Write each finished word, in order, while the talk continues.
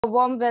A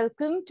warm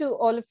welcome to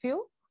all of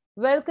you.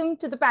 Welcome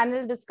to the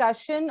panel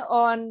discussion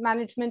on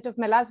management of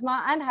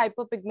melasma and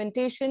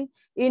hyperpigmentation,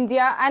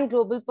 India and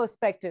global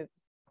perspective.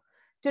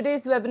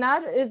 Today's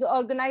webinar is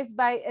organized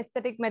by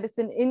Aesthetic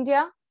Medicine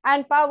India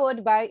and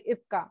powered by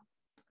IPCA.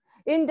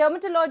 In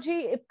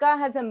dermatology, IPCA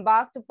has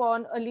embarked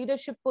upon a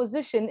leadership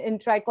position in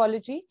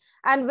trichology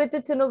and with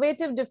its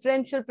innovative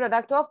differential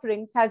product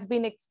offerings has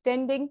been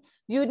extending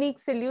unique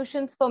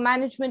solutions for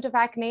management of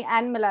acne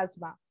and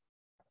melasma.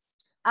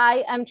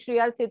 I am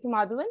Shriyal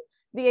Sethumadhavan,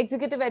 the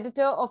Executive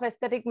Editor of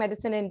Aesthetic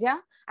Medicine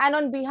India, and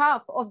on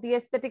behalf of the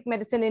Aesthetic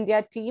Medicine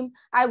India team,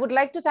 I would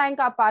like to thank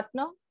our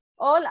partner,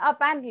 all our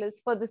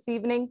panelists for this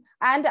evening,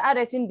 and our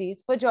attendees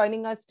for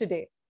joining us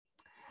today.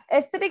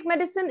 Aesthetic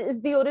Medicine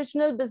is the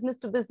original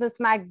business-to-business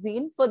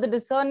magazine for the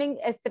discerning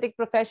aesthetic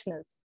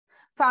professionals.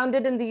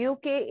 Founded in the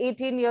UK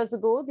 18 years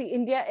ago, the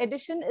India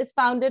edition is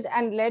founded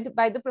and led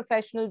by the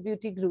Professional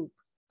Beauty Group.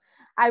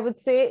 I would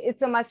say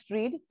it's a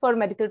must-read for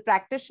medical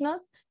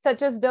practitioners,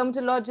 such as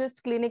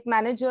dermatologists, clinic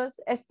managers,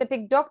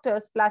 aesthetic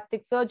doctors,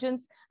 plastic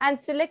surgeons, and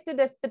selected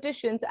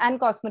aestheticians and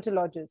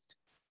cosmetologists.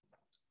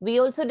 We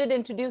also did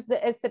introduce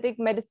the Aesthetic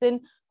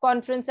Medicine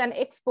Conference and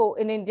Expo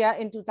in India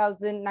in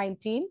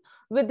 2019,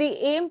 with the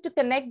aim to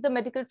connect the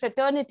medical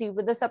fraternity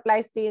with the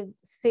supply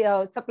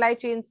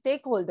chain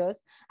stakeholders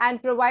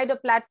and provide a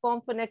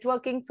platform for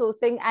networking,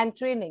 sourcing, and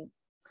training.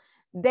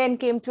 Then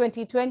came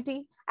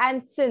 2020,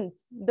 and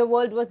since the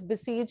world was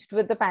besieged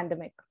with the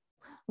pandemic.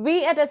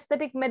 We at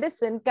Aesthetic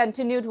Medicine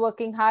continued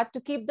working hard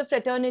to keep the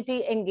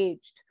fraternity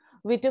engaged.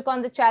 We took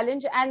on the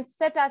challenge and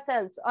set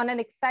ourselves on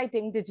an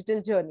exciting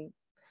digital journey.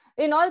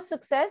 In all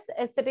success,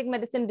 Aesthetic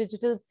Medicine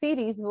digital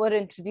series were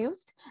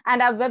introduced,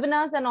 and our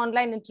webinars and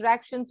online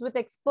interactions with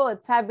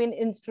experts have been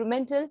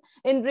instrumental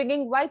in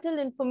bringing vital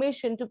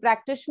information to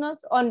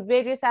practitioners on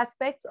various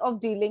aspects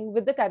of dealing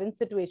with the current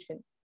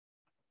situation.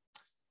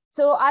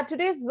 So our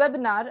today's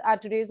webinar, our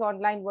today's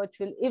online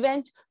virtual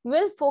event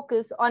will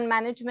focus on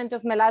management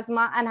of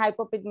melasma and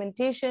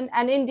hyperpigmentation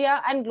and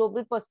India and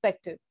global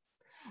perspective.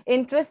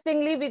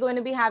 Interestingly, we're going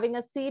to be having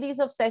a series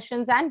of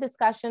sessions and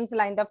discussions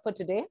lined up for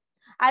today.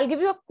 I'll give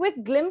you a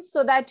quick glimpse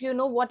so that you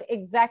know what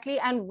exactly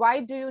and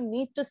why do you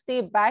need to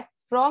stay back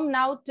from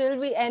now till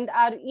we end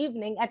our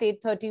evening at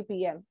 8:30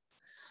 p.m.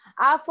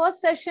 Our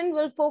first session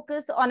will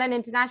focus on an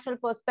international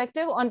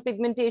perspective on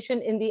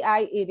pigmentation in the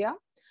eye area.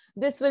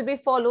 This will be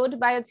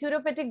followed by a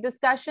therapeutic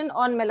discussion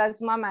on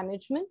melasma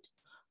management.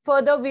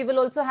 Further, we will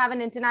also have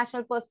an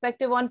international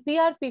perspective on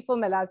PRP for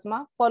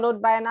melasma,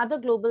 followed by another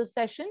global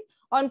session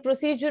on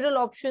procedural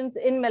options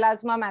in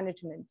melasma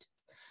management.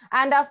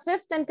 And our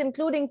fifth and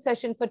concluding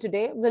session for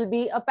today will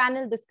be a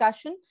panel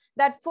discussion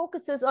that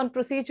focuses on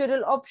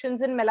procedural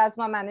options in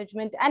melasma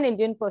management and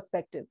Indian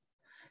perspective.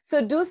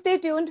 So do stay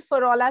tuned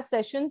for all our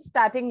sessions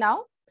starting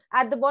now.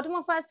 At the bottom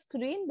of our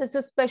screen, this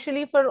is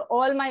especially for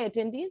all my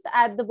attendees.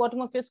 At the bottom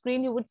of your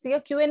screen, you would see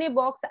a Q&A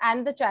box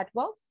and the chat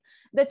box.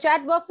 The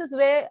chat box is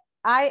where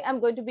I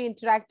am going to be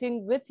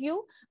interacting with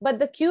you, but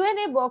the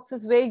Q&A box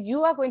is where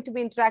you are going to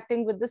be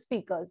interacting with the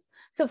speakers.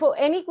 So for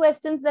any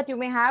questions that you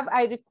may have,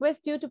 I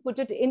request you to put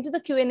it into the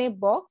Q&A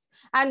box,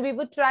 and we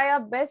would try our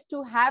best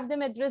to have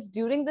them addressed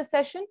during the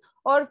session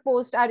or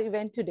post our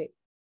event today.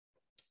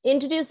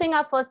 Introducing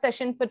our first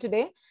session for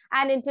today,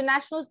 an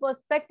international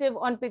perspective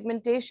on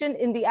pigmentation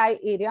in the eye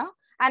area.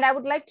 And I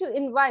would like to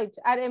invite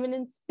our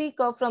eminent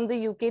speaker from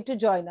the UK to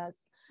join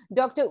us,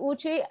 Dr.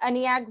 Uche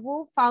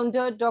Aniagwu,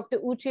 founder, Dr.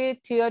 Uche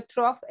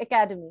Trough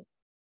Academy.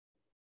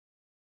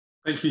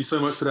 Thank you so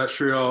much for that,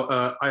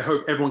 Shriyal. I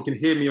hope everyone can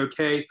hear me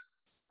okay.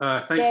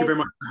 Thank you very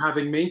much for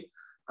having me.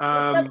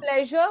 It's a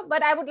pleasure,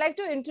 but I would like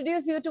to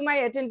introduce you to my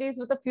attendees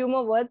with a few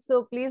more words.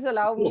 So please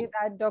allow me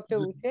that, Dr.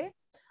 Uche.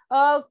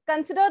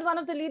 Considered one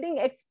of the leading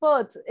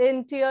experts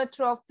in tear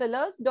trough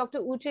fillers, Dr.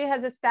 Uche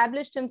has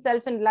established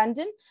himself in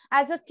London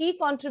as a key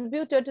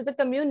contributor to the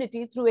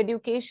community through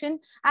education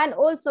and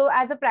also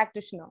as a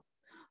practitioner,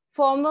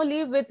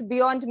 formerly with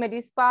Beyond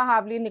Medispa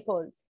Havli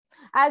Nichols.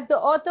 As the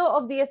author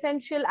of the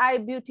Essential Eye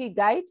Beauty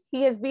Guide,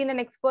 he has been an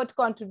expert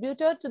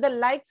contributor to the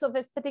likes of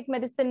Aesthetic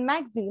Medicine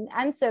magazine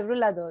and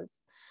several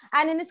others.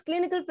 And in his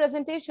clinical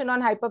presentation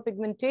on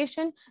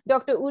hyperpigmentation,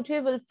 Dr.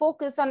 Uche will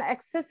focus on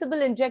accessible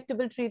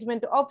injectable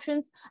treatment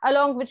options,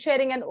 along with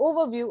sharing an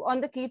overview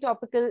on the key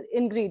topical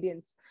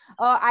ingredients.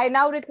 I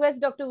now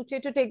request Dr.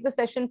 Uche to take the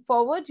session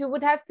forward. You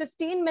would have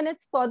 15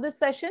 minutes for this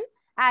session,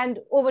 and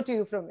over to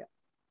you from here.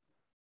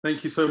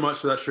 Thank you so much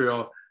for that,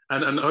 Shriyal.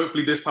 And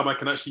hopefully this time I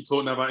can actually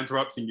talk now about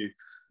interrupting you.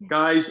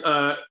 Guys,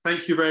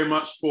 thank you very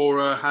much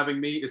for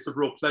having me. It's a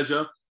real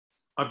pleasure.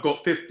 I've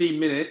got 15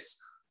 minutes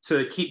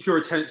to keep your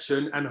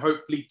attention and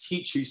hopefully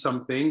teach you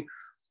something.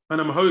 And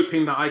I'm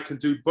hoping that I can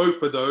do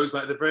both of those,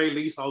 but at the very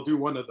least, I'll do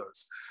one of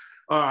those.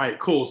 All right,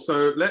 cool.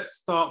 So let's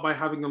start by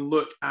having a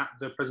look at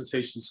the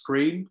presentation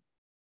screen.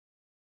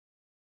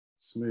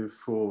 Let's move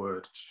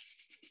forward.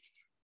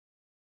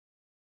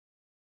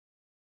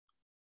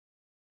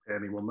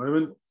 Give me one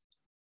moment.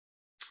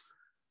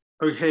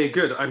 Okay,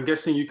 good. I'm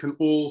guessing you can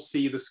all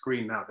see the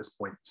screen now at this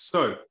point.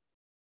 So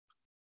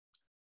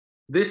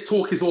this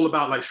talk is all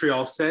about, like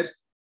Shriyal said,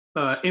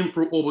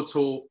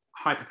 infraorbital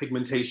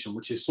hyperpigmentation,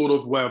 which is sort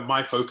of where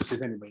my focus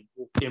is anyway,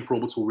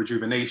 infraorbital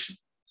rejuvenation.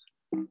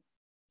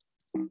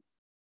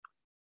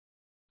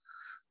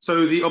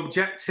 So the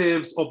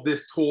objectives of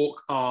this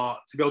talk are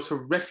to be able to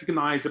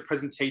recognize a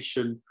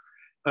presentation,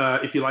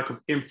 if you like, of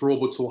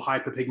infraorbital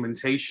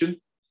hyperpigmentation,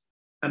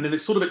 and then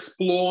sort of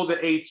explore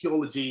the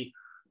etiology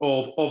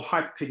of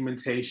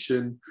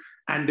hyperpigmentation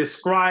and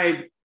describe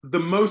the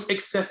most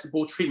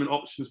accessible treatment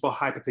options for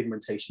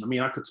hyperpigmentation. I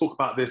mean, I could talk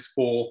about this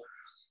for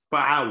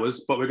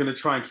hours, but we're going to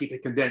try and keep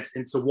it condensed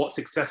into what's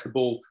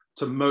accessible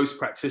to most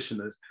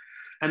practitioners.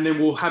 And then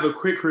we'll have a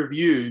quick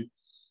review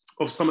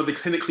of some of the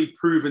clinically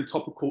proven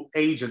topical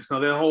agents. Now,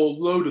 there are a whole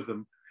load of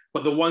them,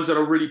 but the ones that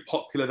are really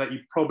popular that you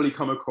probably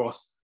come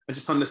across, and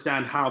just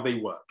understand how they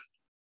work.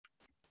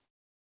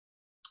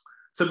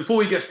 So before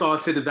we get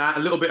started with that, a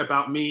little bit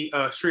about me.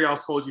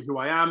 Shriyal told you who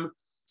I am.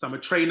 So I'm a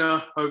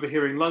trainer over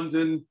here in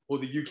London or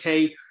the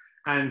UK,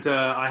 and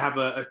I have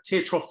a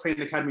Trough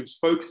training academy which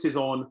focuses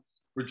on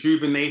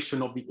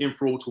rejuvenation of the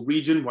infraorbital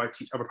region, where I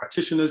teach other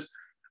practitioners.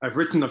 I've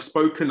written, I've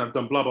spoken, I've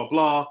done blah, blah,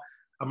 blah.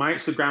 And my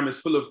Instagram is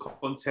full of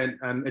content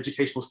and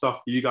educational stuff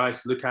for you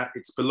guys to look at.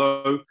 It's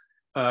below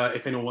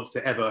if anyone wants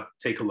to ever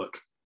take a look.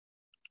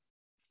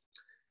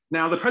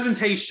 Now, the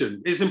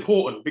presentation is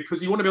important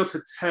because you want to be able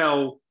to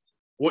tell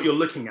what you're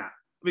looking at,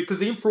 because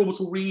the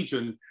infraorbital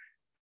region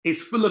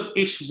is full of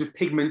issues with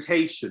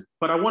pigmentation.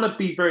 But I want to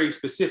be very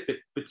specific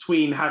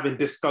between having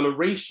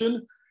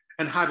discoloration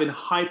and having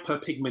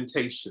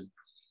hyperpigmentation.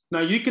 Now,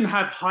 you can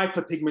have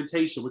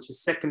hyperpigmentation, which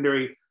is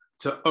secondary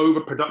to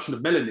overproduction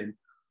of melanin,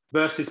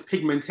 versus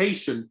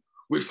pigmentation,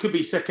 which could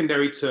be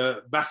secondary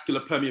to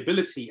vascular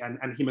permeability and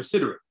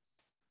hemosiderin.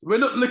 We're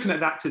not looking at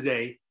that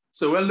today.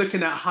 So we're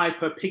looking at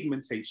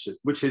hyperpigmentation,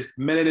 which is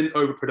melanin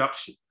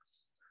overproduction.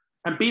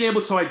 And being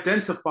able to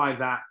identify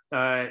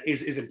that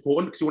is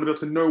important, because you want to be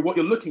able to know what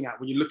you're looking at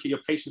when you look at your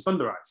patient's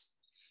under eyes.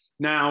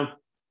 Now,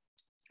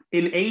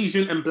 in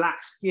Asian and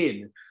Black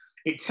skin,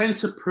 it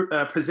tends to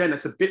present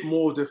as a bit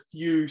more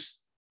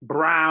diffuse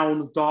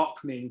brown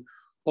darkening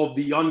of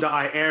the under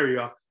eye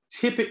area,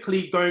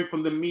 typically going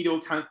from the medial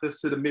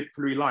canthus to the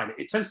mid-pillary line.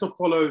 It tends to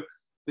follow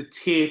the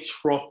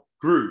tear-trough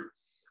groove,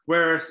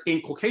 whereas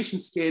in Caucasian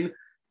skin,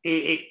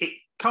 it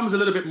comes a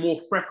little bit more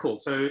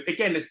freckled. So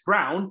again, it's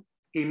brown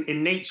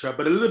in nature,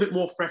 but a little bit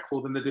more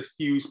freckled than the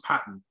diffuse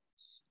pattern.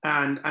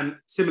 And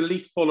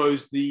similarly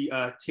follows the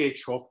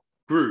tear-trough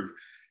groove.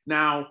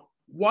 Now,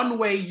 one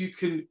way you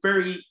can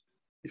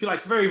if you like,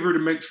 it's a very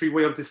rudimentary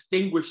way of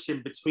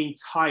distinguishing between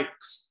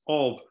types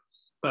of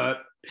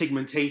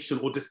pigmentation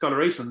or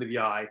discoloration under the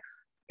eye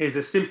is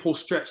a simple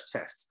stretch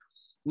test.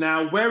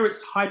 Now, where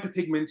it's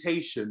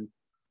hyperpigmentation,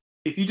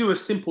 if you do a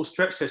simple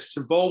stretch test, which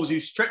involves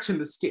you stretching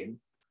the skin,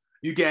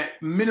 you get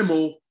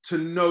minimal to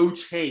no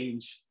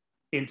change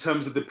in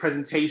terms of the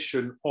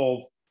presentation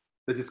of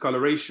the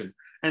discoloration.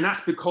 And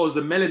that's because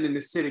the melanin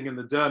is sitting in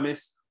the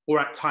dermis or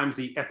at times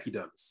the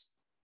epidermis.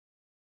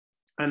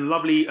 And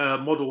lovely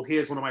model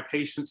here is one of my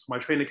patients from my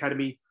training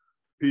academy,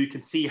 who you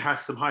can see has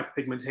some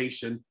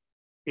hyperpigmentation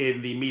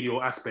in the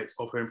medial aspects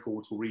of her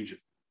infraorbital region.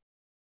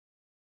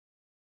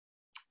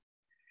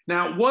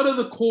 Now, what are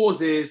the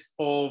causes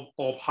of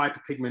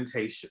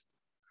hyperpigmentation?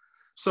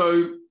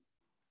 So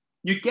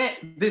you get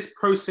this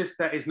process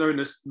that is known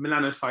as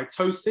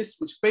melanocytosis,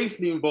 which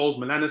basically involves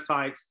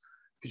melanocytes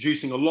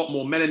producing a lot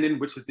more melanin,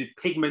 which is the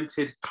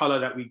pigmented color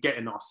that we get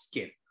in our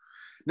skin.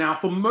 Now,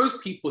 for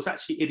most people, it's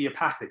actually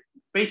idiopathic,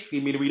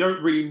 basically meaning we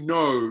don't really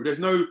know, there's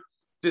no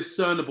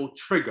discernible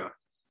trigger,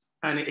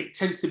 and it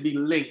tends to be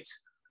linked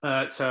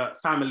to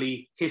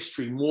family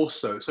history more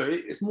so. So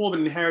it's more of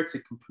an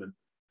inherited component.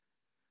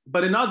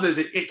 But in others,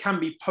 it can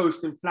be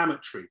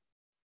post-inflammatory.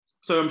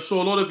 So I'm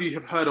sure a lot of you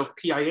have heard of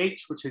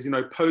PIH, which is,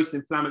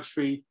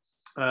 post-inflammatory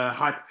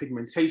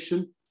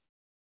hyperpigmentation,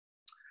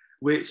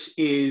 which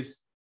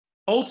is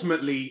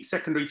ultimately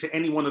secondary to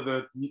any one of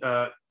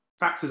the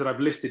factors that I've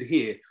listed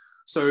here.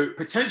 So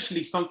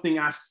potentially something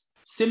as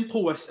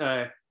simple as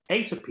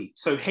atopy,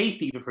 so hay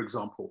fever, for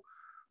example,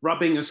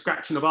 rubbing and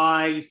scratching of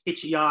eyes,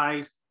 itchy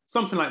eyes,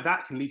 something like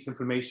that can lead to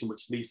inflammation,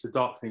 which leads to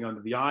darkening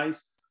under the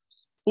eyes.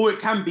 Or it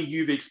can be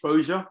UV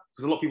exposure,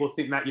 because a lot of people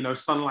think that,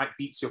 sunlight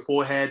beats your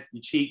forehead,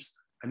 your cheeks,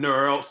 and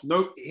nowhere else.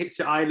 No, it hits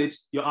your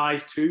eyelids, your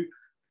eyes too.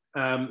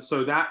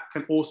 So that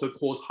can also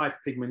cause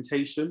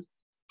hyperpigmentation.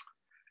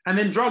 And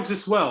then drugs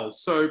as well.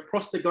 So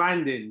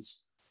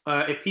prostaglandins,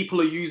 if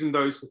people are using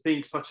those for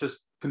things such as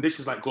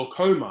conditions like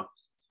glaucoma,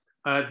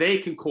 they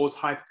can cause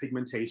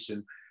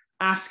hyperpigmentation,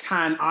 as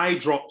can eye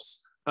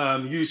drops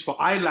used for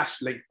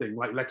eyelash lengthening,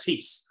 like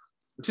Latisse,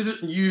 which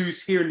isn't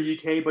used here in the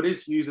UK, but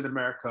is used in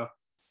America.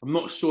 I'm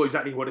not sure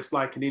exactly what it's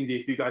like in India,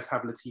 if you guys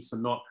have Latisse or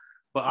not,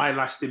 but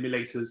eyelash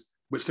stimulators,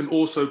 which can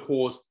also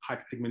cause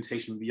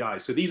hyperpigmentation of the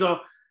eyes. So these are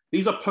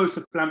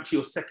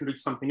post-inflammatory or secondary to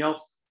something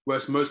else,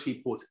 whereas most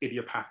people, it's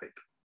idiopathic.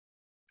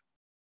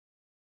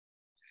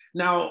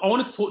 Now, I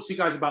wanted to talk to you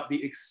guys about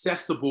the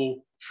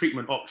accessible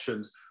treatment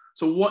options.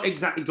 So what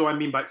exactly do I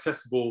mean by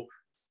accessible?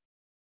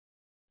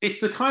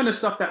 It's the kind of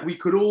stuff that we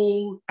could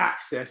all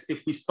access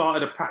if we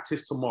started a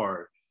practice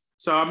tomorrow.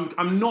 So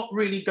I'm not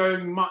really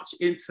going much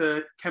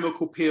into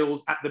chemical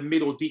peels at the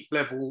mid or deep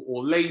level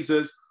or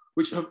lasers,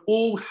 which have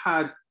all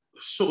had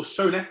sort of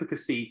shown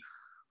efficacy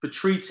for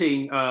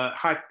treating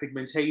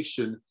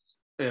hyperpigmentation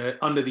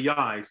under the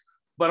eyes.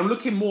 But I'm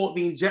looking more at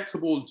the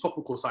injectable and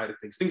topical side of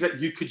things that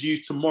you could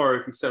use tomorrow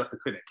if you set up a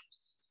clinic.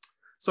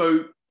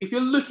 So if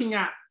you're looking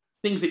at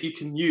things that you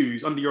can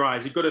use under your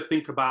eyes, you've got to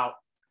think about,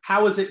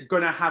 how is it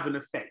going to have an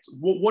effect?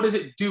 What is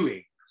it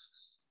doing?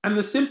 And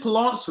the simple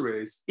answer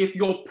is, if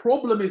your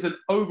problem is an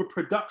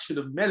overproduction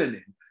of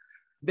melanin,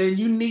 then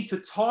you need to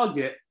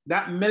target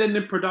that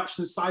melanin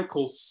production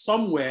cycle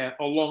somewhere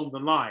along the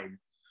line,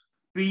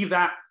 be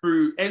that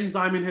through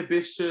enzyme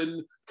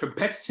inhibition,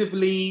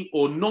 competitively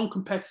or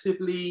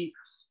non-competitively,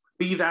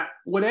 be that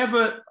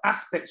whatever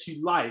aspects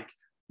you like,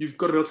 you've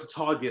got to be able to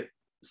target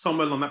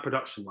somewhere along that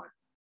production line.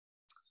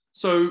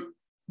 So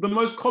the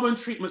most common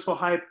treatments for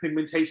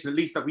hyperpigmentation, at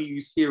least that we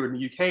use here in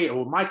the UK,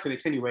 or my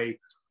clinic anyway,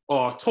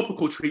 are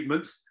topical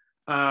treatments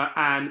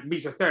and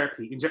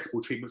mesotherapy,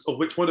 injectable treatments, of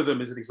which one of them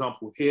is an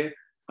example here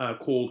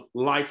called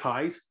Light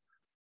Eyes.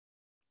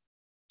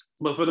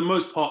 But for the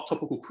most part,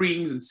 topical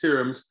creams and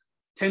serums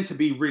tend to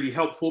be really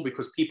helpful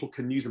because people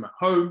can use them at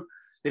home.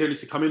 They don't need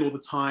to come in all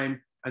the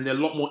time, and they're a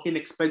lot more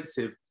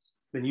inexpensive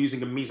than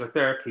using a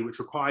mesotherapy, which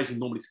requires you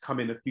normally to come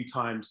in a few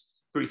times,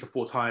 3 to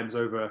 4 times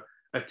over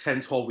a 10,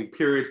 12-week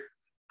period,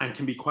 and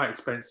can be quite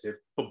expensive,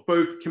 but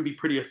both can be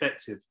pretty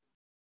effective.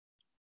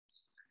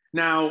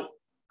 Now,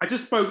 I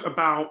just spoke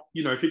about,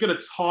 if you're going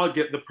to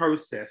target the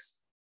process,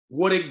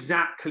 what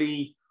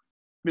exactly,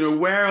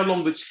 where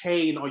along the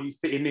chain are you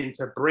fitting in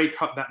to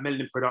break up that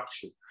melanin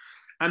production?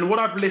 And what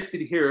I've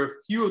listed here are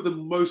a few of the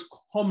most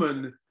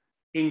common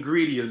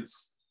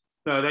ingredients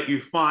that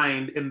you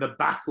find in the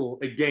battle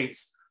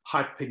against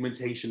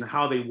hyperpigmentation and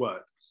how they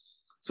work.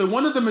 So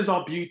one of them is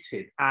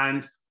arbutin,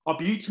 and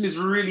arbutin has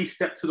really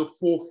stepped to the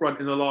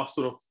forefront in the last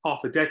sort of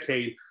half a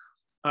decade,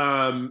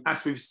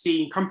 as we've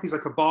seen companies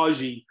like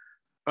Abaji,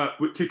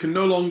 who can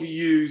no longer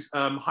use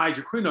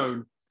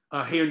hydroquinone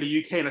here in the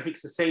UK, and I think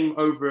it's the same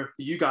over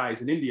for you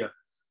guys in India.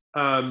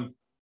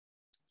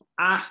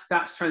 As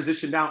that's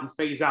transitioned out and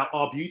phased out,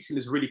 arbutin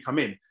has really come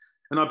in.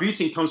 And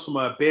arbutin comes from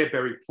a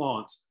bearberry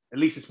plant. At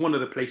least it's one of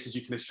the places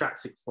you can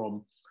extract it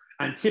from,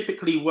 and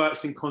typically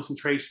works in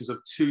concentrations of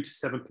 2 to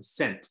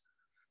 7%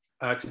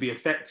 to be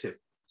effective.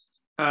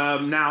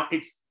 Now,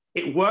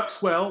 it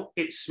works well.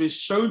 It's been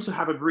shown to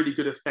have a really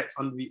good effect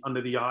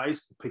under the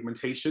eyes for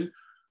pigmentation.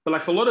 But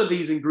like a lot of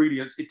these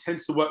ingredients, it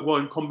tends to work well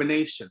in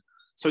combination.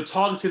 So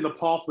targeting the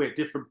pathway at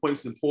different points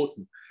is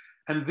important.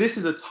 And this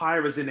is a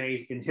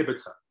tyrosinase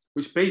inhibitor,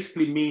 which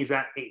basically means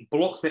that it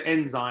blocks the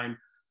enzyme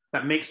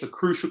that makes a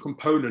crucial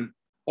component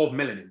of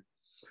melanin.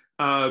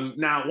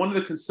 Now, one of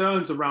the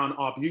concerns around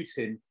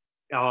arbutin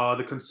are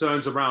the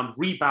concerns around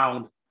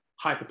rebound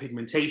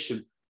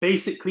hyperpigmentation,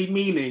 basically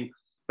meaning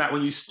that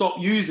when you stop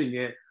using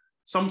it,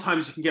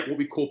 sometimes you can get what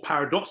we call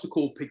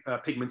paradoxical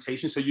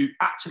pigmentation. So you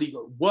actually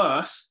got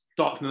worse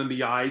darkening in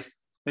the eyes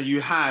than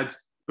you had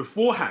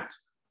beforehand,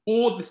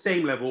 or the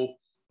same level,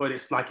 but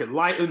it's like it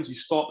lightens, you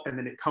stop, and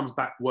then it comes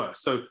back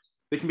worse. So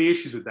there can be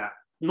issues with that.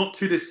 Not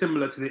too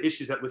dissimilar to the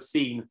issues that we're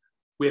seeing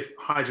with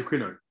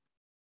hydroquinone.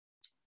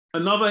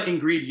 Another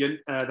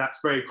ingredient that's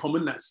very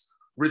common, that's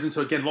risen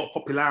to, again, a lot of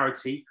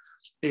popularity,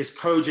 is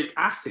kojic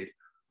acid,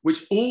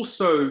 which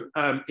also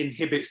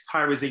inhibits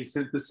tyrosine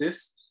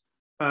synthesis,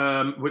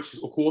 which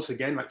is, of course,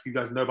 again, like you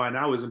guys know by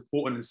now, is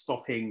important in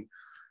stopping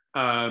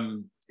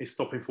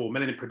for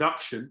melanin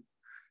production.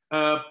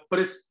 But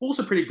it's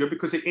also pretty good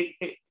because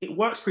it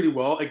works pretty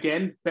well.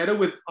 Again, better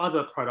with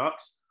other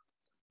products,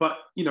 but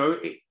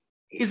it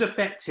is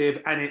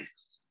effective, and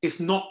it's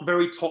not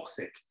very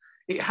toxic.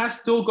 It has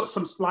still got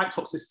some slight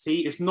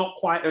toxicity. It's not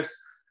quite as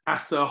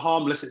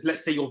harmless as,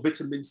 let's say, your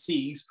vitamin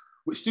C's,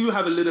 which do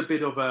have a little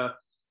bit of a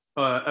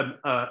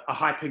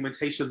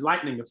hyperpigmentation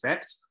lightening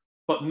effect,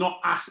 but not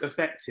as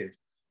effective.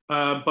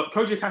 But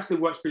kojic acid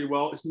works pretty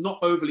well. It's not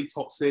overly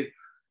toxic.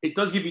 It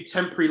does give you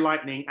temporary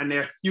lightening, and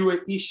there are fewer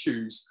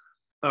issues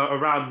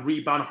around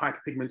rebound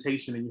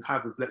hyperpigmentation than you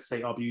have with, let's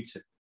say,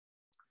 arbutin.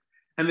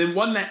 And then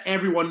one that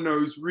everyone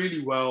knows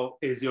really well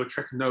is your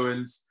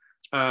tretinoins.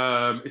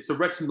 It's a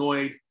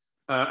retinoid,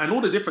 and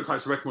all the different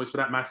types of retinoids for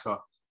that matter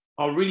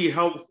are really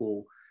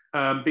helpful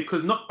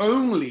because not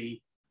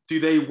only do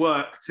they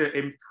work to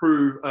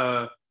improve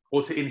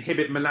or to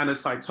inhibit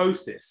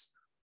melanocytosis,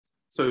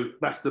 so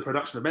that's the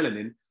production of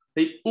melanin,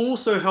 they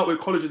also help with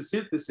collagen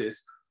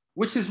synthesis,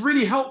 which is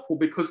really helpful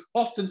because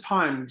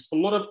oftentimes a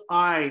lot of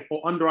eye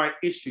or under eye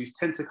issues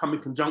tend to come in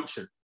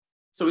conjunction.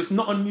 So it's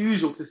not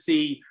unusual to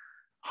see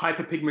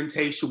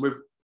hyperpigmentation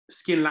with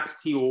skin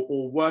laxity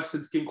or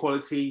worsened skin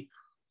quality,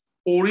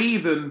 or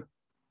even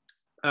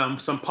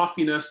some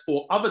puffiness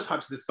or other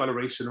types of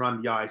discoloration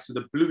around the eye. So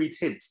the bluey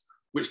tint,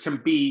 which can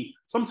be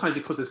sometimes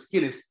because the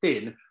skin is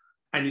thin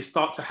and you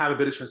start to have a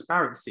bit of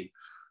transparency.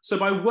 So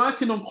by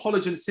working on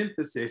collagen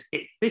synthesis,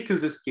 it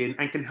thickens the skin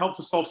and can help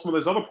to solve some of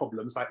those other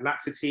problems like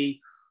laxity,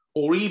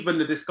 or even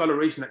the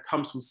discoloration that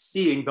comes from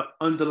seeing the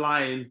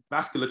underlying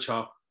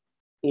vasculature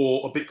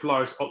or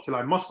orbicularis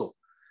oculi muscle.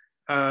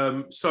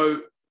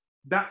 So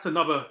that's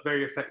another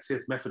very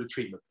effective method of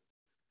treatment.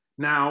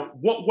 Now,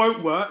 what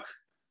won't work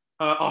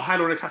are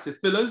hyaluronic acid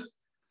fillers.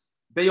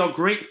 They are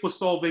great for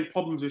solving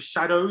problems with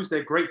shadows.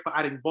 They're great for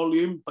adding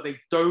volume, but they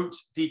don't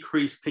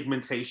decrease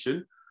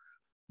pigmentation,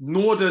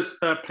 nor does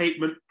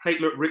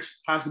platelet-rich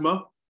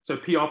plasma, so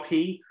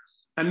PRP,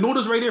 and nor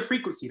does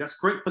radiofrequency. That's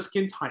great for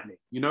skin tightening.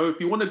 You know, if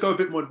you want to go a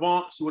bit more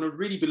advanced, you want to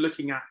really be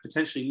looking at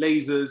potentially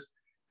lasers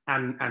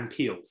and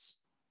peels.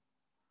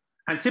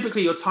 And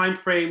typically your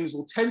timeframes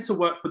will tend to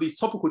work for these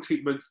topical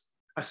treatments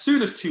as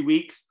soon as 2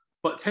 weeks,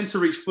 but tend to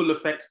reach full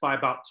effect by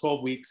about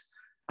 12 weeks.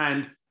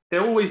 And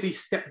there are always these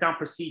step-down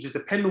procedures,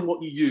 depending on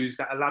what you use,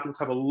 that allow people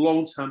to have a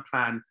long-term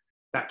plan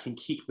that can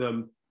keep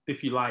them,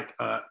 if you like,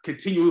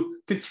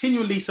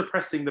 continually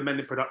suppressing the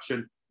melanin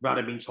production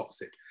rather than being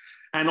toxic.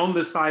 And on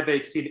the side there,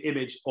 you can see an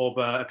image of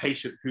a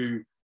patient who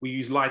we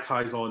use light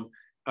eyes on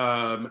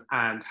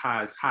and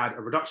has had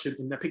a reduction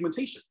in their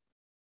pigmentation.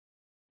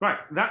 Right,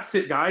 that's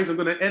it, guys. I'm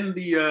going to end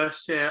the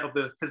share of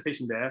the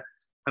presentation there.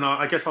 And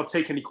I guess I'll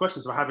take any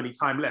questions if I have any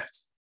time left.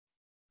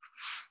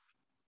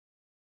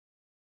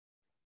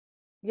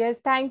 Yes,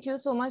 thank you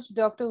so much,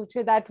 Dr.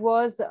 Uche. That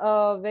was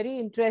a very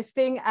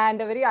interesting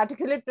and a very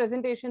articulate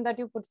presentation that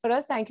you put for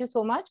us. Thank you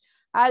so much.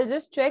 I'll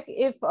just check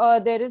if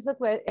there is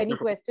any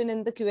question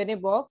in the Q&A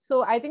box.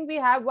 So I think we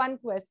have one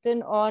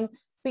question on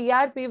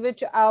PRP,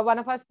 which one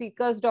of our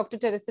speakers, Dr.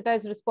 Teresita,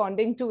 is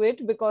responding to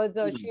it because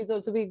she's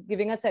also be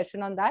giving a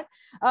session on that.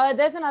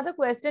 There's another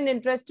question,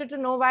 interested to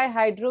know why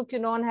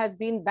hydroquinone has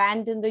been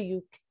banned in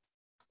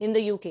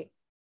the UK.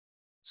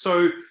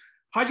 So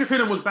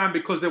hydroquinone was banned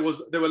because there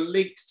were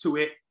links to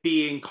it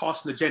being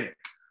carcinogenic.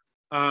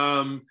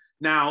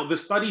 Now, the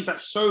studies that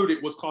showed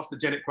it was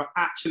carcinogenic were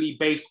actually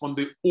based on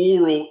the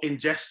oral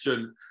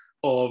ingestion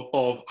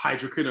of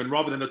hydroquinone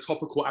rather than a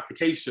topical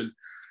application.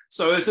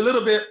 So it's a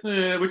little bit,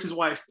 which is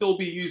why it's still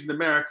being used in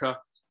America,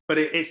 but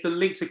it's the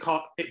link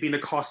to it being a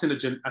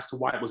carcinogen as to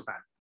why it was banned.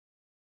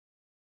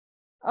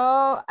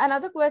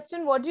 Another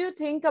question, what do you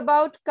think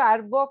about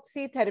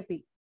carboxy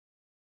therapy?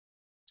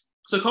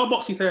 So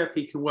carboxy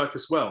therapy can work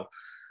as well.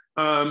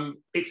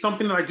 It's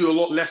something that I do a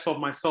lot less of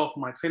myself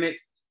in my clinic,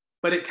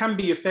 but it can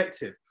be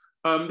effective.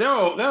 There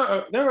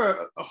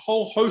are a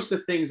whole host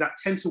of things that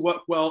tend to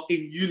work well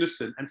in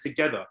unison and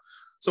together.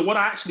 So what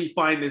I actually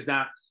find is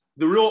that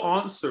the real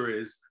answer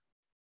is,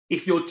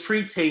 if you're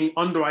treating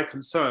under eye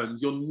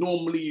concerns, you're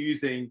normally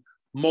using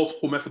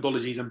multiple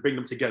methodologies and bring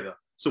them together.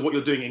 So what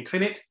you're doing in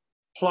clinic,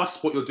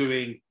 plus what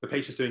the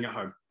patient's doing at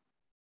home.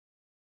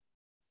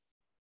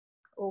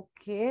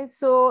 Okay,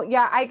 so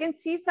yeah, I can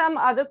see some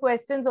other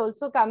questions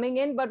also coming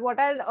in, but what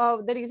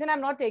the reason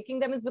I'm not taking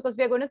them is because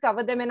we are going to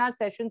cover them in our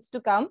sessions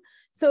to come.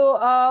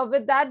 So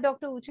with that,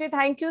 Dr. Uche,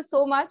 thank you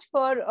so much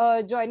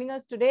for joining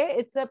us today.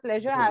 It's a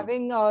pleasure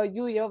having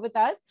you here with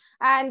us.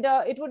 And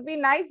it would be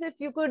nice if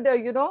you could,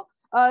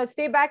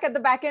 stay back at the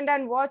back end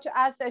and watch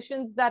our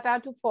sessions that are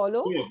to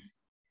follow. Yes,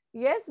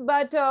 yes,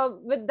 but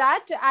with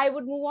that, I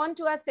would move on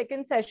to our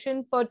second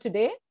session for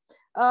today.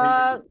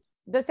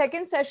 The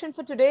second session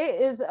for today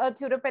is a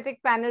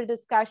therapeutic panel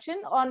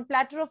discussion on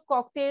platter of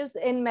cocktails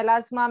in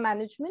melasma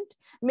management,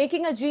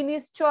 making a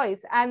genius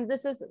choice. And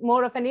this is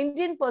more of an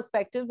Indian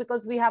perspective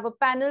because we have a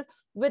panel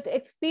with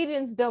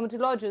experienced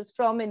dermatologists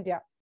from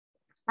India.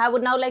 I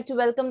would now like to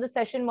welcome the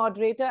session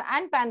moderator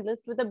and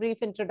panelist with a brief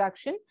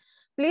introduction.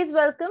 Please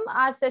welcome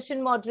our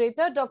session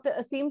moderator, Dr.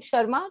 Aseem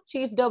Sharma,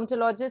 Chief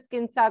Dermatologist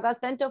in Saga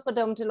Center for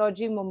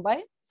Dermatology,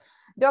 Mumbai.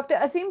 Dr.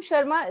 Aseem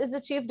Sharma is the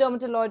Chief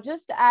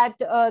Dermatologist at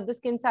the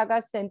Skin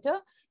Saga Center.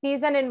 He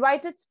is an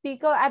invited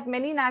speaker at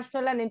many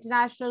national and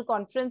international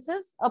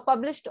conferences, a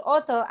published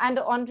author, and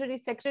honorary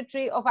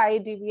secretary of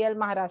IADVL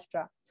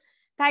Maharashtra.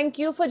 Thank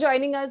you for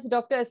joining us,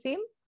 Dr. Aseem.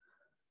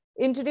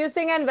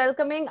 Introducing and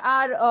welcoming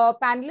our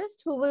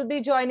panelists who will be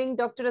joining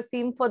Dr.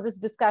 Aseem for this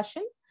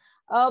discussion.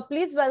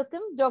 Please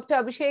welcome Dr.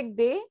 Abhishek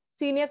De,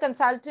 Senior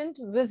Consultant,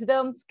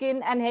 Wisdom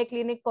Skin and Hair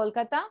Clinic,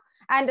 Kolkata,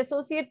 and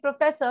Associate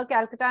Professor,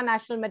 Calcutta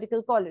National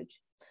Medical College.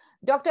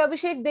 Dr.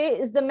 Abhishek De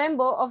is the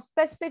member of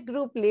Specific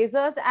Group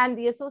Lasers and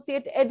the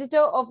Associate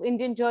Editor of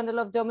Indian Journal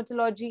of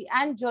Dermatology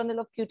and Journal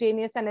of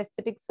Cutaneous and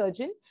Aesthetic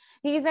Surgeon.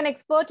 He is an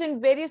expert in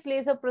various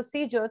laser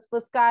procedures for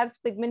scars,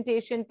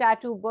 pigmentation,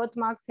 tattoo,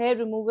 birthmarks, hair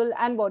removal,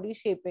 and body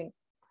shaping.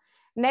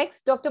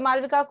 Next, Dr.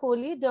 Malvika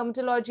Kohli,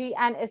 Dermatology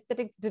and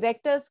Aesthetics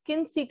Director,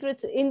 Skin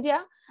Secrets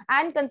India,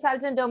 and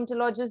Consultant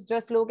Dermatologist,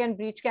 Jaslok and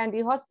Breach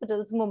Candy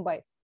Hospitals, Mumbai.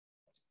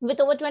 With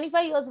over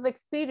 25 years of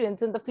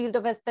experience in the field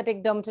of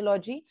aesthetic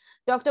dermatology,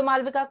 Dr.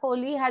 Malvika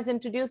Kohli has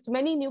introduced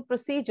many new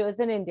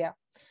procedures in India.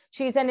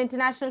 She is an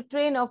international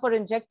trainer for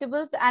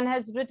injectables and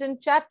has written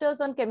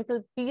chapters on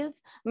chemical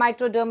peels,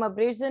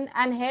 microdermabrasion,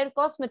 and hair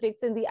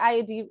cosmetics in the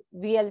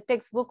IADVL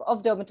textbook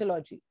of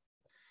dermatology.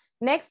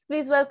 Next,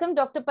 please welcome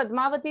Dr.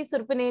 Padmavati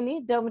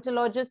Surpaneni,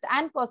 dermatologist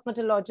and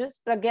cosmetologist,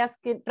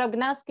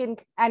 Pragna Skin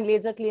and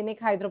Laser Clinic,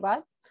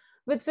 Hyderabad.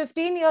 With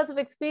 15 years of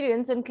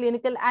experience in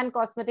clinical and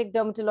cosmetic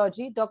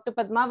dermatology, Dr.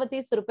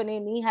 Padmavati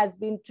Surupaneni has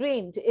been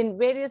trained in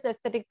various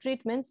aesthetic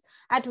treatments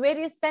at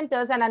various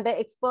centers and under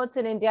experts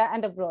in India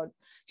and abroad.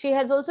 She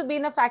has also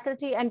been a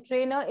faculty and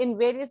trainer in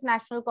various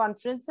national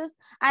conferences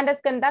and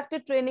has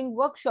conducted training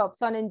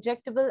workshops on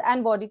injectable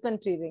and body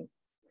contouring.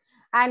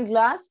 And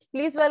last,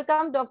 please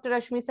welcome Dr.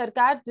 Rashmi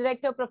Sarkar,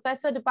 Director,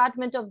 Professor,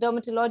 Department of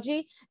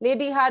Dermatology,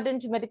 Lady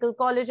Hardinge Medical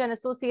College and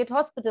Associate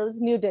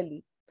Hospitals, New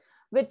Delhi.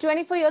 With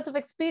 24 years of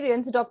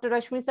experience, Dr.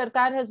 Rashmi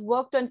Sarkar has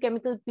worked on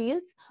chemical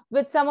peels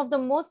with some of the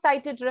most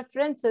cited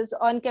references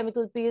on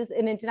chemical peels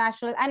in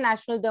international and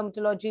national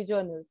dermatology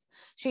journals.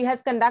 She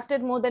has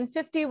conducted more than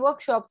 50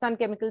 workshops on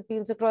chemical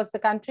peels across the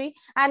country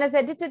and has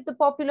edited the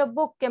popular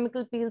book,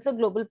 Chemical Peels, A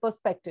Global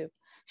Perspective.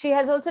 She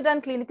has also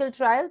done clinical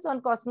trials on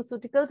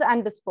cosmeceuticals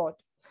and the sport.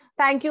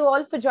 Thank you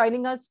all for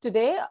joining us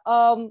today.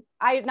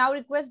 I now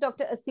request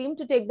Dr. Aseem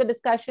to take the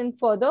discussion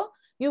further.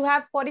 You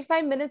have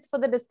 45 minutes for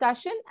the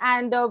discussion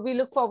and we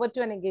look forward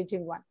to an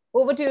engaging one.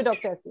 Over to you,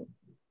 Dr. Aseem.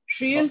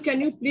 Shriyal,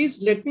 can you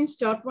please let me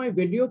start my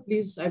video,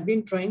 please? I've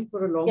been trying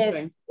for a long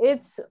time.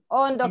 It's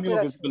on, Dr.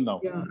 Rashmi.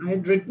 Now. Yeah, I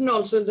had written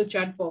also in the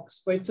chat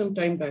box quite some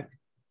time back.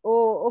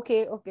 Oh,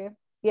 okay.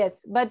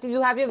 Yes, but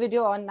you have your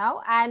video on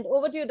now. And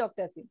over to you,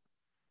 Dr.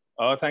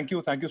 Aseem. Thank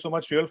you. Thank you so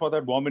much, Shriyal, for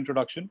that warm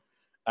introduction.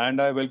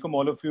 And I welcome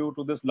all of you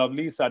to this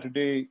lovely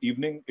Saturday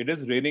evening. It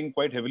is raining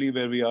quite heavily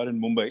where we are in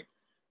Mumbai.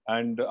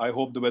 And I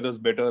hope the weather's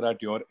better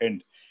at your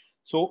end.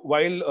 So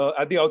while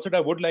at the outset, I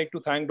would like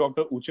to thank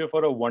Dr. Uche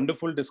for a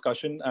wonderful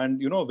discussion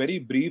and, a very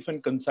brief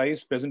and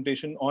concise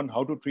presentation on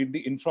how to treat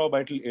the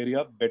infraorbital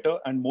area better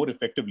and more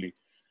effectively.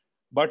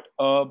 But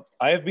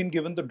I have been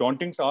given the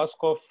daunting task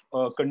of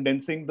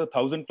condensing the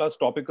 1,000+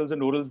 topicals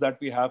and orals that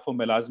we have for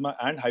melasma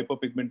and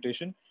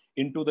hyperpigmentation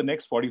into the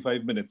next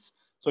 45 minutes.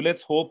 So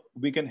let's hope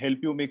we can help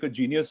you make a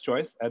genius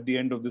choice at the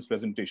end of this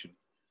presentation.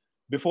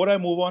 Before I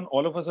move on,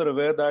 all of us are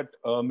aware that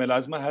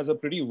melasma has a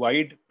pretty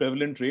wide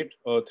prevalent rate,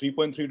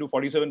 3.3 to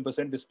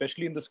 47%,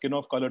 especially in the skin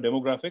of color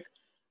demographic.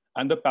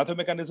 And the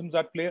pathomechanisms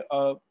at play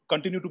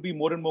continue to be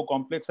more and more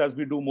complex as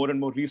we do more and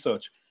more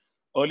research.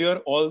 Earlier,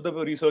 all the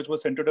research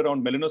was centered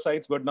around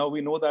melanocytes, but now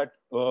we know that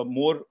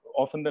more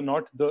often than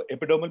not, the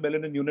epidermal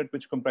melanin unit,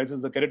 which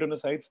comprises the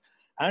keratinocytes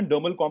and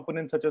dermal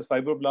components such as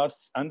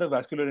fibroblasts and the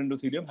vascular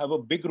endothelium have a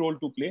big role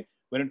to play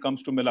when it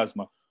comes to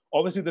melasma.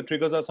 Obviously, the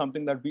triggers are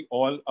something that we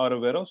all are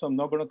aware of, so I'm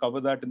not going to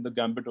cover that in the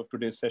gambit of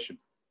today's session.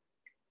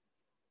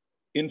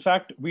 In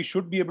fact, we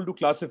should be able to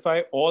classify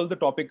all the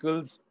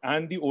topicals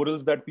and the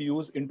orals that we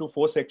use into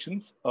 4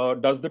 sections.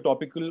 Does the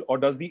topical or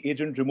does the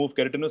agent remove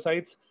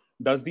keratinocytes?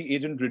 Does the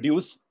agent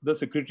reduce the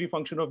secretory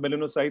function of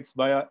melanocytes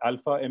via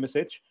alpha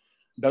MSH?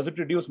 Does it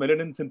reduce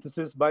melanin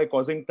synthesis by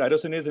causing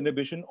tyrosinase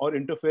inhibition or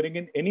interfering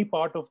in any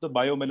part of the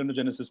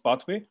biomelanogenesis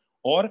pathway?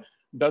 Or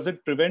does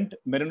it prevent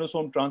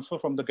melanosome transfer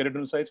from the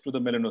keratinocytes to the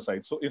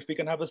melanocytes? So if we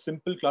can have a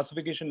simple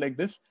classification like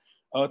this,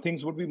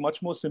 things would be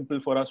much more simple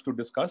for us to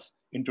discuss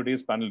in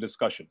today's panel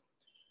discussion.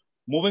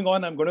 Moving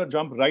on, I'm going to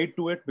jump right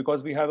to it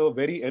because we have a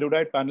very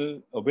erudite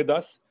panel with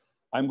us.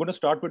 I'm going to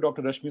start with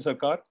Dr. Rashmi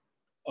Sarkar.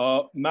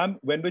 Ma'am,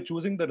 when we're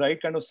choosing the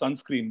right kind of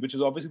sunscreen, which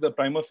is obviously the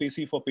prima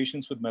facie for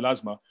patients with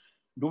melasma,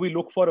 do we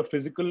look for a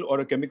physical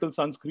or a chemical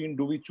sunscreen?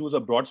 Do we choose a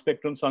broad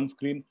spectrum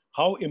sunscreen?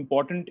 How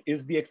important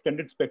is the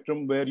extended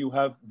spectrum where you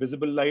have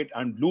visible light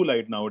and blue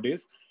light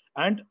nowadays?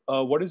 And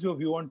what is your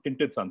view on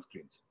tinted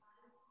sunscreens?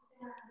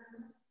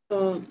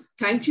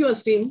 Thank you,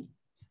 Aseem.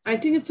 I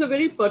think it's a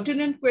very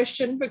pertinent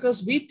question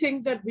because we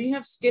think that we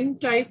have skin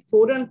type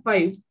 4 and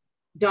 5,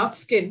 dark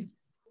skin.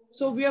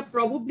 So we are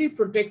probably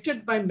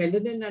protected by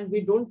melanin and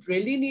we don't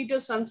really need a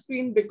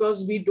sunscreen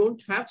because we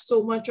don't have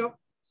so much of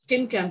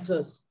skin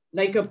cancers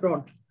like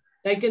abroad,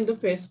 like in the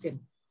fair skin.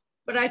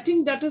 But I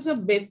think that is a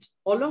myth.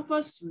 All of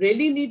us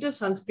really need a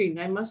sunscreen.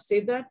 I must say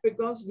that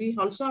because we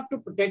also have to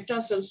protect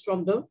ourselves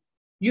from the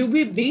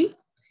UVB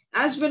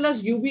as well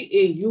as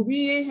UVA.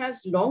 UVA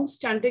has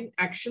long-standing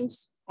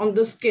actions on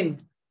the skin.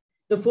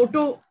 The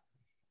photo,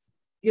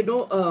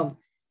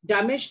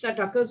 damage that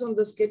occurs on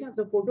the skin and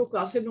the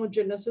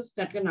photocarcinogenesis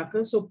that can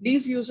occur. So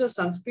please use a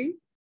sunscreen.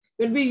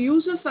 When we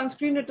use a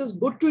sunscreen, it is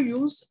good to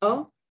use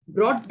a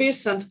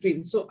broad-based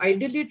sunscreen. So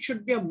ideally, it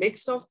should be a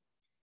mix of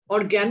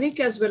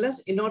organic as well as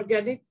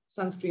inorganic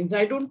sunscreens.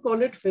 I don't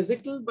call it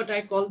physical, but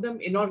I call them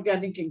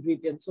inorganic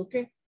ingredients,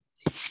 okay?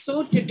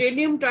 So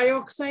titanium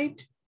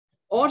dioxide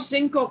or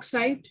zinc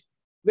oxide,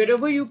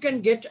 wherever you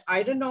can get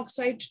iron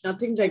oxide,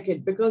 nothing like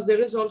it, because there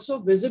is also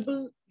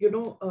visible,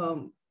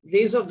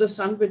 rays of the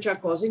sun which are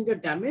causing the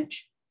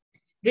damage.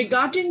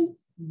 Regarding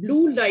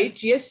blue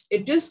light, yes,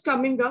 it is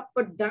coming up,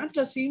 but that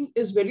Aseem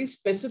is very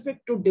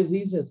specific to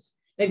diseases.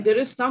 Like there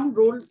is some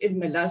role in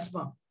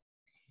melasma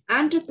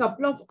and a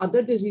couple of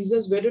other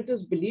diseases where it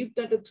is believed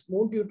that it's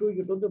more due to,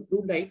 the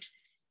blue light.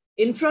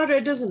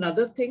 Infrared is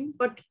another thing,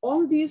 but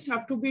all these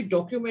have to be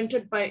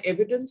documented by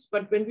evidence.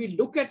 But when we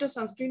look at a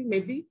sunscreen,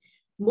 maybe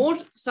more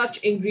such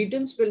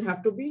ingredients will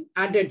have to be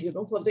added,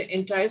 for the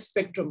entire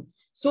spectrum.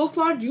 So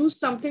far, use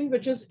something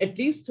which is at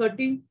least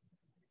 30+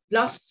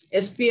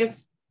 SPF,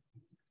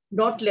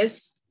 not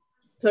less.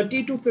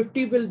 30 to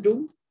 50 will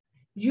do.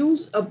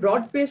 Use a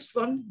broad-based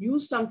one.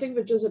 Use something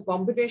which is a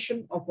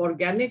combination of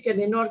organic and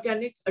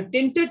inorganic. A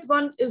tinted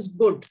one is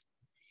good.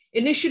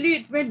 Initially,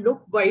 it may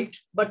look white,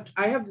 but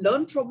I have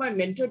learned from my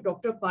mentor,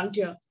 Dr.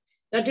 Pandya,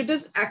 that it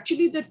is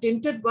actually the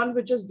tinted one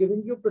which is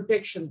giving you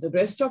protection. The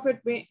rest of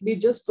it may be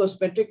just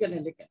cosmetic and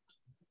elegant.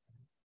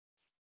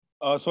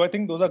 So I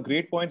think those are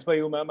great points by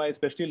you, ma'am. I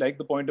especially like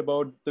the point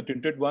about the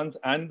tinted ones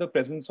and the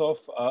presence of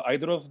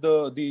either of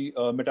the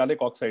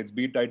metallic oxides,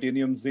 be it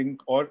titanium,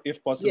 zinc, or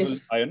if possible,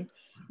 Yes. iron,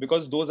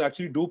 because those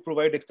actually do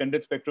provide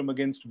extended spectrum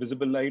against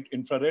visible light,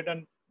 infrared,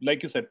 and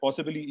like you said,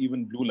 possibly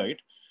even blue light.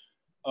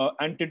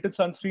 And tinted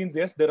sunscreens,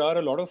 yes, there are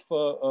a lot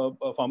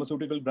of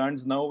pharmaceutical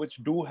brands now which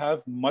do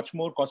have much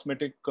more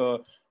cosmetic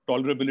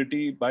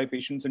tolerability by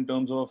patients in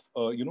terms of,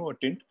 a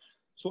tint.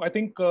 So I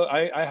think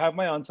I have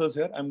my answers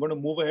here. I'm going to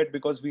move ahead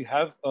because we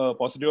have a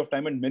paucity of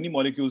time and many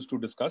molecules to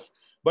discuss.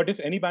 But if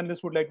any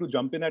panelists would like to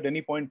jump in at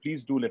any point,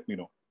 please do let me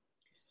know.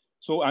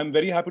 So I'm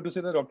very happy to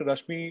say that Dr.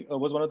 Rashmi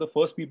was one of the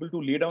first people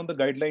to lay down the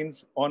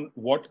guidelines on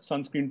what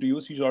sunscreen to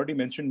use. She's already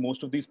mentioned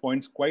most of these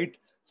points quite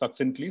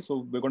succinctly.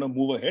 So we're going to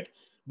move ahead.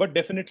 But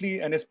definitely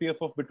an SPF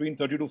of between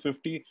 30 to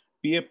 50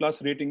 PA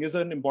plus rating is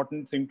an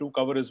important thing to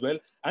cover as well.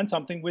 And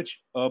something which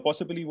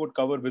possibly would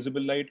cover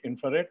visible light,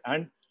 infrared,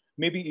 and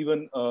maybe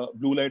even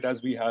blue light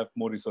as we have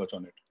more research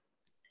on it.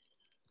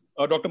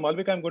 Dr.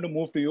 Malvika, I'm going to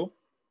move to you.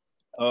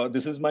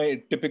 This is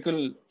my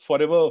typical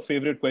forever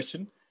favorite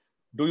question.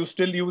 Do you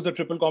still use a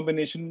triple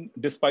combination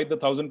despite the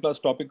 1,000+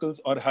 topicals,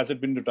 or has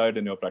it been retired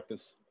in your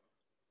practice?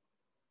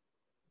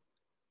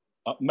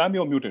 Ma'am,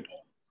 you're muted.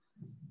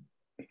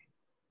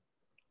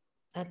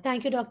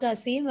 Thank you, Dr.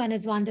 Aseem, and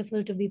it's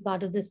wonderful to be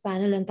part of this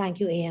panel, and thank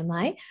you,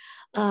 AMI.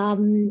 I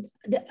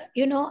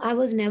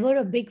was never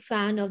a big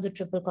fan of the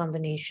triple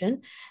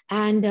combination,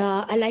 and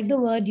I like the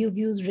word you've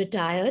used,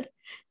 retired.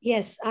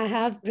 Yes, I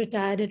have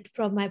retired it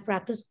from my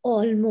practice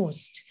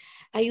almost.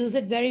 I use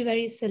it very,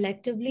 very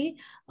selectively,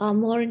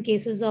 more in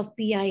cases of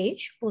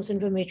PIH,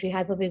 post-inflammatory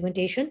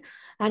hyperpigmentation,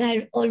 and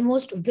I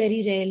almost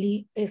very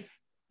rarely, if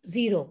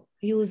zero,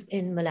 use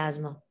in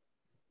melasma.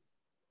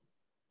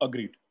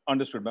 Agreed.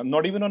 Understood, ma'am.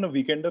 Not even on a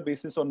weekender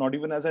basis or not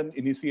even as an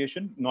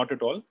initiation? Not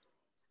at all?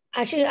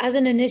 Actually, as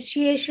an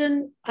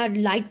initiation, I'd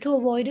like to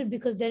avoid it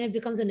because then it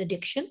becomes an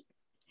addiction.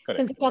 Correct.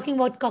 Since we're talking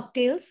about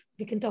cocktails,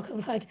 we can talk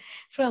about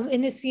from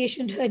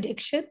initiation to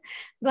addiction,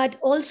 but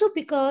also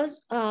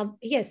because,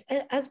 yes,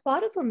 as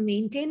part of a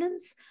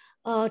maintenance,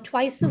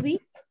 twice a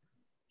week,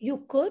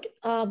 you could,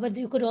 but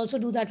you could also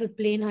do that with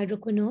plain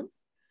hydroquinone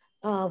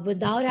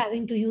without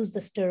having to use the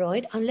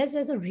steroid, unless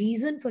there's a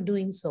reason for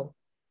doing so.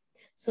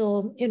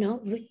 So,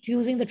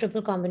 using the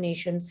triple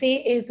combination, say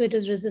if it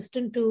is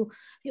resistant to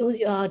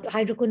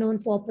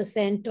hydroquinone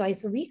 4%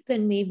 twice a week,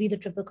 then maybe the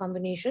triple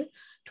combination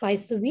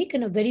twice a week.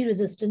 In a very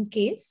resistant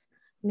case,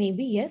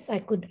 maybe, yes,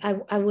 I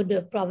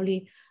would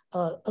probably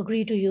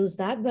agree to use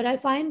that. But I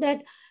find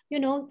that,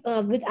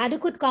 with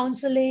adequate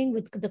counseling,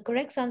 with the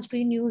correct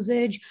sunscreen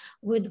usage,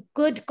 with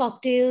good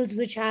cocktails,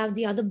 which have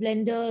the other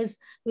blenders,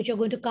 which are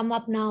going to come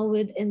up now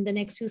with in the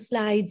next few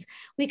slides,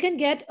 we can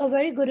get a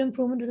very good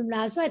improvement with the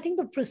melasma. I think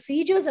the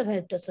procedures have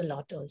helped us a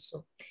lot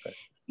also. Okay.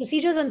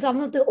 Procedures and some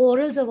of the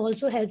orals have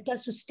also helped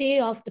us to stay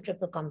off the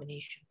triple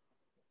combination.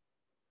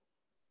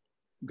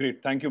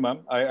 Great. Thank you,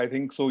 ma'am. I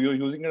think so. You're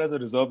using it as a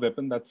reserve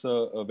weapon. That's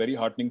a very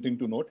heartening thing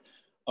to note.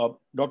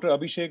 Dr.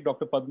 Abhishek,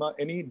 Dr. Padma,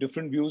 any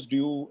different views? Do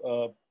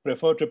you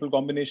prefer triple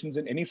combinations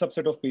in any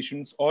subset of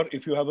patients, or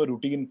if you have a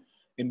routine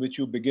in which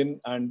you begin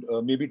and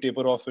maybe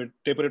taper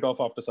it off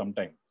after some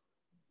time?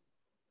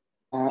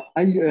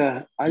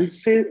 I'll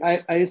say,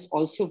 I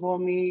also for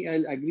me,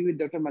 I'll agree with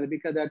Dr.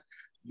 Malvika that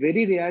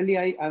very rarely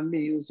I am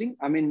using,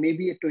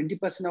 maybe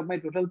 20% of my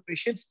total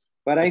patients,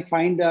 but I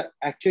find that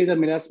actually the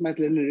melasma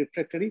is a little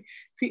refractory.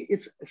 See,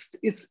 it's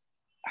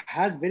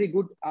has very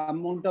good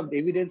amount of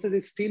evidences.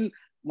 It's still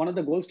one of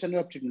the gold standard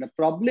of treatment. The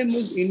problem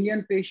is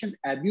Indian patients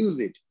abuse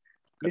it.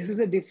 This is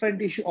a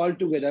different issue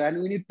altogether, and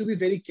we need to be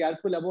very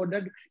careful about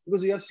that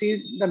because we have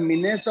seen the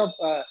menace of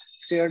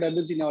steroid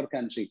abuse in our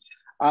country.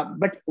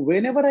 But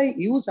whenever I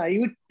use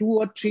 2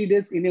 or 3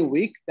 days in a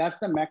week. That's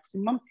the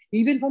maximum,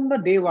 even from the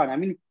day one.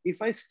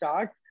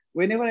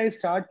 Whenever I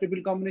start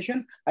triple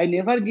combination, I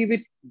never give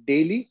it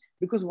daily,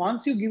 because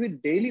once you give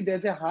it daily,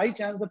 there's a high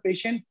chance the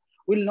patient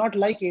will not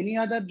like any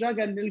other drug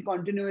and will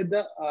continue with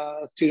the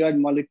steroid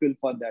molecule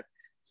for that.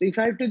 So if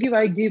I have to give,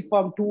 I give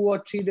from 2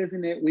 or 3 days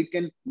in a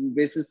weekend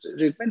basis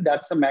treatment.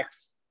 That's the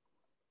max.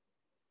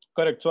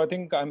 Correct. So I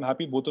think I'm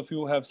happy both of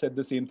you have said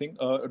the same thing.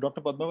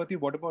 Dr. Padmavati,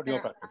 what about your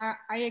practice?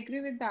 I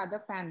agree with the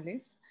other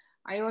panelists.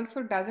 I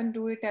also doesn't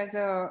do it as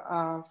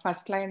a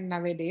first line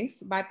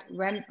nowadays, but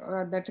when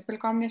the triple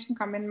combination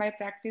come in my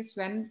practice,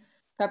 when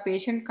the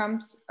patient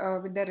comes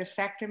with the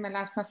refractory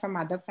melasma from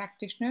other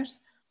practitioners,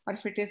 or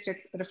if it is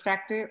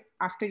refractory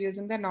after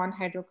using the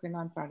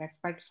non-hydroquinone products.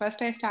 But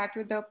first I start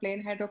with the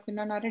plain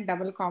hydroquinone or a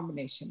double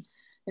combination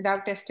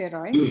without a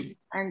steroid.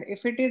 And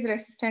if it is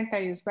resistant, I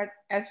use. But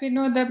as we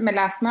know, the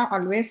melasma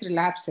always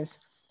relapses.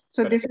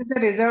 So this is a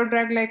reserve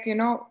drug, like,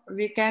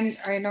 we can,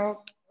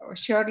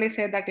 surely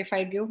say that if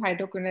I give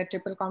hydroquinone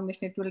triple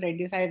combination, it will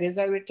reduce. I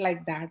reserve it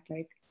like that,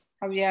 like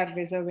how we are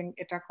reserving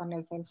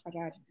itraconazole for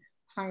our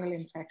fungal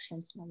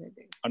infections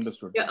nowadays.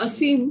 Understood. Yeah,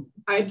 Aseem,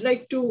 I'd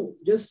like to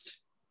just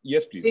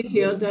say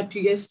here that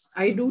yes,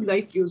 I do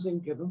like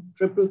using,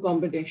 triple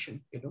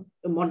combination,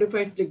 the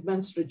modified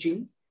pigments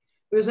regime,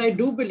 because I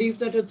do believe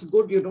that it's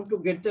good,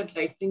 to get that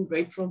lightening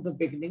right from the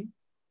beginning.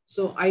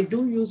 So I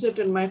do use it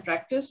in my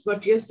practice,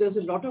 but yes, there's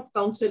a lot of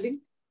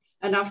counseling.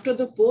 And after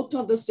the 4th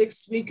or the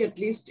 6th week, at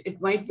least, it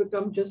might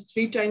become just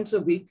 3 times a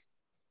week.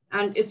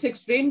 And it's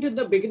explained in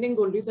the beginning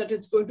only that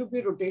it's going to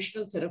be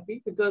rotational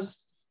therapy,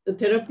 because the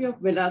therapy of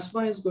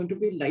melasma is going to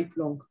be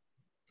lifelong.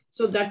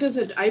 So that is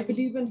it. I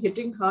believe in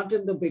hitting hard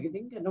in the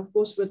beginning, and of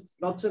course, with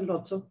lots and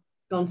lots of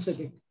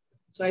counseling.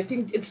 So I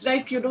think it's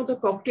like, the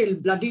cocktail,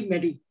 Bloody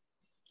Mary.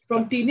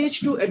 From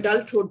teenage to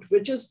adulthood,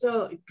 which is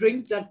the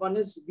drink that one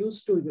is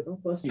used to,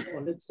 first of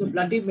all, it's the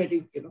Bloody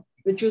Mary,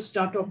 which you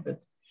start off with.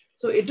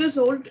 So it is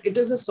old, it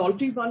is a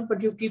salty one,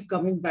 but you keep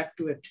coming back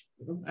to it,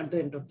 at the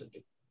end of the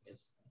day.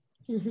 Yes.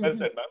 Well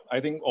said, ma'am. I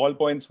think all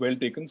points well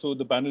taken. So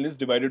the panel is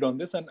divided on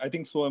this, and I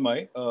think so am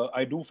I.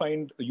 I do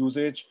find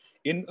usage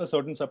in a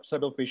certain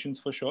subset of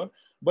patients for sure.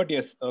 But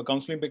yes,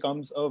 counseling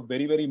becomes a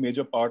very, very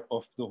major part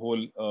of the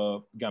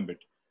whole gambit.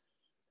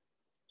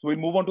 So we'll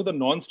move on to the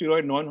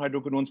non-steroid,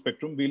 non-hydroquinone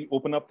spectrum. We'll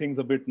open up things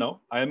a bit now.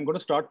 I am going to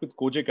start with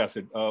kojic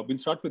acid. We'll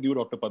start with you,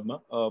 Dr.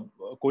 Padma.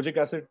 Kojic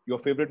acid, your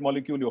favorite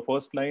molecule, your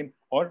first line,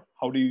 or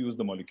how do you use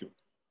the molecule?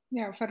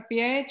 Yeah, for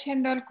PIH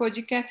and all,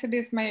 kojic acid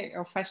is my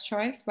first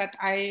choice, but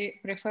I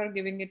prefer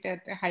giving it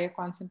at a higher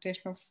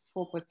concentration of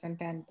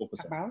 4% and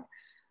above,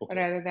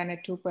 rather than a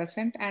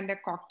 2%. And a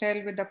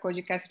cocktail with the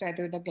kojic acid,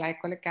 either with the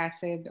glycolic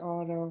acid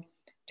or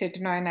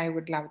tretinoin, I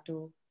would love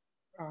to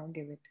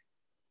give it.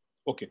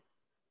 Okay.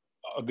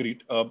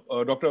 Agreed.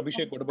 Dr.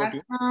 Abhishek, what about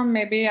you?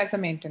 Maybe as a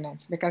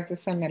maintenance, because this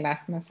is a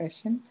melasma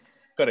session.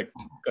 Correct,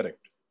 correct.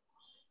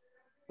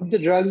 The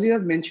drugs you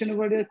have mentioned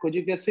over there,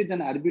 kojic acid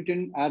and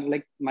arbutin are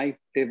like my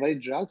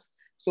favorite drugs.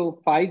 So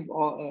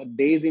 5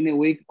 days in a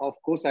week, of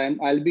course,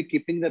 I'll be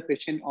keeping the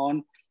patient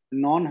on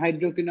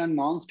non-hydroquinone,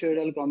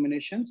 non-steroidal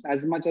combinations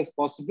as much as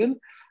possible.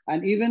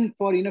 And even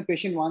for,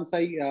 patient, once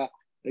I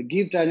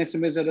give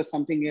trinexamazole or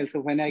something else,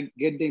 so when I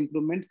get the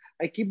improvement,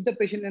 I keep the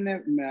patient in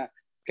a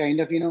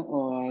kind of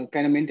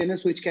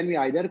maintenance, which can be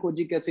either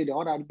kojic acid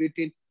or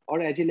arbutin or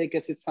azelaic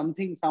acid, some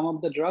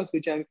of the drugs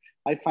which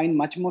I find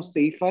much more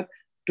safer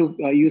to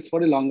use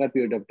for a longer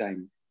period of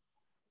time.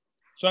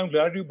 So I'm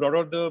glad you brought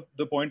out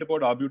the point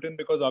about arbutin,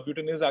 because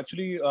arbutin is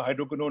actually a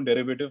hydroquinone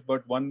derivative,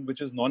 but one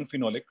which is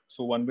non-phenolic.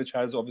 So one which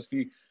has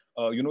obviously,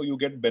 you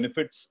get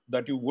benefits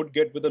that you would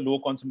get with a low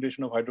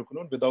concentration of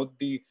hydroquinone without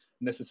the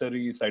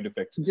necessary side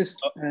effects.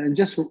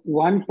 Just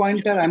one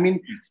pointer. I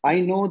mean, I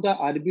know the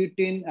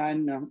arbutin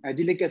and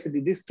azelaic acid,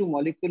 these 2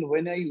 molecules,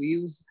 when I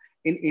use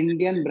in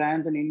Indian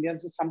brands and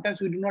Indians, sometimes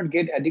we do not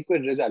get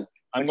adequate result.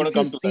 I'm going to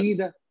come to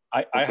that.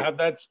 I have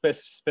that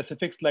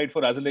specific slide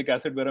for azelaic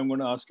acid where I'm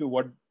going to ask you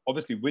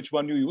which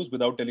one you use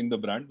without telling the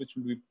brand, which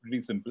will be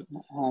pretty simple.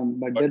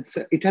 But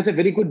it has a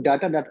very good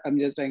data that I'm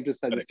just trying to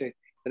suggest.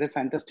 That's a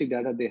fantastic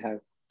data they have.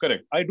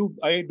 Correct. I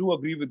do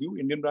agree with you.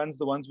 Indian brands,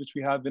 the ones which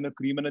we have in a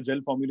cream and a gel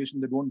formulation,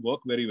 they don't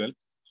work very well.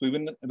 So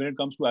even when it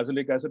comes to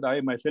azelaic acid,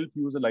 I myself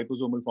use a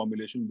liposomal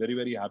formulation. Very,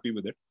 very happy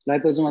with it.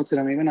 Liposomal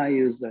serum, even I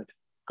use that.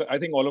 I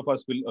think all of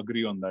us will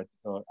agree on that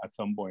at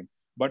some point.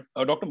 But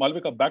Dr.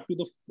 Malvika, back to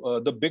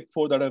the big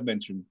 4 that I've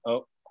mentioned.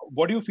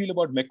 What do you feel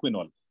about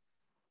mequinol?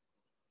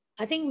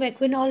 I think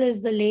mequinol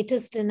is the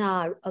latest in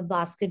our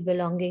basket,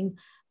 belonging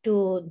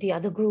to the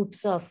other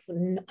groups of,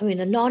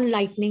 the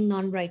non-lightening,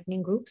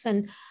 non-brightening groups.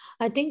 And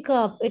I think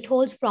it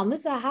holds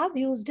promise. I have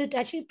used it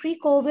actually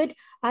pre-COVID.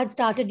 I had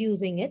started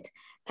using it,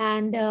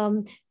 and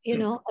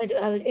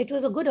it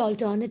was a good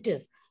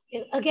alternative.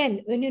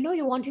 Again, when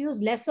you want to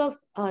use less of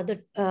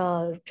the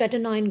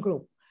tretinoin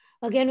group.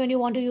 Again, when you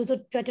want to use a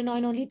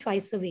tretinoin only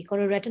twice a week or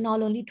a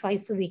retinol only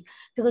twice a week,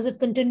 because with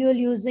continual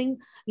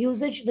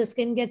usage, the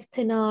skin gets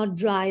thinner,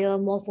 drier,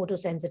 more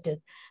photosensitive.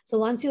 So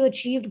once you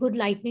achieved good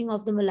lightening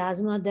of the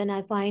melasma, then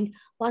I find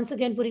once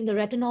again putting the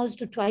retinols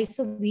to twice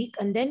a week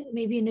and then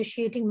maybe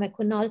initiating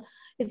mequinol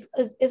is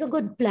a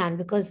good plan,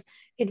 because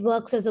it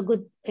works as a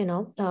good,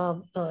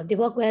 they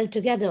work well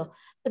together.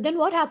 But then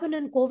what happened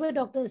in COVID,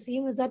 Dr.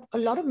 Aseem, is that a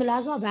lot of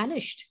melasma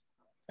vanished.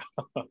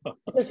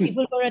 Because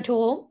people were at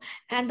home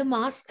and the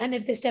mask, and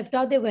if they stepped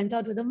out, they went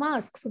out with a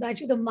mask. So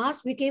actually the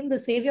mask became the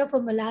savior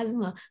for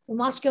melasma. So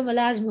mask your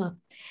melasma.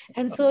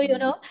 And so,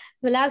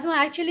 melasma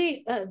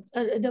actually,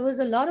 there was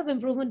a lot of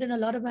improvement in a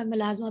lot of my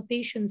melasma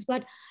patients.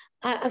 But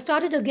I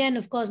started again,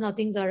 of course, now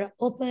things are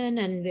open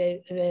and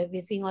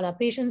we're seeing all our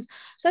patients.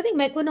 So I think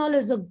mequinol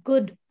is a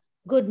good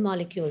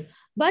molecule,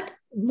 but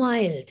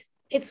mild.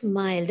 It's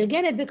mild.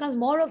 Again, it becomes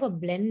more of a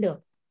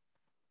blender.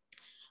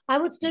 I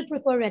would still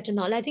prefer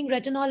retinol. I think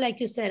retinol, like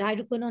you said,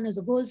 hydroquinone is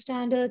a gold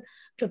standard.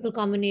 Triple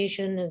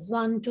combination is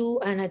 1,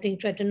 2. And I think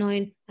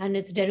tretinoin and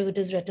its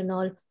derivatives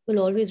retinol will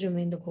always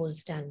remain the gold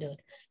standard.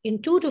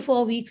 In 2 to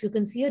 4 weeks, you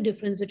can see a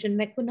difference, which in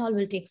mequinol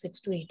will take 6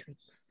 to 8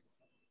 weeks.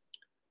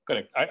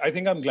 Correct. I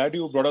think I'm glad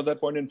you brought up that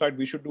point. In fact,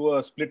 we should do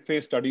a split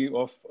phase study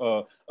of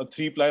a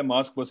 3-ply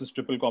mask versus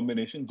triple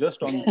combination,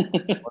 just on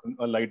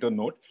a lighter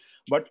note.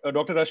 But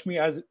Dr. Rashmi,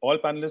 as all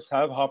panelists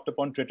have harped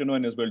upon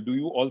tretinoin as well, do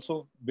you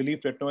also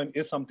believe tretinoin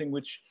is something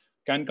which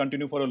can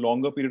continue for a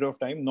longer period of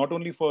time, not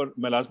only for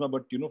melasma,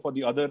 but for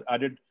the other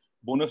added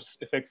bonus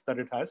effects that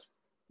it has?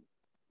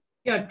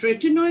 Yeah,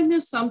 tretinoin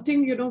is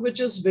something, which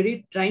is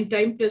very time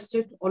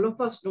tested. All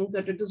of us know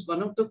that it is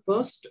one of the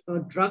first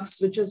drugs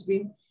which has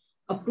been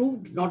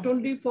approved not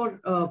only for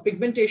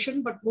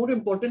pigmentation, but more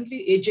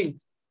importantly, aging.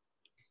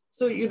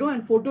 So,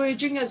 and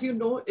photoaging, as you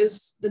know,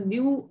 is the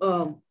new,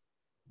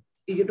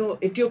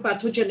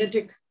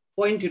 etiopathogenetic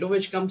point,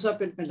 which comes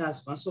up in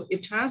melasma. So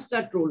it has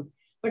that role.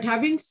 But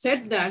having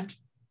said that,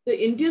 the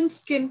Indian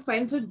skin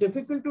finds it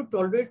difficult to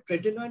tolerate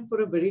tretinoin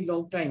for a very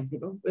long time,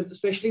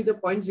 especially the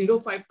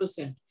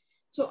 0.05%.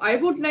 So I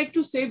would like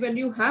to say, when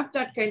you have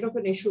that kind of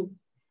an issue,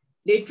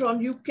 later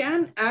on, you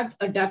can add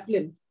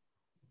adapalene,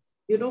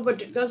 but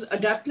because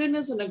adapalene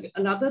is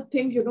another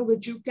thing,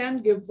 which you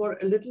can give for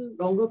a little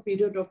longer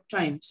period of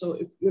time. So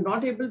if you're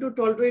not able to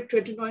tolerate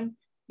tretinoin,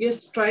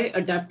 yes, try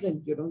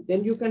adapalene,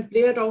 then you can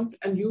play around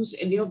and use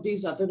any of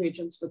these other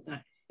agents with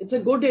that. It's a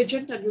good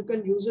agent and you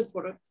can use it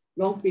for a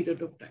long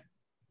period of time.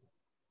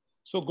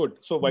 So good.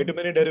 So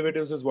vitamin A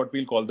derivatives is what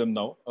we'll call them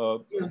now.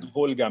 The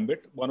whole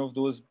gambit. One of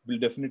those will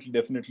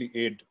definitely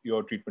aid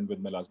your treatment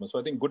with melasma. So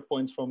I think good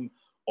points from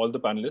all the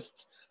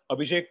panelists.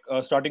 Abhishek,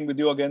 starting with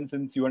you again,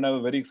 since you and I were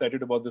very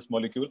excited about this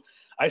molecule,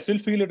 I still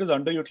feel it is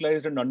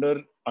underutilized and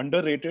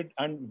underrated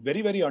and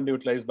very, very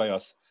underutilized by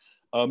us.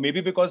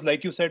 Maybe because,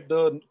 like you said,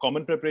 the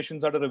common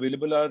preparations that are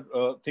available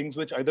are things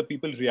which either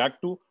people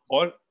react to,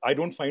 or I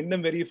don't find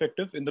them very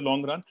effective in the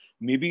long run.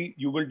 Maybe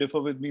you will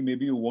differ with me,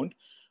 maybe you won't.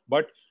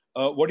 But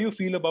what do you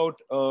feel about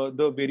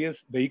the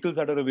various vehicles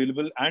that are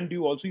available? And do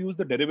you also use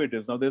the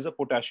derivatives? Now, there's a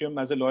potassium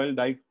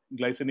azelloyl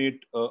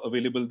diglycinate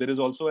available. There is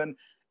also an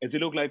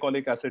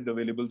azelloglycolic acid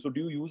available. So do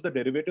you use the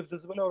derivatives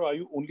as well, or are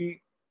you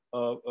only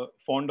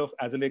fond of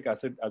azelaic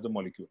acid as a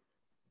molecule?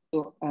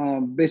 So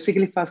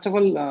basically, first of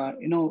all,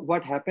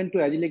 what happened to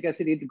azelaic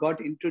acid, it got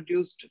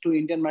introduced to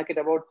Indian market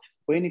about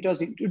when it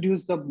was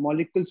introduced, the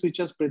molecules which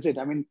was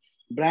present,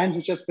 brands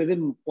which was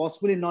present,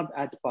 possibly not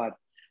at par.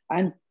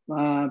 And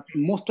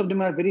most of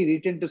them are very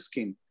retentive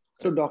skin.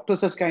 So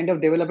doctors has kind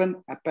of developed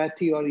an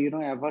apathy or,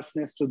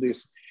 averseness to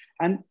this.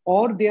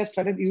 Or they have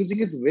started using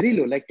it very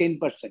low, like 10%.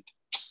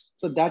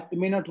 So that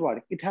may not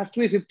work. It has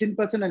to be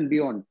 15% and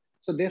beyond.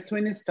 So that's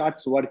when it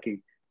starts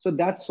working. So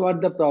that's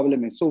what the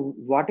problem is. So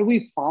what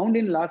we found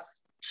in last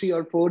 3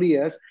 or 4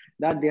 years,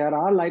 that there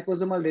are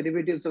liposomal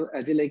derivatives of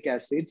azelaic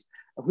acids,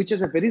 which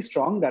is a very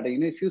strong data.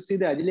 If you see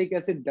the azelaic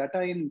acid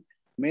data in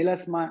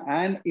melasma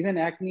and even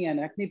acne and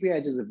acne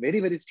pH is a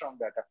very, very strong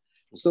data.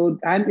 So,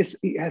 and it's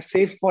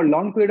safe for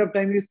long period of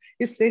time use.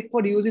 It's safe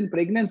for use in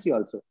pregnancy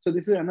also. So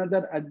this is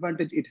another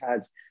advantage it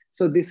has.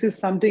 So this is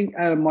something,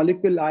 a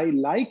molecule I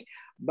like,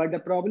 but the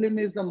problem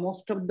is the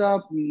most of the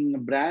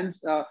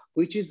brands,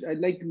 which is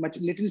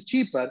little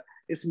cheaper,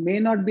 may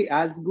not be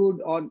as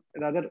good or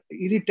rather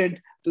irritant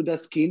to the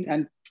skin,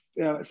 and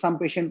some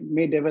patient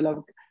may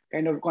develop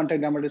kind of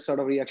contact dermatitis sort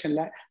of reaction,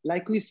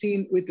 like we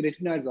seen with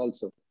retinoids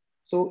also.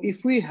 So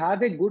if we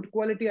have a good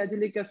quality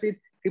azelaic acid,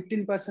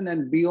 15%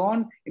 and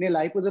beyond in a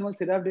liposomal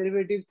syrup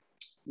derivative,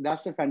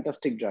 that's a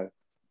fantastic drug.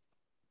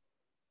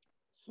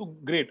 So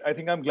great. I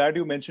think I'm glad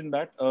you mentioned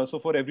that. So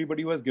for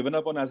everybody who has given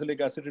up on azelaic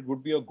acid, it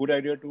would be a good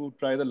idea to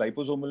try the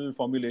liposomal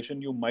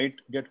formulation. You might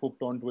get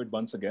hooked onto it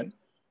once again.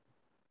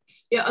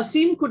 Yeah,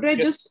 Aseem, could I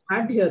just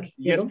add here?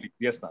 Yes, please.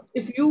 Yes, ma'am.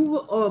 If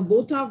you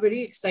both are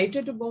very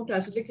excited about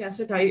azelaic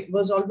acid, I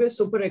was always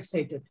super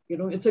excited.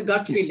 It's a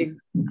gut feeling.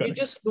 You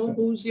just know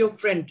who's your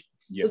friend.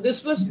 Yes. So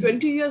this was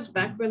 20 years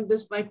back when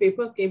my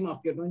paper came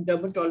up, in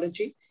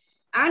dermatology,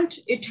 and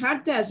it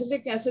had the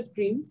azelaic acid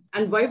cream.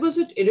 And why was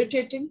it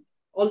irritating?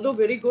 Although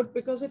very good,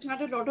 because it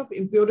had a lot of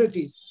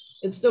impurities.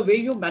 It's the way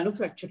you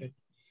manufacture it.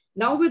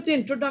 Now with the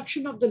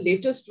introduction of the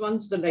latest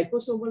ones, the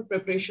liposomal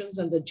preparations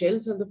and the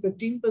gels and the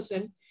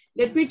 15%,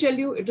 let me tell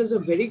you, it is a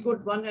very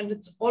good one, and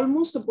it's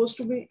almost supposed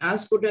to be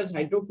as good as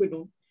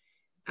hydroquinone.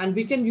 And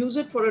we can use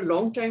it for a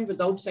long time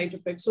without side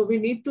effects. So we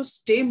need to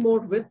stay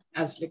more with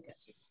azelaic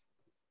acid.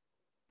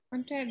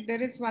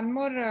 There is one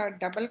more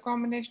double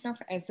combination of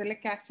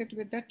azelaic acid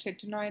with the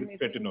tretinoin.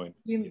 Tretinoin.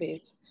 Cream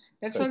base.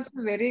 That's also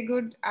very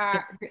good.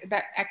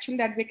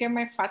 That became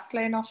my first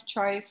line of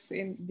choice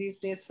in these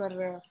days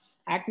for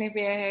acne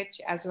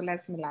PAH as well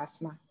as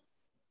melasma.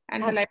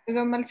 And the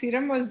liposomal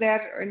serum was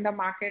there in the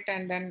market,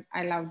 and then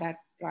I love that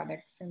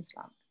product since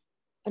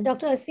long.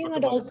 Dr. Aseem,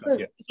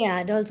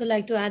 I'd also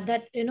like to add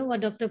that,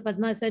 what Dr.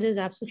 Padma said is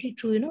absolutely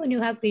true. When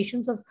you have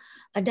patients of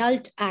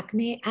adult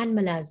acne and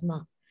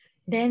melasma,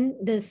 then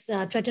this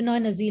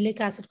tretinoin azelaic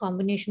acid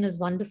combination is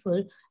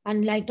wonderful.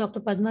 And like Dr.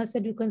 Padma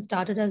said, you can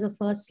start it as a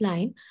first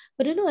line.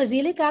 But,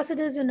 azelaic acid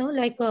is,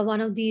 like one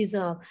of these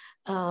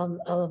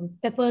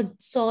pepper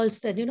salts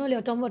that,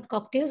 you're talking about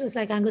cocktails. It's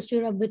like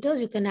Angostura bitters.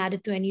 You can add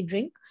it to any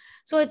drink.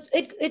 So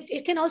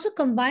it can also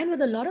combine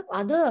with a lot of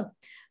other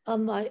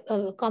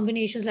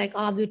combinations like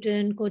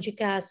arbutin,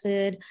 kojic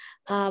acid.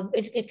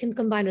 It can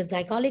combine with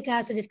glycolic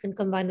acid. It can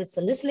combine with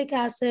salicylic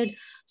acid.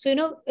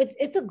 So,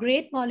 it's a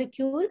great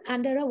molecule.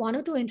 And there are 1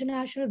 or 2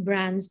 international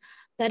brands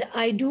that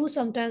I do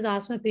sometimes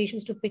ask my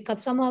patients to pick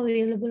up. Some are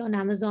available on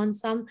Amazon.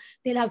 Some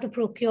they'll have to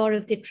procure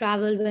if they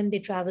travel. When they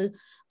travel,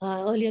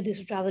 earlier they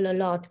used to travel a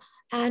lot.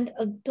 And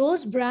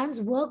those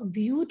brands work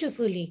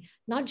beautifully,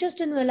 not just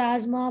in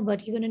melasma,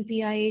 but even in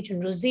PIH,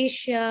 in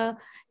rosacea,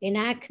 in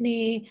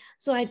acne.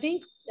 So I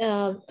think,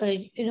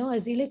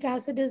 azelaic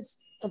acid is,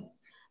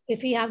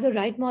 if we have the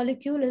right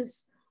molecule,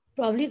 is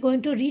probably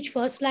going to reach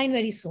first line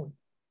very soon.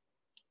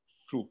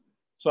 True.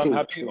 So I'm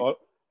happy.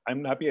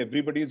 I'm happy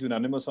everybody is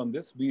unanimous on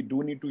this. We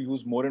do need to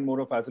use more and more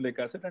of azelaic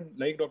acid. And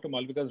like Dr.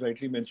 Malvika has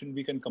rightly mentioned,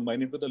 we can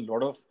combine it with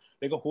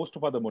a host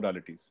of other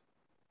modalities.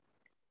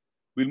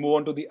 We'll move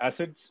on to the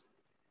acids.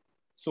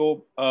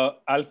 So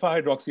alpha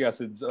hydroxy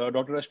acids,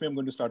 Dr. Rashmi, I'm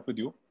going to start with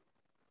you.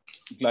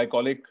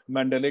 Glycolic,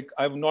 mandelic.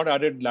 I've not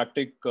added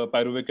lactic,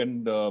 pyruvic,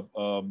 and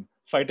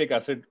phytic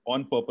acid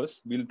on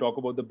purpose. We'll talk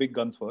about the big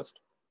guns first.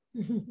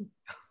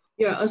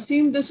 Yeah,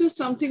 Aseem, this is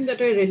something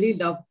that I really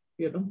love,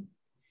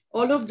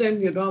 All of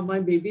them, are my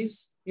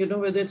babies,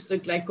 whether it's the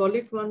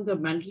glycolic one, the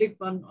mandelic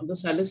one, or the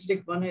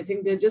salicylic one. I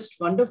think they're just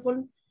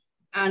wonderful.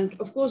 And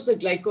of course, the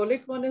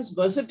glycolic one is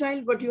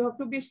versatile, but you have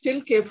to be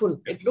still careful.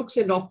 It looks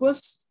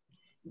innocuous,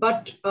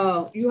 but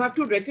you have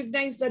to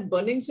recognize that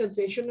burning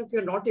sensation if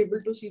you're not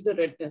able to see the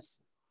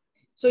redness.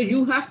 So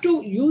you have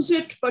to use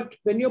it, but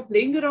when you're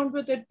playing around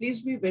with it,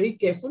 please be very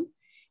careful.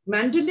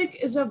 Mandelic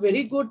is a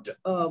very good,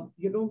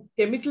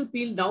 chemical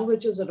peel now,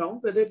 which is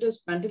around, whether it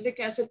is mandelic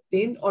acid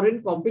plain or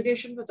in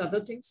combination with other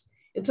things.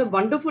 It's a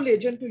wonderful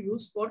agent to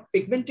use for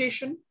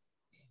pigmentation,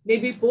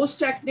 maybe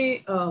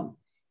post-acne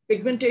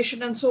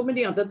pigmentation, and so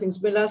many other things.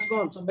 Melasma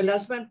also,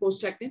 melasma and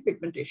post-acne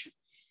pigmentation.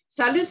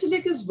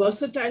 Salicylic is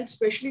versatile,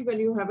 especially when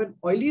you have an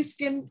oily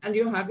skin and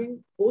you're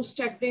having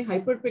post-acne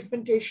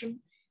hyperpigmentation,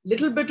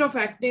 little bit of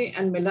acne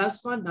and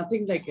melasma,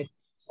 nothing like it.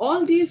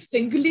 All these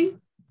singly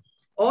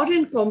or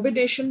in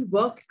combination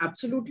work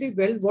absolutely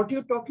well. What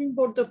you're talking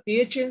about, the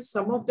PHAs,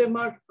 some of them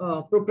are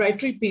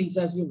proprietary peels,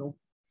 as you know.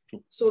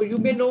 So you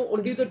may know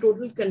only the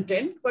total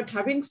content, but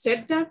having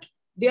said that,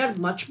 they are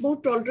much more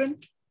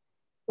tolerant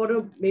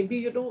for maybe,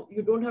 you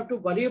don't have to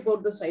worry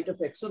about the side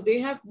effects. So they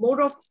have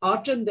more of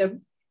art in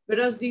them,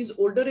 whereas these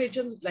older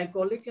agents,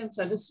 glycolic and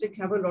salicylic,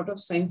 have a lot of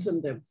science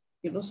in them.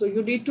 So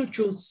you need to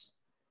choose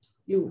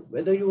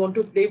whether you want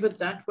to play with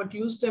that, but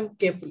use them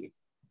carefully.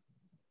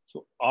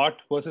 So art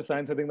versus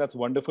science, I think that's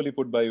wonderfully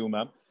put by you,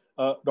 ma'am.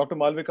 Dr.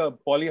 Malvika,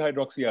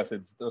 polyhydroxy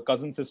acids, the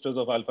cousin sisters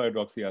of alpha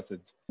hydroxy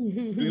acids.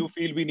 Do you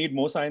feel we need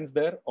more science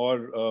there,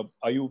 or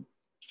are you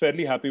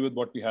fairly happy with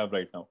what we have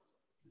right now?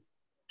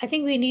 I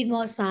think we need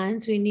more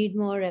science, we need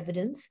more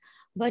evidence.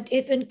 But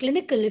if in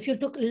clinical, if you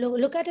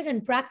look at it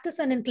in practice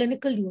and in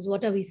clinical use,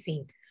 what are we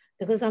seeing?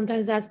 Because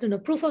sometimes that's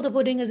proof of the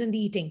pudding is in the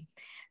eating.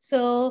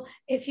 So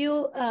if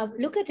you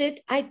look at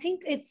it, I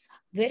think it's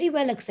very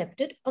well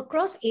accepted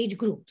across age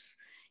groups.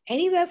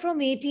 Anywhere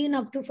from 18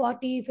 up to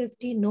 40,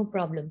 50, no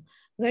problem.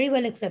 Very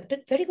well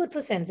accepted, very good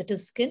for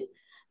sensitive skin.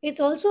 It's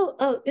also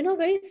a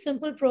very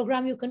simple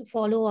program you can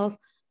follow off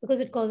because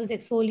it causes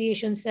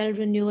exfoliation, cell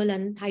renewal,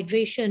 and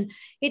hydration.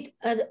 It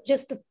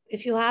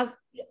if you have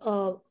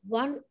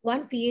one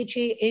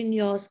PHA in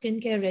your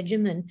skincare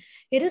regimen,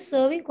 it is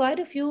serving quite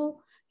a few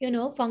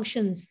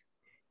functions,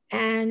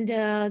 and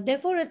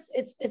therefore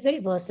it's very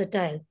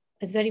versatile.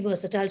 It's very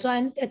versatile. So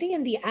I think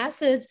in the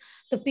acids,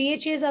 the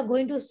PHAs are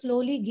going to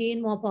slowly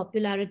gain more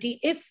popularity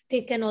if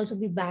they can also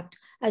be backed,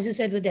 as you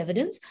said, with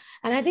evidence.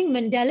 And I think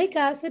mandelic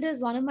acid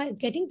is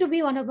getting to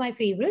be one of my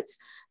favorites.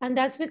 And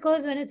that's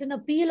because when it's in a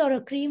peel or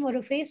a cream or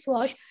a face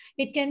wash,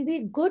 it can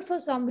be good for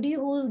somebody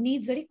who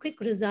needs very quick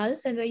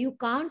results and where you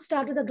can't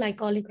start with a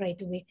glycolic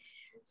right away.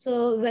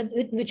 So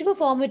whichever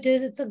form it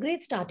is, it's a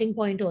great starting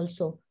point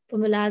also for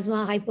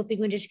melasma,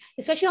 hyperpigmentation,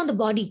 especially on the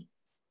body.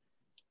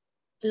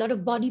 A lot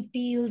of body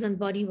peels and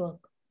body work.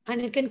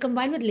 And it can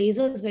combine with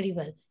lasers very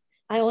well.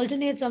 I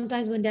alternate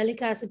sometimes mandelic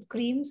acid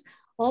creams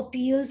or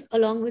peels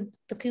along with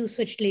the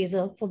Q-switched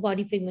laser for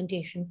body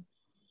pigmentation.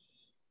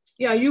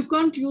 Yeah, you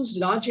can't use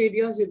large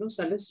areas,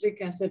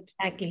 salicylic acid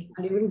exactly.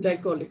 And even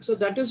glycolic. So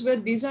that is where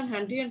these are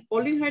handy, and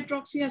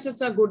polyhydroxy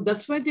acids are good.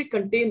 That's why they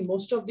contain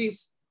most of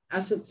these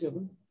acids,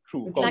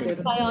 True.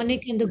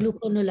 Lactopionic in the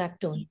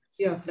gluconolactone.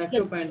 Yeah,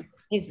 lactopionic.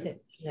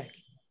 Exactly.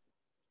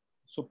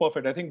 So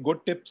perfect. I think good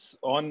tips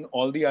on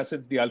all the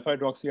acids, the alpha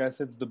hydroxy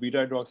acids, the beta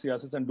hydroxy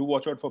acids, and do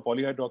watch out for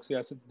polyhydroxy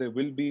acids. They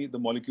will be the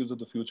molecules of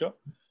the future.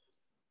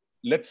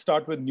 Let's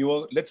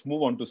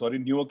move on to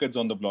newer kids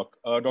on the block.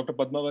 Dr.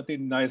 Padmavati,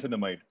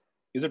 niacinamide.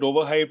 Is it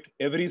overhyped?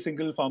 Every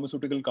single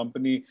pharmaceutical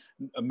company,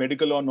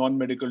 medical or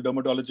non-medical,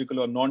 dermatological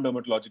or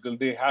non-dermatological,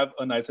 they have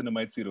a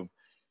niacinamide serum.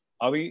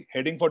 Are we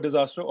heading for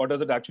disaster, or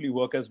does it actually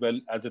work as well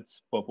as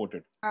it's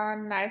purported?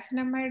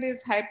 Niacinamide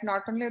is hyped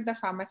not only with the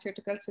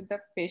pharmaceuticals, with the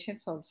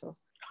patients also.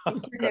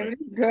 Each and every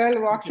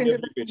girl walks into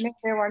the clinic,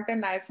 they want a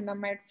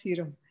niacinamide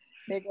serum.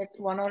 They get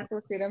 1 or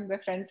 2 serums their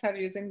friends are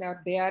using,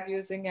 that they are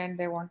using, and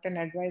they want an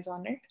advice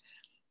on it.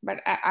 But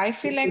I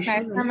feel like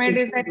niacinamide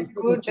is a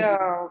good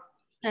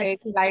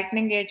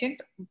lightening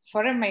agent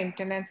for a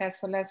maintenance as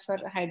well as for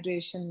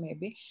hydration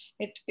maybe.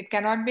 It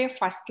cannot be a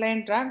first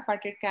line drug,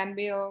 but it can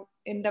be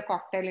in the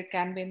cocktail. It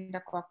can be in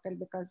the cocktail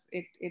because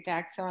it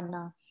acts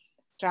on,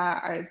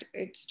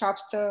 it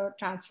stops the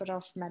transfer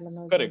of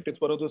melanosome. Correct. It's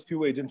one of those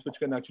few agents which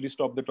can actually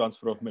stop the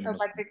transfer of melanosome. So,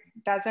 but it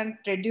doesn't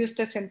reduce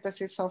the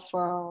synthesis of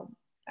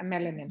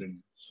melanin.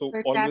 So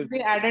it always, can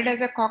be added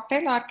as a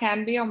cocktail or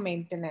can be a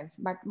maintenance.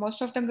 But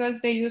most of the girls,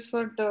 they use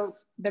for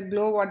the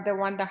glow, what they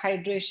want, the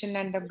hydration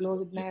and the glow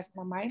with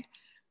niacinamide.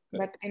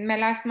 But in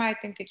melasma, I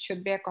think it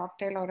should be a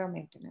cocktail or a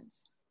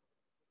maintenance.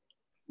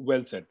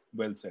 Well said,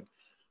 well said.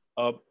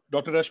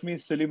 Dr. Rashmi,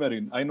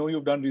 Silymarin, I know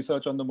you've done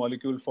research on the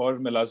molecule for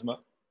melasma.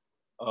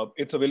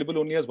 It's available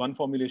only as one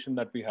formulation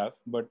that we have,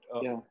 but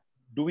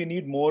do we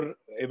need more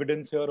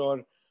evidence here,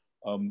 or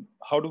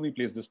how do we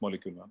place this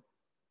molecule, ma'am?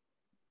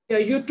 Yeah,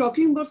 you're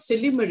talking about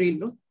Silymarin,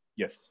 no?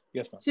 Yes,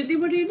 yes, ma'am.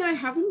 Silymarin, I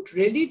haven't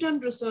really done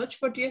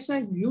research, but yes,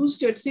 I've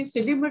used it. See,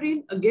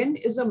 Silymarin again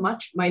is a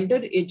much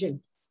milder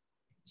agent.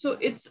 So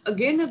it's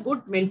again a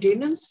good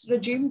maintenance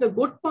regime. The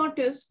good part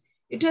is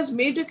it has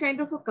made a kind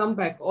of a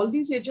comeback. All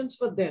these agents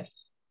were there.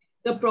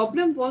 The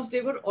problem was they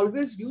were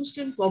always used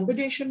in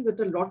combination with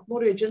a lot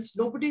more agents.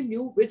 Nobody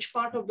knew which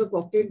part of the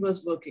cocktail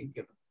was working.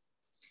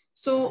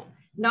 So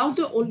now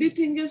the only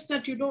thing is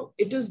that,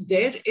 it is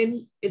there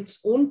in its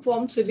own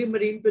form,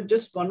 Silymarin, with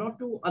just one or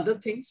two other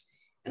things.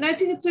 And I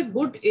think it's a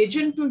good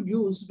agent to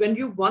use when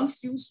you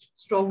once used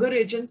stronger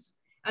agents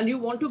and you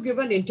want to give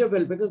an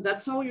interval, because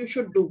that's how you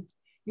should do.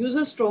 Use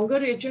a stronger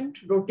agent,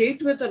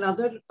 rotate with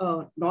another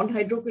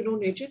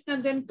non-hydroquinone agent,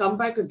 and then come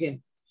back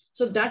again.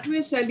 So that way,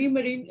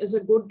 Silymarin is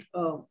a good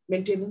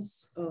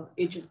maintenance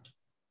agent.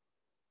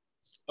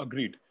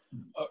 Agreed.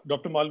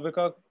 Dr.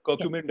 Malvika,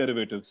 curcumin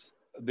derivatives.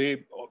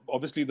 They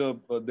obviously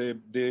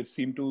they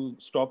seem to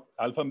stop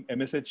alpha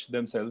MSH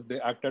themselves. They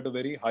act at a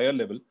very higher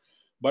level,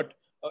 but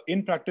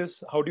in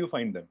practice, how do you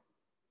find them?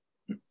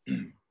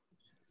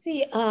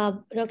 See,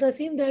 Dr.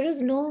 Aseem, there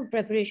is no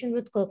preparation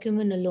with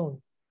curcumin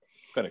alone.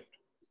 Correct.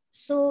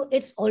 So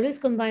it's always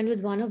combined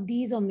with one of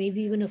these or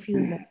maybe even a few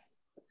more.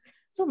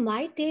 So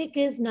my take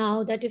is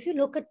now that if you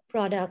look at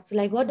products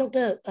like what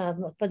Dr.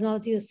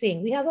 Padmavati was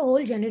saying, we have a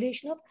whole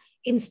generation of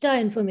Insta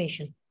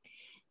information.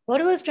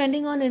 Whatever is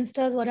trending on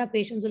Insta is what our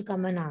patients will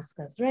come and ask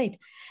us, right?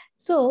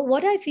 So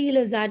what I feel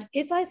is that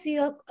if I see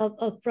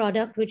a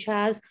product which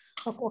has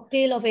a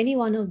cocktail of any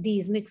one of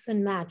these, mix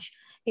and match,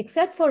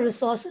 except for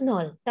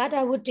resorcinol, that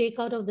I would take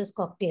out of this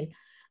cocktail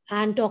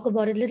and talk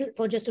about it little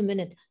for just a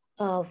minute,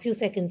 a few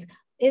seconds,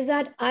 is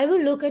that I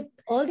will look at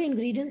all the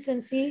ingredients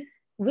and see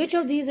which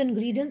of these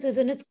ingredients is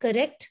in its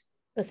correct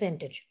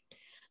percentage.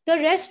 The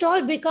rest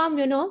all become,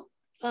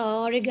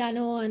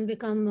 oregano and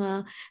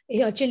become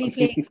chili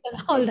flakes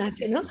and all that,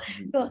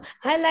 So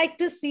I like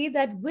to see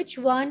that which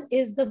one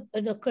is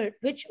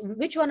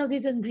which one of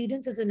these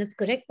ingredients is in its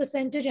correct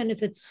percentage. And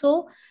if it's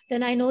so,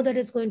 then I know that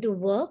it's going to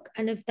work.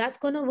 And if that's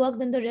going to work,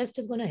 then the rest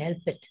is going to help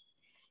it.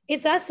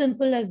 It's as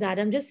simple as that.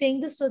 I'm just saying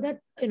this so that,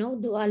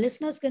 our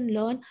listeners can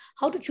learn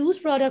how to choose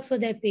products for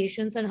their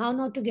patients and how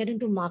not to get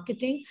into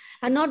marketing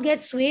and not get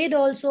swayed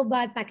also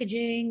by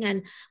packaging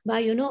and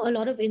by, a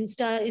lot of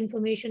Insta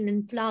information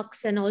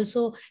influx, and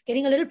also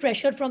getting a little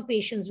pressure from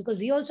patients, because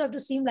we also have to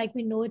seem like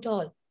we know it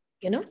all,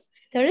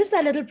 There is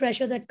that little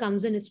pressure that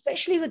comes in,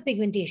 especially with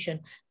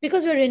pigmentation,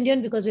 because we're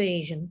Indian, because we're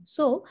Asian.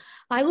 So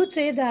I would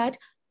say that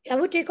I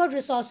would take out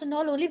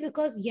resorcinol only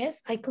because,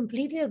 yes, I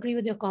completely agree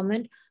with your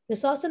comment.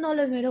 Resorcinol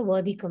has made a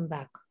worthy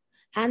comeback.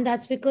 And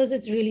that's because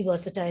it's really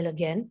versatile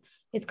again.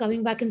 It's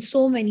coming back in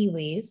so many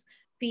ways,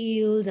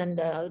 peels and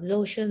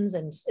lotions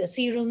and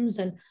serums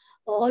and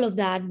all of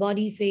that,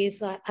 body, face.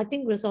 So I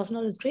think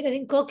resorcinol is great. I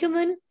think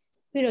curcumin,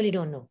 we really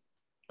don't know.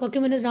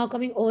 Curcumin is now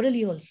coming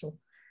orally also.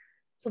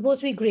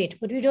 Supposed to be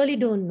great, but we really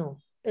don't know.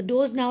 The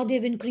dose now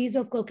they've increased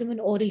of curcumin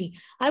orally.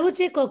 I would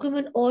say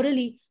curcumin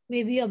orally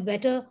may be a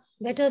better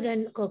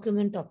than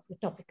curcumin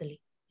topically.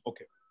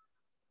 Okay.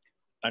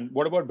 And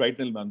what about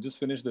Brightnil, ma'am? Just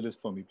finish the list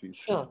for me, please.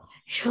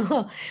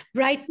 Sure.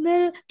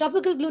 Brightnil,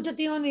 topical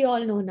glutathione, we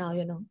all know now,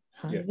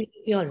 Yeah.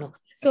 We all know.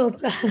 So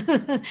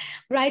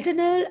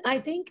Brightnil, I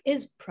think,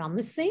 is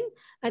promising.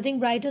 I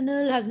think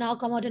Brightnil has now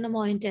come out in a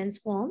more intense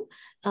form,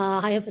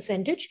 higher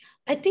percentage.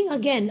 I think,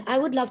 again, I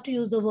would love to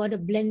use the word a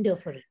blender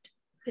for it.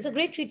 It's a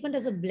great treatment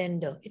as a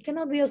blender. It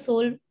cannot be a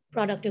sole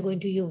product you're going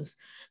to use.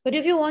 But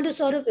if you want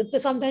to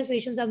sometimes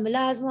patients have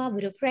melasma, a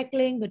bit of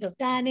freckling, bit of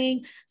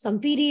tanning, some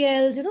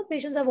PDLs,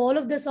 patients have all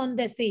of this on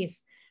their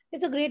face.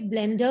 It's a great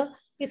blender.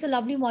 It's a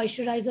lovely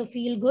moisturizer,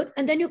 feel good.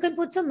 And then you can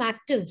put some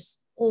actives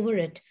over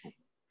it.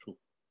 True.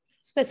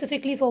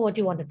 Specifically for what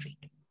you want to treat.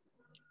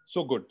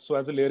 So good. So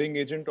as a layering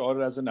agent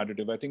or as an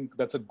additive, I think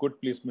that's a good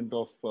placement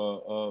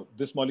of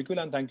this molecule.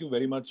 And thank you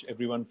very much,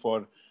 everyone,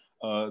 for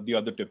the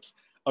other tips.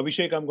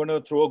 Abhishek, I'm going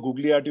to throw a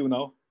googly at you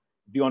now.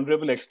 The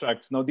honorable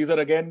extracts. Now, these are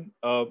again,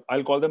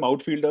 I'll call them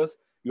outfielders.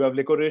 You have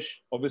licorice,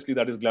 obviously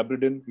that is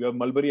glabridin. You have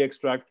mulberry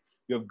extract.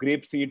 You have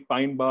grapeseed,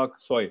 pine bark,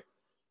 soy.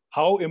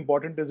 how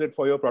important is it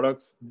for your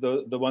products,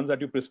 the ones that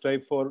you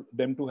prescribe, for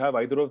them to have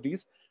either of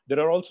these? There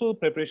are also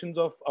preparations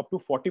of up to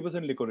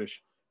 40% licorice,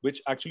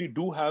 which actually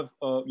do have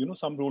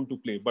some role to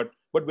play. But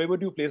where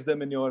would you place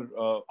them in your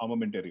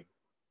armamentarium?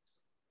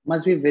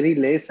 Must be very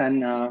less,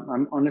 and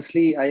I'm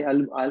honestly,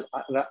 the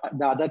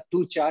other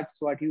two charts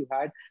what you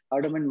had, I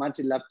would have been much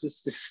love to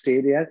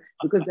stay there,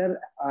 because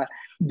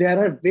there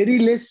are very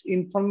less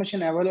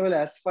information available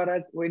as far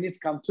as when it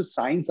comes to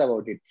science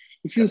about it.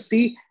 If you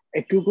see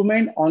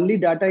equipment, only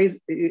data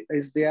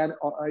is there,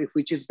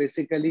 which is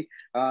basically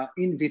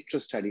in vitro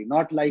study,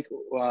 not like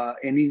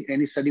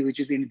any study which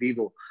is in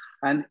vivo.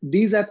 And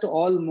these are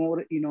all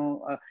more,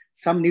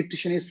 some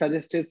nutrition is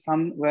suggested,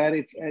 somewhere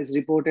it's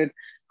reported.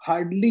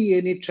 Hardly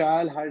any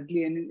trial,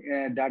 hardly any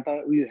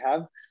data we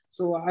have.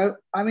 So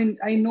I mean,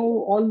 I know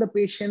all the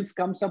patients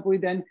comes up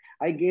with, and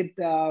I get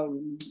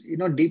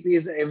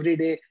DPs every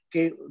day.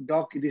 Okay,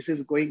 doc, this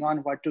is going on,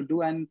 what to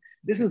do, and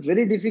this is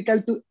very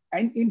difficult to.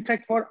 And in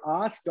fact, for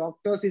us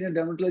doctors in a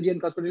dermatology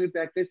and cosmetology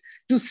practice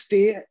to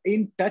stay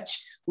in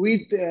touch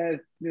with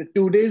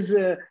today's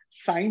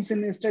science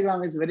in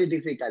Instagram is very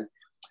difficult.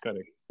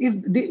 Correct.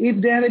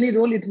 If they have any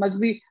role, it must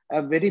be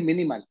very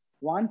minimal.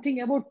 One thing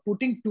about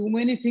putting too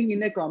many things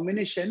in a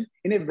combination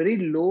in a very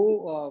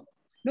low,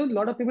 a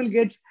lot of people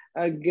gets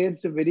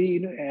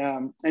very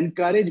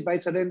encouraged by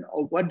certain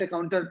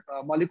over-the-counter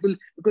molecule,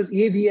 because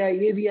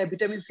AVI,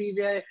 vitamin C,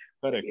 VI.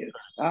 Correct.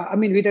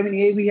 Vitamin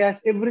A, we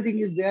has, everything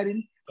is there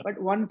in. But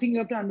one thing you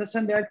have to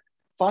understand that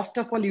first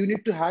of all, you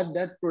need to have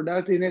that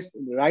product in a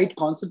right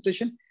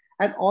concentration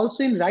and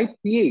also in right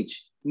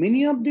pH.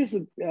 Many of these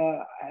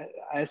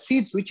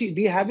acids, which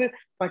they have a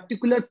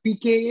particular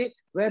pKa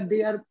where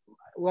they are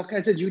work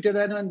as a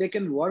deuterator, and they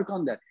can work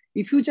on that.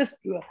 If you just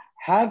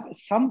have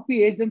some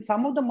pH, then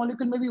some of the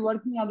molecule may be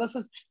working, others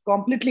is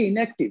completely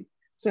inactive.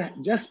 So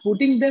just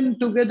putting them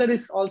together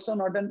is also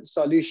not a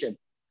solution.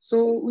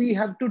 So we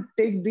have to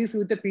take this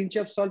with a pinch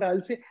of salt,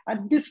 I'll say.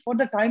 And this, for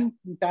the time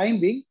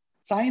being,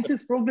 science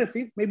is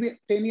progressive. Maybe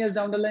 10 years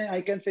down the line,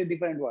 I can say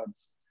different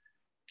words.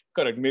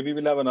 Correct. Maybe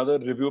we'll have another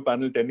review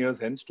panel 10 years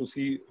hence to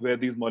see where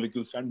these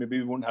molecules stand. Maybe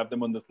we won't have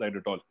them on the slide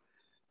at all.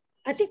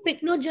 I think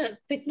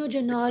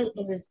pycnogenol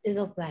is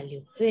of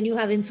value. When you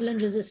have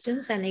insulin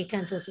resistance and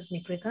acanthosis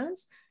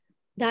nigricans,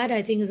 that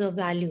I think is of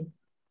value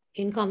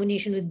in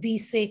combination with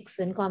B6,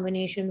 in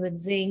combination with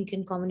zinc,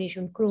 in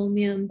combination with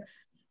chromium,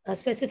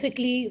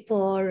 specifically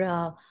for,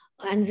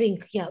 and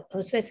zinc,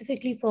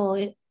 specifically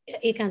for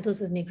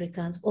acanthosis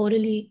nigricans.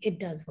 Orally, it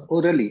does work.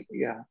 Orally,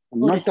 yeah.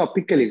 Not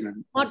topically.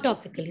 Not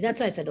topically.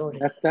 That's why I said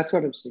orally. That's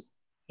what I'm saying.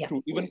 Yeah.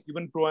 True.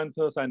 Even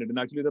proanthocyanid, and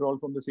actually they're all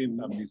from the same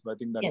family. So I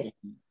think that's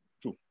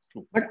true.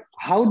 But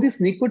how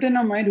this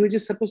nicotinamide, which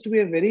is supposed to be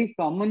a very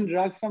common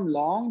drug from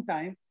long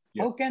time,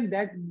 how can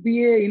that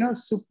be a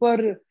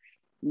super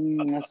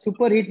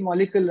hit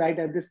molecule right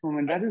at this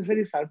moment? That is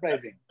very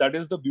surprising. That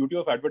is the beauty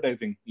of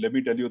advertising. Let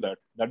me tell you that.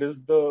 That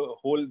is the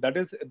whole. That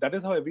is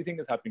how everything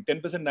is happening.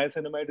 10%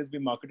 niacinamide is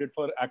being marketed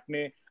for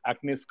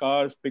acne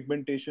scars,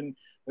 pigmentation,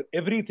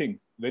 everything.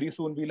 Very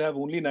soon we'll have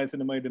only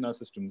niacinamide in our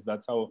systems.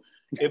 That's how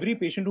every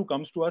patient who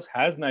comes to us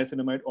has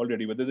niacinamide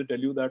already, whether they tell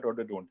you that or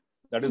they don't.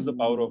 That is the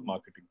power of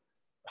marketing.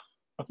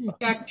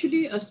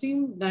 Actually,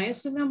 Aseem,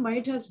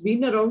 niacinamide has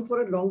been around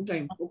for a long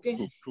time. Okay,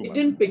 true, it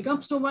didn't pick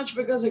up so much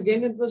because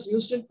again it was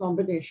used in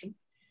combination.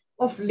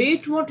 Of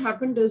late, what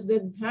happened is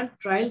they had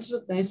trials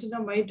with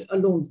niacinamide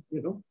alone,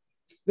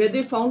 where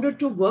they found it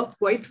to work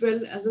quite well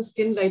as a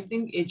skin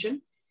lightening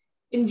agent.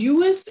 In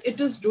US,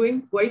 it is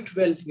doing quite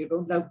well,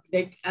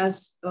 like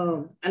as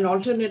an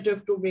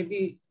alternative to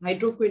maybe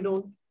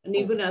hydroquinone and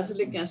even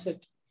azelaic acid.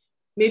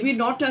 Maybe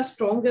not as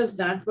strong as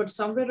that, but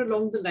somewhere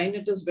along the line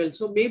it is well.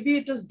 So maybe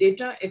it is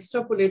data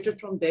extrapolated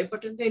from there.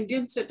 But in the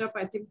Indian setup,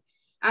 I think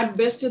at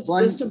best it's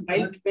just a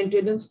mild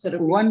maintenance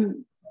therapy.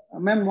 One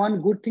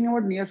good thing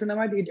about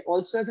niacinamide, it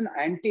also has an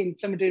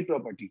anti-inflammatory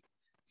property.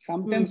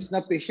 Sometimes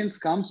the patients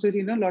comes with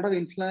a lot of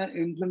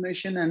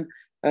inflammation,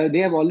 and they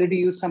have already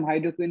used some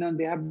hydroquinone.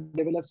 They have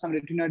developed some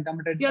retinoid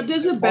dermatitis. Yeah,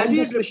 there's a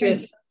barrier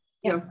repair.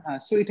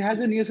 So it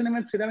has a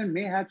niacinamide ceramide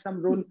may have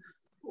some role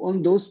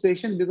on those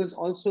patients because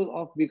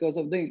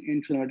of the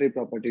inflammatory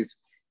properties.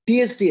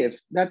 TSDF,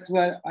 that's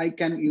where I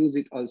can use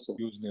it also.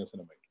 Use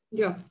niacinamide.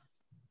 Yeah.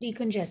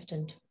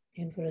 Decongestant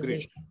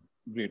infiltration.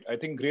 Great. I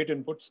think great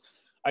inputs.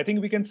 I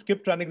think we can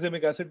skip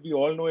tranexamic acid. We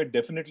all know it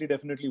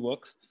definitely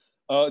works.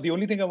 The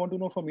only thing I want to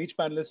know from each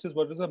panelist is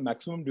what is the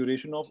maximum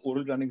duration of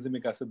oral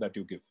tranexamic acid that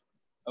you give?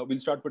 We'll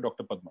start with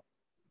Dr. Padma.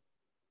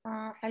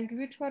 I'll give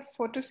it for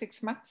 4 to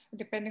 6 months,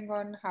 depending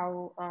on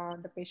how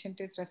the patient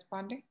is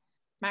responding.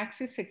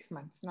 Max is 6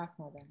 months, not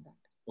more than that.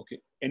 Okay.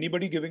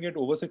 Anybody giving it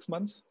over 6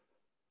 months?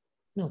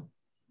 No.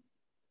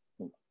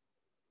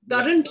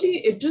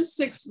 Currently, it is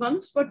 6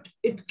 months, but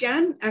it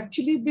can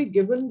actually be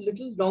given a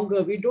little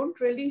longer. We don't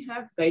really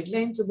have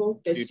guidelines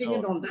about testing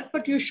and all that,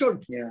 but you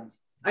should. Yeah.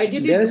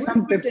 Ideally, there's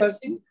some paper.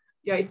 Testing.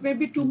 Yeah, it may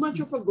be too much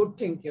of a good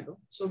thing,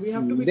 So we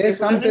have to be. There's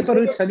some paper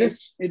which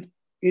suggests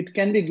it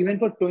can be given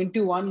for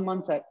 21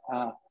 months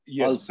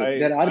Yes, also.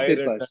 There are I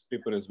papers. read that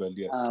paper as well,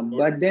 yes.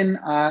 But then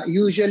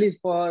usually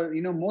for,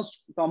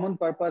 most common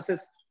purposes,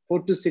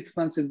 4 to 6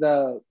 months is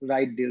the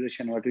right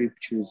duration what we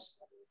choose.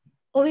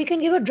 Or we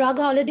can give a drug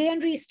holiday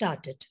and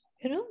restart it.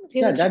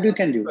 Yeah, that you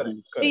can do. Correct.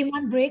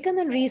 3-month break and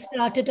then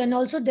restart it. And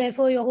also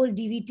therefore your whole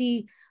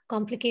DVT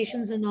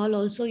complications and all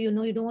also, you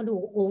don't want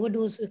to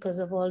overdose because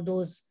of all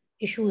those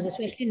issues,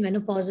 especially in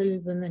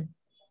menopausal women.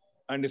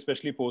 And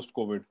especially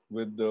post-COVID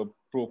with the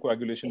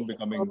procoagulation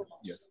becoming,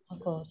 yes. Of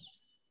course.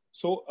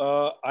 So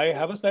I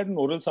have a slide on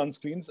oral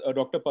sunscreens.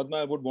 Dr. Padma,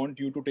 I would want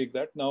you to take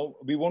that. Now,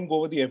 we won't go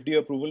over the FDA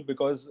approval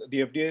because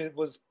the FDA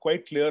was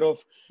quite clear of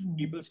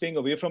people staying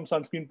away from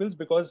sunscreen pills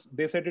because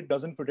they said it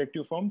doesn't protect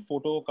you from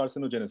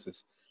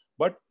photocarcinogenesis.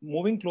 But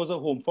moving closer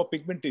home, for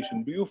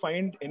pigmentation, do you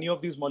find any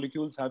of these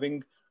molecules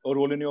having a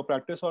role in your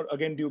practice, or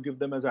again, do you give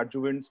them as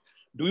adjuvants?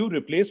 Do you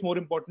replace, more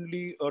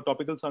importantly,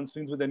 topical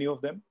sunscreens with any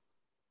of them?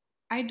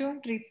 I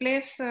don't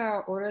replace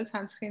oral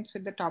sunscreens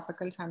with the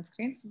topical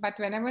sunscreens, but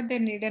whenever they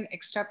need an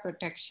extra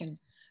protection,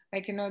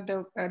 like,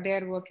 they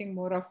are working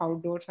more of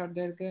outdoors or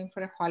they're going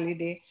for a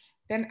holiday,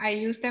 then I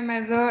use them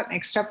as an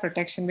extra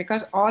protection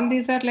because all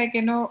these are like,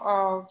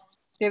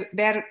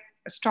 they're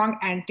strong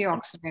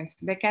antioxidants.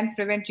 They can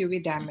prevent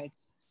UV damage.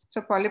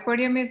 So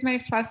polypodium is my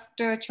first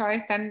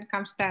choice. Then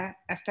comes the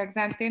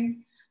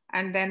astaxanthin.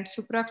 And then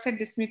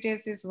superoxide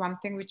dismutase is one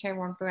thing which I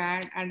want to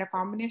add, and a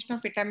combination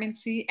of vitamin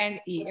C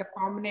and E, a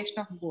combination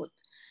of both.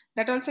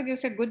 That also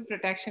gives a good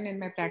protection in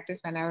my practice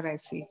whenever I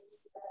see.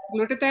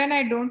 Glutathione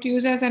I don't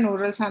use as an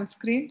oral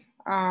sunscreen.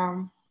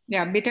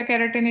 Beta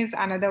carotene is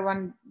another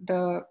one.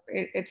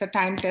 It's a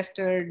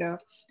time-tested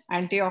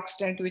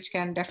antioxidant which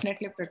can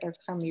definitely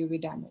protect from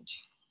UV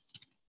damage.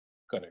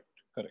 Correct.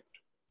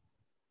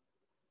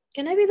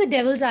 Can I be the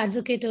devil's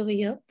advocate over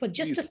here for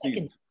just a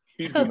second?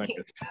 Please. Okay.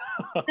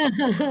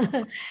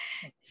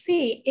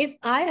 See, if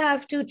I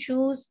have to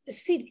choose,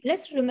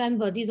 let's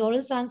remember these oral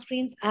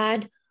sunscreens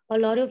add a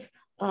lot of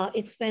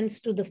expense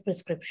to the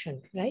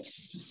prescription, right?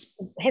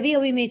 The heavier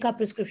we make our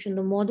prescription,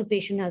 the more the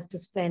patient has to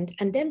spend.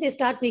 And then they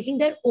start making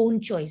their own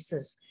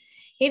choices.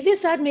 If they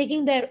start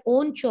making their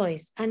own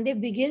choice and they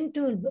begin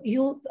to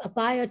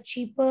buy a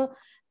cheaper,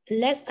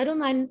 less, I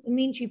don't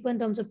mean cheaper in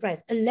terms of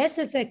price, a less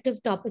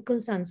effective topical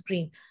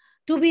sunscreen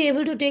to be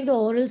able to take the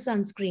oral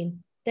sunscreen,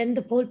 then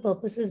the whole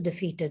purpose is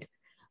defeated.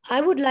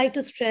 I would like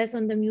to stress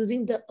on them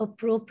using the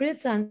appropriate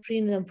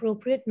sunscreen in an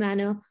appropriate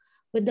manner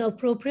with the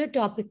appropriate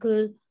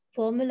topical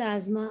for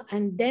melasma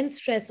and then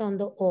stress on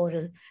the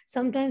oral.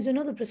 Sometimes,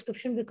 the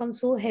prescription becomes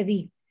so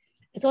heavy.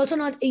 It's also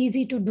not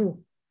easy to do.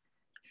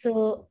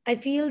 So I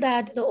feel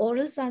that the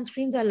oral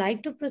sunscreens I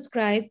like to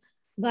prescribe,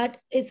 but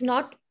it's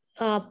not,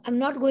 I'm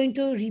not going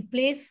to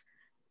replace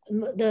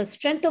the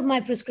strength of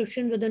my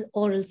prescription with an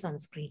oral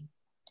sunscreen.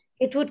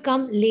 It would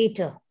come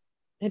later.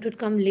 It would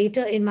come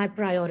later in my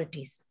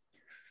priorities.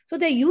 So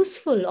they're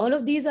useful. All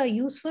of these are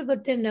useful,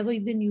 but they've never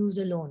been used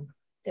alone.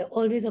 They're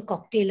always a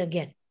cocktail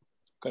again.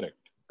 Correct.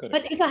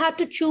 But if I had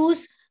to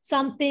choose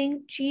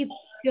something cheap,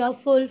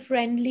 cheerful,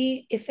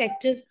 friendly,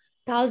 effective,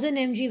 1000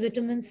 mg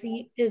vitamin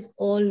C is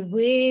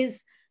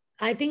always,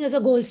 I think, is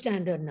a gold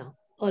standard now,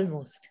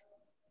 almost,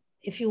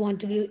 if you want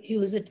to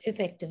use it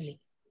effectively.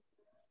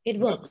 It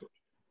works.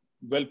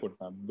 Well put,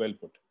 ma'am. Well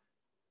put.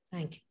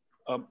 Thank you.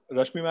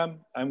 Rashmi ma'am,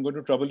 I'm going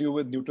to trouble you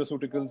with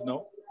nutraceuticals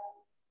now.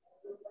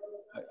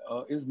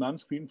 Is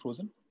ma'am's screen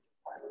frozen?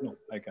 No,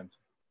 I can't.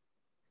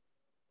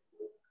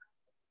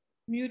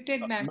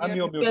 Muted, ma'am.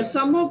 Yeah,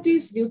 some of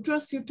these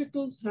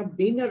nutraceuticals have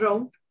been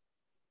around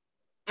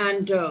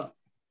and,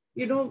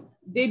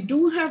 they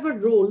do have a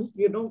role,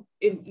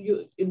 in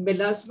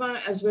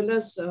melasma as well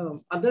as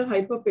other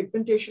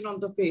hyperpigmentation on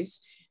the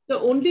face. The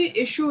only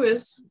issue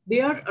is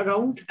they are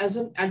around as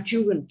an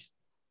adjuvant.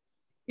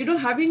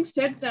 Having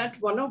said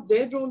that, one of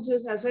their roles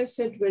is, as I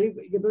said,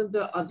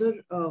 the other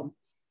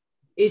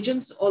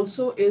agents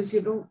also is,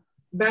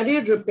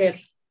 barrier repair.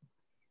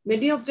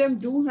 Many of them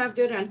do have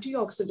their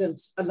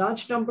antioxidants. A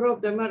large number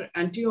of them are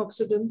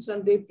antioxidants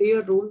and they play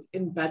a role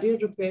in barrier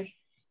repair.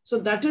 So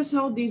that is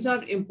how these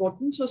are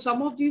important. So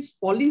some of these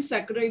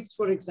polysaccharides,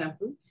 for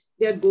example,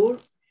 they're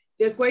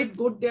quite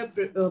good.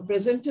 They're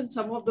present in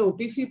some of the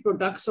OTC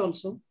products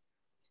also.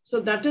 So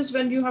that is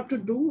when you have to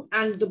do,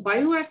 and the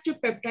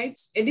bioactive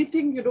peptides,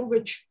 anything,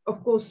 which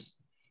of course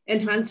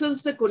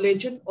enhances the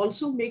collagen,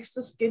 also makes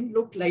the skin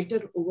look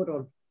lighter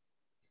overall.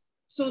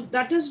 So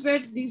that is where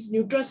these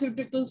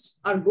nutraceuticals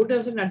are good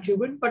as an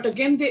adjuvant, but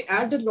again, they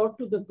add a lot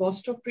to the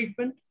cost of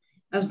treatment,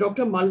 as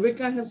Dr.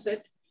 Malvika has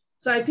said.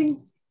 So I think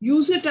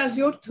use it as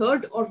your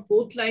third or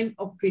fourth line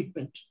of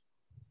treatment.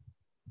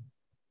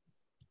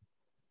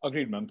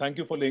 Agreed, ma'am. Thank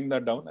you for laying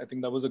that down. I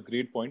think that was a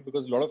great point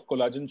because a lot of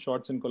collagen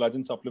shots and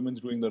collagen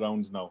supplements doing the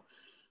rounds now.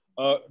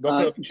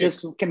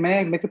 Dr. May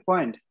I make a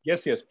point?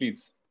 Yes,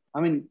 please. I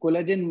mean,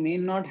 collagen may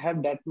not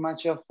have that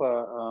much of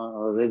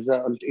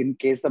result in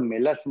case of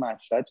melasma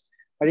as such,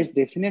 but it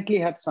definitely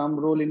has some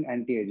role in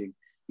anti-aging.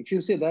 If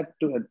you see that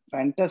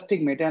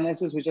fantastic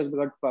meta-analysis which has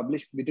got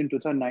published between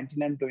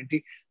 2019 and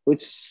 20,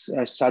 which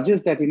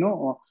suggests that,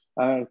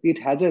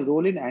 it has a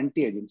role in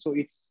anti-aging. So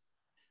it's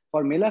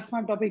For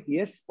melasma topic,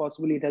 yes,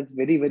 possibly it has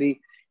very, very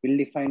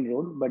ill-defined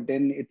role, but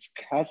then it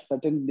has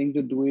certain thing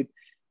to do with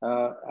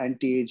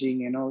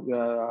anti-aging,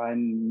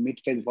 and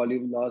mid-phase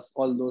volume loss,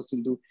 all those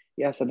into,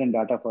 certain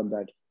data for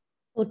that.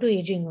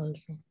 Photo-aging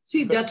also.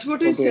 See, that's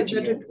what I said,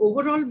 that it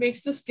overall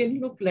makes the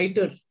skin look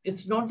lighter.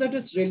 It's not that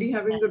it's really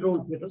having a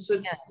role, so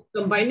it's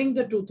combining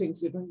the two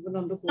things, even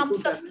on the photo.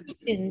 Plumps up the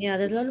skin,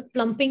 there's a lot of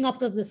plumping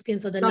up of the skin.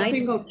 So the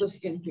plumping light of the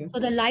skin, So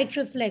the light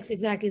reflects,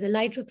 exactly. The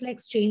light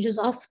reflects changes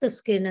off the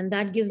skin, and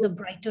that gives a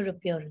brighter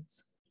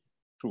appearance.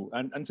 True.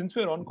 And since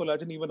we're on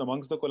collagen, even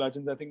amongst the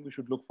collagens, I think we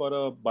should look for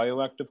a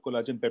bioactive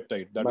collagen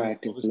peptide. That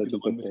is obviously the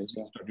one which is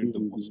studied the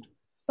most.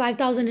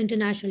 5,000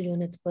 international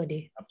units per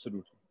day.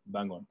 Absolutely.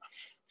 Bang on.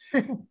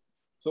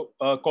 So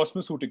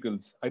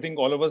cosmeceuticals, I think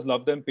all of us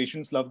love them.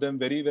 Patients love them.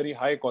 Very, very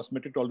high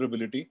cosmetic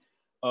tolerability.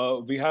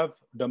 We have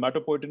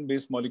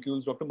dermatopoietin-based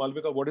molecules. Dr.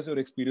 Malvika, what is your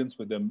experience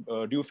with them?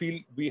 Do you feel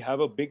we have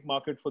a big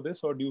market for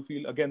this, or do you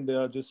feel, again, they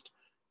are just,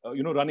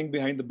 running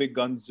behind the big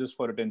guns just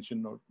for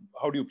attention, or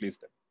how do you place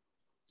them?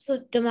 So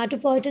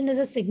dermatopoietin is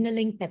a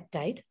signaling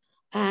peptide,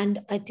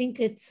 and I think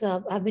it's,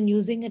 I've been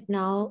using it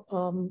now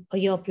a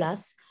year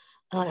plus,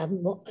 a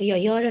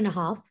year and a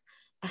half.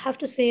 I have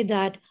to say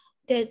that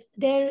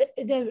they're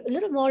a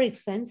little more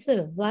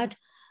expensive, but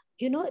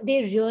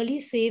they really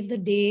save the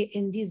day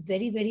in these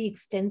very, very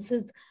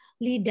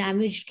extensively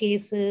damaged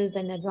cases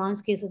and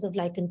advanced cases of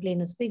lichen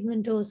planus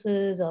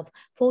pigmentosus, of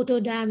photo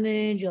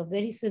damage, of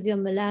very severe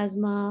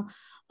melasma,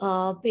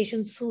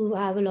 patients who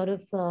have a lot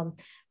of,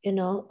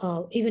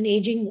 even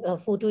aging,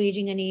 photo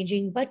aging and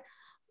aging, but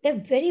they're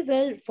very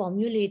well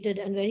formulated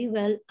and very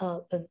well,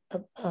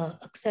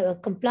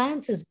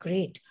 compliance is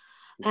great.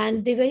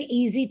 And they're very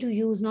easy to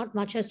use, not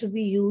much has to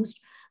be used.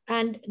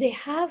 And they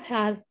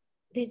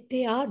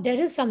there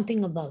is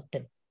something about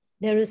them.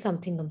 There is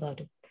something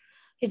about it.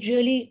 It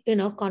really,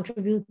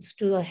 contributes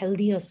to a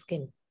healthier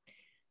skin.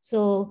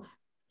 So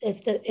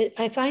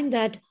I find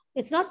that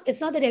it's not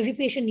that every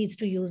patient needs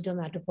to use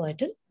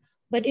dermatopoietin,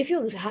 but if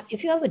you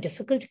have a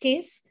difficult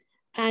case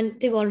and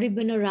they've already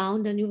been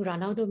around and you've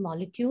run out of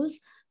molecules,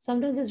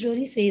 sometimes this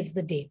really saves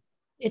the day.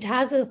 It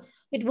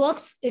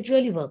works, it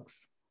really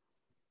works.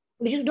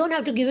 But you don't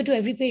have to give it to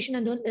every patient,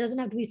 and it doesn't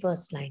have to be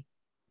first line.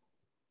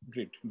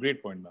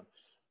 Great point, ma'am.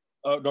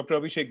 Dr.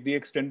 Abhishek, they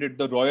extended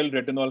the Royal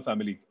Retinol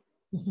family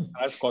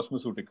as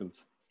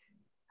cosmeceuticals.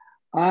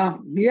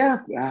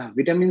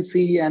 Vitamin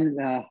C and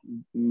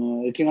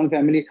retinol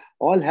family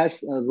all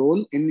has a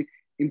role in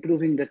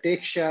improving the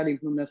texture,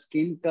 improving the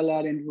skin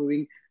color,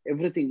 improving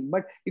everything.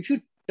 But if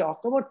you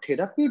talk about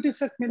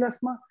therapeutics of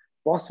melasma,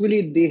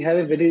 possibly they have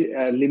a very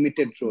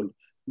limited role.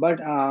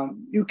 But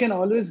you can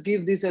always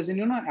give this as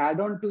an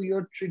add-on to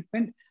your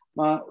treatment,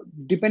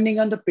 depending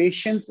on the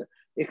patient's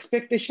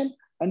expectation.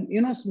 And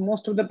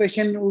most of the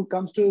patient who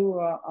comes to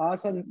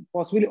us are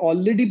possibly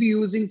already be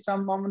using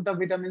some amount of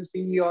vitamin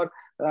C or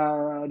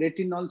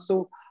retinol.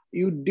 So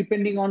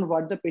depending on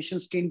what the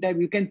patient's skin type,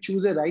 you can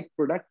choose a right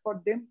product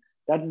for them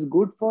that is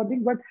good for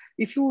them. But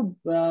if you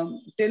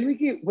tell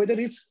me whether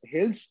it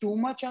helps too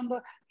much on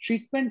the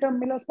treatment of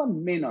melasma,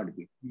 may not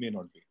be.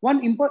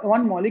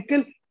 One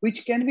molecule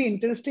which can be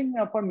interesting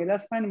for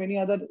melasma and many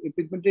other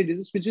pigmented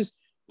diseases, which is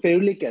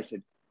ferulic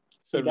acid.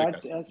 So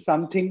that's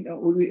something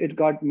it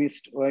got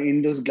missed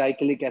in those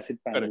glycolic acid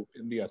panel. Correct,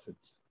 in the acids.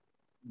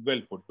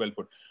 Well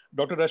put.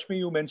 Dr. Rashmi,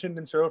 you mentioned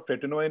instead of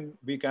tretinoin,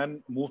 we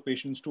can move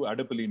patients to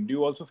adapalene. Do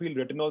you also feel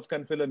retinols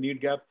can fill a need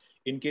gap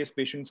in case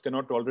patients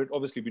cannot tolerate?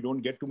 Obviously, we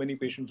don't get too many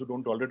patients who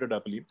don't tolerate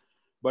adapalene.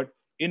 But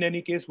in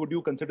any case, would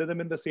you consider them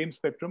in the same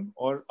spectrum,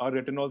 or are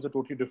retinols a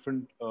totally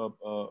different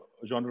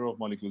genre of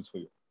molecules for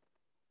you?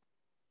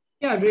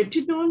 Yeah,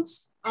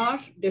 retinols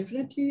are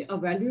definitely a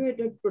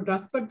value-added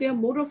product, but they are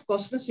more of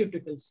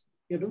cosmeceuticals,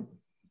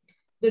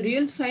 The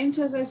real science,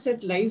 as I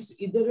said, lies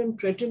either in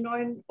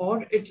tretinoin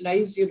or it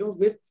lies,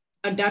 with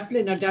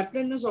adapalene.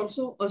 Adapalene is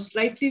also a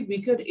slightly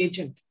weaker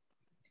agent.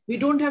 We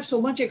don't have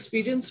so much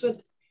experience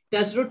with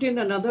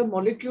tazarotene, another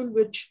molecule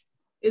which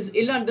is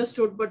ill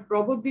understood, but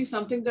probably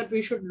something that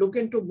we should look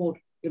into more,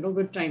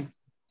 with time.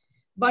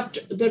 But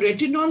the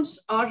retinols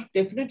are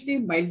definitely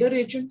milder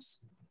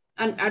agents.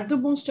 And at the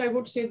most, I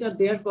would say that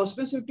they are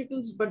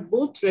cosmeceuticals, but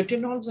both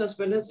retinols as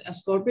well as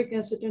ascorbic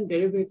acid and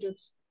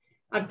derivatives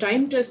are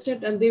time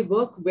tested and they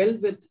work well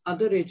with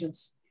other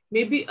agents.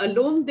 Maybe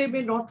alone, they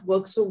may not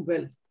work so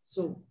well.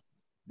 So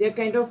they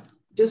kind of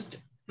just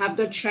have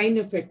that shine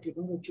effect,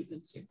 what you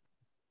can say.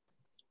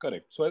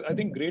 Correct. So I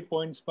think great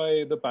points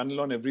by the panel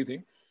on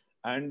everything.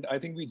 And I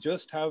think we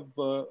just have,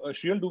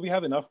 Shriyal, do we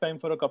have enough time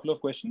for a couple of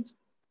questions?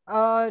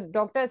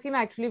 Dr. Aseem,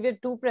 actually we're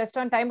too pressed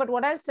on time, but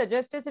what I'll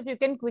suggest is if you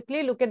can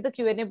quickly look at the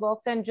Q&A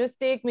box and just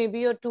take maybe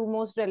your two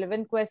most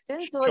relevant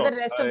questions. So the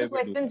rest of the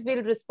questions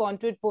we'll respond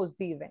to it post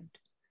the event.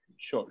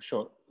 Sure.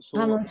 So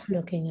I'm also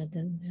looking at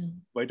them. Yeah.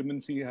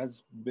 Vitamin C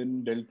has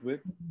been dealt with.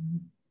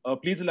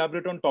 Please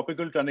elaborate on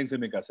topical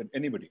tranexamic acid.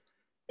 Anybody,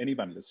 any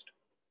panelist?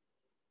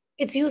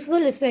 It's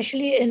useful,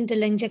 especially in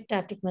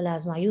telangiectatic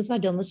melasma. I use my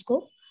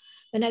dermoscope.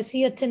 When I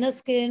see a thinner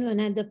skin,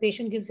 when the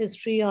patient gives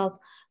history of,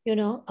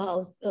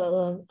 of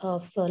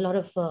a lot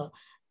of,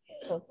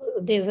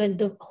 they were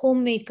the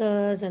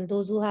homemakers and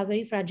those who have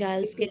very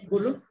fragile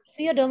skin.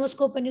 See a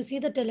dermoscope and you see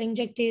the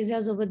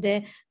telangiectasias over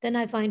there, then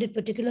I find it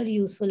particularly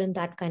useful in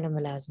that kind of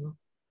melasma.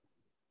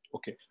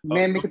 Okay.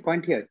 May I make a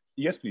point here?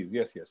 Yes, please.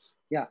 Yes, yes.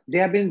 Yeah,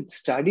 there have been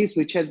studies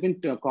which has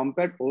been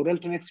compared oral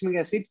tranexamic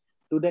acid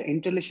to the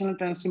interlesional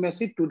tranexamic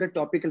acid to the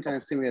topical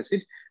tranexamic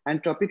acid,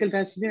 and topical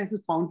tranexamic acid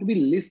is found to be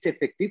least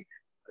effective,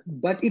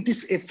 but it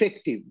is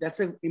effective.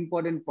 That's an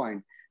important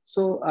point.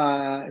 So,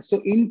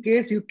 so in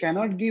case you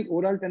cannot give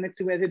oral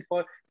tranexamic acid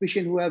for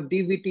patients who have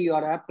DVT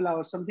or APLA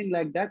or something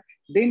like that,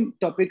 then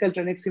topical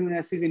tranexamic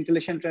acid,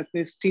 interlesional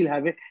tranexamic still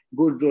have a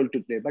good role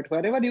to play. But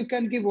wherever you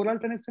can give oral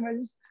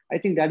tranexamic acid, I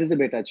think that is a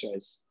better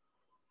choice.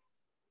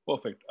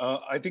 Perfect.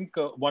 I think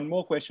one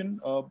more question.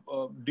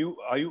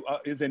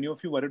 Is any of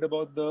you worried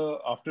about the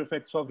after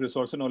effects of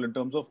resorcinol in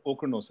terms of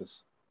ochronosis?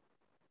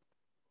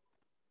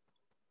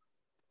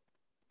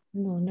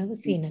 No, never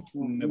seen it.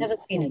 Never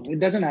seen it. It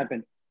doesn't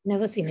happen.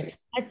 Never seen it.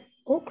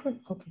 Okay.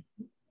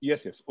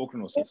 Yes, yes,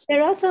 ochronosis.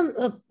 There are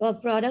some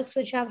products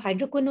which have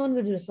hydroquinone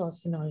with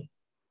resorcinol.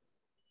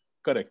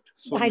 Correct.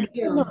 So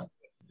hydroquinone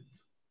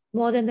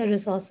more than the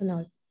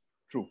resorcinol.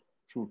 True.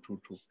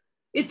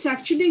 It's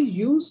actually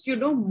used,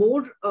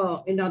 more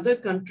in other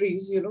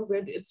countries,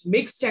 where it's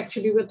mixed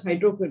actually with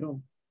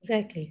hydroquinone.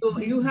 Exactly. So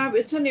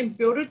it's an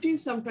impurity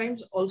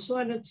sometimes also,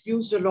 and it's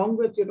used along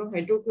with,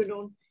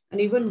 hydroquinone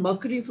and even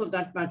mercury for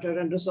that matter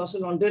and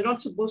resorcinol. They're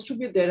not supposed to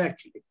be there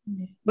actually,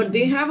 but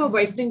they have a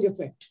whitening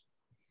effect.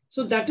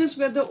 So that is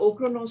where the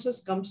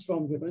ochronosis comes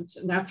from. It's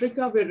in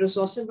Africa where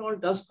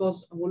resorcinol does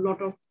cause a whole lot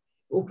of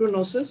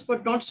ochronosis,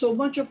 but not so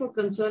much of a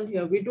concern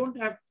here.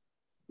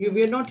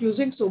 We are not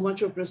using so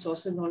much of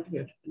resorcinol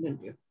here in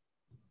India.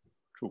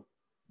 True.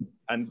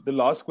 And the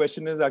last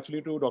question is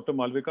actually to Dr.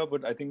 Malvika,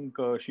 but I think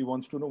she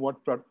wants to know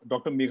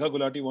Dr. Megha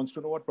Gulati wants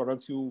to know what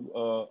products you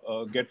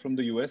get from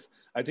the US.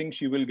 I think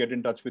she will get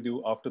in touch with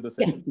you after the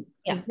session.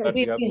 Yeah. That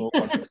we have no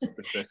conflict of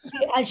interest.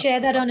 I'll share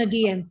that on a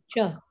DM,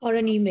 sure, or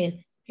an email.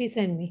 Please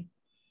send me.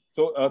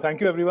 So thank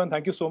you, everyone.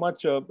 Thank you so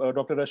much,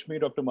 Dr. Rashmi,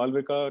 Dr.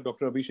 Malvika,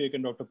 Dr. Abhishek,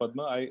 and Dr.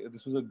 Padma.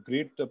 This was a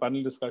great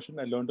panel discussion.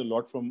 I learned a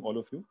lot from all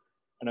of you.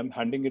 And I'm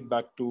handing it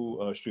back to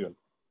Shriyal.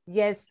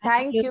 Yes,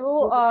 thank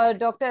you,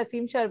 Dr.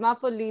 Aseem Sharma,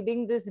 for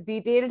leading this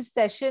detailed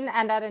session,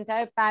 and our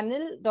entire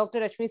panel,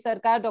 Dr. Rashmi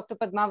Sarkar, Dr.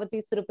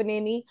 Padmavati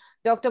Surupaneni,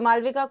 Dr.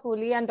 Malvika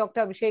Kohli, and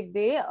Dr. Abhishek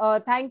Dey.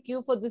 Thank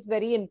you for this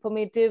very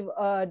informative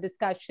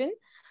discussion.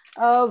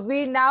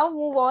 We now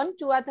move on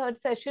to our third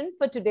session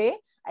for today.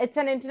 It's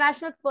an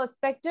international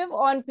perspective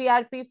on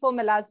PRP for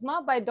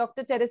melasma by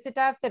Dr.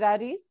 Teresita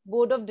Ferraris,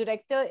 Board of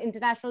Director,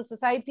 International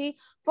Society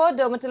for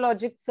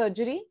Dermatologic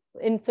Surgery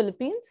in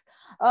Philippines.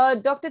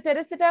 Dr.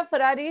 Teresita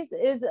Ferraris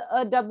is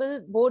a double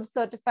board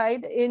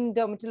certified in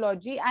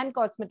dermatology and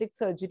cosmetic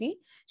surgery.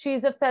 She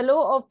is a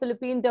fellow of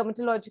Philippine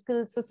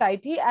Dermatological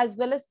Society as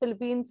well as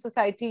Philippine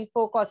Society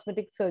for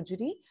Cosmetic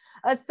Surgery,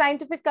 a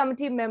scientific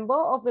committee member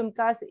of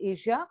IMCAS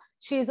Asia.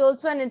 She is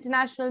also an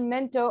international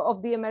mentor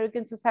of the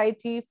American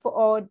Society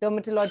for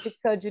Dermatologic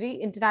Surgery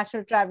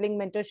International Traveling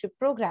Mentorship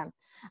Program.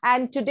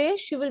 And today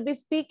she will be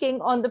speaking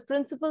on the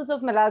principles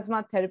of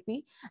melasma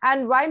therapy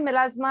and why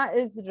melasma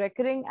is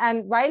recurring,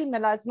 and while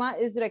melasma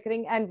is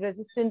recurring and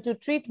resistant to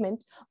treatment,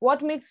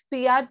 what makes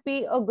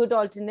PRP a good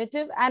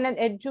alternative and an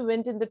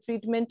adjuvant in the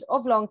treatment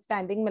of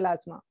long-standing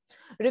melasma.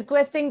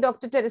 Requesting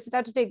Dr.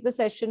 Teresita to take the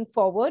session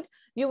forward.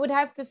 You would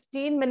have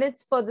 15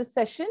 minutes for this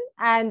session,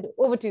 and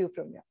over to you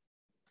from here.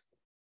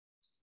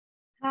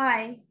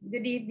 Hi,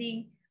 good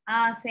evening.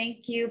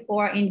 Thank you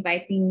for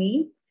inviting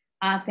me.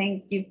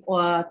 Thank you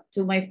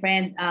to my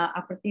friend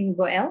Apratim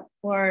Goel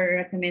for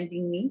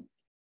recommending me.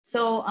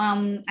 So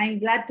I'm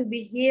glad to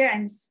be here.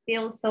 I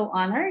feel so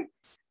honored.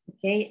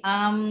 Okay.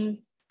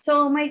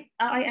 So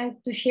I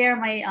have to share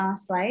my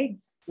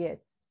slides. Yes.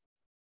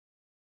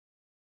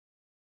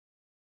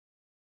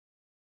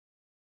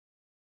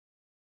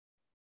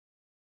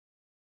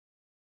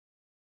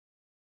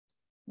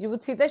 You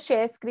would see the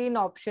share screen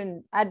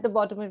option at the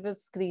bottom of your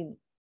screen.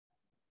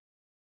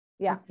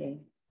 Yeah. Okay.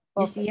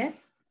 You see it?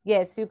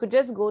 Yes, you could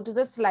just go to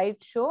the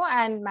slideshow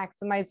and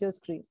maximize your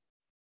screen.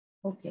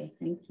 Okay,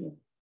 thank you.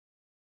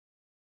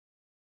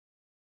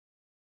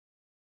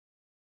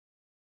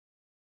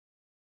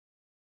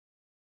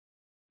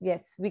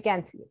 Yes, we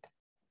can see it.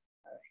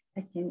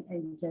 I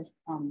just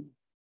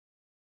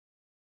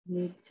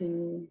need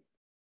to,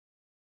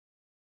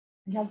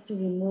 I have to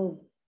remove.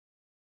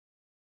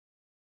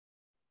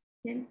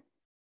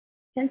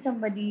 Can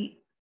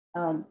somebody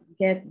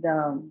get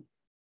the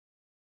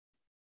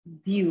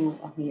view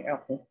of here?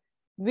 Okay.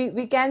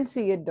 We can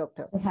see it,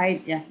 doctor. Hi,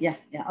 yeah.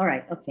 All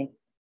right, okay.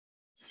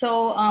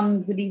 So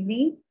good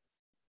evening.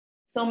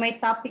 So my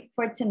topic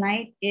for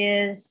tonight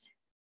is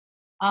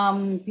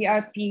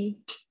PRP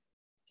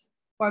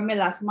for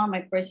melasma,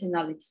 my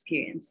personal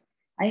experience.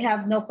 I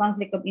have no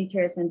conflict of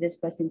interest in this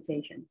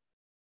presentation.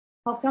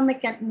 How come I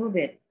can't move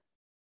it?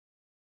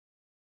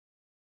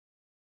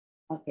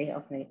 Okay.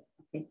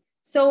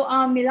 So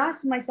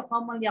melasma is a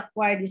commonly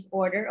acquired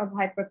disorder of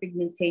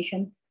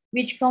hyperpigmentation,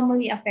 which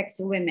commonly affects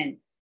women.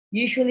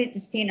 Usually it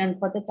is seen on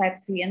phototype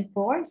 3 and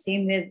 4,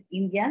 same with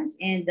Indians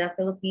and the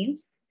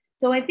Philippines.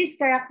 So it is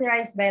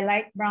characterized by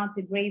light brown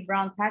to gray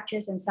brown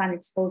patches and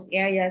sun-exposed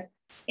areas,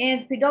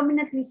 and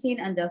predominantly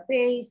seen on the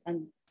face,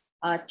 on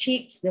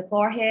cheeks, the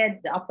forehead,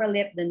 the upper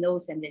lip, the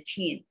nose, and the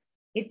chin.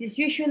 It is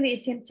usually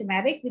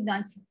asymptomatic with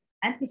no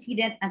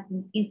antecedent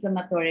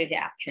inflammatory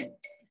reaction.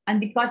 And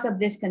because of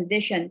this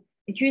condition,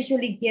 it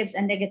usually gives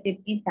a negative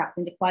impact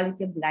on the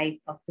quality of life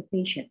of the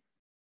patient.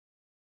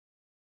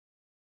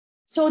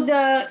 So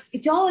the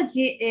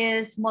etiology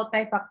is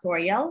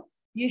multifactorial,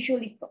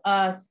 usually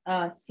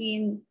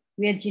seen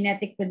with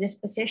genetic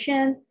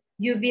predisposition,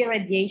 UV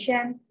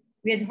radiation,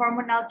 with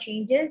hormonal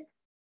changes,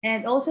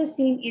 and also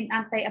seen in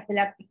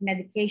anti-epileptic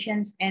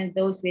medications and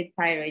those with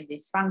thyroid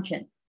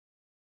dysfunction.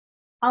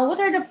 What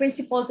are the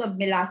principles of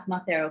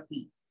melasma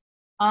therapy?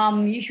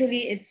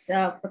 Usually it's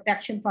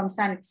protection from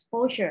sun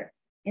exposure,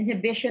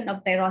 inhibition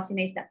of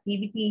tyrosinase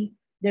activity,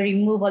 the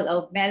removal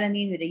of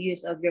melanin with the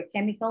use of your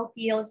chemical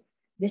peels,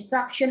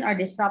 destruction or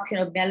disruption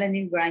of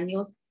melanin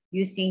granules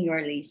using your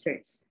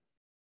lasers.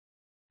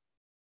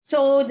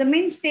 So the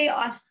mainstay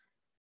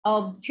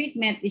of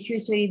treatment is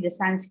usually the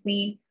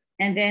sunscreen,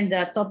 and then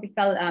the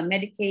topical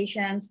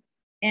medications,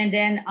 and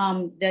then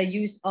the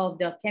use of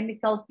the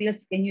chemical peels.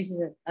 You can use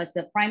it as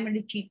the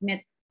primary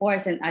treatment or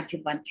as an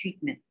adjuvant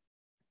treatment.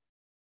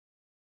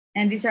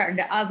 And these are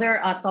the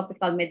other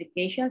topical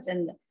medications,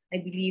 and I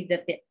believe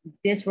that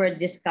these were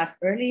discussed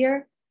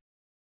earlier.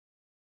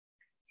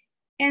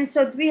 And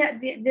so we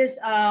have this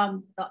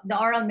the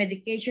oral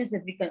medications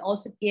that we can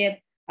also give: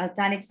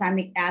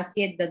 tranexamic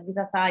acid, the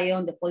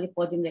glutathione, the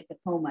polypodium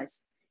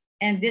leukotomas.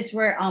 And these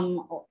were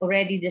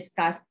already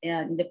discussed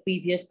in the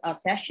previous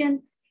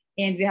session.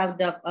 And we have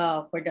the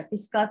for the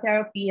physical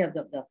therapy of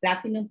the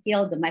platinum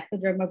pill, the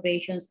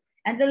microdermabrasions,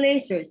 and the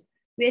lasers,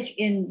 which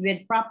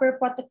with proper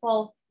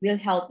protocol will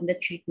help in the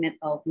treatment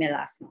of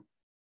melasma.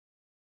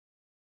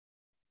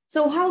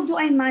 So how do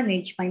I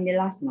manage my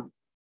melasma?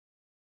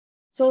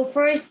 So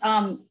first,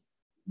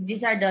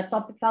 these are the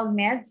topical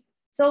meds.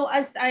 So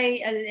as I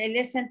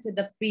listened to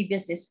the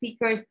previous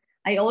speakers,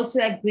 I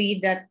also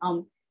agree that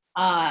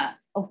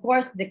of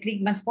course the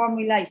Kligman's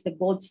formula is the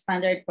gold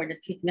standard for the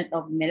treatment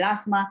of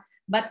melasma.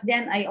 But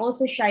then I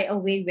also shy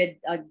away with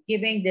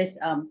giving this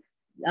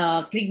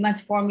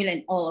Kligman's formula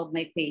in all of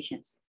my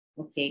patients.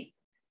 Okay,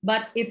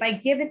 but if I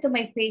give it to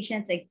my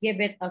patients, I give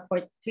it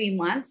for 3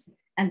 months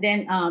and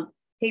then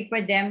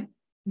taper them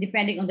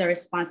depending on the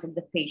response of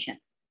the patient.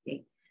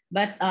 Okay,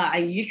 but I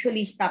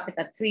usually stop it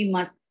at 3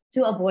 months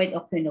to avoid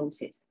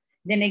ochronosis.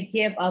 Then I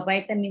give a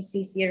vitamin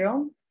C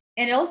serum,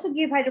 and I also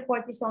give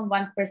hydrocortisone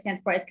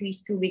 1% for at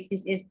least 2 weeks.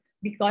 This is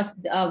because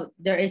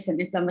there is an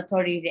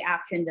inflammatory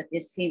reaction that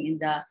is seen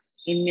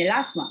in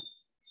melasma.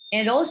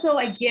 And also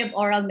I give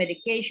oral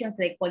medications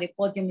like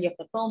polypodium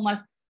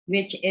leukotomas,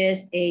 which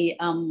is a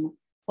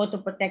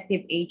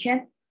photoprotective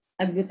agent.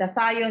 A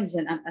glutathione is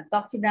an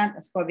antioxidant.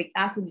 Ascorbic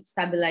acid, which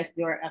stabilizes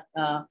your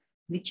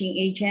bleaching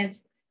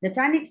agents. The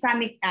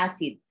tranexamic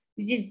acid,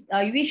 which is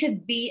we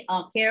should be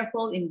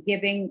careful in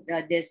giving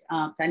this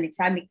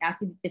tranexamic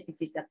acid because it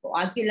is a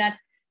coagulant.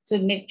 So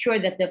make sure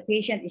that the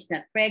patient is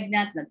not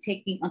pregnant, not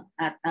taking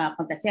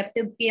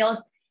contraceptive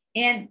pills,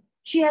 and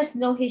she has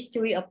no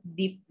history of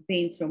deep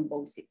vein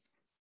thrombosis.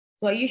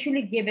 So I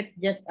usually give it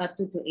just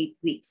 2 to 8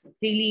 weeks. It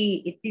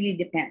really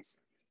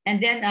depends.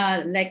 And then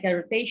like a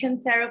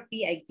rotation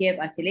therapy, I give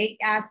azelaic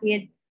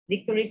acid,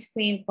 licorice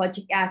cream,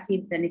 kojic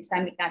acid,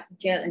 tranexamic acid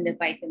gel, and the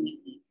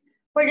vitamin E.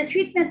 For the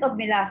treatment of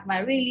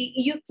melasma, really,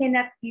 you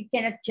cannot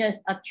just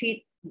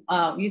treat,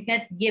 you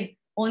cannot give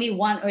only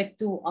 1 or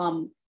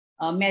 2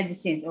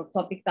 medicines or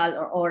topical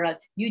or oral.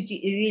 You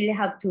really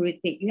have to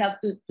rotate. You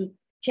have to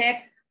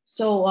check.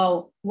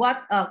 So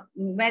what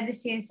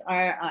medicines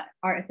are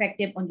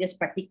effective on this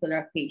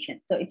particular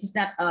patient. So it is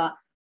not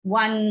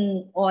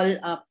one all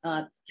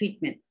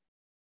treatment.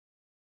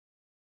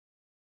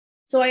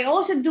 So I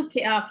also do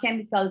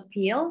chemical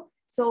peel.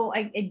 So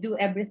I do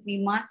every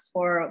 3 months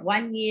for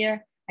 1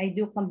 year. I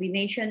do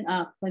combination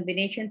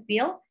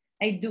peel.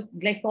 I do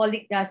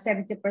glycolic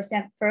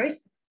 70%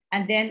 first,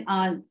 and then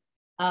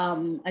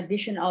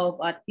addition of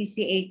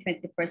TCA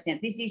 20%.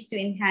 This is to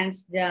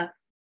enhance the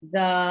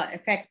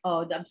effect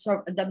of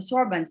the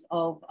absorbance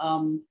of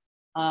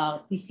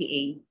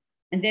TCA.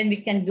 And then we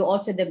can do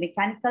also the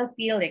mechanical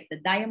peel, like the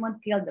diamond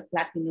peel, the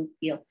platinum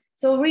peel.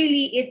 So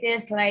really, it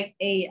is like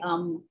a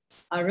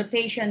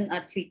rotation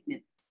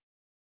treatment.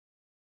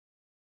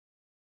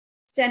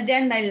 So and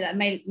then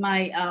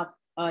my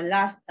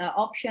last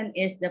option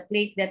is the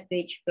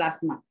platelet-rich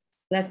plasma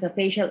plus the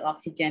facial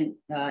oxygen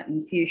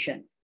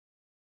infusion.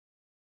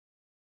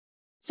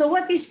 So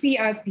what is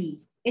PRP?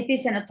 It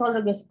is an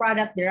autologous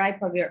product derived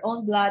from your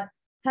own blood,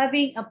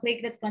 having a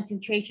platelet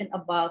concentration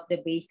above the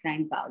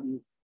baseline value.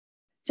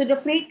 So the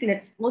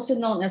platelets, also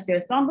known as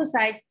your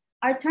thrombocytes,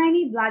 are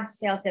tiny blood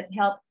cells that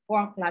help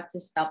form clots to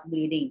stop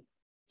bleeding.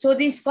 So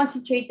these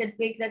concentrated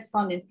platelets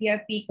found in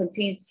PRP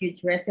contains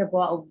huge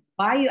reservoir of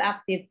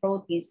bioactive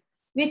proteins,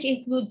 which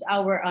includes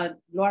our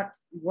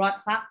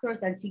growth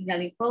factors and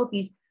signaling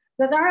proteins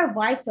that are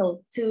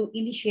vital to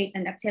initiate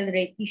and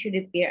accelerate tissue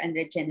repair and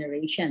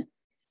regeneration.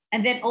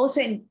 And then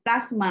also in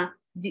plasma,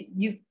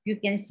 you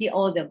can see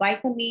all the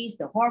vitamins,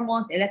 the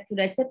hormones,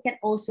 electrolytes that can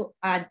also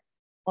add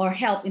or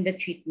help in the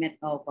treatment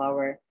of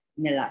our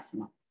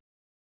melasma.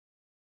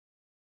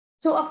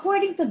 So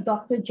according to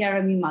Dr.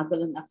 Jeremy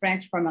Magalon, a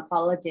French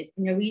pharmacologist,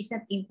 in a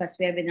recent IMPAS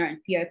webinar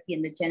on PRP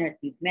and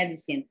regenerative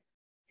medicine,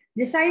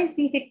 the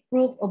scientific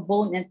proof of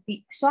bone and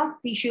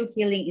soft tissue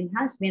healing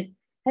enhancement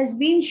has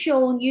been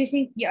shown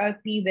using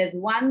PRP with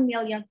 1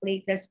 million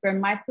platelets per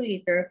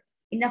microliter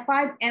in a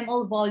 5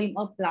 ml volume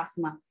of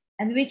plasma,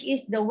 and which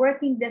is the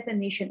working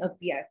definition of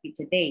PRP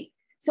today.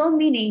 So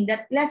meaning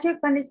that lesser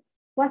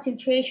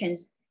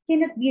concentrations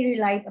cannot be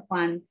relied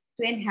upon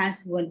to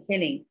enhance wound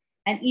healing,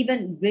 and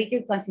even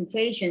greater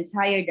concentrations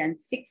higher than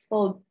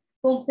 6-fold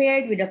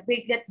compared with a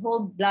platelet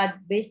whole blood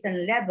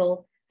baseline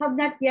level have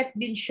not yet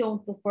been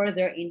shown to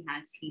further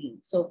enhance healing.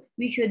 So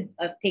we should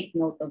take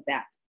note of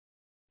that.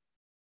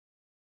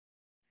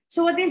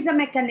 So what is the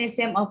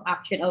mechanism of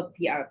action of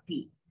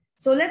PRP?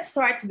 So let's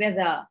start with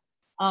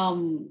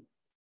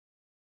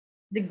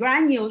the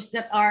granules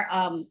that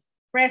are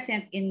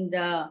present in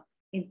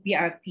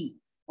PRP,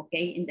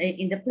 okay,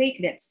 in the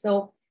platelets.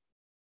 So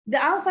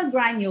the alpha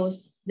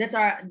granules that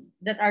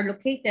are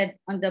located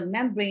on the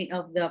membrane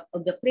of the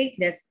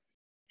platelets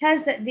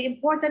has the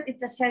important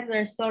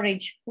intracellular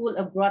storage pool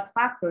of growth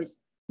factors,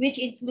 which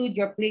include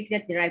your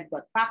platelet-derived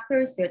growth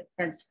factors, your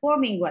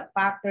transforming growth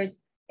factors,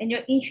 and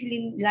your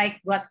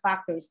insulin-like growth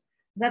factors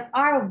that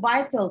are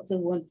vital to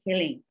wound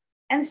healing.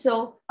 And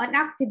so, on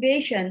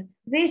activation,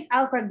 these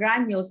alpha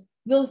granules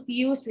will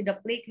fuse with the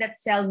platelet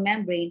cell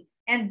membrane,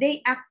 and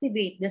they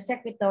activate the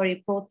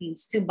secretory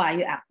proteins to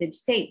bioactive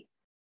state.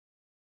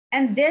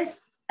 And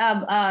this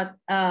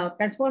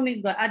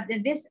transforming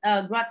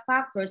growth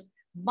factors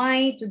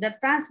bind to the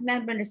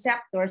transmembrane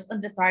receptors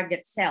on the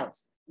target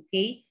cells,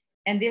 okay?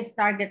 And these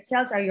target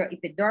cells are your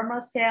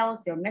epidermal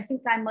cells, your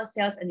mesenchymal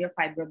cells, and your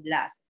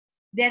fibroblasts,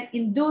 then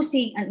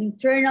inducing an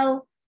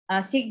internal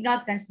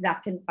signal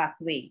transduction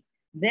pathway,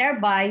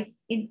 thereby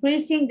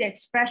increasing the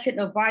expression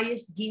of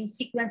various gene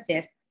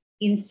sequences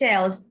in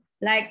cells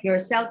like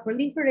your cell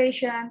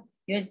proliferation,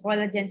 your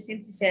collagen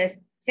synthesis,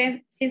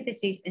 and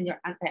your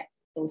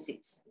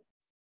anti-apoptosis.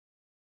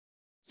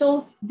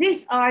 So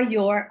these are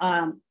your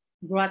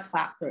growth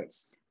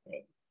factors.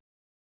 Okay.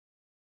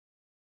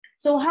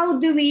 So how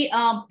do we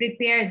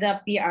prepare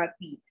the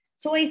PRP?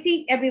 So I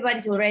think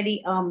everybody's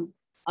already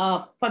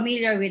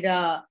familiar with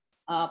the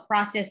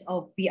process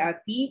of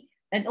PRP,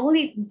 and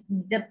only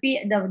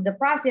the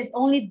process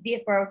only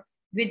differ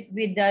with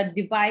the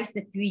device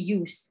that we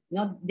use, you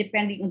know,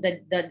 depending on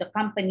the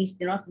companies,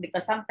 you know,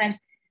 because sometimes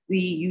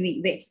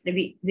we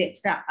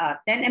extract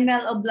 10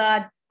 ml of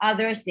blood,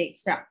 others they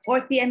extract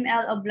 40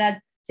 ml of blood.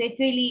 So it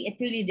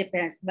really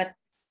depends, but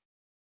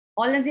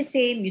all of the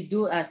same, you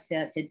do a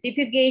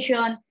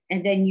centrifugation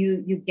and then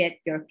you get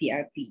your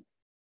PRP.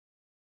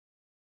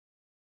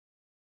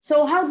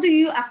 So how do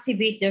you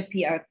activate your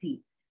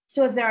PRP?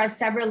 So there are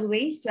several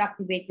ways to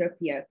activate your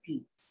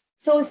PRP.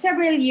 So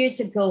several years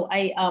ago,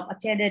 I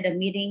attended a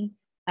meeting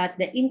at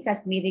the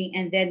INCAS meeting,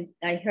 and then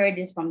I heard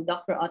this from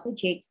Dr. Otto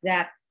Jakes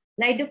that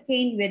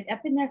lidocaine with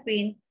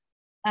epinephrine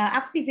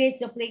activates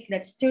the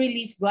platelets to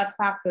release growth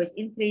factors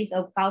in place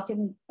of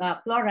calcium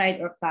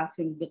chloride or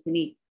calcium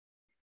gluconate.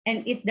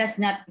 And it does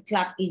not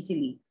clot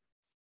easily,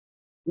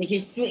 which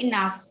is true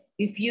enough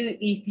if you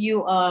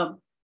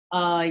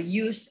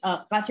use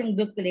calcium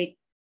gluconate,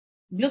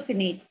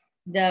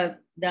 the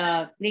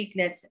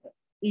platelets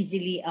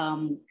easily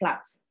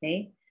clots,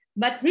 okay?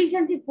 But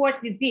recent report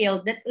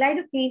revealed that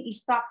lidocaine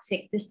is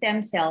toxic to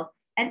stem cell,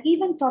 and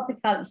even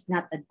topical is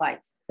not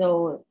advised.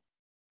 So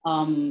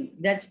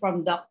that's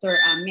from Dr.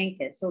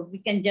 Menke. So we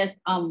can just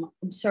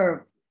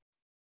observe.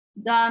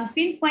 The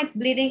pinpoint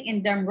bleeding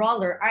and derm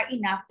roller are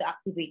enough to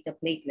activate the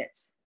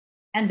platelets.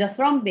 And the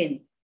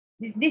thrombin,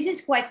 this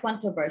is quite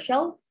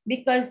controversial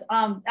because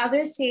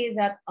others say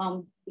that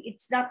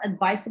it's not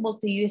advisable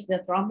to use the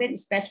thrombin,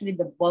 especially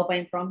the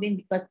bovine thrombin,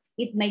 because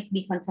it might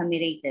be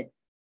contaminated.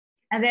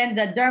 And then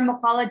the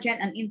dermocollagen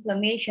and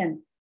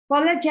inflammation.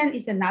 Collagen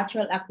is a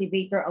natural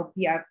activator of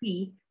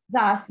PRP.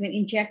 Thus, when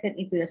injected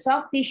into the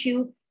soft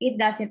tissue, it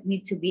doesn't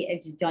need to be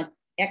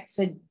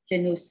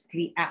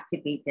exogenously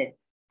activated.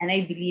 And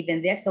I believe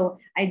in this, so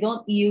I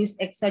don't use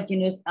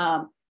exogenous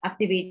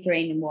activator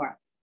anymore.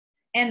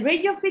 And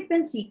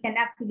radiofrequency can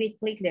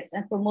activate platelets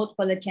and promote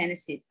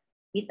collagenesis.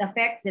 It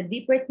affects the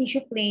deeper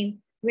tissue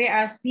plane,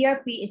 whereas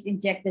PRP is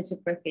injected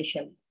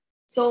superficially.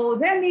 So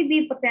there may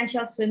be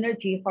potential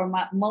synergy for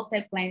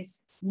multiplane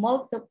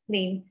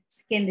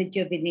skin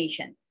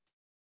rejuvenation.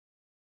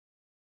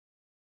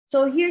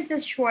 So here's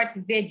a short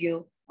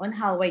video on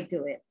how I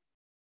do it.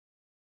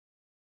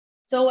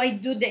 So I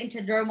do the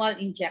intradermal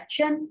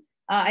injection.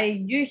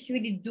 I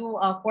usually do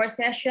 4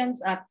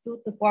 sessions at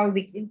 2 to 4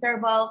 weeks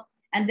interval,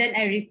 and then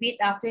I repeat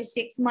after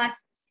 6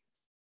 months,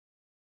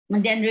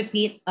 and then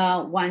repeat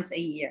once a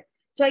year.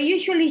 So I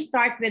usually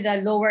start with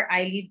a lower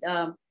eyelid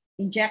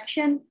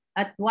injection,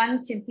 at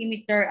 1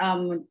 centimeter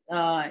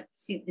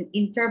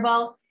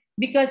interval,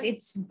 because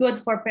it's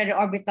good for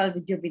periorbital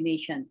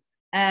rejuvenation,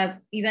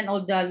 even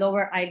all the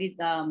lower eyelid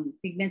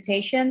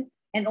pigmentation,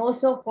 and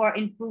also for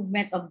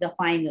improvement of the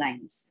fine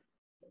lines.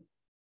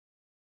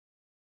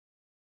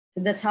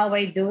 So that's how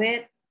I do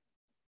it.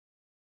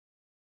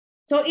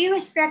 So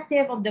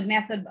irrespective of the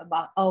method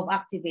of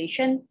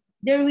activation,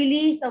 the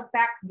release of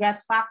packed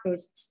growth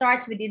factors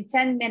starts within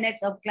 10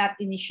 minutes of clot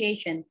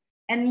initiation,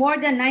 and more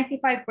than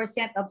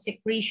 95% of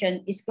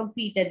secretion is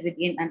completed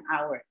within an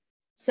hour.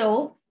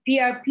 So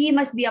PRP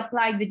must be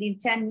applied within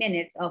 10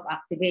 minutes of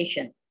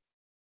activation.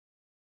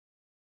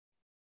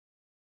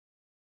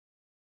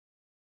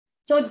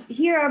 So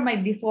here are my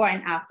before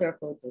and after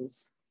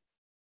photos.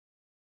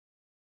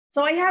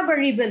 So I have a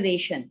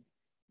revelation.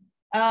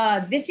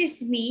 This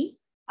is me.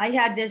 I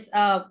had this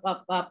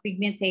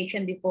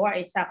pigmentation before.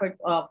 I suffered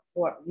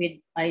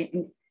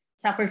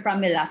suffered from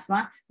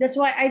melasma. That's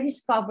why I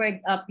discovered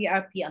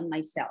PRP on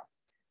myself.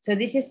 So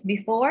this is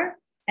before,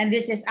 and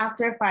this is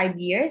after 5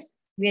 years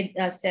with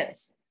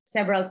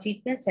several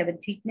treatments, 7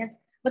 treatments.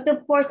 But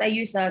of course, I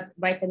use a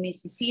vitamin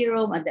C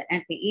serum and the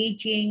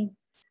anti-aging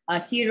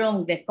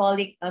serum, the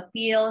colic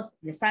pills,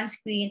 the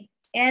sunscreen,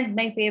 and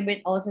my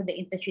favorite also the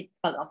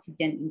intrathecal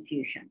oxygen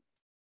infusion.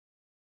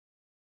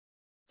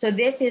 So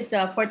this is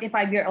a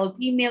 45-year-old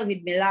female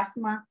with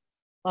melasma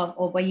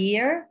of a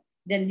year.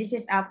 Then this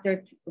is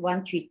after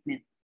 1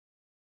 treatment.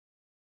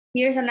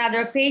 Here's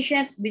another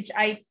patient which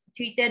I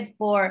treated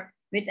for,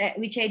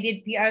 which I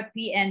did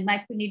PRP and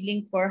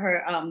microneedling for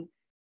her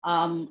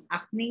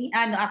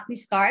acne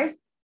scars,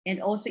 and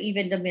also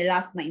even the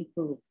melasma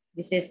improved.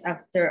 This is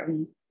after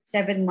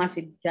 7 months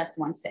with just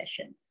 1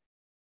 session.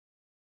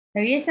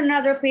 There is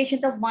another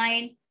patient of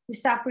mine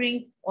who's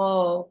suffering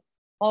of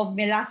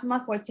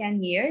melasma for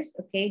 10 years.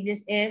 Okay,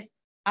 this is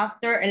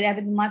after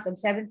 11 months of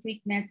 7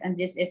 treatments, and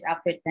this is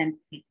after 10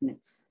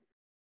 treatments.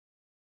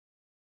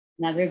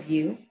 Another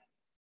view.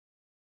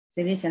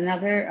 So this is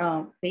another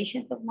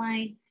patient of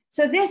mine.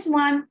 So this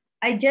one,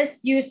 I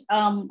just use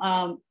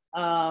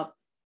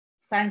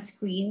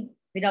sunscreen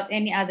without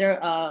any other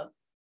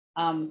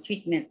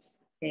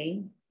treatments.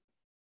 Okay,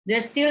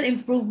 there's still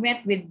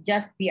improvement with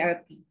just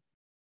PRP.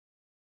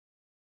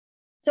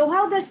 So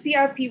how does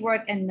PRP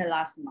work in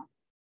melasma?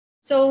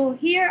 So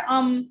here,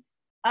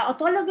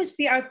 autologous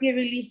PRP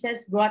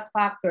releases growth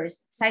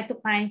factors,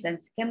 cytokines, and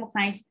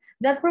chemokines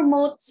that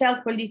promote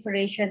cell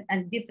proliferation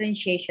and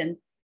differentiation,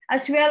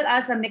 as well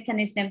as a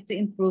mechanism to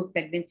improve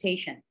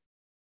pigmentation.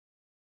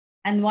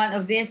 And one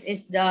of this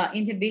is the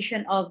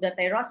inhibition of the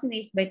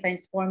tyrosinase by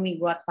transforming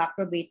growth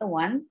factor beta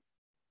 1,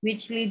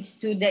 which leads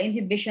to the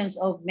inhibitions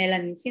of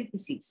melanin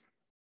synthesis.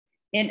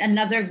 And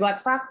another growth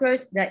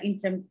factors, the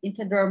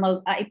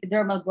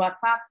epidermal growth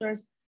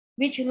factors,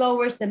 which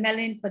lowers the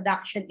melanin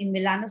production in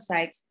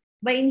melanocytes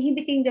by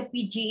inhibiting the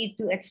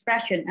PGE2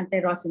 expression and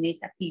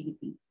tyrosinase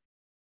activity.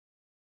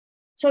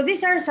 So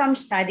these are some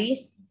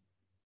studies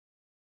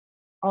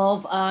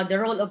of the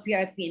role of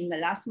PRP in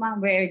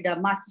melasma, where the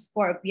MAS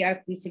score of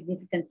PRP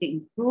significantly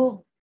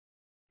improved.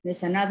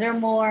 There's another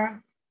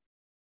more,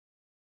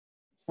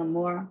 some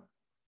more.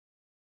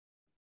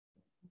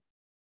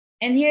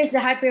 And here's the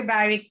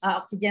hyperbaric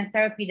oxygen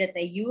therapy that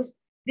I use.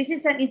 This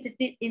is an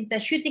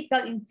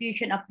intrathecal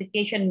infusion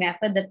application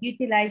method that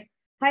utilizes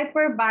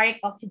hyperbaric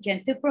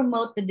oxygen to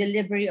promote the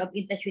delivery of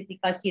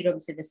intrathecal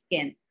serums to the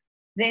skin.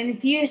 The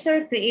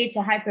infuser creates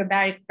a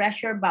hyperbaric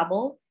pressure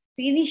bubble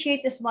to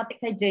initiate osmotic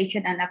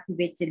hydration and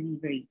activate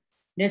delivery.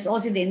 There's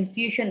also the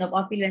infusion of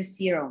opulent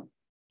serum.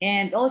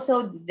 And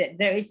also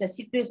there is a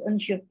citrus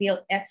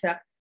unshield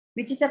extract,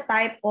 which is a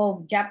type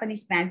of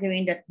Japanese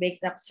mandarin that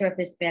breaks up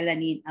surface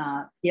melanin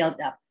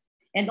buildup.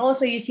 And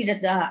also you see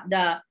that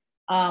the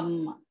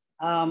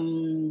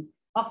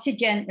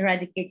oxygen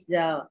eradicates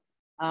the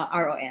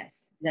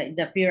ROS,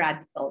 the free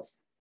radicals.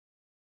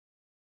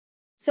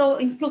 So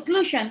in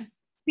conclusion,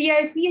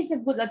 PRP is a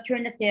good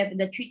alternative in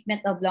the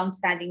treatment of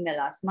long-standing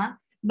melasma,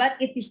 but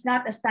it is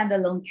not a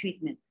standalone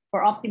treatment.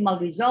 For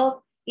optimal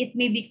result, it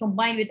may be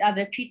combined with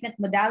other treatment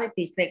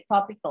modalities like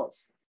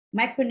topicals,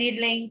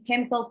 microneedling,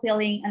 chemical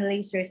peeling, and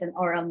lasers and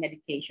oral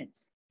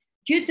medications.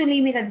 Due to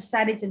limited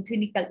studies on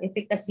clinical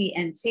efficacy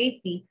and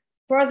safety,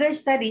 further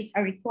studies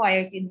are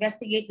required to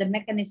investigate the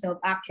mechanism of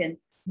action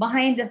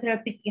behind the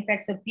therapeutic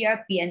effects of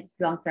PRP and its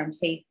long-term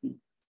safety.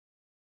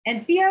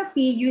 And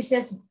PRP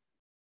uses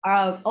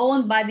our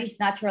own body's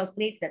natural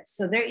platelets,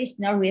 so there is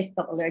no risk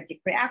of allergic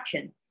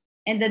reaction.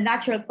 And the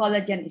natural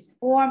collagen is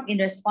formed in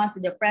response to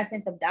the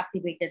presence of the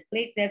activated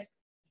platelets,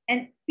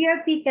 and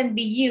PRP can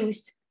be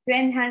used to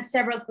enhance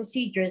several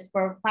procedures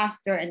for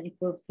faster and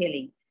improved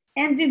healing.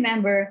 And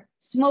remember,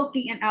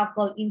 smoking and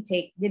alcohol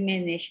intake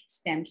diminish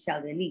stem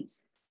cell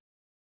release.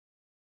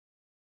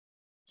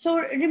 So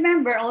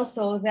remember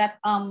also that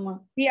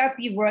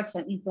PRP works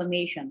on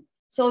inflammation.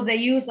 So the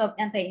use of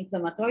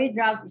anti-inflammatory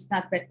drugs is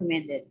not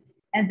recommended.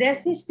 And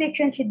this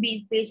restriction should be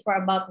in place for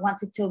about 1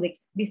 to 2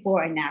 weeks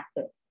before and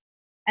after.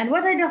 And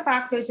what are the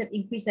factors that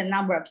increase the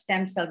number of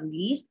stem cell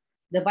release?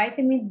 The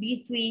vitamin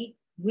B3,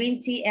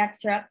 green tea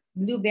extract,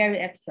 blueberry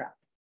extract.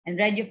 And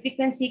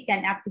radiofrequency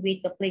can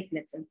activate the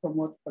platelets and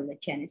promote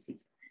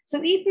collagenesis. So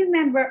if you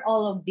remember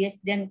all of this,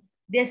 then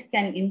this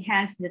can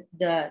enhance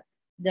the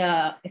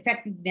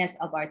effectiveness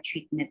of our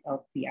treatment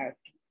of PRP.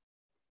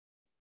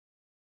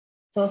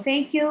 So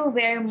thank you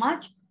very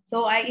much.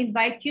 So I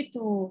invite you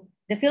to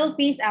the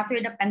Philippines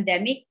after the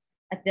pandemic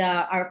at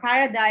our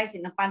paradise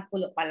in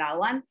Panpulo,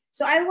 Palawan.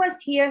 So I was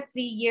here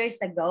 3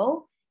 years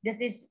ago.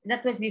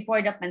 That was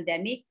before the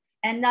pandemic.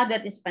 And now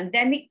that it's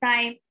pandemic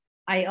time,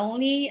 I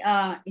only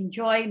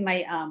enjoy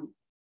my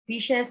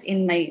fishes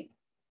in my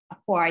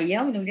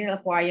aquarium, in a little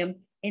aquarium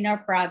in our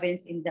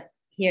province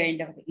here in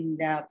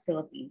the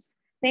Philippines.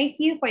 Thank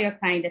you for your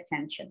kind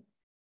attention.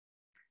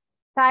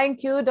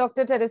 Thank you,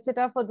 Dr.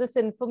 Teresita, for this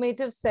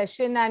informative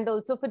session and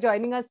also for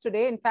joining us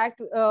today. In fact,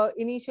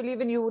 initially,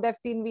 when you would have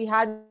seen, we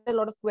had a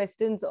lot of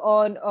questions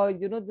on,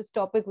 this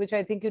topic, which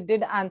I think you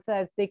did answer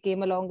as they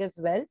came along as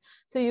well.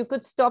 So you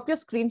could stop your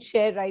screen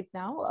share right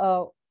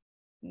now.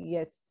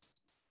 Yes.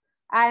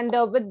 And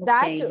with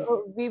that,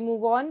 we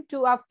move on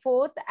to our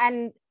fourth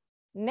and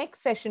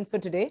next session for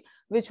today,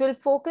 which will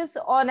focus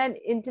on an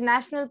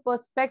international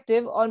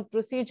perspective on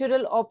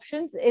procedural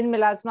options in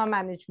melasma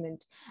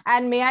management.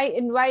 And may I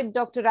invite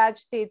Dr. Raj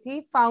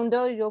Sethi,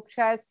 founder,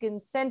 Yorkshire Skin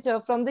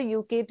Center from the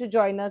UK, to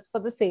join us for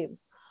the same.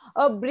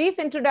 A brief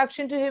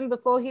introduction to him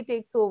before he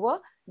takes over.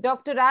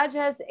 Dr. Raj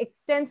has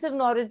extensive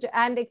knowledge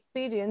and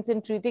experience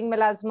in treating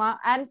melasma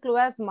and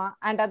chloasma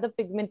and other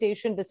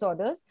pigmentation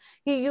disorders.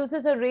 He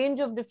uses a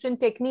range of different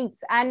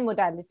techniques and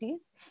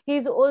modalities. He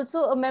is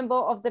also a member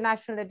of the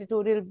National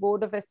Editorial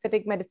Board of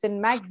Aesthetic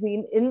Medicine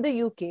magazine in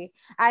the UK.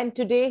 And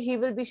today he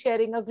will be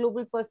sharing a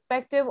global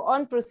perspective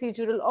on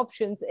procedural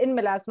options in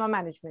melasma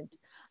management.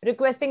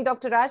 Requesting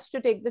Dr. Raj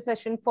to take the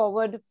session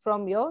forward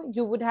from here.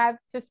 You would have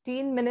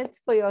 15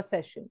 minutes for your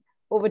session.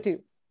 Over to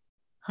you.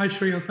 Hi,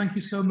 Shreyal. Thank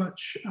you so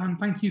much. And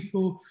thank you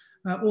for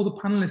all the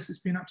panelists.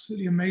 It's been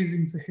absolutely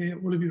amazing to hear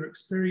all of your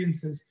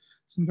experiences.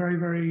 Some very,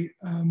 very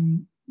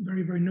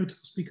notable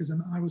speakers.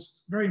 And I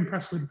was very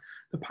impressed with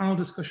the panel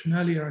discussion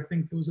earlier. I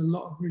think there was a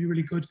lot of really,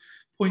 really good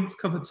points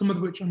covered, some of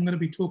which I'm going to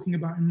be talking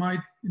about in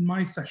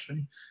my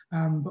session,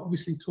 but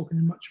obviously talking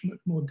in much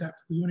more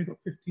depth. We've only got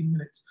 15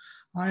 minutes.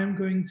 I am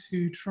going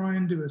to try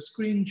and do a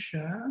screen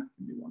share.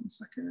 Give me 1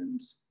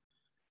 second.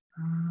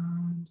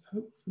 And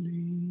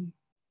hopefully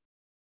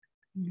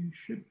you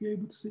should be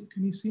able to see.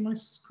 Can you see my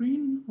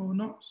screen or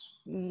not?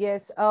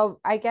 Yes,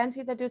 I can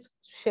see that it's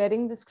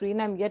sharing the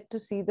screen. I'm yet to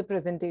see the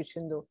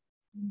presentation though.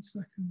 1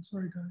 second,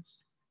 sorry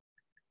guys.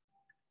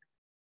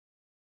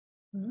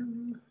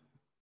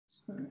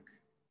 Sec.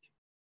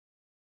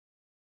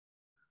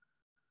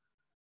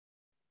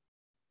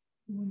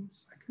 1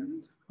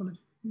 second,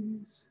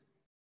 apologies.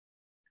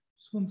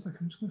 Just 1 second,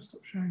 I'm just going to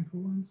stop sharing for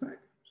 1 sec.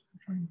 Just going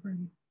to try and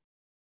bring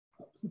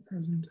up the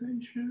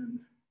presentation.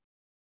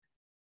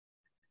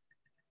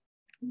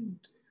 Oh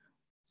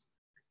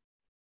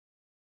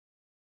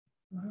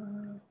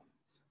dear.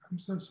 I'm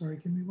so sorry,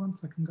 give me 1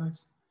 second,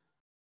 guys.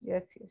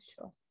 Yes,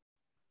 sure.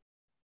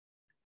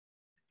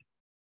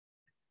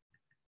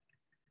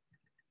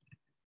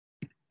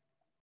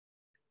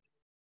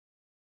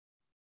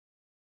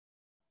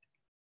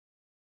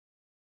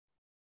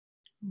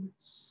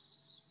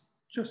 It's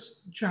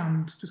just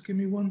jammed. Just give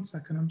me 1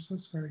 second. I'm so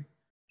sorry.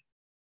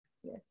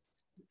 Yes.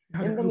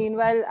 In the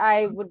meanwhile,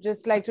 I would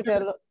just like to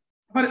tell.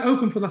 I've had it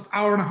open for the last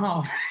hour and a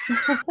half.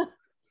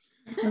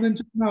 And then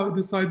just now it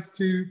decides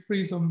to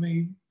freeze on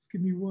me. Just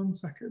give me 1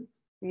 second.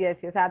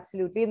 Yes,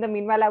 absolutely. In the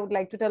meanwhile, I would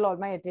like to tell all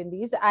my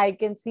attendees, I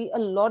can see a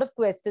lot of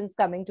questions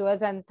coming to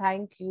us, and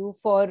thank you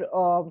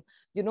for,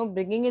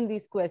 bringing in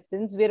these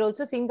questions. We're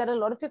also seeing that a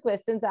lot of your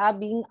questions are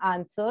being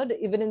answered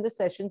even in the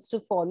sessions to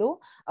follow,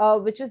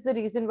 which is the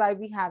reason why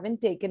we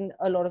haven't taken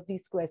a lot of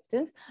these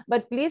questions.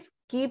 But please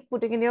keep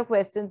putting in your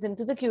questions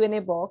into the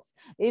Q&A box.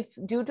 If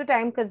due to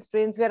time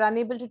constraints, we are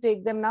unable to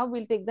take them now,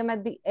 we'll take them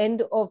at the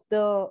end of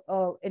the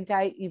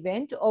entire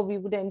event, or we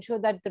would ensure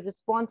that the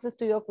responses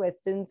to your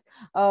questions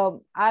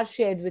are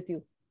shared with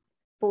you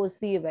post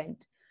the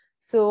event.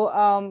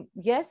 So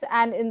yes,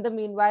 and in the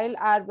meanwhile,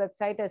 our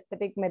website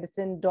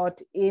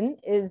aestheticmedicine.in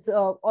is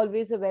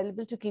always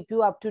available to keep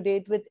you up to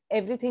date with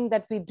everything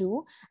that we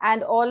do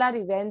and all our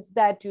events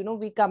that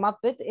we come up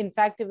with. In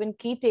fact, even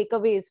key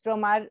takeaways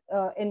from our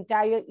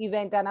entire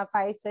event and our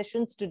 5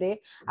 sessions today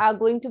are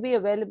going to be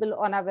available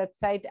on our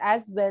website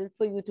as well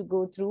for you to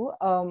go through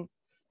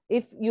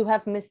if you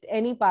have missed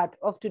any part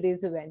of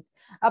today's event.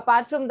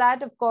 Apart from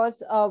that, of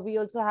course, we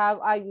also have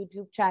our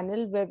YouTube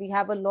channel where we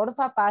have a lot of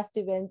our past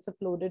events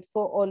uploaded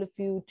for all of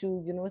you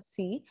to,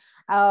 see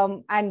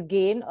and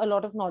gain a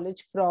lot of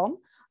knowledge from.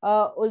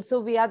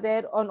 Also, we are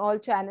there on all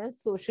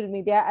channels, social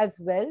media as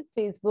well,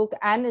 Facebook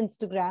and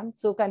Instagram.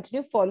 So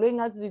continue following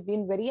us. We've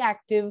been very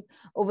active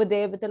over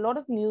there with a lot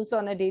of news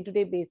on a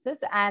day-to-day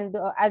basis, and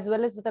as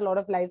well as with a lot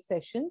of live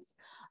sessions.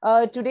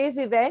 Today's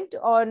event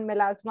on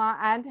melasma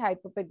and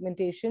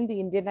hyperpigmentation,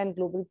 the Indian and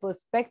global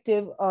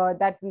perspective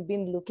that we've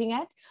been looking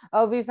at.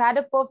 We've had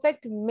a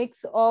perfect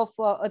mix of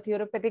a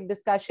therapeutic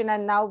discussion,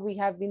 and now we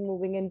have been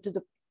moving into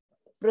the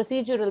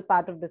procedural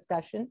part of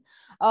discussion.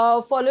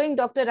 Following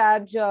Dr.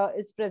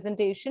 Raj's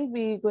presentation,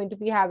 we're going to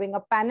be having a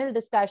panel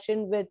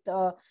discussion with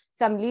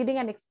some leading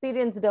and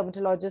experienced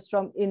dermatologists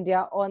from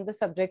India on the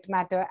subject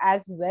matter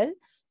as well.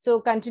 So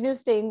continue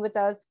staying with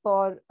us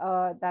for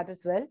that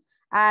as well.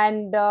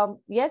 And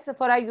yes,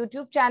 for our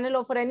YouTube channel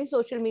or for any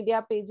social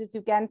media pages,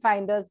 you can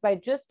find us by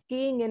just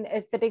keying in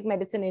Aesthetic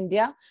Medicine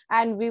India,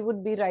 and we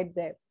would be right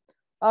there.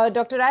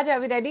 Dr. Raj,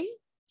 are we ready?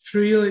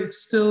 Shreel,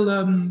 it's still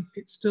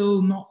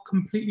not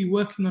completely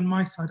working on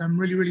my side. I'm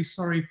really, really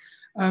sorry.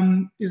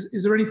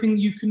 Is there anything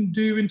you can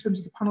do in terms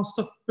of the panel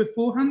stuff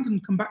beforehand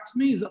and come back to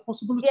me? Is that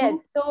possible at all?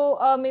 Yes, so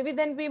maybe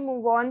then we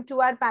move on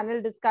to our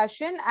panel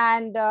discussion,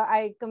 and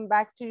I come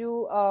back to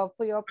you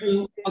for your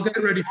presentation. I'll get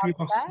it ready for you,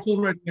 boss. It's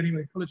all ready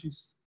anyway.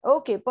 Apologies.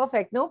 Okay,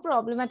 perfect. No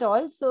problem at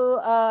all. So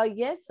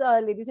yes,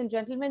 ladies and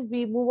gentlemen,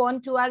 we move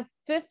on to our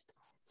fifth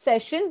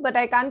session, but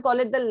I can't call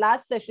it the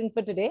last session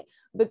for today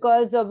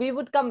because we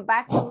would come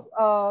back to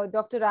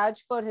Dr.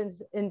 Raj for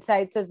his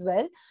insights as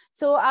well.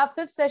 So our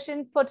fifth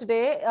session for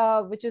today,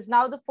 which is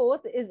now the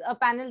fourth, is a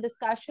panel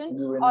discussion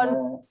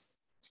on...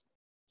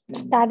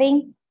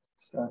 Starting.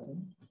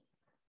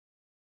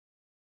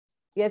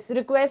 Yes,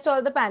 request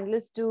all the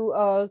panelists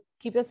to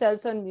keep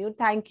yourselves on mute.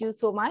 Thank you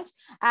so much.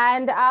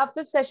 And our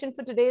fifth session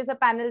for today is a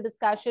panel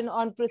discussion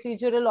on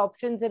procedural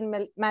options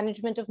in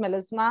management of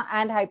melasma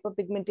and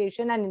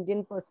hyperpigmentation and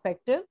Indian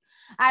perspective.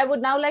 I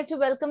would now like to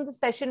welcome the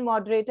session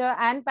moderator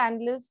and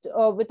panelist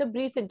with a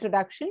brief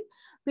introduction.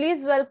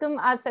 Please welcome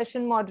our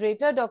session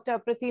moderator, Dr.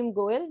 Apratim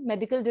Goel,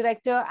 Medical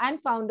Director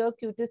and Founder,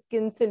 Cutis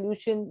Skin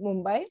Solution,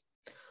 Mumbai.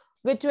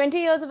 With 20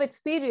 years of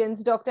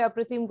experience, Dr.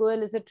 Apratim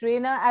Goel is a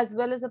trainer as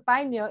well as a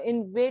pioneer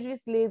in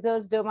various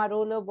lasers, derma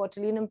roller,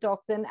 botulinum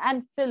toxin,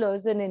 and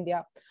fillers in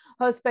India.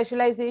 Her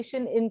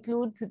specialization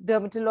includes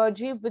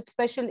dermatology with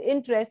special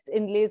interest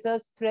in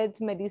lasers, threads,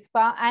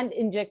 medispa, and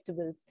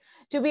injectables.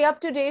 To be up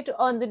to date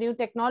on the new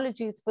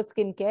technologies for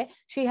skincare,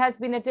 she has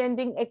been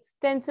attending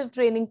extensive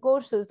training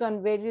courses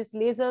on various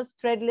lasers,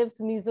 thread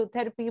lifts,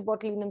 mesotherapy,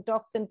 botulinum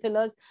toxin,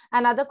 fillers,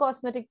 and other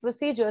cosmetic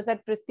procedures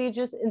at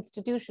prestigious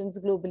institutions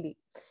globally.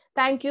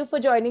 Thank you for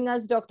joining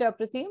us, Dr.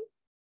 Apratim.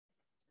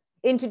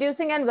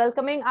 Introducing and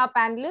welcoming our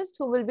panelists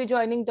who will be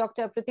joining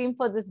Dr. Apratim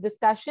for this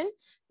discussion.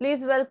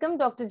 Please welcome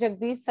Dr.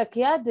 Jagdish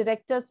Sakhya,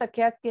 Director,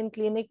 Sakhya Skin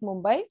Clinic,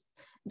 Mumbai.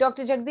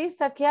 Dr. Jagdish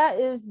Sakhya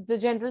is the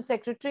General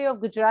Secretary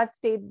of Gujarat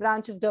State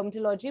Branch of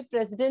Dermatology,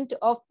 President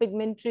of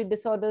Pigmentary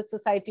Disorders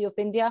Society of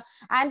India,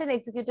 and an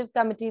Executive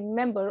Committee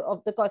member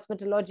of the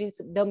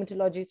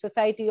Dermatology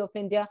Society of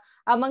India,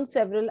 among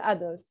several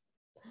others.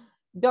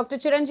 Dr.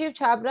 Chiranjeev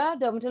Chhabra,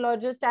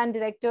 Dermatologist and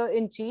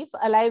Director-in-Chief,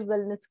 Alive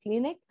Wellness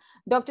Clinic.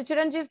 Dr.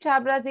 Chiranjeev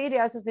Chhabra's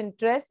areas of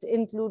interest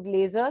include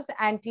lasers,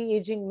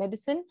 anti-aging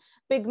medicine,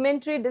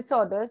 pigmentary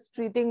disorders,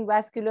 treating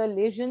vascular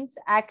lesions,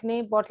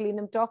 acne,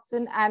 botulinum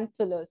toxin, and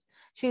fillers.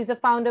 She is a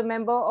founder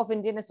member of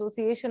Indian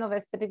Association of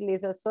Aesthetic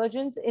Laser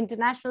Surgeons,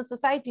 International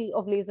Society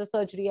of Laser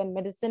Surgery and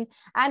Medicine,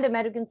 and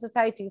American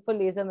Society for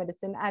Laser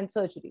Medicine and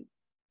Surgery.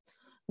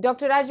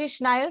 Dr.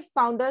 Rajesh Nair,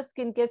 founder,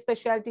 Skincare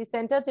Specialty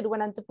Center,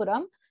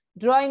 Thiruvananthapuram.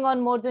 Drawing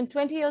on more than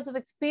 20 years of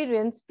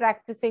experience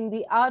practicing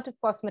the art of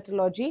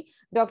cosmetology,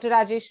 Dr.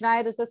 Rajesh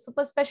Nair is a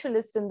super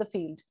specialist in the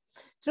field.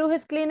 Through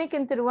his clinic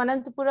in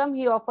Thiruvananthapuram,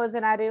 he offers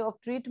an array of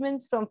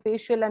treatments from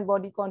facial and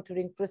body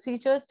contouring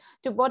procedures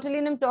to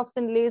botulinum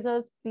toxin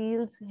lasers,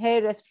 peels,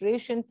 hair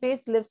restoration,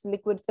 facelifts,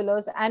 liquid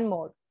fillers, and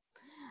more.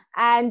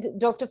 And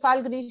Dr.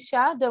 Falguni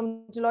Shah,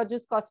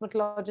 dermatologist,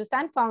 cosmetologist,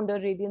 and founder,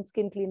 Radiant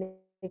Skin Clinic,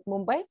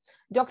 Mumbai.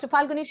 Dr.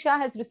 Falguni Shah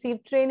has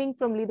received training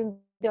from leading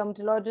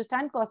dermatologist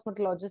and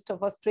cosmetologist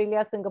of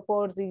Australia,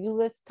 Singapore, the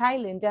US,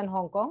 Thailand, and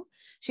Hong Kong.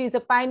 She is a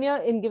pioneer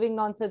in giving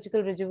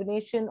non-surgical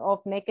rejuvenation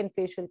of neck and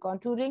facial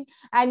contouring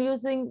and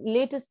using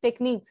latest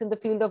techniques in the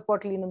field of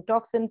botulinum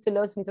toxin,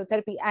 fillers,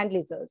 mesotherapy, and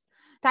lasers.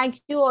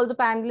 Thank you all the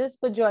panelists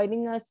for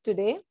joining us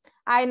today.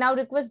 I now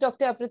request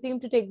Dr. Apratim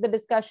to take the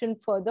discussion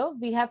further.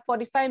 We have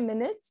 45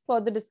 minutes for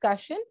the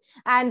discussion,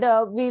 and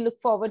we look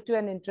forward to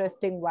an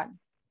interesting one.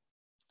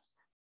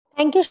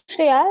 Thank you,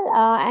 Shriyal,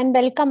 and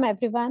welcome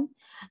everyone.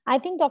 I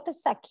think Dr.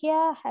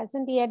 Sakhya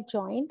hasn't yet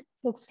joined,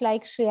 looks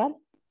like, Shriyal.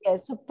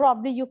 Yes. So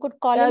probably you could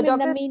call him in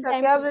the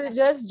meantime. Dr. Sakhya will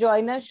just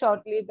join us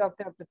shortly,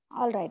 Dr. Apratim.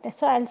 All right,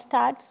 so I'll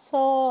start.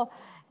 So,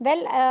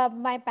 well,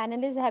 my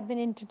panelists have been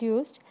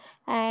introduced,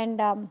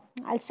 and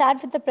I'll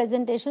start with the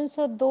presentation.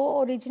 So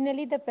though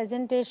originally the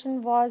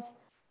presentation was,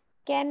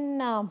 is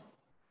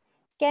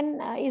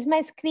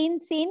my screen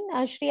seen,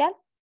 Shriyal?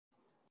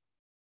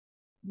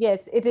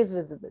 Yes, it is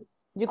visible.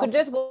 You could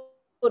just go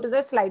to the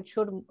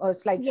slideshow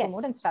Yes.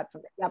 mode and start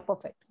from there. Yeah,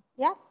 perfect.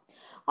 Yeah.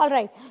 All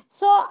right.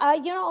 So,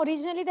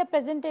 originally the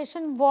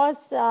presentation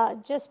was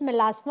just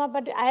melasma,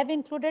 but I have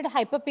included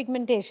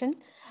hyperpigmentation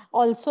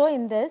also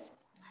in this.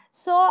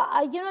 So,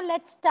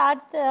 let's start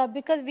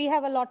because we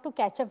have a lot to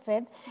catch up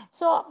with.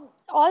 So,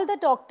 all the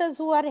doctors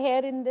who are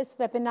here in this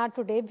webinar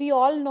today, we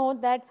all know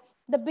that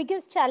the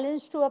biggest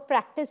challenge to a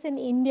practice in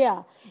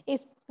India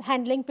is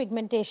handling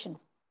pigmentation.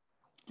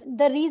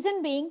 The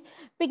reason being,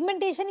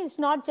 pigmentation is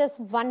not just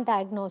one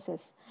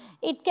diagnosis.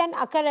 It can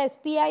occur as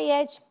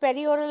PIH,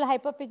 perioral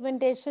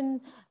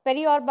hyperpigmentation,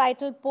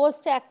 periorbital,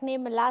 post-acne,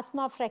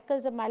 melasma,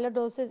 freckles,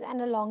 amyloidosis,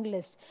 and a long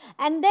list.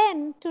 And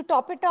then to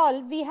top it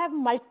all, we have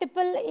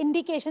multiple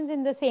indications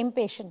in the same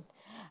patient.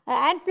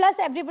 And plus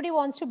everybody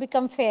wants to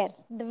become fair,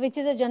 which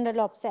is a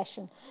general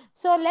obsession.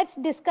 So let's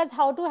discuss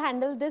how to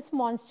handle this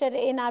monster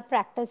in our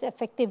practice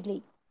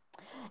effectively.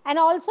 And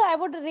also I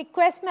would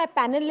request my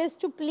panelists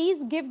to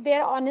please give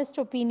their honest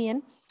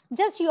opinion,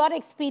 just your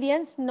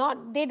experience,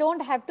 not, they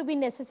don't have to be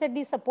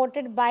necessarily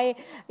supported by,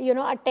 you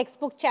know, a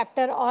textbook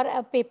chapter or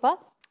a paper.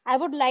 I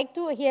would like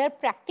to hear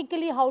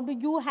practically how do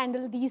you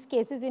handle these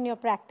cases in your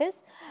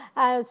practice.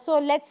 So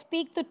let's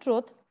speak the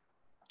truth.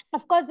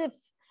 Of course, if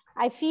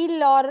I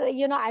feel, or,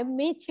 you know, I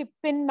may chip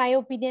in my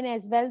opinion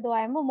as well, though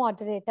I am a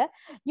moderator.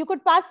 You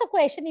could pass the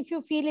question if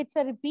you feel it's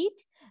a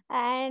repeat,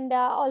 and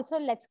also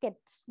let's get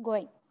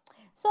going.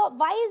 So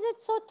why is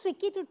it so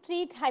tricky to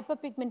treat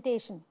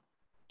hyperpigmentation?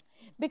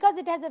 Because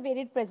it has a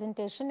varied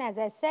presentation. As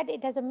I said,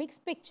 it has a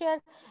mixed picture,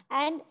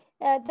 and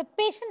the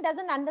patient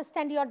doesn't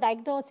understand your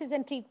diagnosis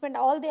and treatment.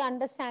 All they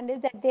understand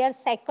is that they are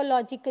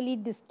psychologically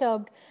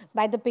disturbed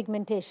by the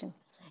pigmentation.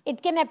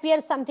 It can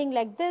appear something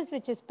like this,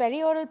 which is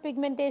perioral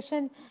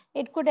pigmentation.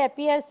 It could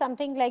appear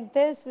something like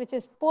this, which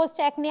is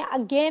post-acne,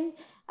 again,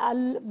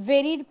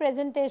 varied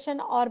presentation,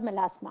 or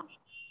melasma.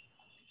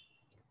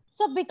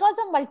 So because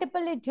of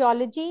multiple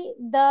etiology,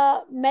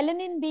 the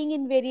melanin being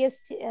in various,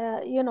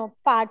 you know,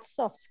 parts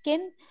of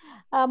skin,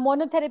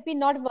 monotherapy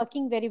not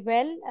working very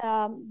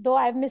well, though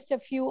I've missed a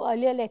few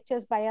earlier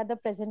lectures by other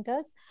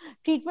presenters.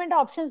 Treatment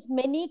options,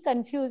 many,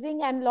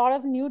 confusing, and a lot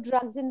of new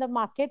drugs in the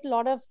market, a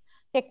lot of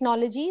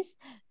technologies.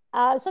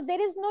 So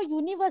there is no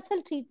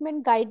universal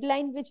treatment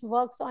guideline which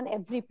works on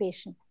every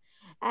patient.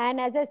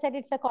 And as I said,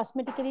 it's a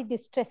cosmetically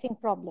distressing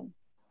problem.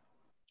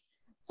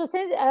 So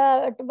since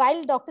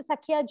while Dr.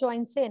 Sakia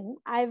joins in,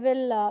 I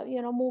will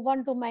you know, move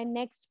on to my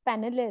next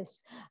panelist,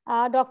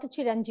 Dr.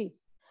 Chiranjeev.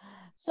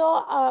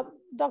 So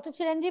Dr.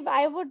 Chiranjeev,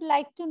 I would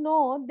like to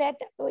know that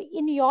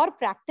in your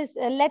practice,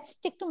 let's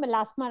stick to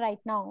melasma right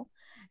now.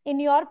 In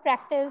your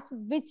practice,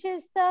 which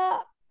are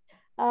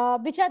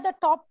the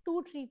top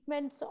 2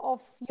 treatments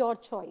of your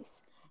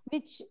choice,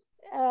 which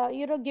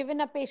you know, given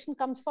a patient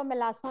comes for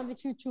melasma,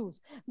 which you choose?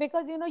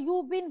 Because, you know,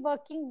 you've been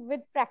working with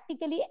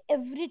practically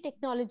every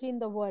technology in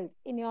the world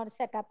in your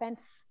setup and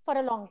for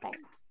a long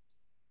time.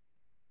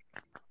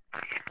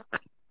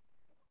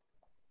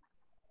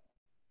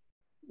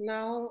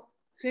 Now,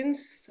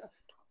 since,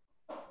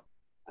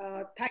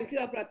 thank you,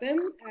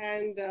 Apratim,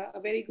 and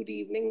a very good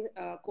evening,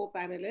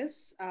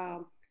 co-panelists.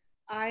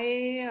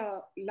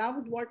 I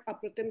loved what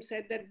Apratim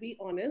said, that be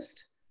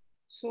honest.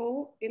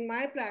 So in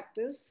my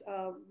practice,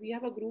 we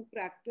have a group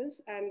practice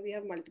and we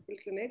have multiple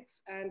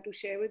clinics. And to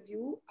share with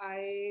you,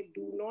 I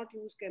do not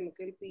use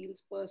chemical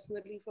peels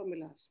personally for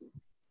melasma.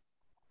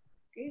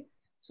 Okay,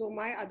 so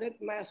my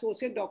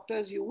associate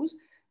doctors use,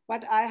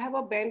 but I have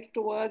a bent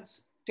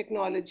towards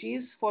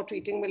technologies for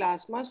treating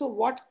melasma. So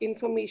what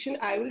information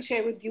I will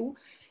share with you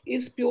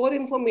is pure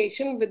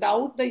information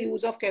without the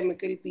use of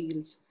chemical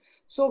peels.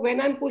 So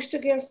when I'm pushed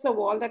against the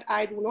wall that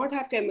I do not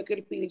have chemical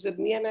peels with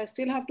me and I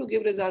still have to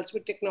give results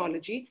with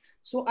technology,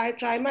 so I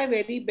try my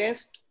very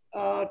best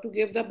to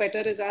give the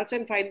better results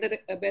and find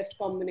the best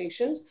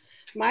combinations.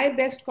 My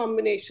best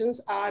combinations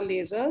are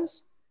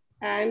lasers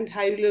and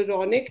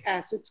hyaluronic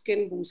acid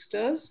skin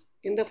boosters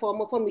in the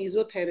form of a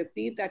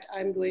mesotherapy that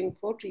I'm doing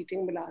for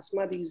treating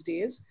melasma these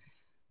days.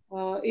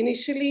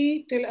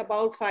 Initially, till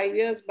about 5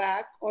 years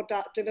back, or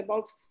till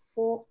about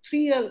 3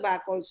 years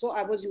back also,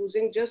 I was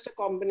using just a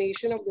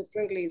combination of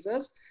different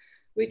lasers,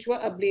 which were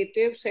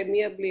ablative,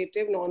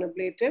 semi-ablative,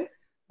 non-ablative.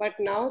 But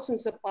now,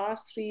 since the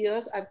past 3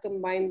 years, I've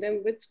combined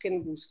them with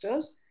skin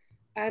boosters.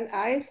 And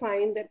I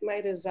find that my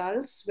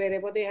results,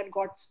 wherever they had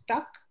got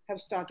stuck, have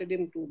started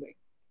improving.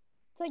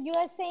 So you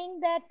are saying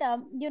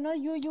that, you know,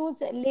 you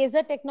use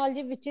laser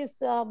technology, which is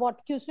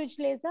what, Q-switch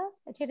laser,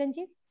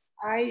 Chiranjeev?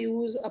 I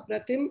use,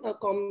 Apratim, a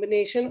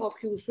combination of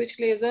Q-switch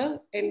laser,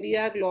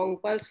 NDR long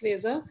pulse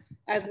laser,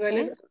 as well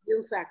as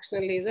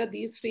fractional laser.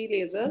 These 3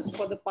 lasers,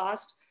 for the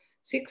past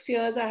 6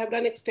 years, I have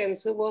done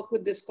extensive work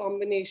with this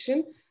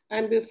combination.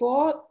 And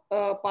before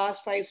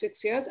past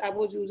 5-6 years, I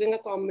was using a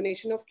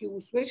combination of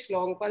Q-switch,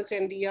 long pulse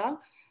NDR,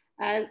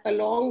 and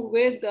along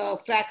with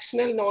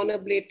fractional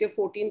non-ablative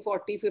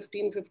 1440,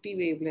 1550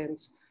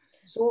 wavelengths.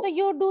 So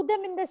you do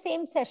them in the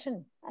same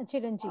session,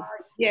 Chiranjeev?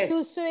 Yes.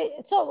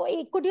 So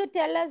could you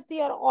tell us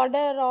your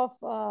order of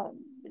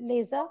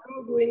laser?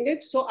 I'm doing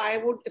it. So I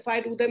would, if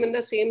I do them in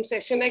the same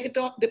session, like it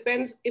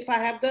depends if I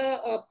have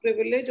the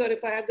privilege or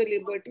if I have the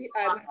liberty,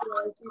 I will do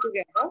all 3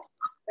 together.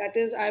 That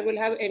is, I will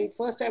have,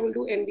 first I will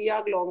do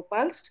NDR long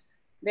pulsed,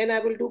 then I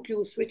will do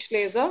Q-switch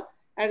laser,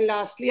 and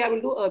lastly I will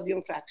do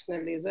erbium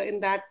fractional laser in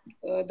that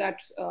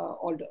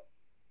order.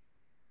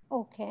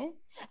 Okay.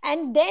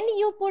 And then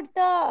you put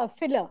the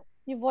filler.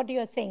 What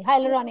you're saying,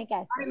 hyaluronic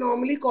I acid.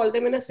 normally call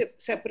them in a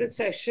separate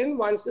session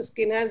once the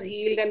skin has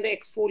healed and the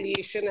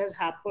exfoliation has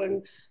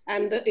happened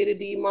and the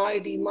edema,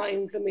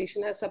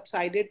 inflammation has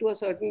subsided to a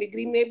certain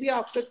degree. Maybe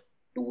after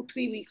 2-3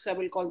 weeks, I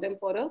will call them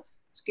for a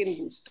skin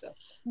booster.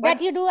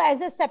 That you do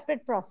as a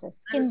separate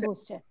process, skin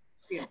booster.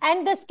 Yes.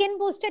 And the skin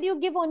booster you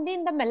give only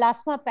in the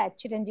melasma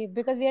patch, Chiranjeev,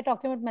 because we are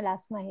talking about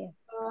melasma here.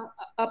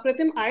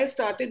 Apratim, I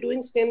started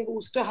doing skin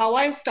booster. How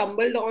I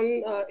stumbled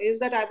on is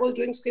that I was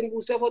doing skin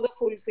booster for the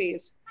full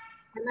face.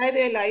 And I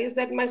realized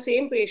that my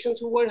same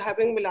patients who were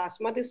having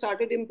melasma, they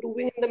started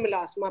improving in the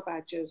melasma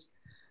patches.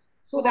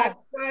 So that's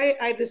why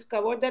I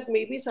discovered that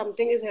maybe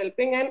something is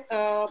helping. And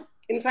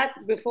in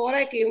fact, before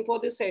I came for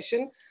this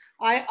session,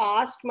 I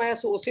asked my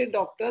associate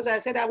doctors, I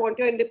said, I want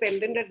your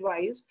independent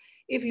advice.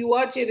 If you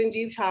are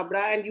Chiranjeev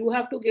Chhabra and you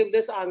have to give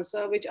this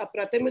answer, which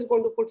Apratim is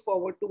going to put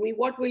forward to me,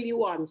 what will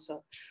you answer?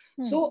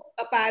 So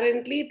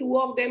apparently 2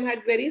 of them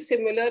had very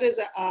similar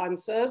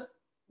answers.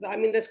 I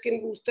mean, the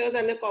skin boosters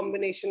and a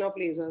combination of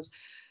lasers.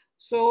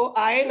 So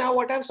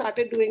what I've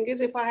started doing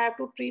is if I have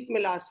to treat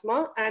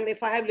melasma and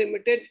if I have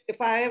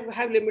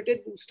limited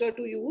booster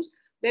to use,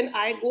 then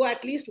I go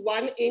at least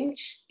 1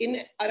 inch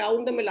in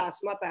around the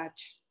melasma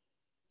patch.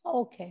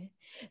 Okay.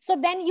 So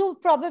then you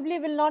probably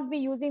will not be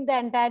using the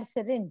entire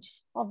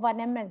syringe of 1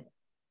 ml.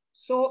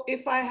 So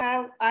if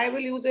I will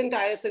use the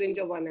entire syringe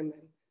of 1 ml.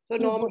 So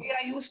normally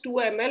I use 2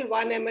 ml,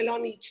 1 ml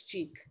on each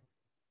cheek.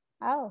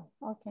 Oh,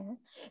 okay.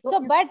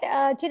 So, but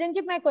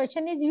Chiranjeev, my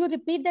question is, you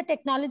repeat the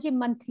technology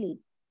monthly,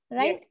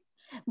 right?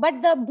 Yes.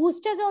 But the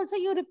boosters also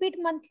you repeat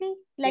monthly?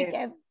 Like,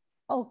 yes.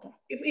 Okay.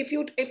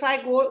 If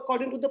I go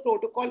according to the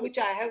protocol which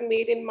I have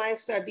made in my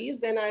studies,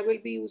 then I will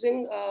be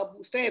using a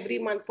booster every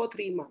month for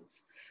 3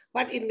 months.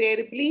 But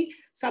invariably,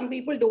 most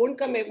people don't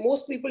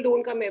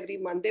come every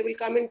month. They will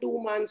come in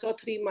 2 months or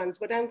 3 months.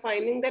 But I'm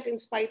finding that in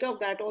spite of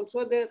that,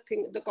 also the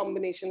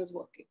combination is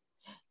working.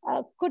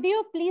 Could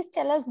you please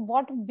tell us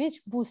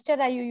which booster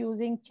are you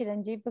using,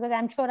 Chiranjeev? Because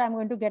I'm sure I'm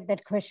going to get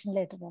that question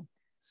later on.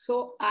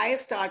 So I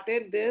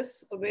started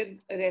this with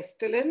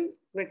Restylane,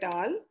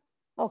 Vital.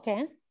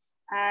 Okay.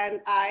 And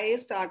I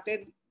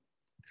started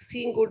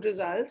seeing good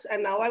results.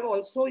 And now I've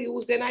also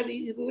used, I've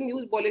even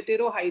used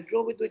Bolitero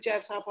Hydro, with which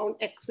I've found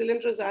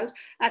excellent results.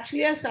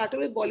 Actually, I started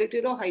with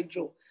Bolitero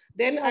Hydro.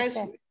 Then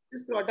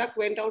this product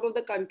went out of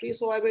the country,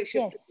 so I will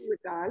shift to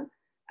Vital.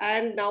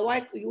 And now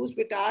I use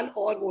Vital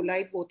or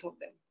Volite, both of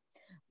them.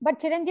 But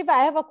Chiranjeev,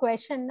 I have a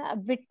question.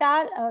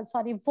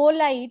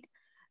 Volite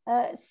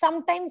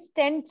sometimes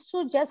tends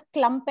to just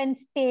clump and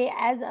stay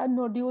as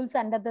nodules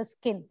under the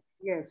skin.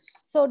 Yes.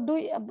 So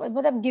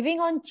giving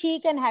on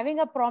cheek and having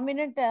a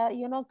prominent,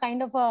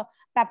 kind of a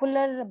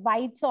papular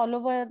bites all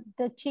over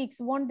the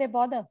cheeks, won't they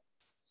bother?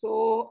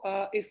 So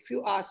if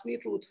you ask me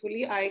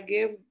truthfully, I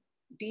give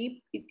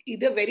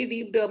either very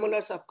deep dermal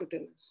or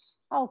subcutaneous.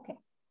 Okay.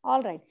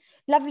 All right.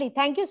 Lovely.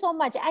 Thank you so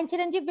much. And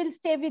Chiranjeev will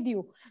stay with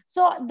you.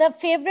 So the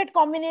favorite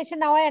combination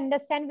now I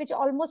understand, which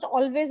almost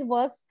always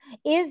works,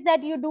 is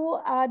that you do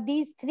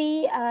these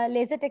 3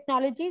 laser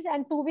technologies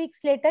and 2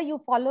 weeks later you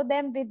follow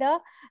them with a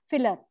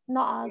filler,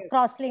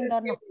 cross-linked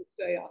or not.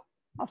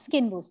 Of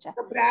skin booster.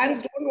 The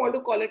brands don't want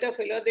to call it a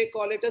filler, they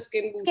call it a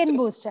skin booster. Skin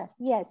booster.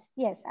 Yes,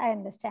 I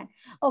understand.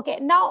 Okay,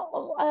 now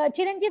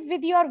Chiranjeev,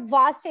 with your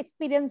vast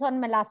experience on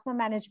melasma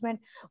management,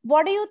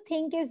 what do you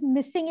think is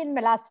missing in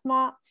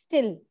melasma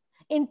still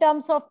in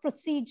terms of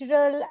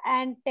procedural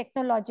and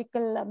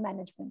technological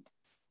management?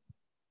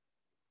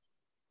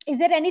 Is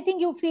there anything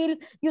you feel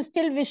you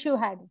still wish you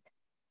had?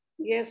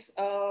 Yes,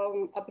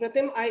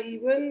 Apratim, I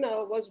even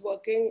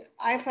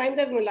I find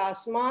that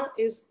melasma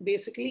is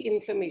basically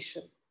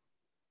inflammation.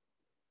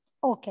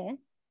 Okay.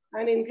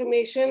 And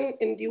inflammation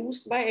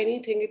induced by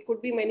anything. It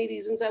could be many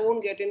reasons. I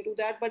won't get into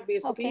that, but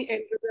basically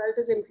end result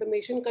is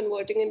inflammation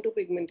converting into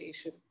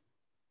pigmentation.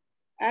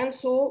 And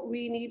so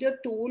we need a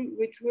tool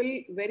which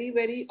will very,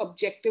 very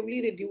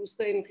objectively reduce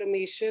the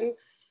inflammation.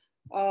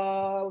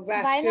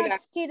 Why not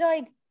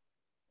steroid?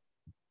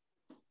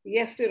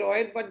 Yes,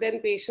 steroid, but then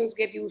patients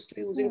get used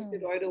to using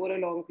steroid over a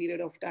long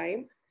period of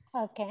time.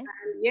 Okay.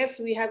 And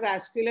yes, we have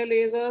vascular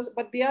lasers,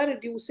 but they are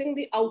reducing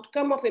the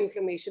outcome of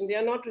inflammation. They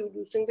are not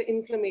reducing the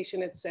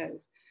inflammation itself.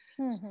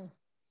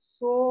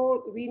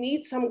 So we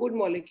need some good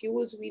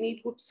molecules. We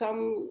need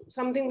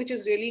something which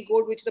is really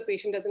good, which the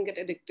patient doesn't get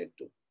addicted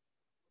to.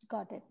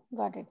 Got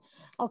it.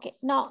 Okay.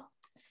 Now,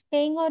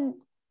 staying on,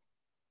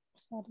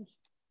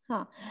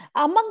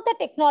 among the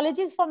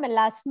technologies for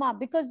melasma,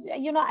 because,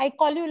 I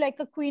call you like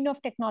a queen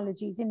of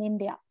technologies in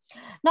India.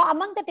 Now,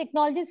 among the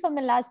technologies for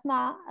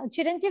melasma,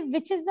 Chiranjeev,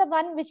 which is the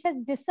one which has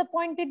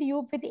disappointed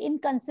you with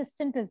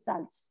inconsistent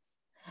results?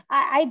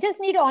 I just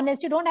need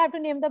honest. You don't have to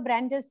name the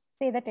brand. Just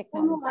say the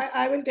technology. No,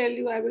 I will tell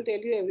you. I will tell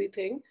you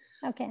everything.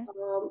 Okay.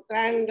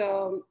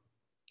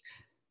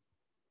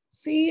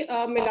 See,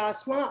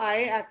 melasma,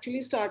 I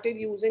actually started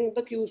using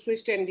the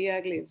Q-switched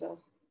Nd:YAG laser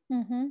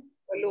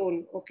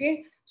alone.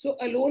 Okay. So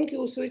alone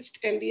Q-switched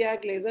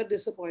Nd:YAG laser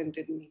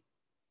disappointed me.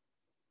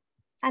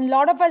 And a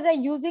lot of us are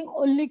using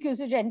only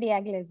Q-switch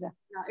Aniagwu laser.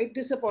 Yeah, it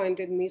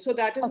disappointed me. So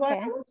that is why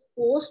I was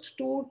forced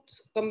to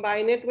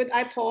combine it with,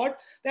 I thought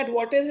that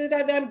what is it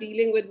that I'm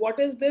dealing with? What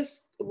is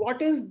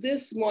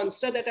this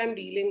monster that I'm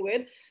dealing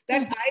with?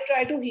 That I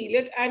try to heal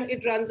it and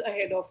it runs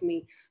ahead of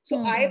me. So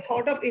I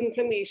thought of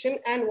inflammation,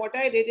 and what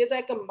I did is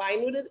I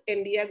combined with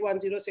Aniagwu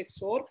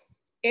 1064.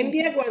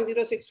 Aniagwu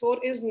 1064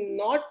 is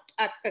not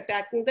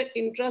attacking the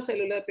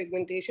intracellular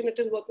pigmentation. It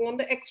is working on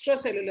the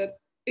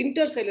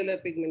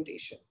intercellular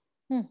pigmentation.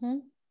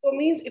 So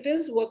means it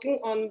is working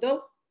on the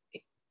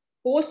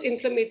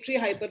post-inflammatory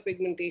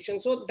hyperpigmentation.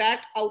 So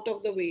that out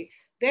of the way.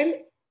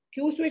 Then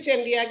Q-switch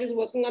Aniagwu is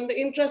working on the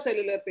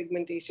intracellular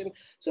pigmentation.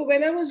 So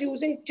when I was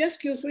using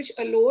just Q-switch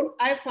alone,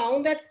 I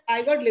found that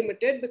I got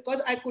limited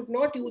because I could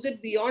not use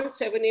it beyond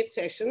 7-8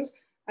 sessions.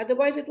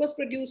 Otherwise, it was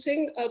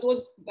producing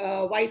those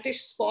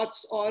whitish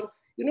spots, or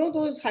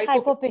those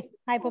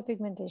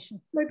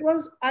hyperpigmentation.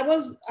 So I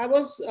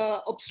was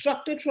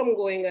obstructed from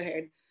going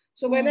ahead.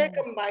 So when I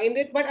combined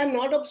it, but I'm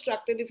not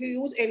obstructed. If you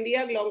use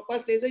Aniagwu long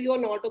pass laser, you are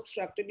not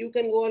obstructed. You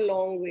can go a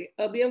long way.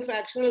 Erbium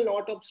fractional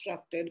not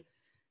obstructed.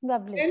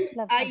 Lovely. Then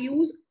I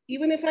use,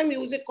 even if I'm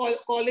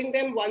calling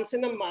them once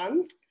in a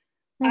month,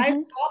 I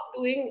stopped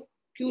doing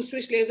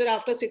Q-switch laser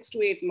after 6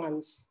 to 8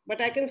 months.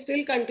 But I can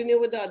still continue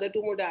with the other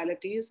two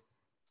modalities.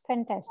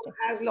 Fantastic.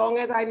 As long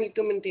as I need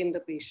to maintain the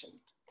patient.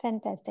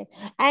 Fantastic.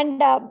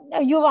 And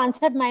you've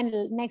answered my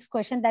next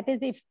question. That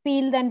is, if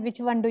peel, then which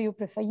one do you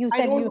prefer? You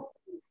said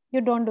you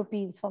don't do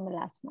peels for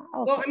melasma.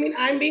 Okay. No, I mean,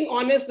 I'm being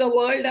honest. The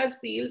world does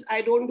peels.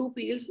 I don't do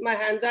peels. My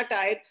hands are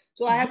tied.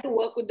 So I have to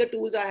work with the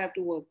tools I have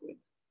to work with.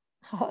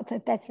 Oh,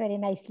 that's very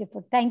nicely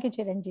put. Thank you,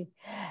 Chiranjeev.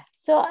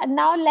 So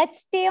now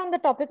let's stay on the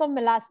topic of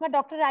melasma.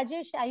 Dr.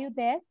 Rajesh, are you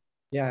there?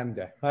 Yeah, I'm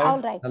there. Hi. All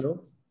right.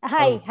 Hello.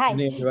 Hi. Hello. Hi.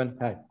 Good evening, everyone.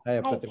 Hi.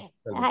 Hi.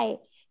 Hi.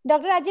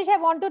 Dr. Rajesh, I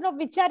want to know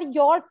which are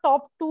your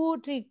top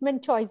 2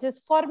 treatment choices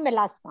for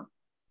melasma?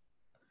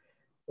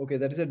 Okay,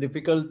 that is a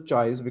difficult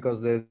choice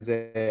because there's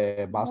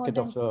a basket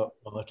of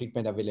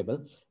treatment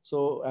available.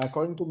 So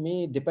according to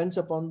me, it depends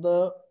upon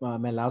the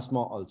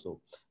melasma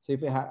also. So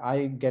if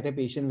I get a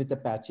patient with a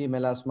patchy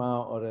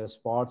melasma or a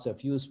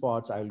few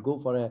spots, I will go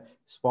for a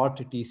spot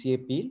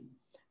TCA peel.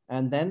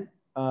 And then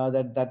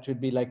that should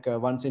be like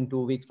once in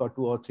 2 weeks for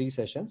 2 or 3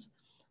 sessions.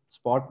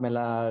 Spot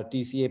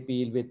TCA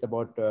peel with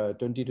about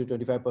 20 to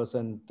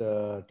 25%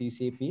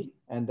 TCA peel,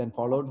 and then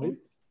followed with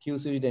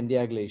Q-switch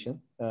Aniagwu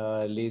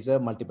laser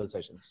multiple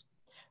sessions.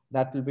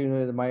 That will be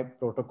my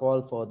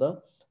protocol for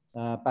the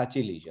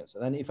patchy lesions.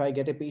 And if I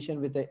get a patient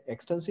with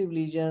extensive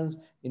lesions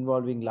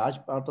involving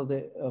large part of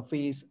the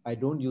face, I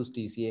don't use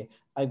TCA.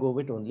 I go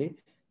with only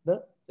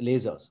the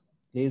lasers.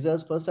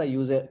 First I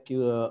use a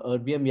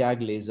erbium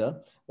YAG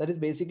laser. That is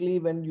basically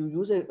when you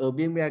use a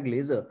erbium YAG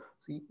laser,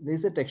 see, there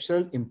is a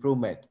textural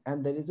improvement,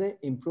 and there is an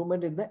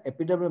improvement in the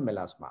epidermal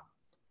melasma,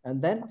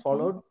 and then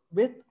followed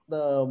with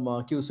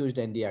the Q-switch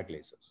Aniagwu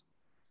lasers.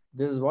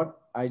 This is what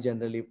I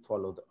generally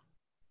follow.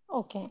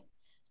 Okay.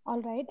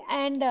 All right.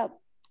 And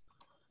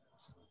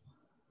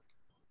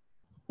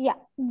yeah,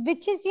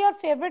 which is your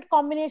favorite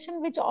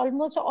combination which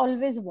almost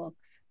always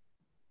works?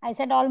 I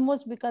said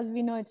almost because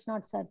we know it's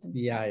not certain.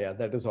 Yeah,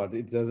 that is what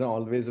it doesn't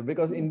always,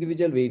 because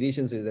individual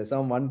variations is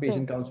there. One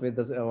patient comes with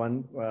this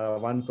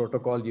one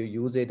protocol, you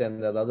use it,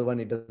 and the other one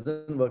it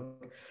doesn't work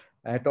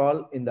at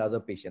all in the other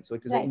patient. So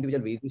it is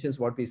individual variations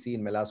what we see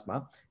in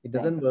melasma. It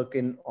doesn't work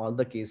in all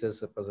the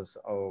cases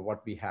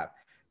what we have.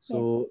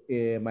 So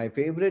my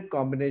favorite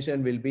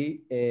combination will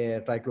be a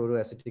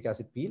trichloroacetic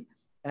acid peel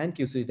and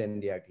Q-switch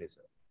Aniagwu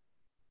laser.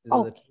 These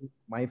are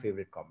my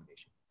favorite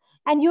combination.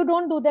 And you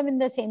don't do them in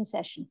the same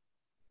session?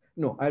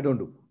 No, I don't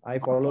do. I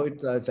follow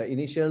it as the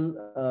initial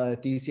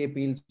TCA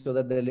peel so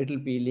that the little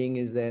peeling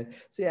is there.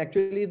 See,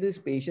 actually, these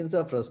patients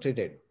are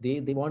frustrated. They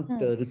want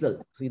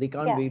results. See, they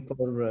can't wait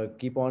for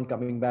keep on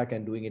coming back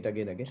and doing it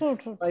again. True.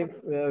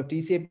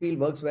 TCA peel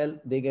works well.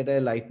 They get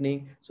a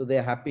lightening, so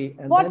they're happy.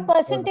 And what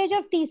percentage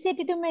of TCA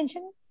did you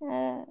mention?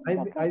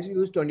 I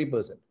use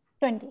 20%.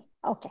 20.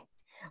 Okay.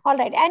 All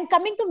right. And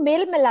coming to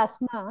male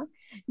melasma,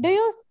 do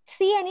you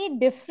see any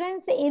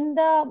difference in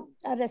the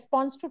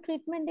response to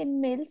treatment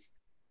in males?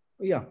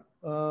 Yeah,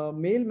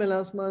 male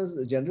melasma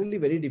is generally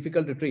very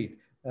difficult to treat.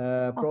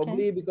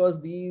 Probably because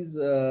these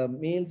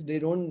males, they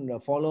don't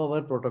follow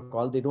our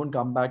protocol. They don't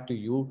come back to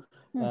you.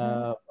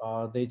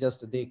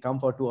 They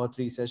come for 2 or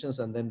 3 sessions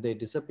and then they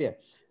disappear.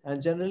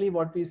 And generally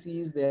what we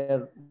see is they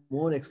are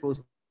more exposed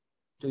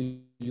to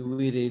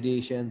UV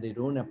radiation. They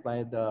don't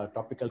apply the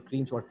topical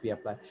creams what we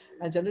apply.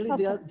 And generally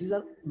these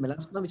are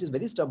melasma which is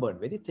very stubborn,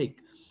 very thick.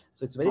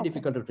 So it's very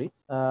difficult to treat.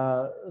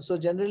 So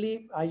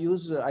generally I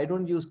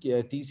don't use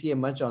TCA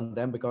much on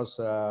them because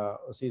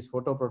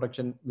photo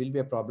protection will be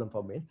a problem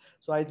for me.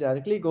 So I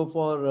directly go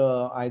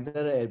for either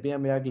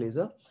erbium YAG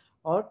laser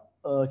or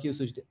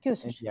Q-switch.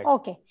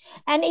 Okay.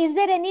 And is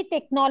there any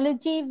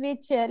technology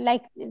which, I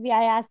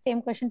asked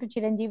same question to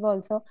Chiranjeev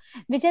also,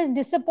 which has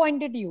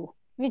disappointed you,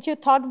 which you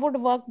thought would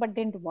work but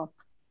didn't work?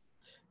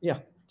 Yeah,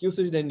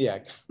 Q-switch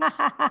Aniagwu.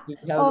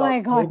 Oh my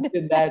God.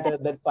 In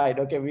that fight.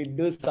 Okay, we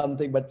do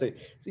something, but see,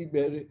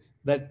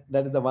 that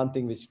is the one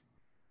thing which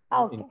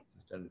Okay.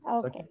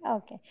 Okay.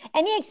 Okay.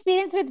 Any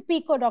experience with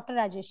Pico, Dr.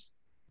 Rajesh?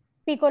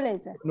 Pico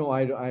laser? No,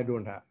 I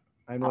don't have.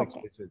 I have no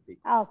experience with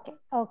Pico. Okay.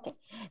 Okay.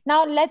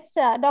 Now let's,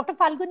 Dr.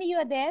 Falguni, you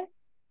are there?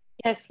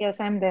 Yes,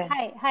 I'm there.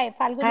 Hi,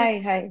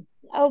 Falguni. Hi.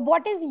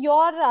 What is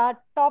your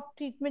top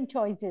treatment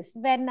choices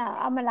when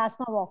a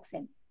melasma walks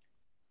in?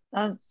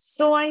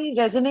 So I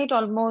resonate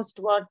almost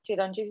what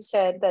Chiranjeev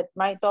said, that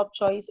my top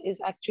choice is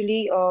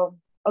actually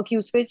a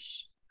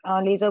Q-switch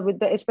laser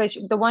with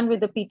especially the one with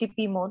the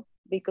PTP mode,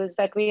 because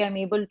that way I'm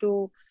able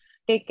to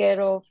take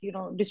care of,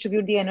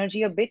 distribute the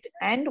energy a bit,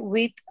 and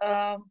with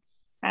an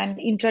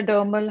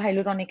intradermal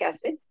hyaluronic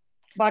acid.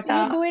 But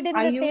so you do it in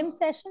the same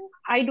session?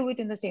 I do it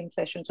in the same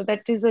session. So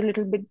that is a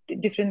little bit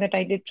different that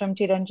I did from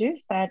Chiranjeev,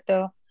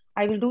 that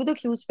I will do the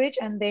Q-switch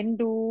and then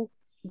do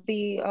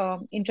the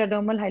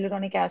intradermal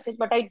hyaluronic acid,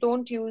 but I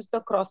don't use the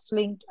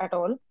cross-linked at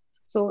all.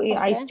 So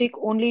I stick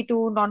only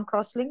to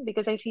non-cross-linked,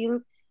 because I feel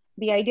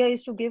the idea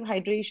is to give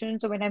hydration.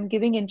 So when I'm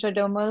giving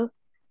intradermal,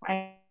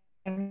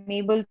 I'm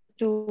able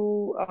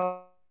to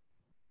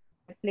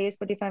place,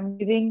 but if I'm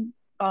giving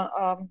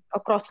a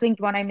cross-linked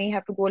one, I may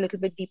have to go a little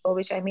bit deeper,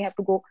 which I may have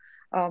to go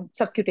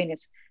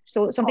subcutaneous.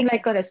 So something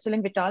like a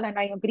Restylane Vital, and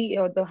I agree,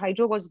 the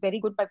hydro was very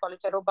good by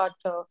Polyfero, but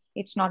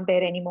it's not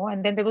there anymore.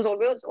 And then there was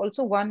always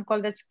also one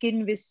called that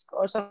Skin Whisk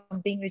or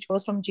something, which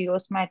was from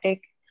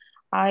Geosmatic.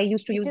 I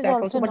used to use that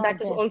also, but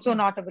that is also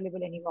not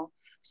available anymore.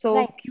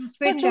 So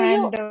Q-switch.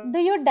 So do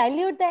you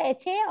dilute the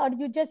HA, or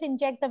you just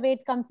inject the way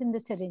it comes in the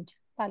syringe,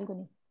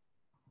 Falguni?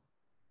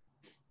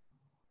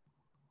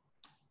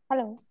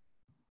 Hello.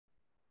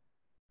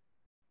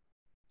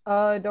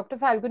 Dr.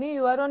 Falguni,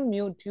 you are on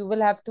mute. You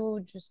will have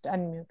to just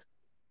unmute.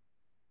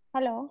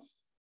 Hello.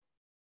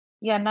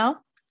 Yeah,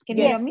 now? Can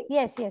you hear me?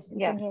 Yes, we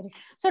can hear you.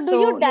 So do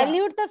you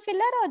dilute the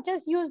filler or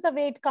just use the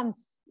way it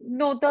comes?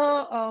 No,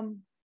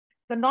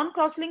 the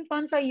non-cross-linked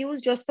ones I use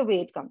just the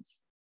way it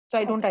comes. So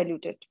I don't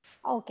dilute it.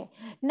 Okay.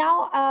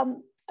 Now,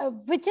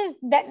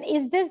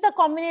 is this the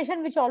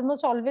combination which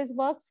almost always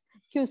works?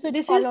 Q-switch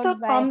this is the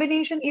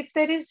combination if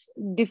there is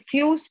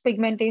diffuse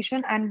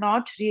pigmentation and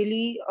not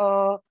really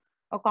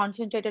a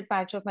concentrated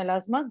patch of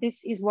melasma.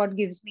 This is what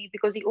gives me,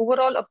 because the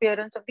overall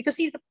appearance of, because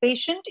see, the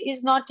patient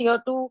is not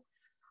here to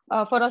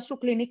for us to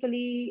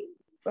clinically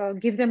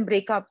give them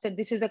breakups that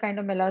this is the kind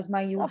of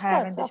melasma you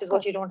have and this is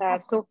what you don't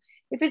have. So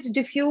if it's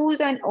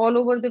diffuse and all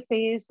over the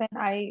face, then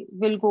I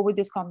will go with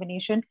this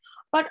combination.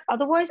 But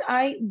otherwise,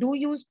 I do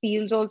use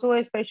peels also,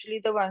 especially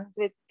the ones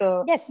with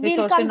yes,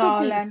 we'll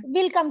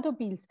come to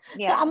peels.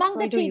 Yeah, so among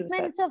the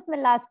treatments of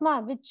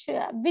melasma,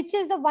 which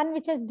is the one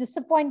which has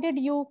disappointed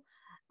you,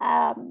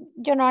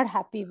 you're not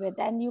happy with,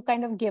 and you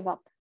kind of give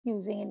up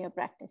using in your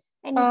practice?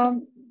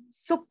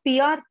 So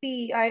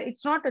PRP,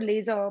 it's not a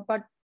laser,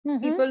 but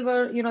people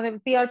were,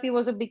 the PRP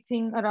was a big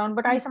thing around,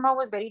 but I somehow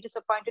was very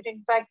disappointed.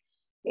 In fact,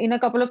 in a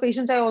couple of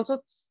patients, I also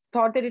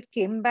thought that it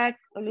came back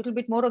a little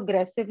bit more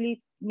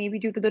aggressively, maybe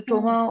due to the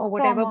trauma or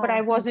whatever, but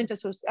I wasn't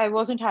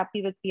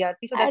happy with PRP.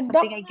 So that's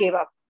something I gave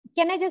up.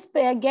 Can I just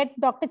get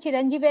Dr.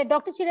 Chiranjeev?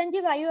 Dr.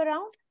 Chiranjeev, are you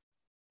around?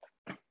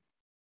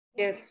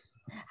 Yes.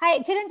 Hi,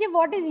 Chiranjeev,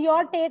 what is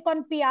your take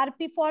on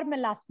PRP for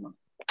melasma?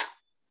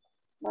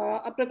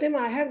 Apratim,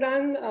 I have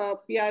done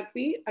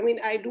PRP. I mean,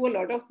 I do a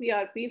lot of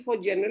PRP for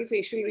general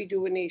facial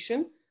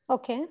rejuvenation.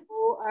 Okay.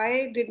 So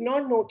I did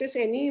not notice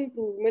any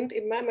improvement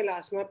in my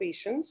melasma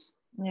patients.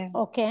 Yeah.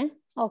 Okay.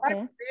 Okay.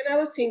 But then I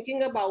was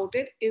thinking about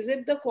it. Is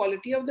it the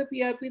quality of the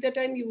PRP that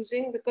I'm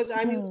using? Because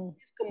I'm using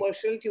these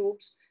commercial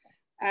tubes,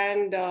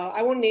 and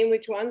I won't name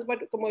which ones, but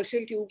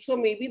commercial tubes. So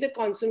maybe the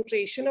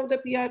concentration of the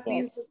PRP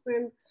is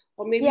different,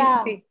 or maybe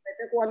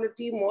better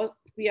quality, more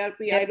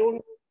PRP. I don't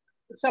know.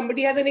 If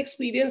somebody has an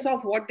experience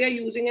of what they're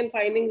using and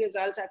finding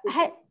results.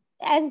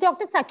 Has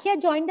Dr.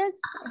 Sakhya joined us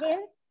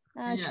here?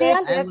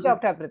 Yes,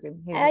 Dr.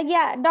 Apratim.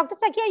 Yeah, Dr.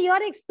 Sakhya,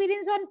 your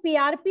experience on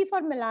PRP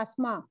for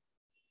melasma?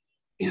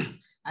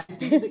 I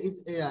think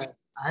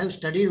I have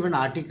studied one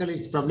article.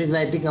 It's published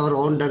by, I think, our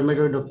own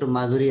dermatologist, Dr.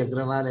 Madhuri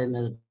Agrawal and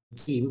her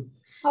team.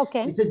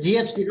 Okay. It's a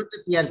GFC, not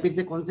the PRP. It's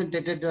a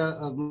concentrated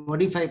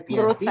modified PRP.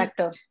 Growth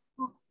factor.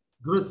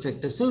 Growth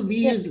factor. So we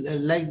use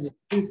like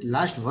this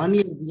last 1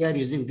 year we are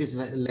using this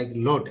like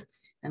load,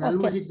 and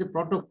almost it's a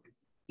protocol.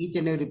 Each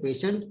and every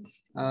patient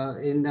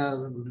in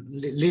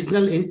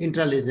lesional,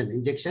 intralesional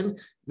injection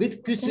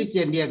with Q-switch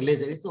and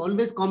laser. It's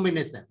always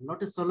combination,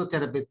 not a solo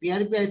therapy.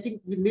 PRP, I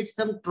think we need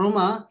some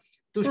trauma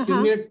to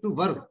stimulate to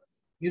work.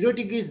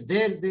 Neurotic is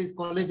there, this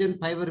collagen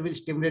fiber will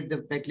stimulate the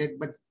platelet,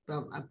 but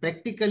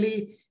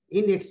practically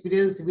in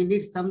experience, we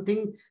need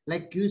something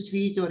like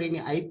Q-switch or any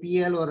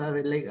IPL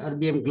or like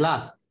RBM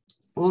glass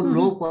or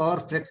low power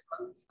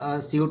flexible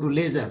CO2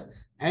 laser,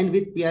 and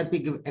with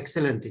PRP give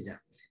excellent result.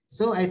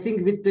 So I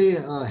think with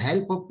the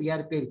help of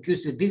PRP and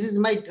QC, this is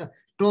my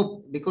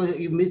top, because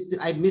I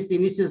missed the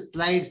initial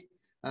slide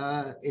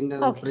in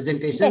the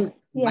presentation.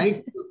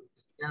 Yes.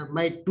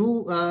 My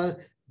two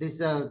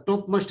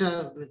topmost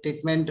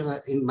treatment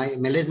in my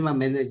melasma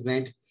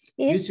management,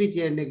 Q-switch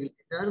and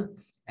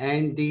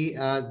the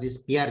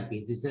this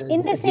PRP. This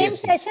in the same GFC.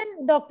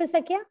 session, Dr.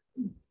 Sakhya?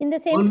 In the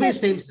same always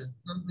session?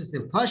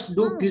 same. First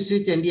do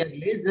Q-switch India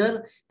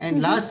laser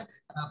and last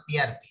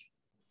PRP.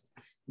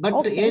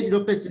 But as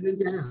Dr.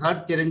 Chiranjeev, I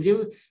heard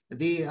Chiranjeev,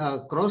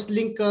 the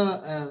cross-link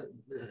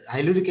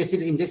hyaluronic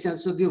acid injection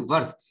also give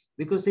worth,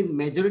 because in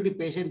majority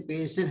patient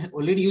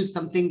already use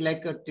something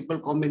like a triple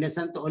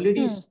combination. So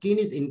already skin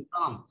is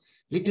inflamed,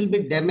 little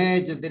bit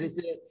damage. There is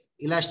a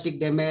elastic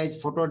damage,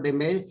 photo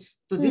damage.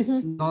 So this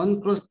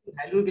non-cross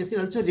hyaluronic acid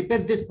also repair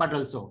this part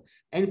also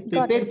and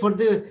prepare for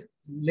the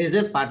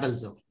laser part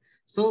also.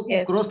 So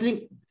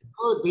cross-link,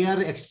 they are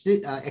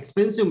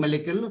expensive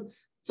molecule.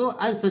 So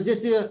I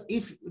suggest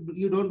if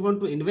you don't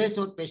want to invest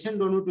or patient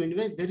don't want to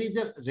invest, there is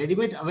a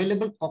ready-made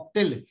available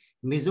cocktail.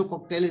 Meso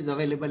cocktail is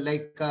available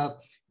like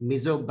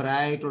Meso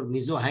Bright or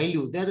Meso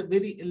Hylu. They are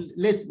very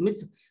less,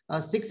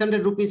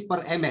 600 rupees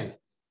per ml.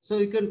 So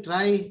you can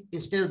try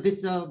instead of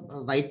this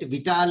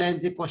Vital,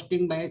 and the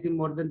costing by I think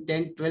more than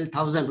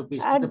 10,000-12,000 rupees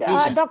to the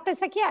patient. Dr.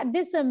 Sakia,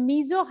 this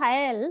Meso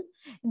Hyal,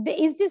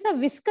 is this a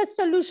viscous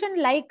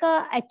solution like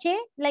HA,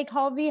 like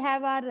how we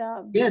have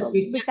our yes,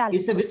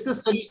 it's a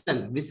viscous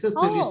solution.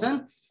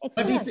 Solution,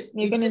 but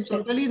it's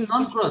totally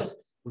non-cross.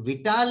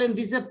 Vital and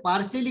this is a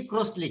partially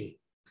cross-link.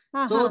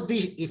 So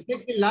the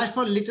effect will last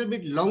for a little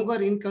bit longer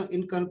in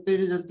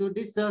comparison to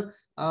this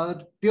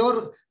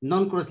pure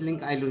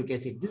non-cross-link hyaluronic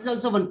acid. This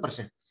is also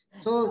 1%.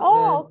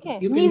 So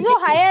Meso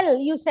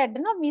Hyal, you said,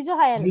 no? Meso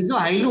Hyal. Meso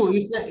Hylu,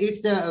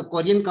 it's a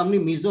Korean company,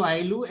 Meso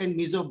Hylu and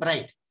Meso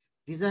Bright.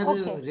 These are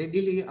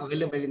readily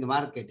available in the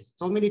market.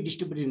 So many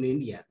distributed in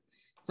India.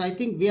 So I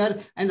think we are,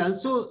 and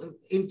also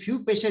in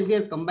few patients, we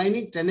are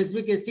combining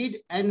tranexamic acid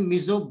and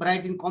Meso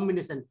Bright in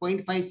combination,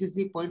 0.5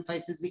 cc, 0.5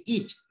 cc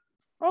each.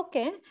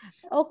 Okay,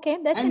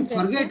 that's and interesting.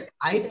 Forget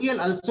IPL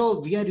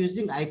also, we are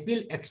using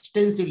IPL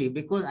extensively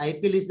because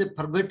IPL is a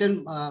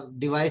forgotten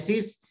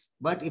devices.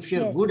 But if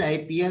you're good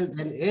IPL,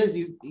 then as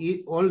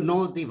you all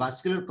know, the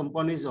vascular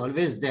component is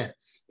always there.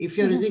 If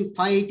you're using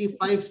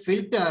 585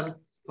 filter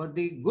for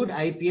the good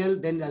IPL,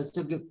 then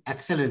also give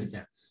excellent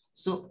result.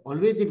 So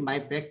always in my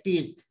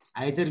practice,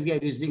 either we are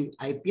using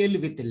IPL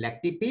with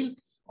Lactipil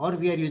or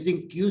we are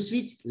using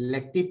Q-switch,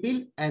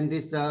 Lactipil and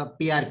this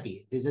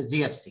PRP, this is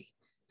GFC.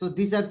 So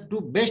these are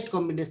two best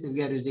combinations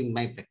we are using in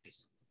my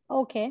practice.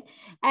 Okay.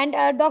 And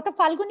Dr.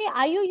 Falguni,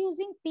 are you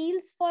using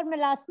peels for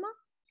melasma?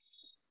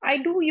 I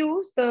do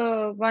use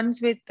the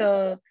ones with,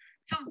 so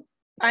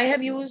I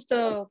have used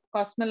the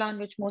Cosmelan,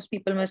 which most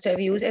people must have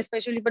used,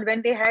 especially, but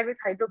when they had with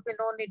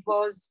hydroquinone, it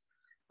was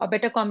a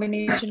better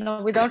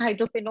combination. Without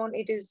hydroquinone,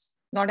 it is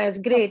not as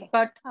great,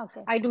 but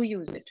I do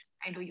use it.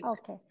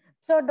 Okay.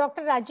 So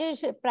Dr.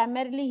 Rajesh,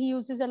 primarily he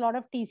uses a lot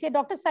of TCA.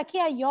 Dr.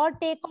 Sakia, your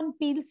take on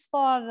peels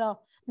for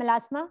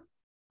melasma?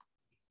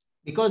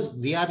 Because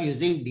we are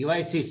using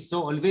devices. So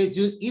always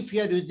use, if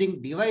you are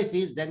using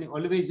devices, then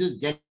always use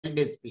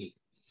gel-based peel.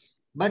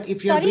 But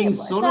if you are doing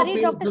solo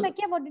peel, Dr.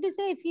 Sakia, what did you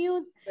say? If you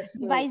use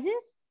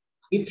devices?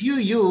 If you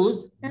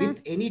use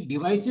with any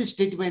devices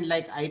treatment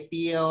like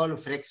IPL,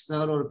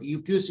 Frexer or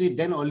UQ-Switch,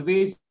 then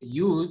always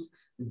use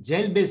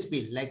gel-based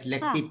peel like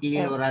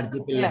Lactipil or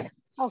RGPil.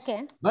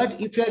 Okay. But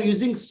if you are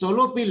using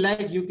solo peel,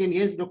 like you can,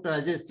 yes, Dr.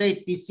 Ajay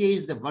said, TCA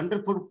is the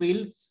wonderful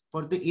peel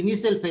for the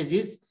initial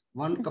phases,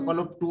 one couple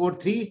of 2 or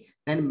 3,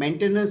 then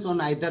maintenance on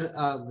either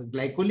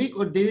glycolic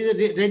or there is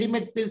a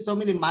ready-made pill. So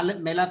many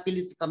Mela pill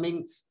is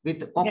coming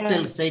with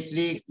cocktail,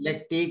 citric,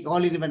 lactic,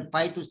 all in even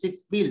 5 to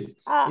 6 pills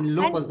in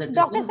low concentration.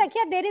 Dr.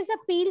 Sakia, there is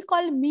a peel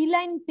called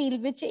Meline peel,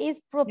 which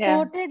is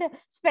purported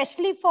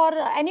especially for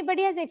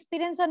anybody has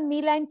experience on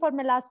Meline for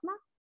melasma?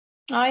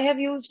 I have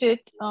used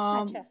it.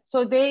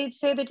 So they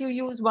say that you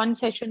use 1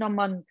 session a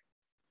month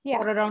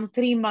for around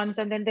 3 months.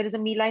 And then there is a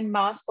Meline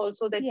mask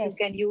also that you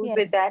can use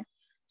with that.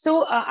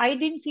 So I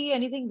didn't see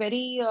anything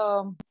very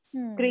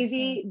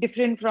crazy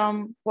different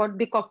from what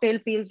the cocktail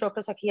peels Dr.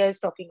 Sakia is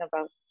talking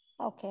about.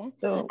 Okay.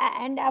 So,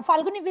 and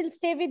Falguni will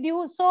stay with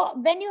you. So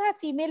when you have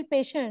female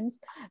patients,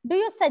 do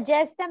you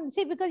suggest them,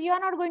 see, because you are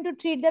not going to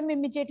treat them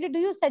immediately, do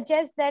you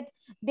suggest that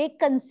they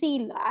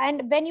conceal?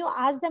 And when you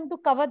ask them to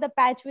cover the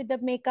patch with the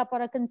makeup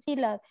or a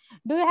concealer,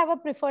 do you have a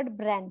preferred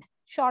brand?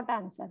 Short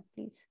answer,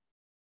 please.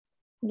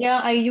 Yeah,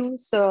 I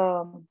use,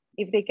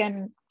 if they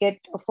can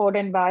afford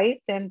and buy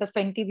it, then the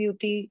Fenty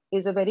Beauty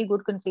is a very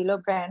good concealer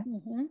brand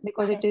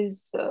because it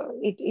is,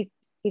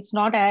 it's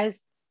not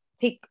as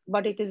thick,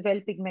 but it is well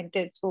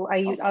pigmented. So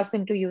I ask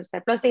them to use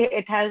that. Plus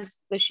it has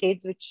the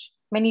shades,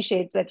 many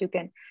shades that you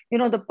can,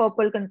 the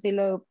purple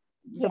concealer,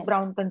 the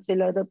brown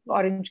concealer, the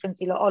orange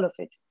concealer, all of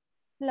it.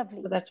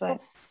 Lovely. So that's why.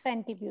 So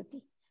Fenty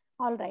Beauty.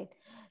 All right.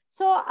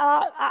 So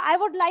I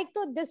would like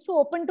this to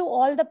open to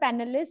all the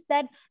panelists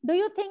that do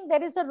you think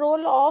there is a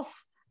role of,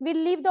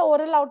 we'll leave the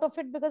oral out of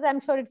it because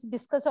I'm sure it's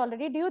discussed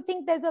already. Do you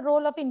think there's a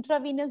role of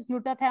intravenous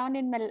glutathione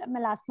in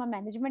melasma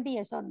management?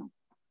 Yes or no?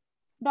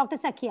 Dr.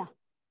 Sakia.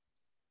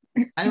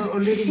 I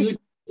already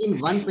used in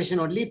one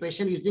patient only,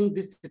 patient using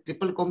this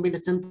triple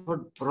combination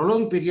for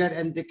prolonged period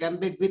and they come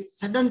back with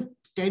sudden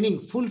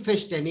tanning, full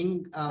face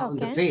tanning on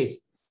the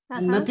face.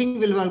 and nothing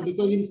will work,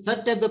 because in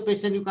such type of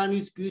patient, you can't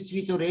use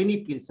Q-switch or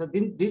any pill. So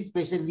in this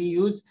patient, we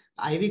use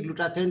IV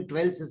glutathione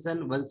 12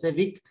 sessions once a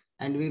week,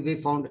 and we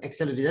found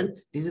excellent result.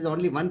 This is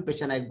only one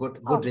patient I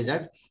got good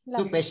result.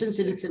 So patient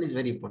selection is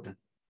very important.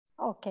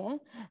 Okay.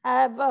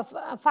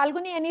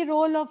 Falguni, any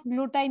role of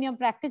gluta in your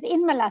practice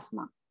in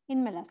melasma?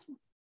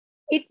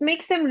 It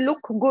makes them look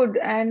good,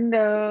 and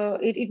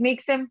it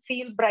makes them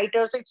feel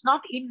brighter. So it's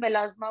not in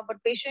melasma,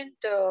 but patient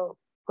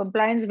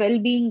compliance,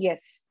 well-being,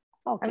 yes.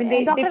 Okay. I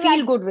mean, they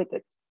feel good with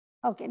it.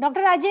 Okay.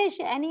 Dr. Rajesh,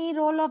 any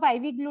role of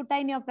IV gluta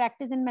in your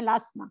practice in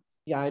melasma?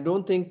 Yeah, I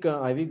don't think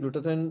IV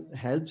glutathione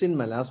helps in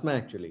melasma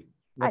actually.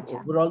 But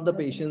overall, the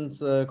patient's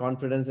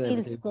confidence and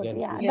everything. Good.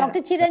 Yeah.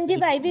 Dr.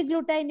 Chiranjeev, IV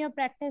gluta in your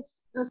practice?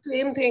 The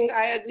same thing.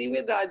 I agree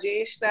with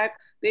Rajesh that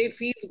they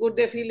feel good,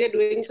 they feel they're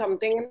doing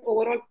something, and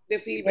overall they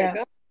feel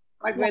better.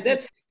 But whether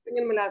it's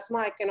in melasma,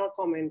 I cannot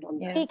comment on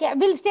that. Okay.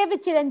 We'll stay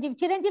with Chiranjeev.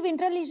 Chiranjeev,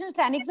 intralesional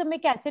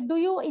tranexamic acid. Do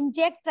you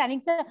inject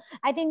tranexamic?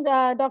 I think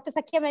Dr.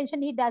 Sakya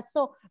mentioned he does.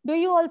 So do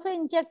you also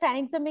inject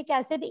tranexamic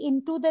acid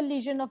into the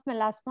lesion of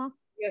melasma?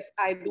 Yes,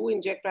 I do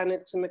inject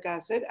tranexamic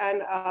acid,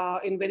 and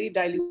in very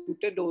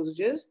diluted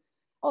dosages.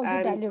 Oh,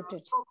 you dilute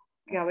it.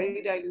 Yeah,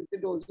 very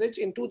diluted dosage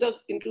into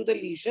the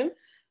lesion.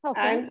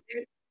 Okay.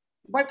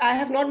 But I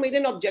have not made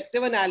an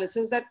objective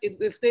analysis that if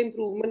the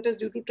improvement is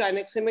due to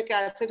tranexamic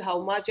acid, how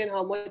much, and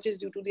how much is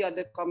due to the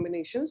other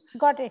combinations.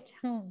 Got it.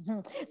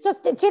 So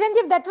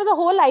Chiranjeev, that was the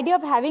whole idea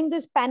of having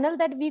this panel,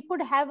 that we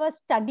could have a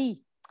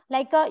study.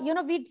 Like,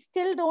 we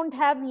still don't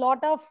have a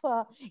lot of,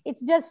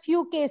 it's just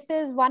few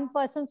cases, one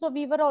person. So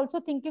we were also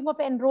thinking of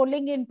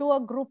enrolling into a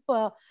group,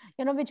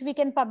 which we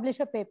can publish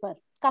a paper,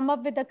 come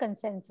up with a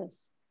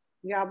consensus.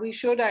 Yeah, we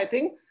should, I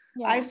think.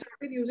 Yeah. I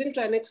started using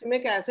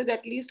tranexamic acid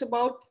at least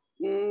about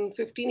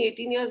 15,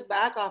 18 years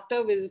back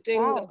after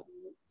visiting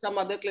some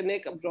other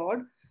clinic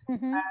abroad,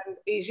 and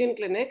Asian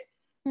clinic.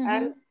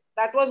 And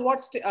that was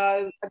what,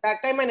 at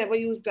that time I never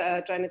used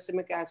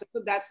tranexamic acid.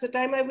 So that's the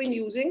time I've been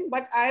using,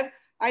 but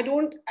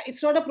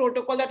it's not a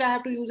protocol that I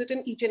have to use it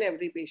in each and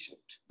every patient.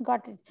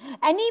 Got it.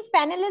 Any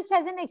panelist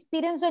has an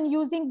experience on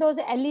using those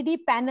LED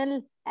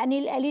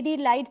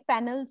light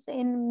panels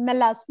in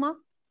melasma?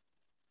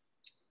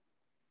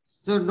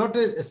 So not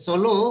a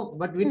solo,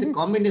 but with the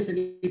combination.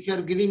 If you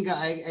are giving,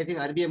 I think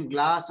RBM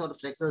glass or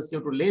fractional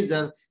CO2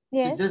 laser,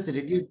 to just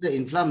reduce the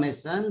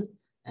inflammation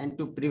and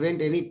to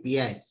prevent any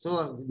PI.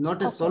 So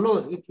not a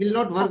solo, it will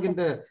not work in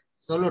the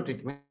solo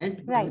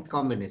treatment, but with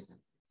combination.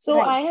 So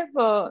I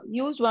have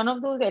used one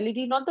of those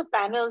LED, not the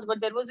panels, but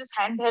there was this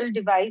handheld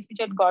device which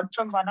I got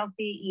from one of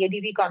the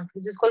EADV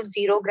conferences called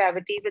Zero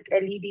Gravity with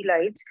LED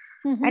lights.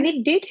 And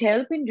it did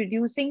help in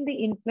reducing the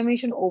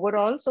inflammation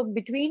overall. So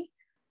between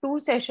 2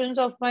 sessions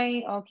of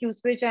my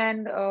Q-switch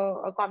and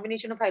a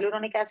combination of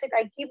hyaluronic acid,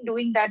 I keep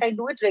doing that. I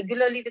do it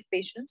regularly with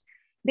patients.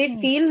 They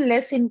feel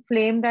less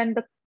inflamed, and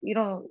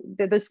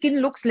the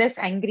skin looks less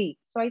angry.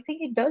 So I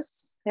think it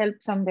does help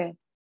somewhere.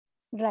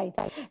 Right.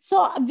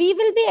 So we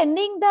will be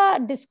ending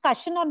the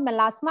discussion on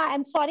melasma.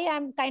 I'm sorry,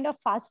 I'm kind of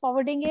fast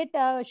forwarding it,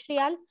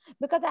 Shriyal,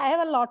 because I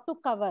have a lot to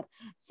cover.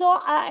 So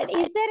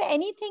is there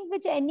anything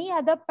which any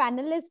other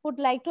panelists would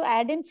like to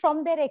add in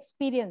from their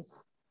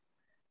experience?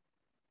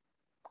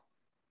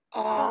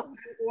 I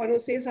want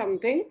to say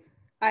something.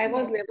 I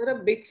was never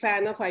a big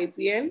fan of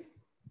IPL,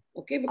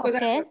 because I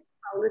found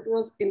it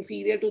was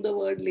inferior to the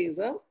word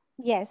laser.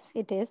 Yes,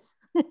 it is.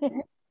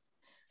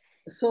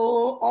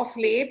 So of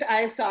late,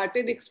 I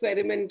started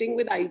experimenting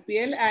with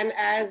IPL, and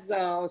as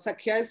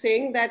Sakya is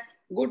saying, that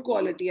good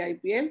quality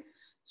IPL.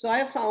 So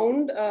I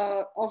found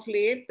of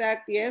late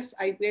that yes,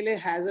 IPL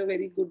has a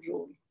very good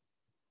role.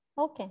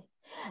 Okay.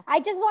 I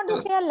just want to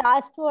say a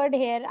last word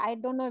here. I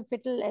don't know if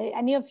it'll,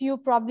 any of you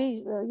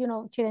probably,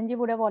 Chiranjeev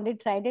would have already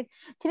tried it.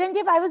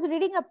 Chiranjeev, I was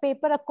reading a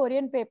paper, a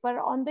Korean paper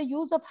on the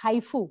use of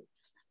HIFU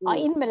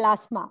in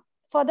melasma,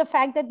 for the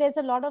fact that there's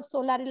a lot of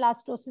solar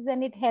elastosis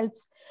and it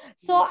helps.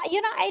 So,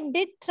 I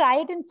did try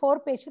it in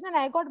 4 patients and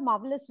I got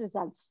marvelous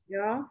results.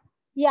 Yeah.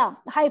 Yeah,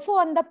 HIFU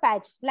on the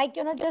patch, like,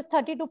 just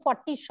 30 to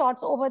 40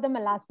 shots over the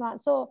melasma.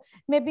 So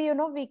maybe,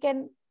 we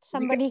can,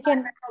 somebody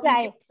can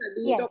try.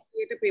 Yes.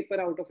 Create a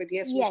paper out of it.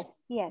 Yes.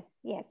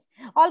 Yes.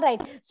 All right.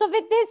 So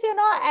with this,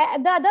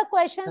 the other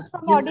questions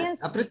from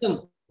audience.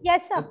 Apritam,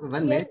 yes, sir.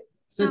 1 minute.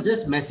 So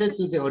just message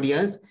to the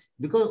audience,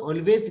 because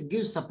always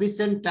give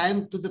sufficient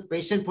time to the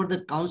patient for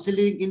the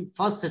counseling in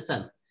first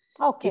session.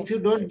 Okay.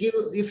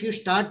 If you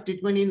start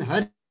treatment in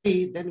hurry,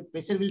 then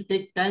patient will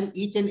take time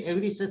each and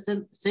every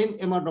session, same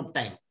amount of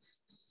time.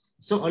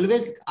 So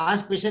always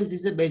ask patient,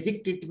 this is a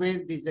basic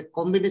treatment, this is a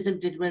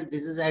combination treatment,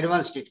 this is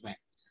advanced treatment.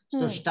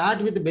 So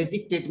start with the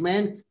basic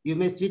treatment. You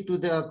may switch to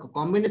the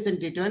combination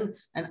treatment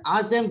and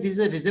ask them, this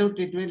is a reserve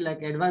treatment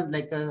like advanced,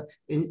 like a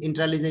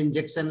intralesional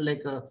injection,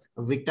 like a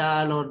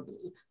Vital, or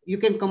you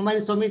can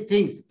combine so many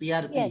things,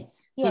 PRP.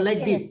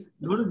 This,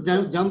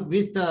 don't jump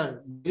with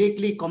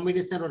directly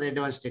combination or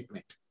advanced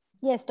treatment.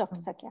 Yes,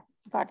 Dr. Sakya.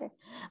 Got it.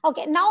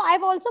 Okay. Now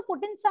I've also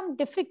put in some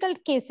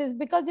difficult cases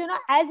because, you know,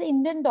 as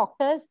Indian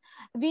doctors,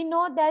 we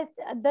know that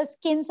the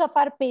skins of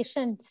our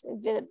patients,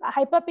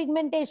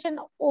 hyperpigmentation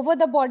over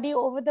the body,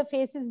 over the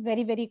face is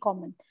very, very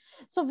common.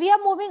 So we are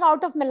moving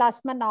out of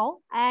melasma now.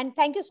 And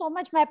thank you so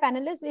much, my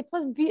panelists. It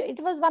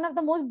was one of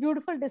the most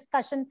beautiful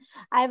discussion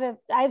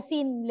I've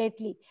seen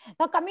lately.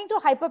 Now coming to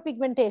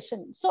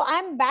hyperpigmentation. So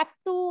I'm back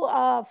to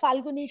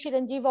Falguni,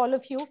 Chiranjeev, all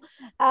of you.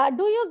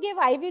 Do you give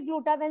IV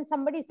gluta when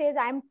somebody says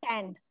I'm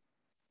tanned?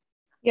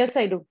 Yes,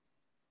 I do.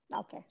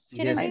 Okay.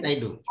 Yes, I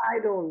do. I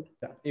don't.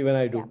 Yeah, even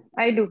I do.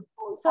 Yeah. I do.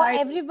 So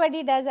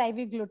everybody does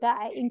IV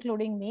gluta,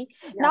 including me.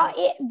 Yeah. Now,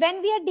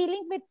 when we are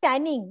dealing with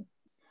tanning,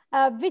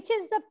 which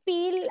is the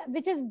peel,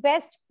 which is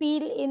best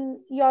peel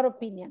in your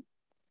opinion?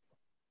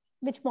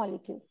 Which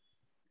molecule?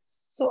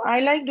 So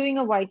I like doing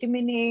a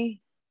vitamin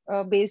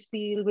A base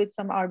peel with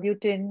some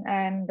arbutin,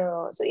 and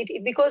so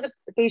because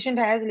the patient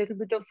has a little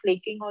bit of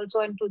flaking also,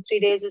 and 2-3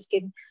 days of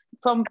skin.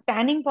 From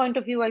tanning point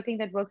of view, I think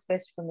that works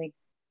best for me.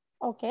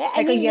 Okay.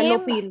 Like a yellow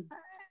peel.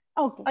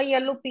 Okay. A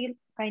yellow peel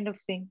kind of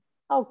thing.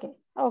 Okay.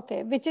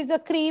 Okay. Which is a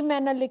cream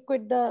and a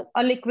liquid.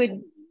 A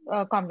liquid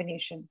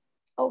combination.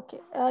 Okay.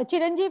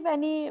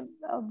 Chiranjeev,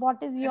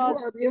 what is your...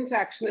 Erbium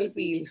fractional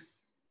peel.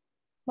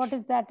 What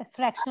is that?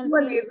 Fractional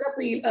peel? Laser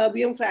peel,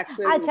 erbium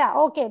fractional. Acha,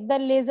 okay. The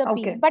laser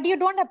peel. But you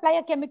don't apply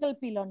a chemical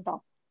peel on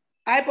top.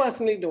 I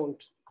personally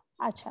don't.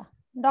 Acha.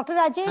 Dr.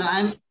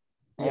 Rajesh?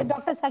 So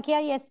Dr.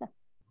 Sakia, yes, sir.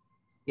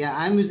 Yeah,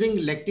 I'm using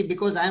Lacti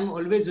because I'm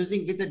always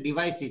using with the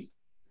devices.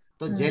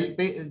 So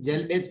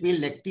gel-based peel,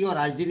 Lacti or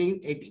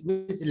arginine, 80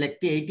 means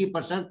Lacti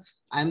 80%.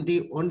 I'm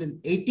the only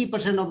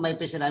 80% of my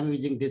patient I'm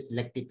using this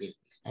Lacti peel,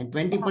 and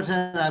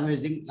 20% I'm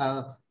using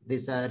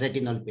this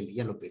retinol peel,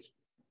 yellow peel.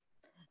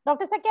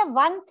 Dr. Sakia,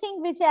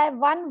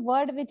 one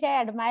word which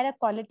I admire a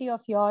quality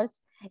of yours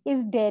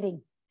is daring.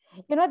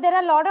 You know, there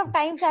are a lot of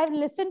times I've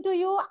listened to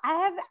you. I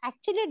have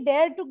actually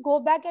dared to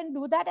go back and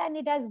do that, and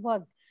it has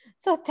worked.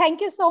 So thank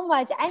you so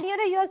much. And you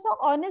know, you're so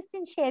honest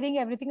in sharing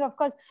everything. Of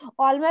course,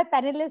 all my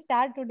panelists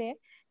are today.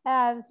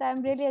 So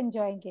I'm really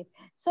enjoying it.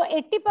 So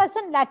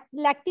 80%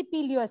 lacti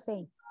peel, you are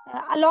saying,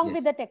 along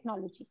with the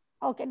technology.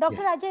 Okay.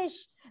 Dr. Rajesh.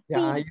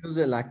 Yeah, I use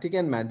a lactic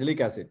and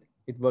mandelic acid.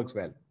 It works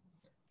well.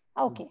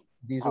 Okay.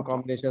 These two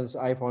combinations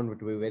I found it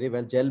to be very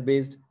well.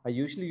 Gel-based. I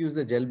usually use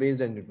the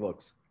gel-based and it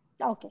works.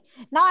 Okay.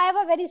 Now I have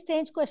a very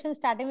strange question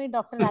starting with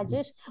Dr.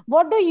 Rajesh.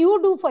 What do you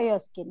do for your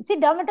skin? See,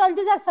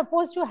 dermatologists are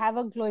supposed to have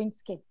a glowing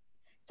skin.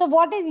 So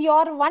what is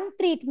your one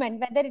treatment,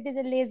 whether it is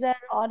a laser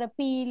or a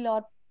peel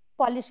or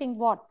polishing,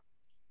 what?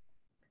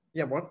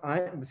 Yeah, what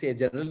I say,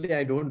 generally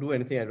I don't do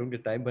anything. I don't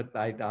get time, but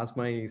I ask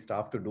my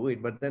staff to do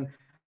it. But then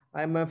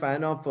I'm a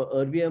fan of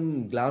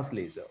erbium glass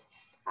laser.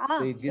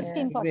 So it gives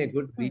me a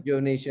good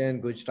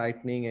rejuvenation, good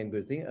straightening and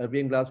good thing.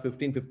 Erbium glass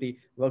 1550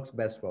 works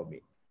best for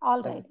me.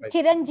 All right.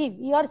 Chiranjeev,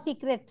 your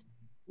secret.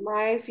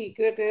 My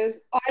secret is,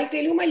 I'll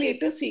tell you my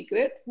latest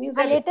secret. Means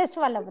latest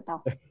wala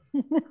batao.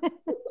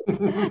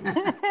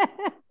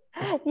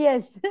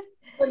 Yes.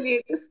 The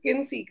latest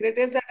skin secret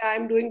is that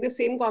I'm doing the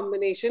same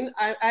combination.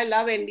 I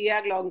love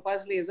Nd:YAG long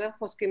pulse laser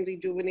for skin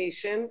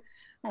rejuvenation.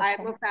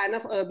 I'm a fan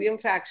of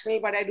erbium fractional,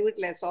 but I do it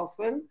less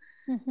often.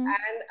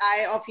 And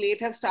I of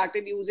late have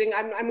started using,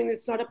 I mean,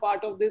 it's not a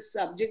part of this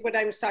subject, but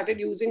I've started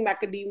using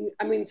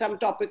macadamia, some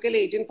topical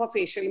agent for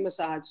facial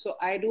massage. So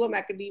I do a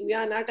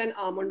macadamia nut and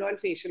almond oil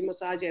facial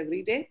massage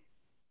every day.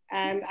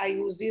 And I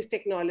use these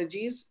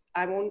technologies.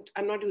 I'm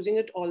not using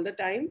it all the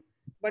time,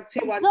 but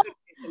say once.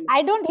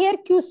 I don't hear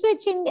Q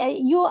switch in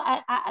you.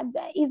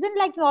 Isn't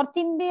like North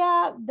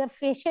India, the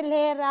facial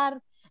hair are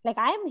like,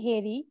 I'm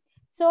hairy.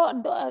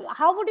 So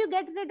how would you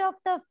get rid of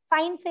the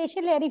fine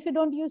facial hair if you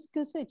don't use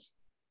Q switch?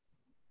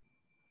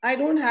 I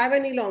don't have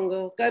any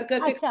longer.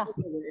 Acha.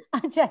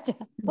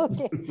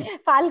 Okay.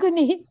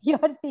 Falguni, your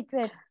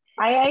secret.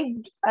 I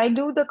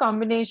do the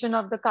combination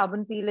of the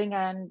carbon peeling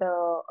and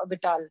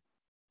Vital.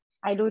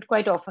 I do it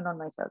quite often on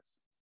myself.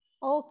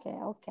 Okay.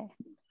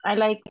 I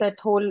like that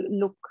whole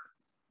look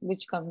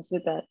which comes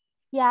with that.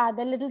 Yeah,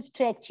 the little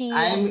stretchy.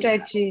 Yes,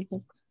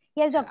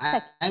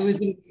 Dr. I'm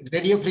using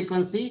radio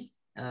frequency,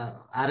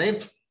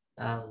 RF,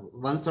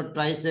 once or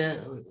twice a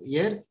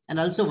year, and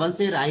also once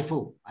a year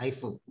IFU.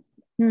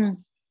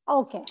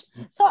 Okay.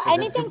 So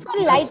anything for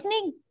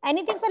lightening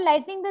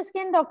the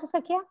skin, Dr.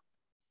 Sakia?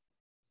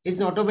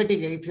 It's automatic.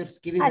 If your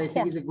skin is, I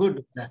think, is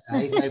good.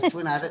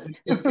 IFU and RF will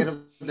take care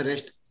of the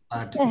rest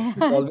part.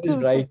 Always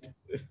right.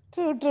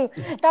 True.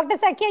 Dr.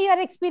 Sakia, your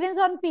experience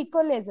on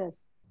Pico lasers?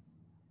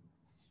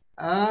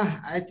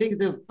 I think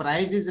the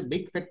price is a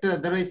big factor.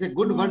 Otherwise, a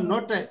good one,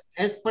 not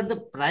as per the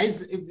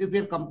price. If we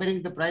are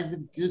comparing the price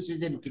with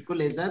Q-switch and Pico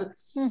laser,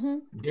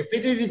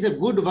 definitely it is a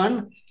good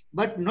one,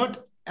 but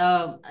not.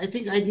 I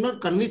think I'm not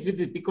convinced with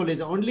the Pico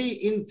laser. Only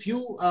in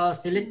few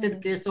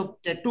selected case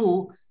of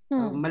tattoo,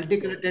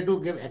 multicolor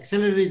tattoo gave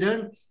excellent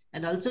result,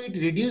 and also it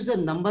reduced the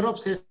number of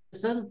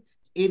sessions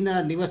in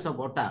nevus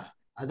aorta.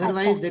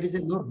 Otherwise, there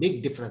is no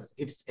big difference.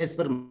 It's as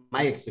per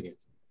my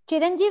experience.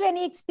 Chiranjeev,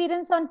 any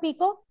experience on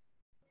Pico?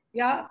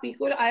 Yeah,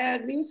 Pico, I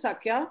agree with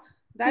Sakya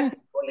that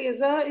Pico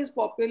laser is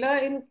popular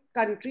in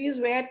countries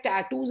where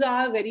tattoos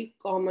are very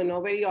common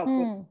or very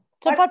often.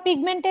 So for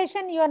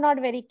pigmentation, you are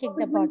not very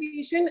kicked about.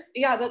 Pigmentation,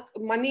 yeah, the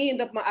money,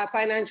 the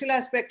financial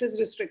aspect is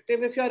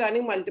restrictive. If you're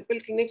running multiple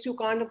clinics, you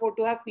can't afford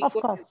to have Pico. Of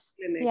course.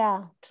 Clinic.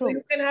 Yeah, true. So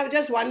you can have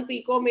just one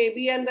Pico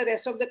maybe, and the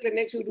rest of the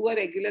clinics you do a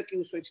regular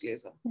Q-switch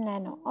laser.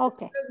 No,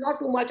 okay. There's not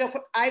too much of,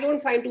 I don't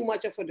find too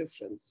much of a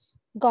difference.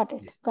 Got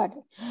it, got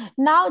it.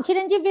 Now,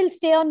 Chiranjeev, will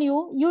stay on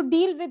you. You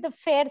deal with the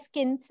fair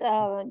skins,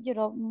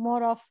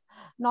 more of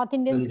North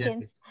Indian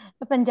skins,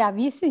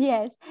 Punjabis,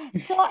 yes.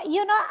 So,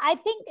 I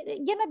think,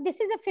 this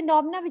is a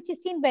phenomena which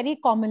is seen very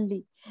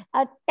commonly.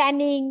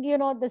 Tanning,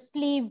 the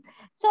sleeve.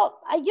 So,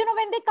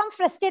 when they come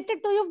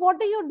frustrated to you, what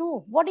do you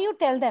do? What do you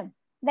tell them?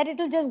 That it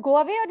will just go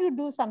away, or you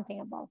do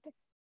something about it?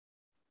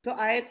 So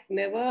I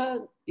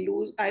never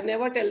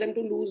tell them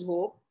to lose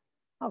hope.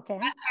 Okay.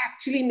 I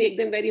actually make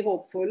them very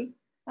hopeful.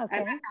 Okay.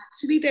 And I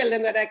actually tell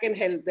them that I can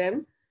help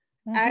them.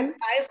 And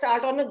I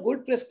start on a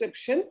good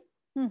prescription,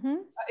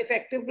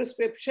 effective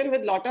prescription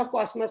with a lot of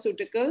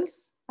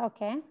cosmeceuticals.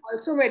 Okay.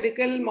 Also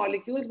medical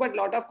molecules, but a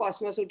lot of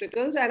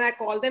cosmeceuticals. And I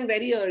call them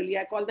very early.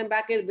 I call them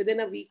back within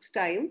a week's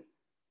time.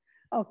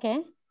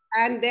 Okay.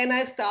 And then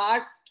I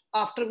start,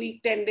 after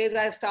week 10 days,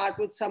 I start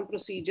with some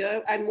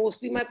procedure. And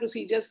mostly my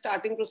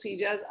starting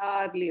procedures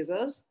are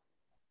lasers.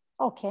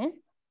 Okay.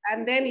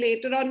 And then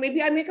later on,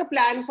 maybe I make a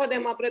plan for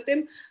them,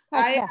 Apratim.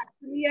 I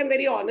actually am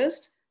very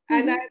honest.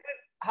 And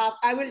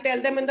I will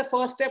tell them in the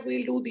first step,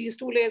 we'll do these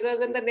 2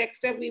 lasers. And the next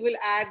step, we will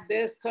add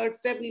this. Third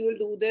step, we will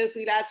do this.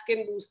 We'll add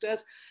skin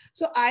boosters.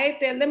 So I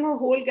tell them a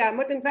whole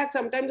gamut. In fact,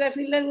 sometimes I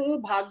feel that we will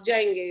bhag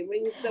jayenge.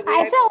 Means the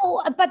way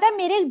पता है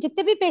मेरे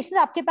जितने भी patients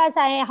आपके पास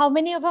आए हैं, how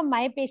many of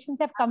my patients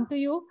have come to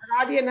you?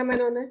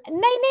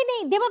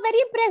 नहीं, they were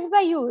very impressed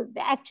by you.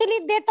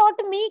 Actually, they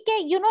taught me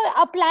that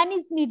a plan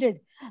is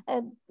needed.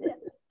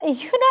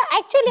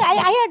 Actually,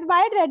 I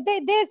admired that. They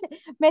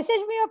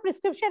messaged me a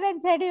prescription and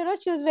said,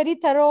 she was very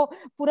thorough.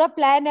 Pura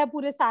plan hai,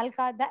 pure saal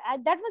ka.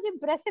 That was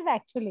impressive,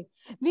 actually.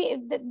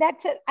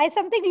 I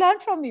something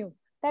learned from you.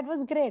 That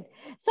was great.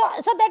 So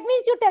that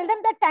means you tell them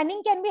that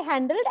tanning can be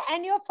handled,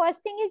 and your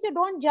first thing is you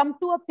don't jump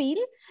to a peel.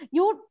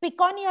 You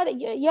pick on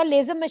your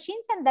laser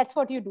machines, and that's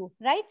what you do,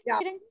 right? Yeah.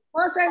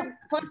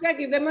 First I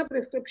give them a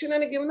prescription,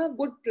 and I give them a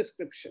good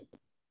prescription.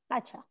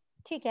 Acha,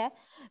 ठीक है.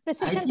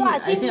 Prescription तो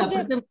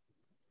Aseem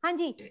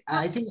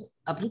I think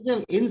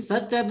in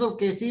such type of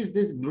cases,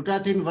 this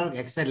glutathione work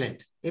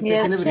excellent. If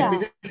patient have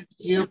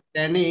repeated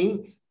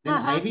tanning, then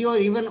IV or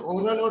even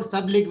oral or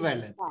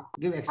sublingual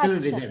give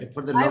excellent result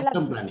for the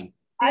long-term planning.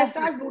 I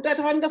start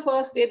glutathione the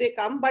first day they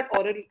come, but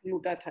oral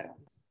glutathione.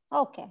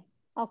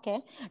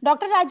 Okay.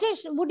 Dr.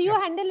 Rajesh, would you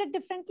handle it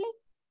differently?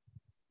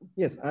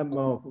 Yes, I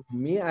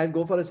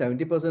go for a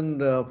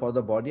 70% for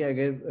the body. I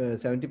give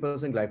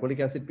 70% glycolic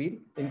acid peel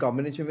in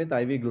combination with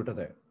IV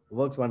glutathione.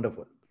 Works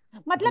wonderful.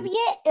 मतलब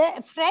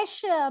ये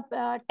fresh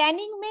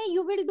tanning में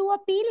you will do a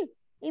peel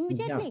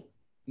immediately?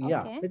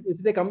 Yeah. Okay. If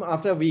they come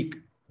after a week,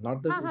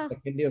 not the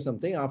second day or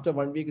something, after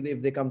 1 week,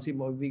 if they come, see,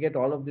 we get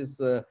all of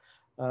this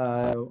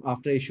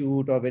after a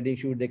shoot or wedding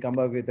shoot, they come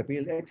back with a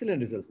peel.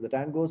 Excellent results. The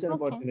tan goes in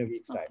about in a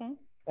week's time.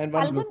 And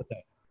one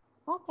glutathione.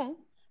 Okay.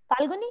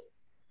 Falguni?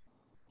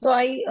 So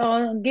I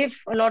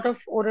give a lot of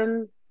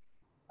oral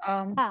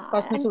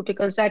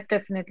cosmeceuticals, that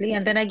definitely.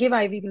 And then I give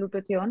IV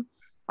glutathione.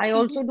 I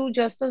also do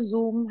just a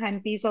zoom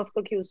handpiece of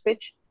the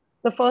Q-switch,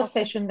 the first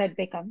session that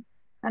they come.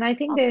 And I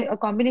think a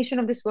combination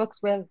of this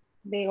works well.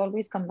 They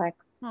always come back.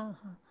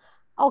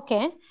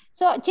 Okay.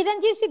 So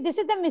Chiranjeev, see, this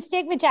is the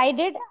mistake which I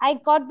did. I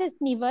got this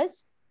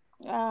nevus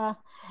and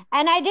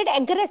I did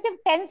aggressive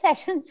 10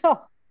 sessions of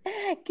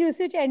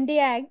Q-switch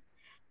NDAG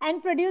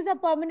and produce a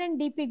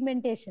permanent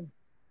depigmentation.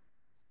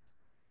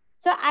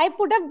 So I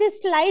put up this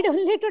slide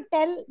only to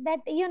tell that,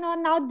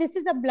 now this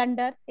is a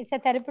blunder. It's a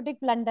therapeutic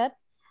blunder.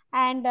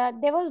 And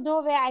there was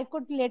no way I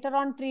could later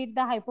on treat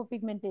the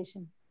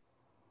hyperpigmentation.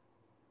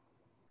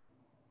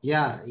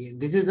 Yeah,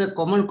 this is a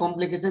common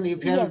complication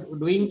if you are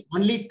doing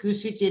only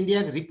Q-switch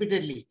NDAG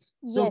repeatedly.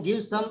 So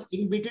give some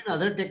in between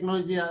other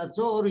technology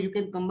also, or you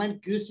can combine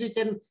Q-switch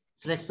and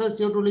fractional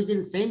cytology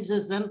in same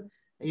session.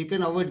 You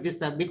can avoid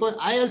this because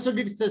I also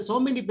did so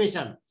many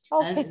patients.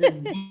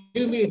 And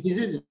believe me, this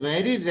is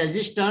very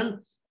resistant.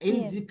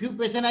 In the few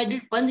patients, I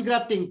did punch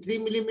grafting, 3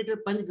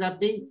 mm punch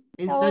grafting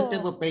in such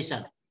type of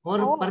patient.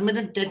 Or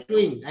permanent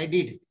tattooing, I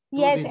did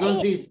to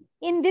resolve this.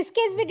 In this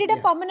case, we did a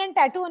permanent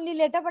tattoo only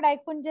later, but I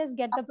couldn't just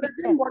get the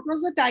picture. What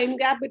was the time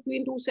gap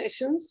between 2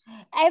 sessions?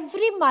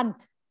 Every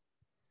month.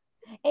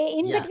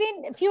 In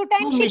between, a few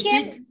times she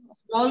came.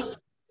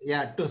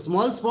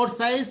 Small spot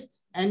size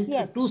and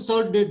too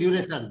short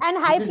duration. And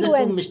high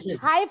fluence.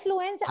 High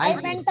fluence. I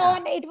went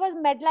on, it was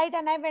Medlight,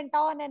 and I went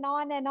on and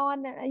on and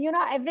on.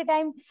 Every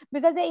time,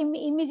 because the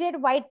immediate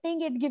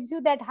whitening, it gives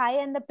you that high,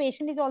 and the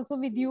patient is also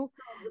with you.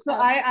 So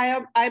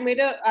I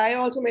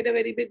also made a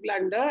very big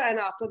blunder, and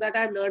after that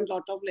I've learned a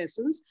lot of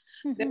lessons.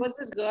 There was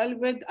this girl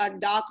with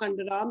dark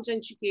underarms,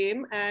 and she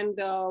came, and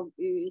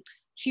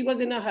she was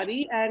in a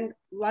hurry, and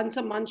once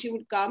a month she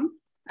would come,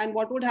 And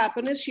what would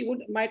happen is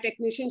my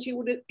technician,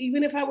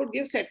 even if I would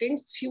give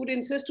settings, she would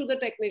insist to the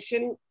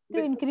technician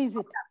to increase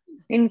it.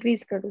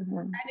 Increase karo.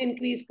 And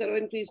increase karo.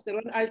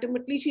 And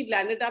ultimately, she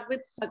landed up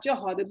with such a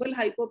horrible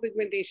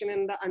hyperpigmentation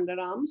in the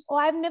underarms. Oh,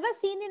 I've never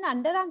seen in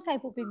underarms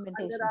hyperpigmentation.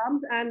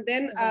 Underarms, and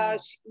then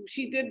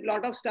she did a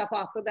lot of stuff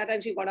after that,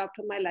 and she got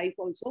after my life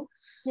also.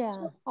 Yeah.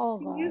 So, oh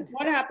God.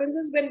 What happens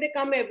is when they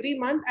come every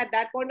month, at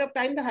that point of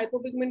time, the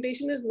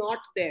hyperpigmentation is not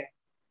there.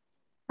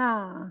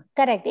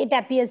 Correct. It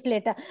appears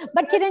later.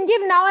 But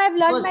Chiranjeev, now I've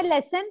learned my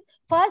lesson.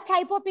 First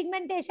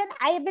hypopigmentation,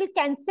 I will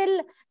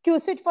cancel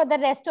Q-switch for the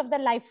rest of the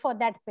life for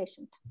that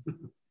patient.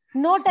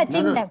 No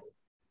touching them.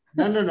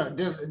 No.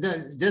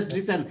 Just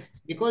listen.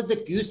 Because the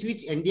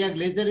Q-switch NDR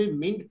laser is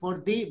meant for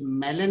the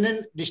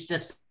melanin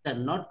destruction,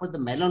 not for the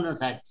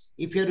melanocyte.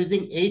 If you are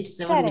using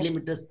 8-7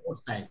 millimeters spot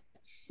size.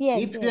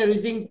 If you are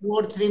using 2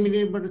 or 3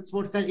 millimeters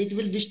spot size, it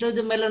will destroy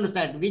the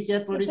melanocyte, which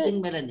are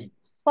producing melanin.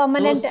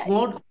 Permanent.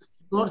 So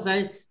small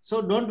size.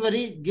 So don't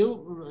worry. Give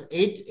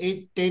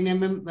 10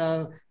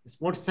 mm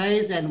spot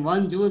size and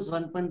 1 joules,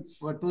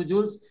 1.2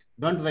 joules.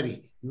 Don't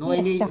worry. No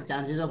any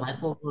chances of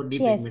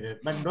hypopigmentation.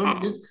 But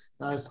don't use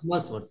small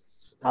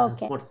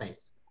spot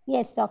size.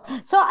 Yes, doc.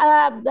 So,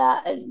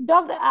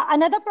 doc,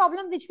 another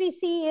problem which we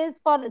see is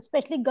for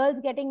especially girls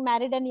getting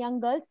married and young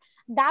girls,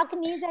 dark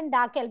knees and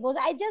dark elbows.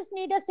 I just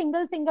need a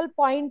single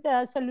point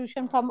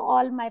solution from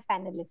all my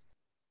panelists.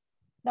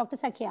 Dr.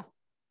 Sakia.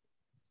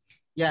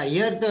 Yeah,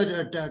 here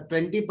the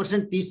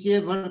 20%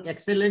 TCA work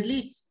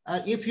excellently.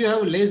 If you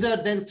have laser,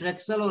 then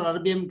Fraxel or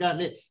RBM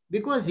glass,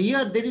 because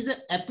here there is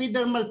an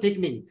epidermal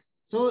thickening.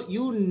 So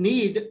you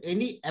need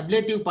any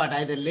ablative part,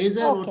 either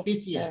laser or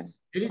TCA.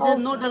 There is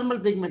no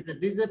dermal pigment.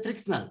 This is a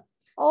frictional.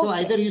 So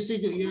either you see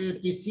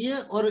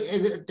TCA or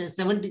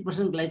 70%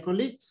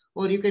 glycolic,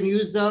 or you can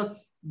use the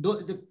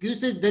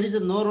Q-switch. There is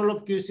no role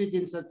of Q-switch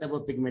in such type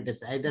of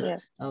pigmentation. Either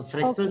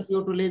Fraxel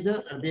CO2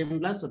 laser, RBM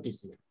glass, or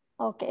TCA.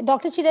 Okay,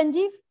 Dr.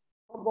 Chiranjeev.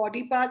 For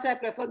body parts, I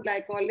prefer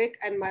glycolic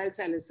and mild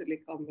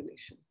salicylic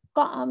combination.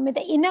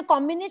 In a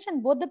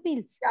combination, both the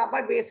peels? Yeah,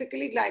 but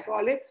basically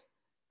glycolic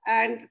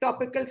and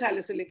topical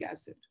salicylic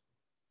acid.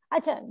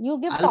 Acha, you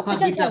give alpha,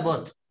 beta,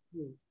 both.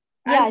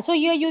 Yeah, so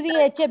you're using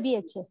HA,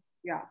 BHA.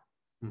 Yeah.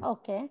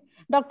 Okay.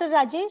 Dr.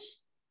 Rajesh?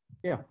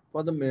 Yeah,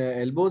 for the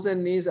elbows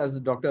and knees, as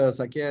Dr.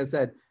 Sakia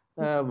said,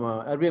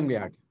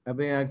 RBM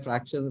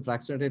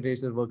fractionated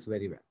laser works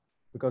very well,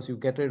 because you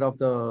get rid of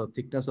the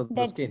thickness of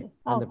the skin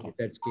and the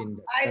dead skin.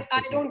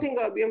 I don't think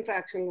RBM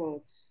fraction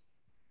works.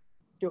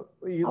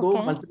 You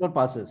go multiple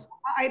passes.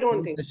 I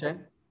don't think.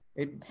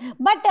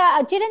 But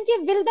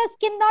Chiranjeev, will the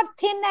skin not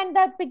thin and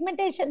the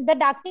pigmentation, the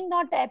darkening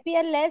not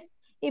appear less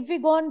if we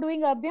go on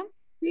doing RBM?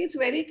 It's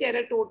very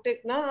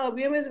keratotic.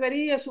 RBM is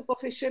very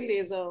superficial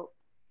laser.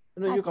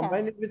 No, you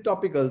combine it with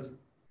topicals.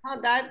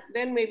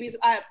 Then maybe it's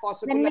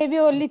possible. Then maybe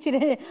only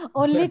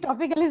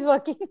topical is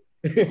working.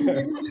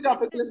 Only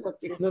topical is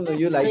working. No,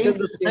 you lighten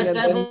the skin and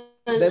then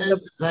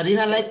the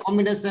Zarina-like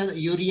combination,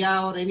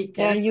 urea or any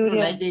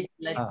keratolytic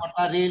like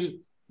Potaril,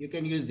 you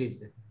can use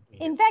this.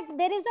 In fact,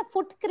 there is a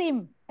foot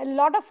cream, a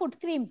lot of foot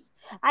creams.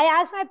 I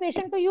asked my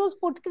patient to use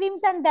foot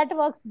creams and that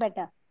works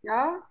better.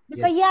 Yeah?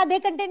 Because they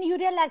contain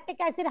urea lactic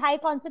acid, high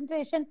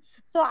concentration.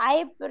 So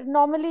I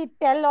normally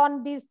tell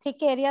on these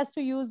thick areas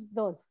to use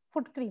those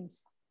foot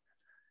creams.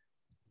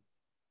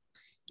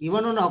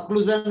 Even on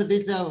occlusion,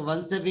 this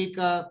once a week,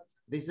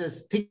 this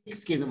is thick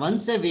skin.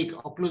 Once a week,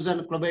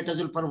 occlusion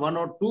clobetasol for 1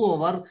 or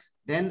 2 hours,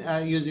 then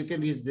you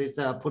can use this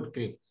foot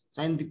cream.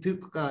 So in the few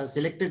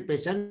selected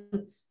patient,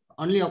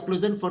 only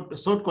occlusion for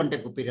short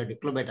contact period,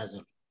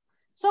 clobetasol.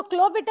 So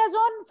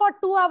clobetasol for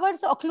 2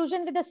 hours,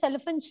 occlusion with a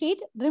cellophane sheet,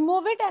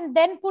 remove it and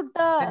then put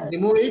the...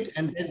 Remove it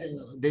and then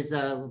this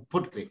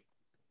foot cream.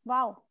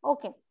 Wow.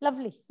 Okay.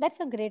 Lovely. That's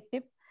a great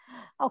tip.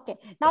 Okay.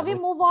 Now we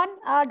move on.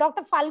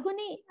 Dr.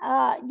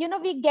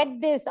 Falguni, we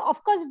get this.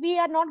 Of course, we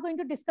are not going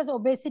to discuss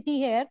obesity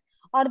here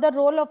or the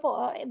role of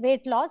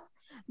weight loss.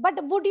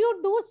 But would you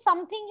do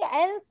something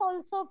else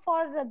also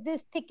for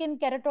this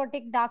thickened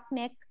keratotic dark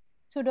neck,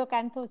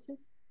 pseudocanthosis?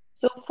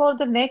 So for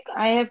the neck,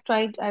 I've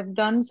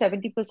done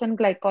 70%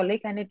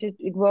 glycolic and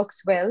it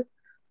works well.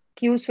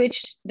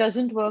 Q-switch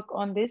doesn't work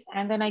on this.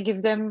 And then I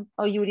give them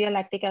a urea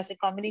lactic acid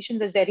combination,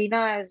 the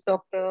Zerina, as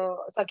Dr.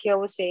 Sakia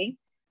was saying,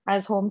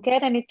 as home care.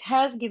 And it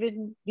has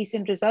given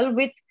decent result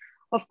with,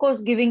 of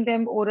course, giving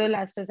them oral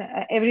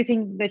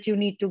everything that you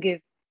need to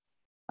give.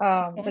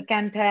 The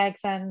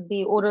Canthax and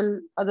the oral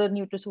other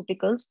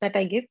nutraceuticals that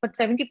I give. But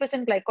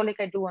 70% glycolic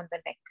I do on the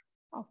neck.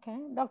 Okay.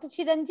 Dr.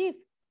 Chiranjeev?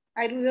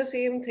 I do the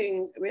same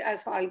thing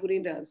as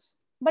Falguni does.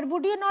 But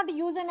would you not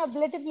use an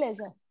ablative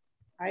laser?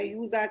 I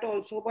use that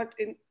also, but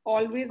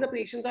always the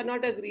patients are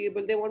not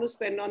agreeable. They want to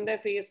spend on their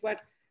face, but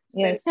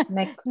yes,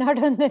 neck.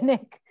 Not on the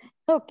neck.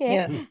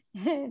 Okay.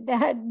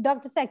 Yeah.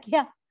 Dr.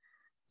 Sakia.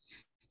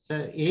 So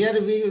here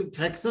we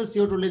Fraxel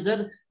CO2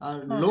 laser,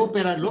 low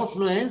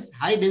fluence,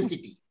 high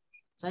density.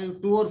 So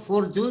 2 or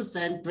 4 joules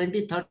and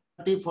 20,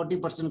 30,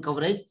 40%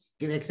 coverage,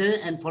 give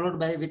excellent, and followed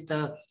by with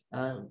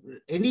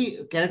any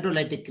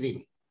keratolytic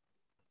cream.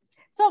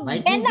 So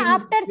then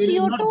after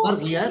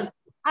CO2,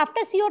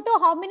 After CO2,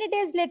 how many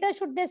days later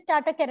should they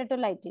start a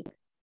keratolytic?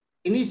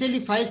 Initially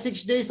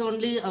 5-6 days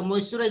only a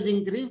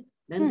moisturizing cream,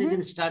 then they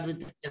can start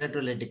with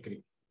keratolytic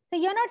cream. So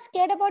you're not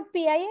scared about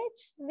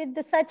PIH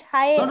with such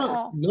high?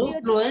 No, low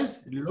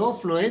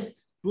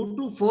fluence, 2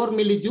 to 4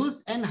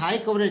 millijoules and high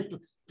coverage,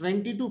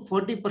 20 to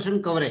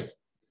 40% coverage.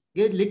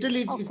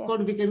 Literally, it's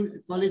called, we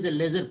can call it a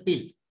laser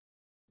peel.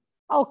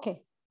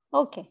 Okay.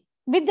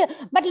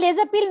 But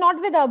laser peel not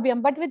with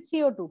erbium, but with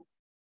CO2.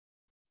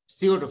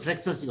 CO2,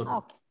 fractional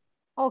CO2.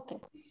 Okay.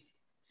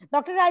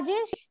 Dr.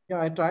 Rajesh?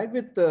 Yeah, I tried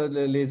with the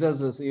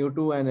lasers,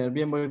 CO2 and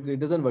erbium, but it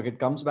doesn't work. It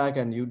comes back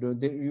and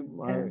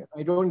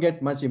I don't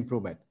get much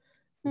improvement.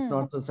 It's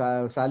not the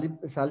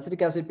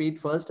salicylic acid peat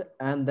first,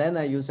 and then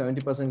I use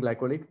 70%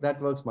 glycolic.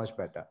 That works much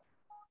better,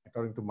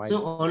 according to my.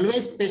 So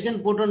always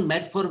patient put on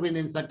metformin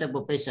in such type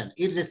of patient,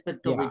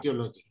 irrespective of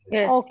etiology.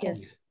 Yes. Okay.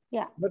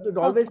 Yeah. But it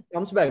always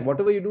comes back.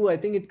 Whatever you do, I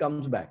think it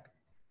comes back.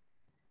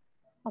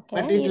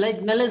 Okay. But it's like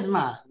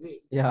melasma.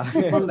 Yeah.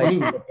 Keep on going.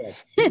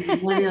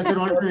 Many other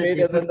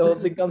alternatives. And then the whole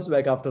thing comes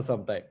back after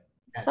some time.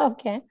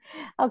 Okay.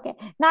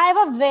 Now I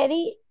have a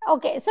very,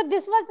 so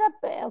this was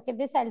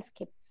this I'll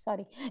skip,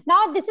 sorry.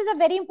 Now this is a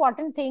very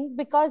important thing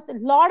because a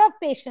lot of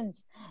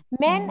patients,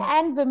 men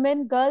and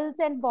women, girls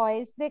and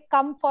boys, they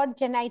come for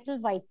genital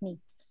whitening.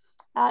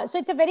 So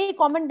it's a very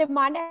common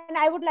demand, and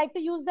I would like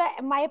to use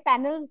my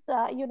panels,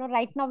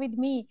 right now with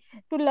me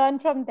to learn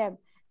from them.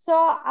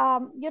 So,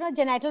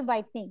 genital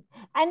whitening.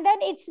 And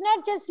then it's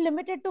not just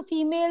limited to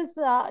females,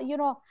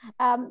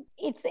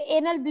 it's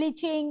anal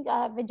bleaching,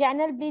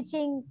 vaginal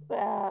bleaching,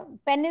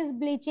 penis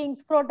bleaching,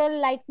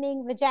 scrotal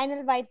lightening,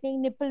 vaginal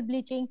whitening, nipple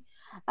bleaching.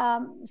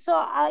 Sometimes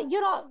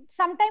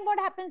what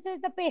happens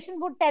is the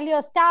patient would tell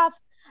your staff,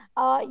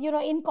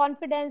 in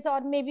confidence,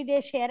 or maybe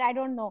they share, I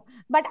don't know.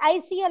 But I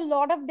see a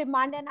lot of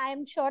demand, and I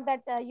am sure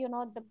that,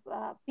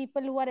 the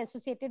people who are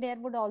associated here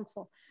would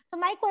also. So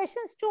my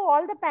questions to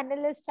all the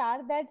panelists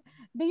are that,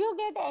 do you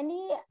get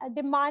any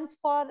demands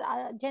for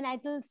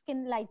genital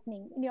skin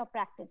lightening in your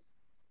practice?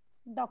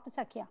 Dr.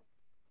 Sakya.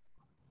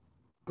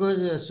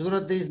 Because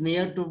Surat is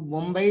near to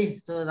Mumbai,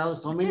 so there are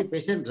so many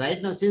patients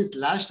right now since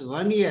last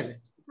 1 year.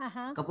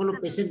 Couple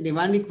of patients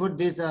demanding for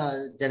this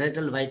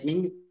genital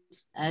whitening.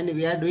 And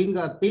we are doing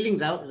peeling.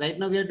 Right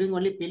now, we are doing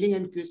only peeling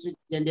and Q-switch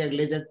and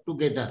laser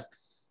together,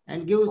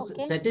 and gives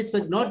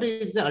satisfactory. Not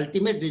it's the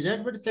ultimate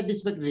result, but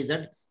satisfactory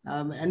result.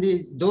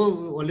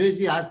 Though always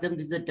we ask them,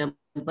 this is a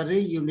temporary.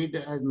 You need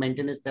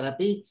maintenance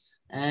therapy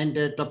and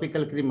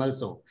topical cream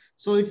also.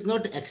 So it's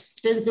not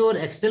extensive or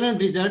excellent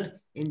result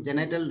in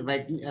genital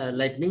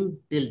lightening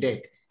till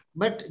date,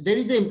 but there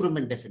is an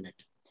improvement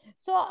definite.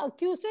 So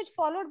Q-switch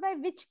followed by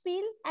which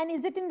peel, and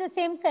is it in the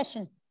same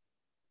session?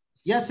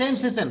 Yeah, same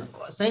session.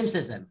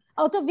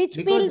 Oh, so which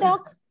peel,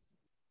 doc?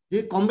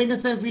 The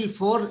combination peel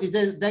 4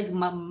 is like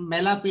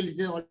Mela peel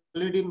is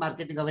already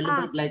marketing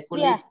available.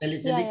 Glycolic,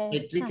 salicylic,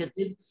 citric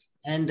acid,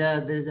 and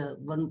there is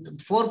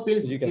 4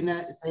 pills in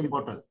a same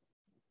bottle.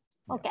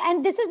 Okay,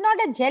 and this is not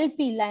a gel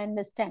peel, I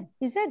understand.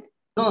 Is it?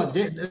 No,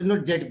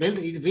 not gel peel.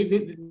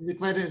 We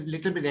require a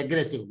little bit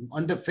aggressive.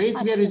 On the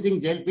face, we are using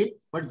gel peel,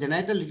 but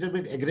genital little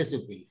bit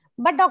aggressive peel.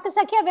 But Dr.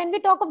 Sakya, when we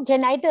talk of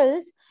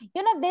genitals,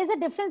 there's a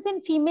difference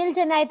in female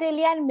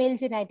genitalia and male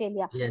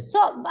genitalia. Yes. So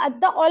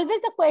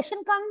always the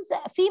question comes,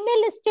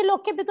 female is still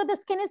okay because the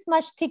skin is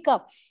much thicker,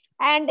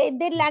 and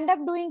they'll end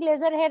up doing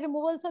laser hair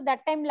removal. So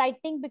that time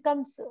lightening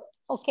becomes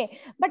okay.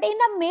 But in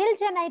a male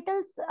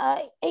genitals,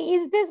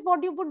 is this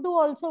what you would do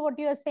also, what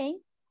you are saying?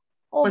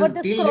 Over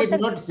the till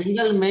not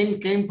single man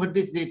came for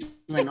this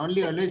treatment,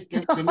 only always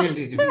came female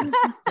treatment.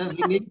 So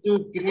we need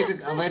to create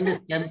an awareness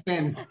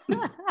campaign.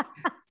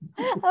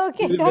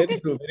 Okay, very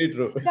true.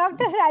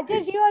 Dr.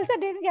 Rajesh, you also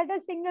didn't get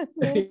a single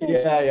male patient.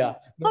 Yeah.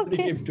 Nobody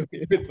came to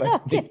me with my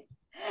Okay.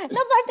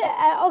 No, but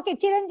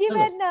Chiranjeev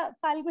and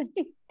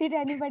Falguni, did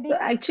anybody? So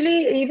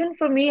actually, even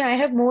for me, I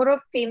have more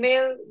of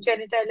female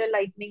genitalia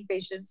lightening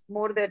patients.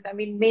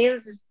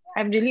 Males,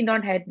 I've really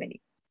not had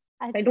many.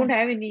 I don't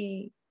have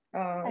any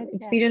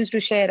experience to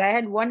share. I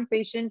had one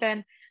patient,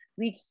 and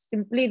we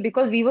simply,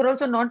 because we were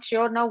also not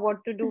sure now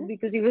what to do,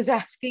 because he was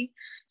asking.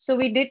 So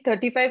we did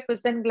 35%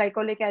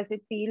 glycolic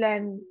acid peel,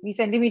 and we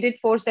sent him, he did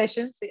 4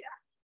 sessions.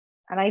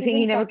 And I think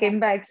he never came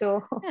back.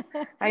 So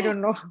I don't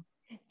know.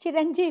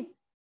 Chiranjeev.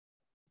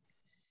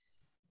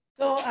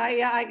 So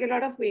I get a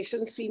lot of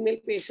patients, female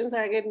patients.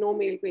 I get no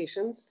male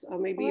patients.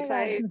 Maybe if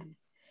I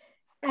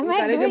am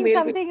I doing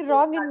something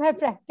wrong in my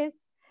practice?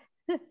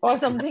 Or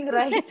something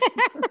right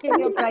in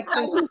your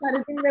practice?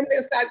 Encouraging them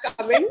to start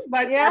coming,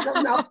 but as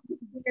of now,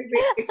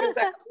 patients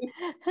are coming.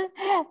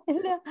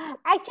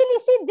 Actually,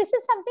 see, this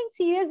is something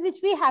serious which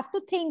we have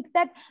to think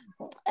that,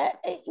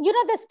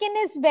 the skin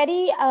is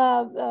very,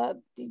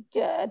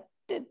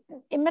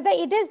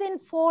 it is in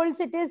folds,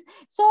 it is,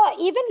 so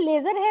even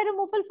laser hair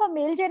removal for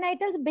male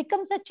genitals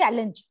becomes a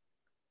challenge.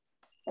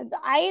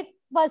 I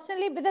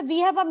personally, because we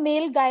have a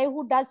male guy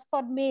who does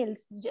for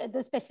males,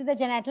 especially the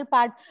genital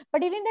part,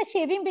 but even the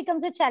shaving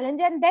becomes a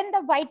challenge, and then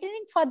the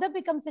whitening further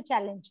becomes a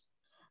challenge.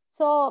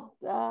 So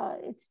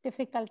it's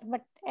difficult,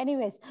 but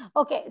anyways.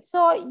 Okay,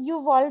 so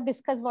you've all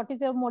discussed what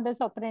is your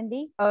modus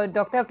operandi.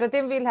 Dr.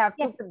 Pratim, we'll have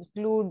to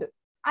conclude.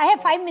 I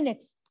have 5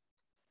 minutes,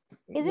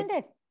 isn't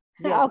it?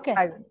 Yes, okay.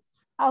 5 minutes.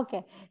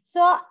 Okay,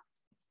 so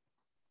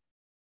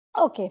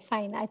okay,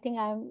 fine. I think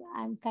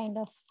I'm kind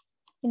of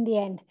in the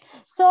end.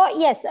 So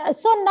yes,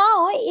 so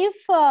now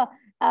if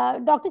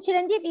Dr.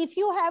 Chiranjeev, if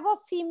you have a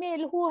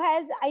female who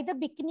has either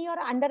bikini or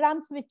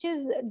underarms which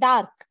is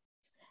dark,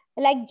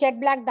 like jet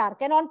black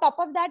dark, and on top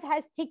of that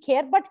has thick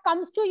hair, but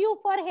comes to you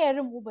for hair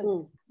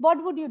removal,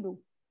 what would you do?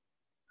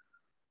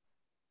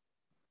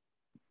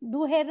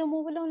 Do hair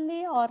removal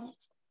only or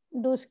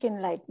do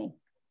skin lightening?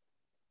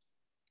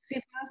 See,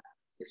 first,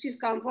 if she's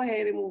come for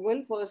hair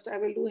removal, first I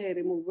will do hair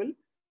removal.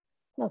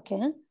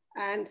 Okay.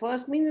 And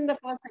first means in the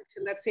first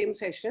section, that same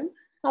session.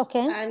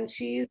 Okay. And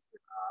she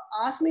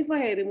asked me for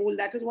hair removal.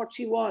 That is what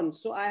she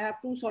wants. So I have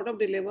to sort of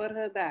deliver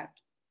her that.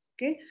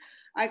 Okay.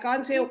 I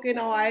can't say, okay,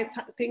 now I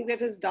think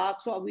that is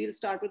dark, so we'll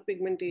start with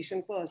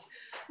pigmentation first.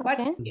 But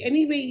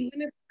anyway,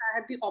 even if I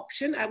had the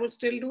option, I would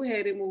still do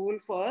hair removal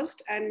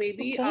first. And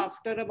maybe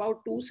after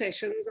about 2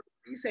 sessions or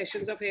 3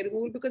 sessions of hair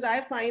removal, because I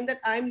find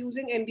that I'm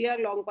using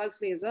NDR long pulse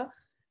laser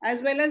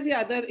as well as the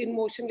other in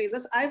motion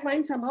lasers. I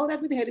find somehow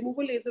that with hair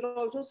removal laser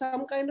also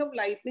some kind of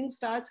lightening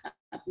starts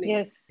happening.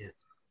 Yes.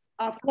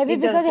 Maybe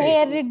because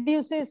hair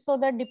reduces, so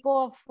the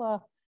depot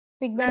of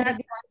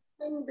pigment.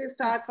 They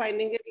start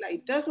finding it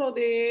lighter. So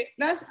they,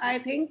 plus I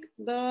think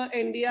the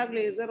NDR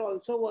laser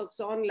also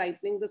works on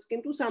lightening the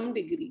skin to some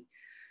degree.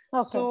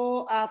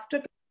 So after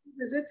 2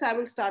 visits, I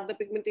will start the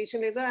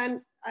pigmentation laser,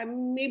 and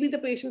maybe the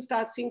patient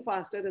starts seeing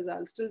faster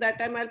results. Till that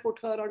time, I'll put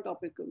her on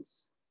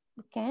topicals.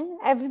 Okay.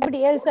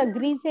 Everybody else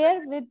agrees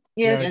here with?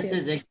 Yes,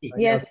 exactly.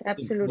 Yes,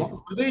 absolutely.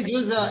 Always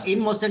use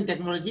in-motion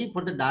technology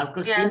for the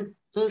darker skin.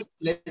 So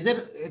laser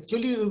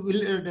actually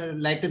will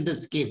lighten the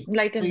skin.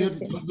 So your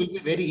job will be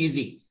very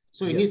easy.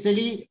 So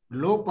initially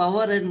low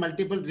power and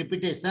multiple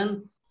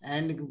repetition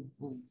and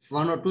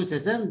 1 or 2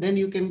 sessions, then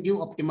you can give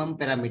optimum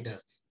parameter.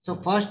 So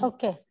first 1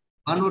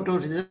 or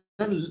 2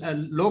 sessions,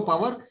 low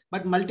power,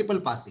 but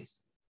multiple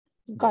passes.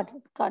 Got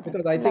it.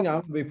 Because I think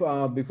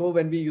before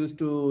when we used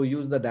to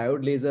use the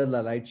diode laser,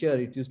 the light shear,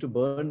 it used to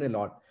burn a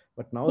lot.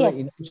 But now the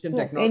in-motion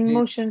technology, in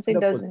motions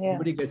it doesn't.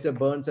 Nobody gets a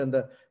burns, and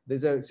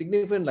there's a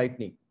significant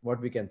lightening, what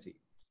we can see.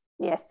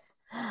 Yes.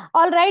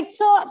 All right.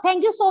 So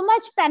thank you so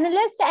much,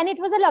 panelists. And it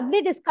was a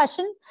lovely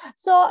discussion.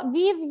 So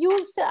we've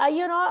used,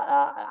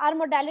 our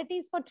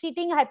modalities for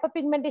treating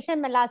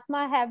hyperpigmentation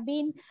melasma have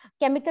been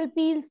chemical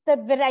peels, the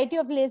variety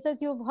of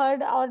lasers you've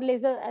heard, or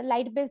laser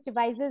light-based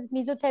devices,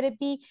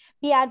 mesotherapy,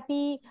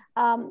 PRP,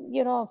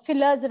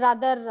 fillers,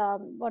 rather,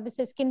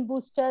 skin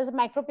boosters,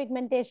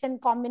 micropigmentation,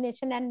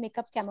 combination, and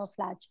makeup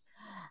camouflage.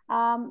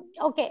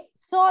 Okay.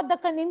 So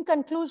in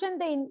conclusion,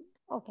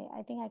 okay,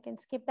 I think I can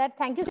skip that.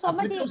 Thank you so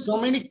much.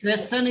 So many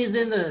questions is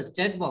in the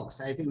chat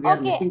box. I think we are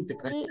missing the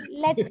question.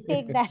 Let's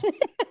take that.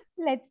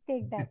 Let's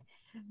take that.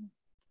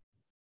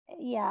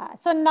 Yeah.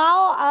 So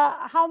now,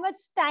 how much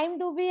time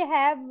do we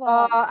have?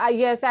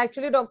 Yes,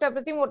 actually, Dr.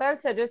 Pratim, what I'll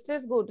suggest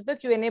is go to the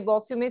Q&A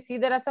box. You may see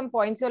there are some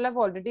points you'll have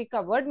already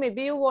covered.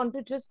 Maybe you want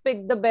to just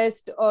pick the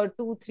best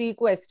 2-3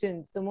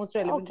 questions, the most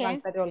relevant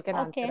ones that you all can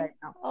answer right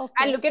now.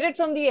 And look at it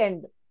from the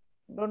end.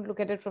 Don't look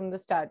at it from the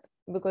start,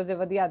 because there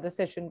were the other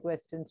session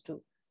questions too.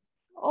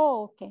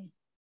 Oh, okay.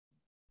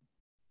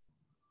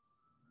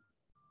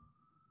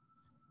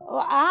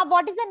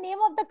 What is the name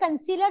of the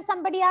concealer?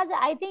 Somebody asked.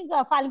 I think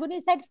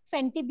Falguni said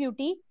Fenty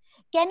Beauty.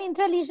 Can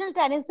intralesional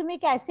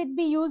tranexamic acid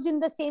be used in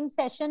the same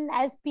session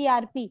as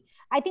PRP?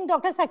 I think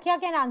Dr. Sakhya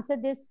can answer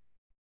this.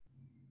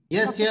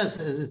 Yes,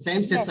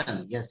 same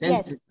session. Yes, same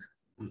session.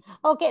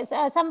 Okay,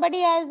 so somebody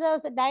has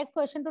a direct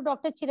question to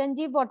Dr.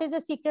 Chiranjeev. What is the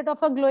secret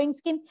of a glowing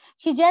skin?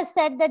 She just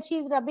said that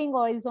she's rubbing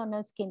oils on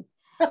her skin.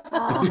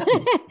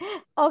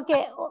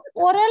 Okay,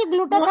 oral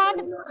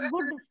glutathione.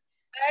 Good.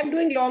 I'm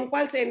doing long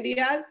pulse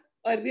NDR,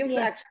 erbium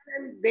fraction,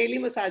 and daily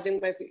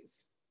massaging my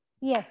face.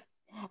 Yes,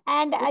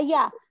 and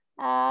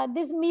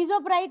this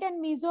mesobright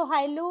and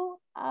mesohylu.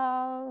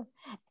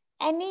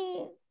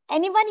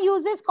 Anyone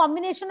uses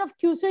combination of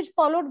Q switch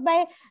followed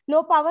by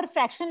low power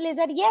fraction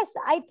laser? Yes,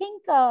 I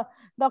think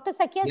Dr.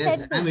 Sakhya said.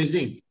 Yes, I'm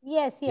using.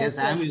 Yes,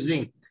 I'm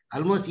using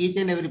almost each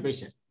and every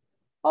patient.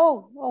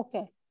 Oh,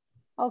 okay.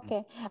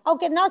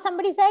 Okay. Now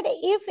somebody said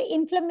if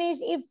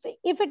inflammation,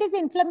 if it is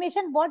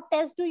inflammation, what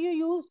test do you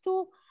use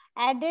to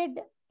added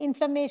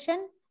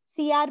inflammation?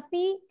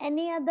 CRP,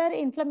 any other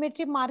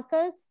inflammatory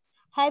markers?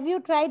 Have you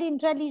tried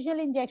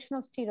intralesional injection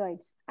of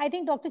steroids? I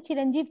think Dr.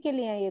 Chiranjeev ke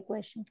liye hai ye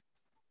question.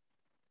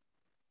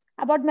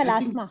 About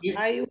melasma.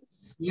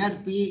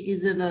 CRP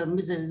is a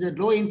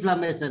low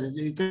inflammation.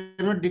 You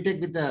cannot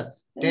detect with the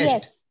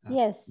test.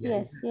 Yes.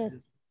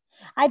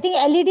 I think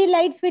LED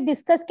lights we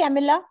discussed,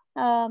 Camilla,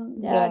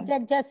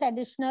 just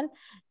additional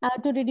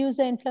to reduce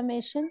the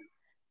inflammation.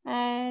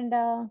 And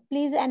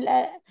please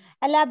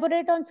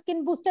elaborate on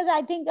skin boosters.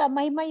 I think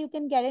Mahima, you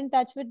can get in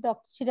touch with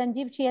Dr.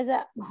 Chiranjeev. She has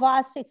a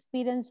vast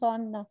experience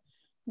on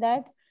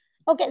that.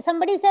 Okay,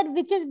 somebody said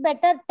which is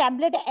better,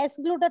 tablet S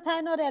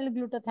glutathione or L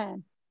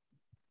glutathione?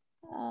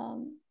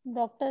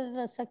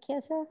 Dr.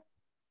 Sakhya, sir?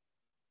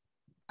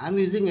 I'm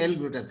using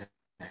L-glutathione.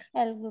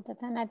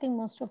 L-glutathione, I think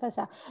most of us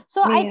are.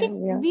 So I think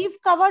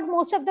we've covered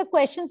most of the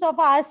questions of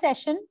our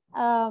session.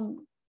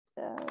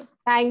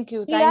 Thank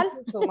you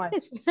so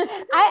much.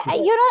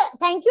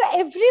 Thank you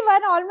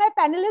everyone, all my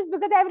panelists,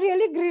 because I've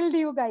really grilled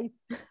you guys.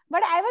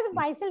 But I was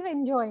myself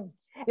enjoying.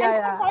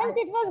 And sometimes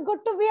it was good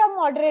to be a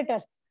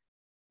moderator.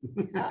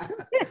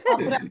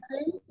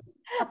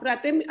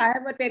 Apratim, I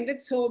have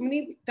attended so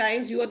many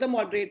times. You are the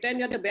moderator and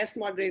you're the best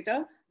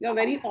moderator. You're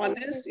very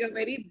honest, you're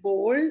very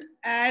bold,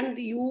 and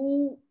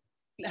you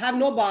have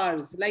no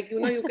bars. Like,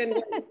 you can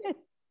go.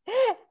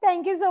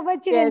 Thank you so much,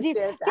 Chiranjeev.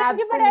 Yes,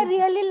 Chiranjeev, but I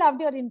really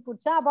loved your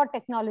inputs about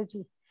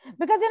technology.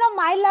 Because,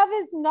 my love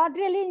is not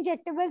really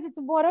injectables, it's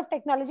more of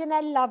technology, and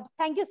I loved.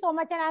 Thank you so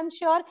much. And I'm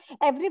sure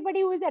everybody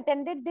who has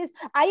attended this,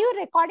 are you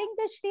recording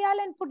this,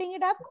 Shriyal, and putting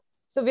it up?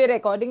 So we're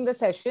recording the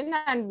session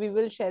and we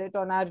will share it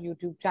on our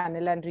YouTube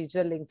channel and reach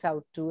the links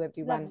out to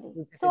everyone.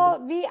 So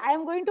I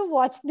am going to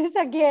watch this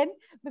again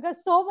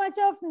because so much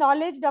of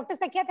knowledge. Dr.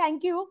 Sakhya,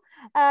 thank you.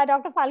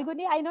 Dr.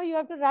 Falguni, I know you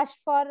have to rush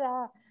for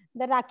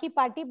the Rakhi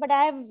party, but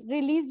I have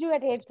released you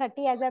at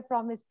 8:30 as I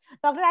promised.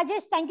 Dr.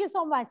 Rajesh, thank you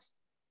so much.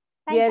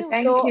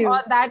 Thank you.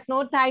 On that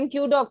note, thank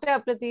you, Dr.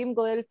 Apratim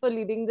Goel, for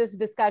leading this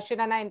discussion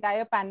and our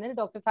entire panel,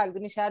 Dr.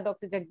 Falguni Shah,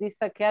 Dr. Jagdish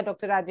Sakhya,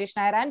 Dr. Rajesh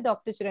Nair, and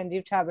Dr.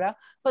 Chiranjeev Chhabra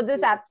for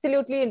this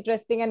absolutely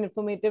interesting and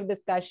informative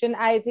discussion.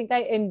 I think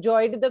I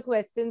enjoyed the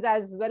questions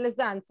as well as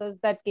the answers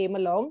that came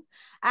along.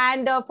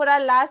 And for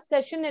our last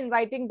session,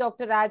 inviting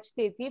Dr. Raj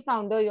Tethi,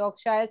 founder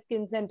Yorkshire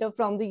Skin Centre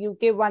from the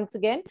UK once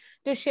again,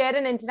 to share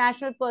an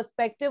international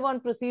perspective on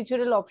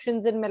procedural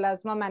options in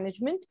melasma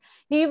management.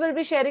 He will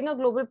be sharing a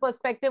global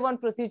perspective on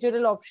procedural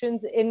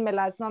options in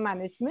melasma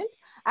management,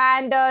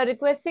 and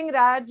requesting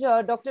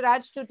Dr.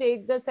 Raj to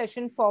take the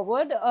session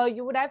forward.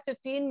 You would have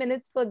 15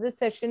 minutes for this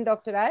session,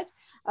 Dr. Raj,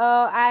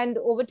 and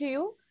over to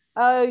you.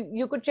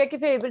 You could check if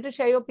you're able to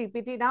share your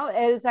PPT now,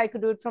 else I could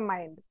do it from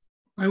my end.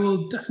 I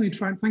will definitely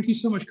try. Thank you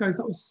so much, guys.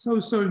 That was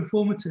so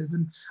informative.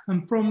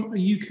 And from a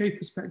UK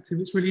perspective,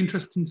 it's really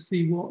interesting to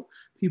see what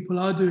people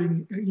are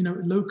doing,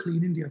 locally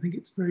in India. I think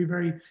it's very,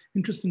 very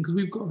interesting because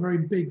we've got a very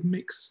big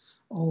mix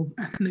of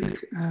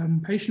ethnic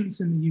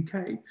patients in the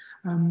UK.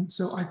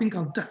 So I think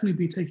I'll definitely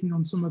be taking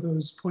on some of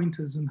those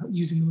pointers and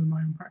using them in my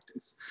own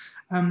practice.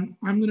 I'm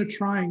going to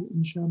try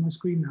and share my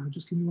screen now.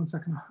 Just give me 1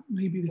 second.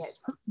 Maybe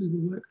this hopefully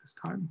will work this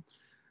time.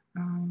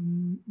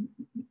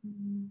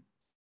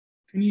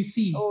 Can you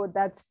see? Oh,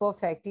 that's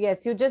perfect.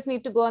 Yes, you just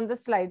need to go on the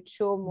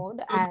slideshow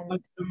mode. And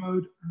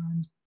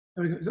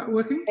there we go. Is that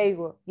working? There you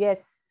go.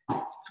 Yes.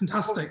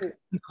 Fantastic.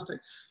 Fantastic.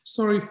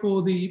 Sorry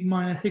for the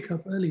minor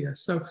hiccup earlier.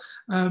 So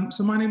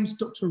my name is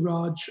Dr.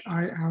 Raj.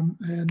 I am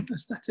an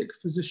aesthetic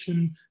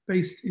physician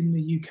based in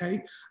the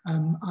UK.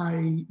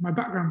 My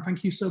background,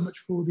 thank you so much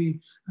for the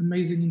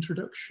amazing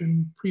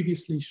introduction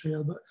previously,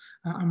 Shriyal, but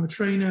I'm a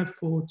trainer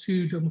for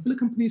 2 dermal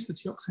companies, for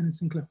Tioxane and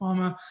Sinclair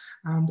Pharma,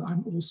 and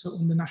I'm also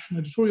on the national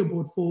editorial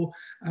board for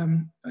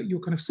your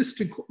kind of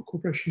sister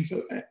corporation.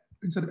 So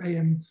instead of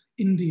AM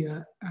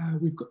India,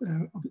 we've got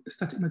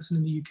Aesthetic Medicine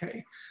in the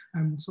UK.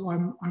 So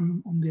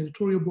I'm on the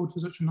editorial board for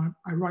such, and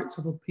I write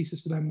several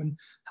pieces for them and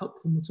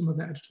help them with some of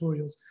their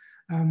editorials.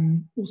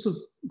 Also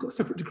got a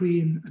separate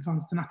degree in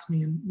advanced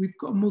anatomy, and we've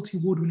got a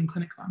multi-award-winning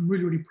clinic that I'm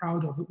really, really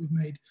proud of that we've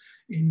made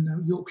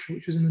in Yorkshire,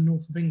 which is in the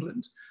north of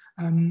England.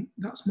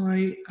 That's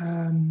my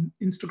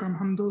Instagram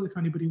handle. If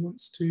anybody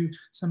wants to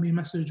send me a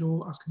message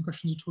or ask any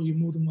questions at all, you're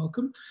more than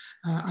welcome.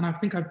 And I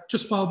think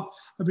while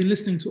I've been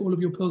listening to all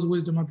of your pearls of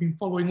wisdom, I've been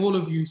following all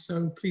of you,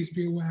 so please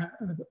be aware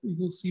that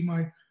you'll see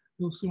my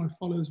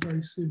followers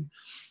very soon.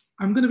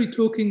 I'm going to be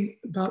talking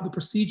about the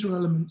procedural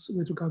elements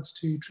with regards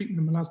to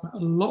treatment of melasma. A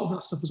lot of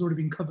that stuff has already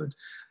been covered,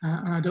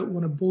 and I don't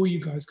want to bore you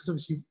guys because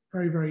obviously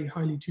very, very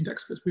highly tuned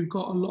experts. We've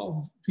got a lot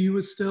of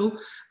viewers still,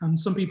 and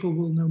some people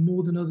will know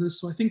more than others.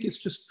 So I think it's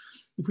just,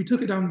 if we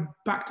took it down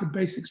back to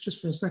basics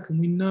just for a second,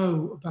 we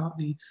know about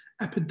the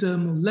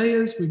epidermal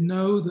layers. We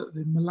know that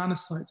the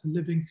melanocytes are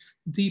living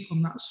deep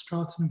on that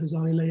stratum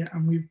basale layer,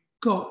 and we've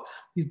got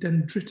these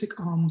dendritic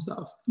arms that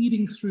are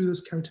feeding through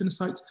those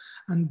keratinocytes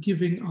and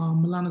giving our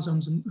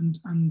melanosomes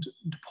and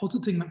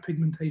depositing that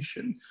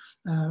pigmentation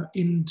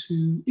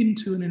into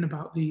and in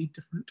about the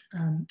different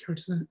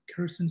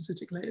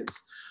keratinocytic layers.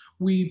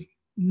 We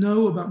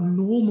know about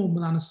normal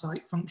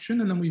melanocyte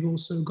function, and then we've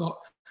also got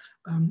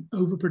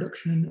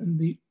overproduction and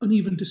the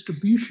uneven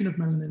distribution of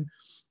melanin.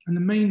 And the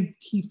main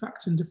key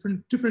factor and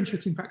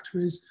differentiating factor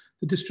is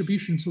the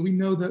distribution. So we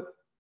know that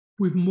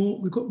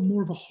we've got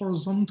more of a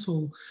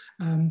horizontal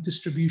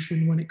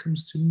distribution when it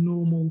comes to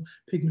normal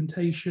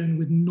pigmentation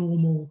with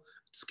normal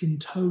skin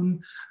tone.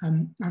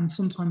 And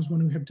sometimes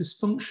when we have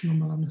dysfunctional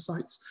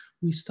melanocytes,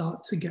 we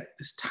start to get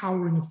this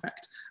towering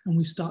effect, and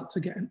we start to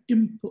get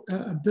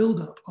a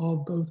buildup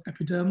of both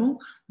epidermal,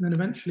 and then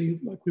eventually,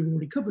 like we've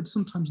already covered,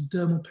 sometimes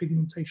dermal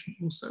pigmentation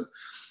also.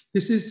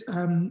 This is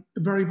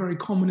very, very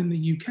common in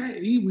the UK.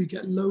 We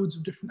get loads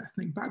of different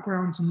ethnic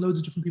backgrounds and loads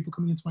of different people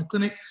coming into my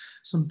clinic.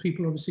 Some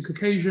people are obviously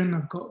Caucasian.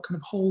 I've got kind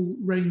of whole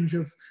range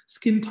of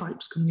skin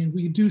types coming in.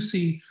 We do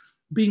see,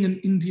 being an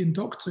Indian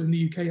doctor in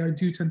the UK, I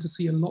do tend to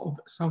see a lot of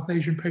South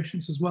Asian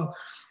patients as well.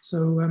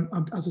 So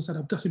as I said,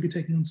 I'll definitely be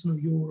taking on some of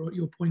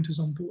your pointers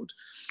on board.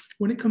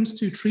 When it comes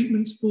to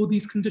treatments for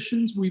these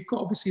conditions, we've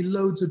got obviously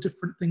loads of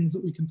different things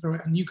that we can throw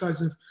at, and you guys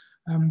have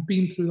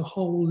been through the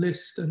whole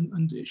list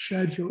and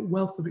shared your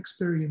wealth of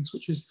experience,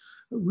 which is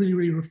really,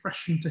 really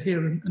refreshing to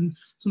hear. And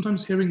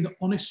sometimes hearing the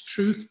honest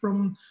truth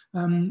from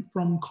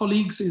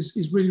colleagues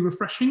is really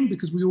refreshing,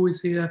 because we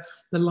always hear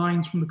the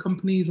lines from the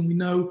companies and we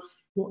know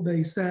what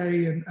they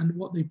say and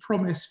what they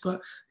promise,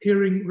 but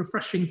hearing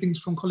refreshing things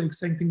from colleagues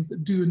saying things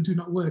that do and do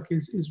not work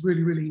is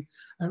really, really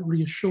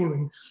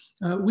reassuring.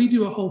 We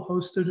do a whole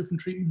host of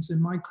different treatments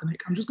in my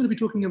clinic. I'm just going to be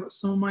talking about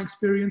some of my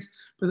experience,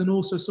 but then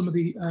also some of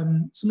the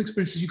some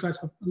experiences you guys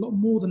have a lot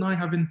more than I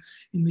have in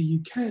the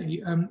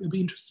UK. It'll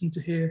be interesting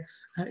to hear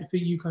if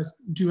you guys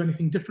do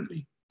anything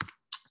differently.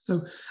 So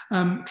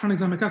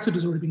tranexamic acid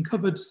has already been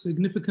covered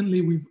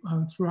significantly. We've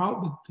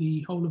throughout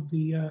the whole of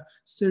the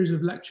series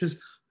of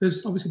lectures,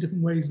 there's obviously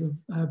different ways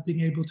of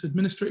being able to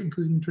administer it,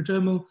 including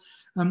intradermal.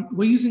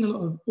 We're using a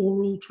lot of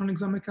oral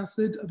tranexamic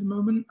acid at the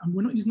moment, and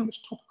we're not using that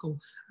much topical.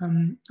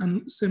 And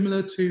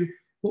similar to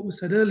what was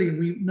said earlier,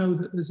 we know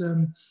that there's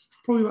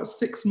probably about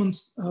 6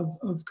 months of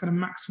kind of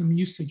maximum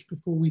usage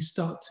before we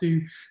start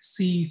to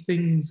see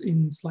things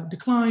in slight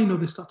decline or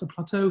they start to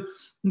plateau. And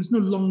there's no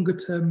longer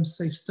term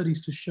safe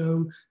studies to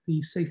show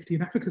the safety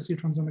and efficacy of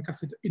tranexamic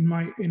acid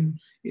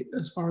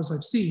as far as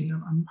I've seen.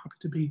 I'm happy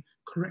to be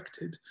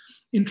corrected.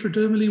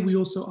 Intradermally, we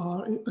also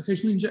are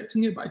occasionally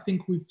injecting it, but I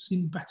think we've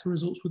seen better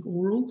results with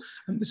oral.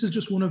 And this is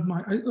just one of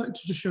my, I'd like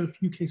to just show a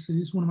few case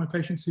studies. One of my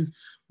patients who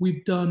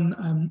we've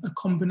done a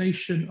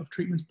combination of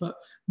treatments, but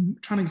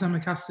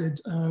tranexamic acid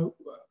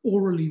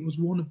orally was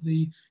one of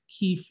the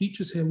key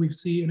features here. We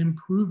see an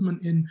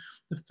improvement in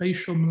the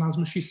facial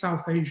melasma. She's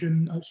South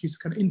Asian, she's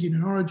kind of Indian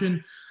in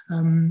origin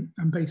and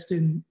based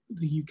in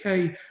the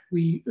UK.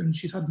 And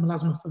she's had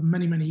melasma for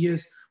many, many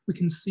years. We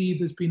can see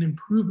there's been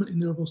improvement in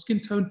the overall skin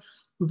tone.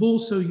 We've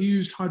also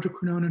used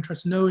hydroquinone and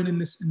tretinoin in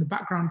the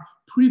background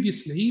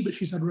previously, but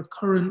she's had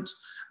recurrent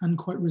and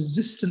quite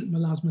resistant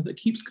melasma that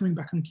keeps coming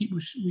back and keep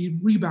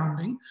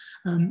rebounding.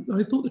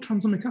 I thought the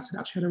tranexamic acid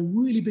actually had a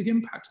really big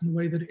impact in the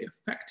way that it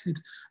affected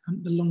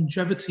the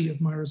longevity of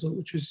my result,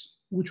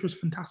 which was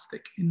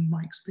fantastic in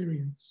my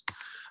experience.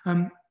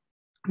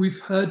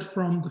 We've heard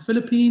from the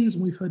Philippines,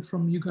 and we've heard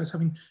from you guys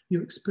having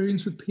your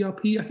experience with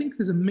PRP. I think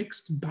there's a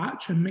mixed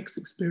batch and mixed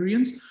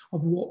experience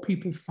of what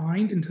people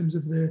find in terms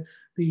of the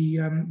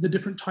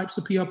different types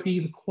of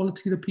PRP, the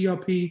quality of the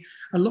PRP.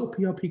 A lot of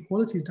PRP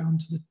quality is down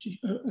to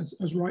the,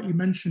 as rightly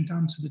mentioned,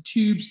 down to the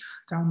tubes,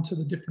 down to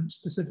the different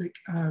specific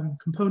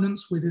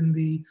components within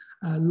the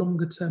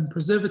longer term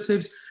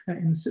preservatives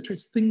in the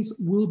citrates. Things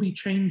will be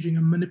changing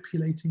and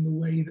manipulating the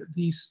way that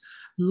these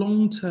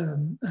long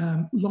term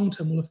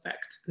will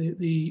affect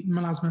the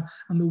melasma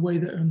and the way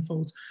that it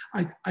unfolds.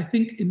 I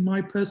think in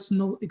my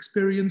personal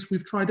experience,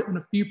 we've tried it on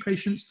a few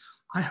patients.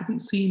 I haven't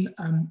seen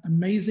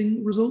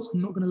amazing results,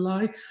 I'm not going to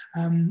lie,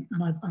 and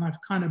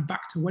I've kind of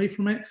backed away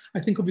from it.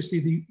 I think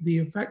obviously the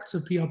effects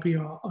of PRP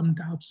are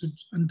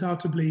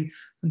undoubtedly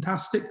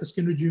fantastic for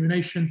skin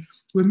rejuvenation.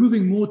 We're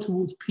moving more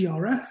towards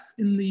PRF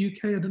in the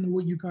UK. I don't know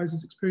what you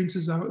guys'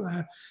 experiences out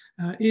there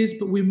is,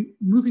 but we're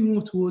moving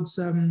more towards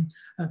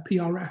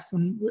PRF,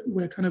 and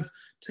we're kind of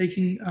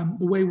taking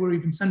the way we're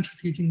even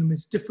centrifuging them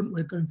is different.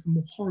 We're going for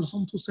more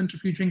horizontal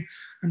centrifuging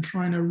and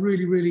trying to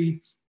really,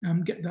 really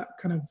get that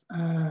kind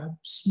of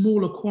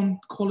smaller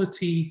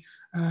quality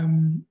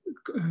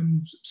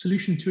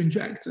solution to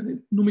inject. And it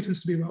normally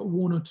tends to be about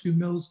 1 or 2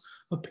 mils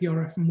of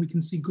PRF, and we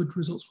can see good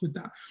results with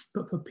that.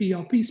 But for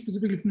PRP,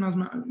 specifically for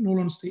melasma, in all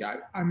honesty,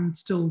 I'm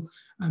still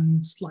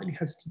slightly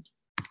hesitant.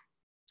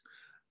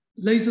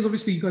 Lasers,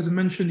 obviously, you guys have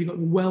mentioned, you've got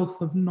the wealth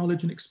of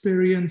knowledge and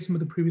experience. Some of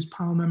the previous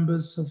panel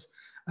members have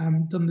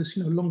done this,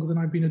 longer than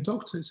I've been a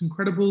doctor. It's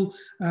incredible.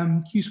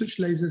 Q-switch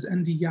lasers,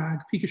 ND-YAG,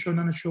 Picosure,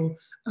 Nanosure,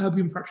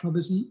 erbium fractional.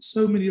 There's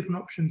so many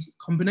different options,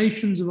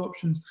 combinations of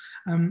options.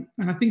 And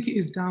I think it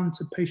is down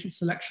to patient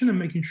selection and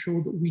making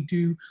sure that we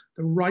do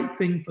the right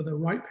thing for the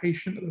right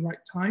patient at the right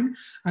time.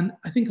 And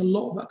I think a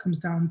lot of that comes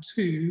down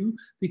to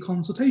the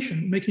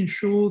consultation, making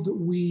sure that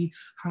we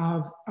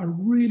have a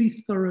really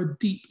thorough,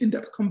 deep,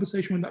 in-depth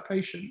conversation with that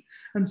patient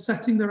and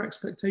setting their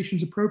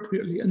expectations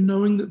appropriately and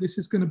knowing that this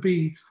is going to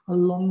be a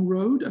long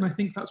road. And I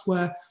think that's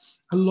where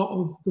a lot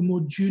of the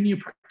more junior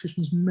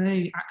practitioners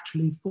may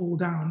actually fall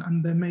down,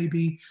 and there may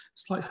be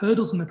slight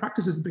hurdles in their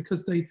practices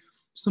because we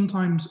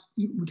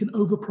can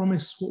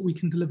overpromise what we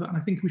can deliver. And I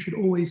think we should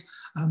always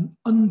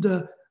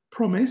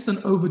promise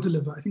and over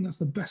deliver. I think that's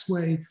the best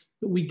way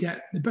that we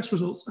get the best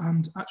results,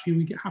 and actually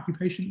we get happy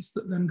patients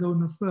that then go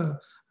and refer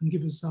and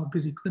give us our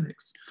busy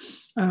clinics.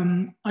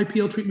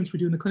 IPL treatments we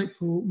do in the clinic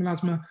for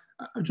melasma,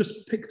 I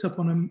just picked up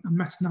on a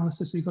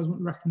meta-analysis. So you guys want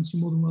to reference,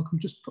 you're more than welcome.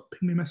 Just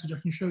ping me a message, I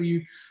can show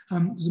you.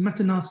 There's a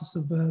meta-analysis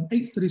of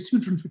 8 studies,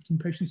 215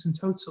 patients in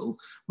total,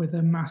 where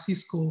their MASI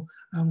score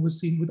was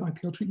seen with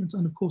IPL treatments.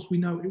 And of course, we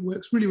know it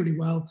works really, really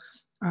well.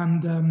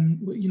 And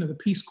you know, the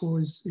P-score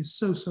is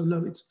so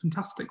low. It's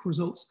fantastic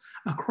results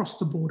across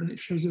the board, and it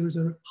shows there is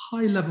a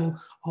high level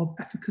of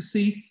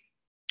efficacy.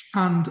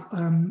 And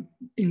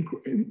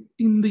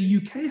in the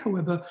UK,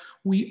 however,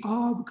 we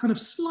are kind of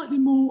slightly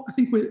more, I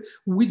think,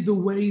 with the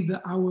way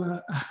that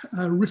our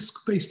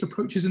risk-based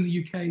approaches in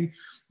the UK,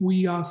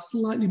 we are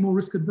slightly more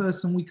risk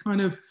adverse, and we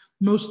kind of,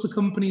 most of the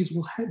companies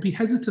will be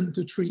hesitant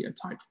to treat a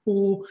type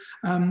 4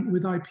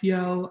 with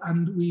IPL,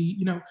 and we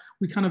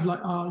kind of,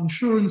 like, our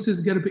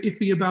insurances get a bit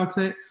iffy about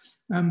it.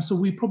 So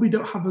we probably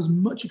don't have as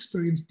much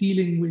experience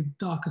dealing with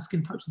darker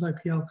skin types with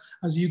IPL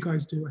as you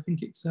guys do. I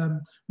think it's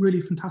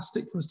really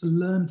fantastic for us to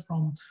learn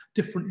from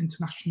different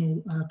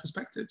international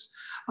perspectives.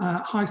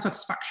 High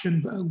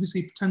satisfaction, but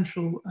obviously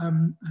potential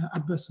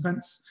adverse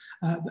events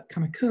that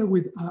can occur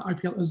with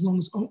IPL, as long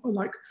as,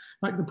 like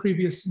the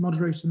previous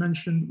moderator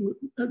mentioned,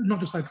 not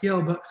just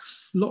IPL, but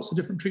lots of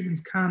different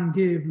treatments can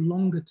give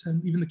longer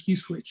term, even the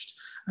Q-switched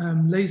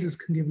lasers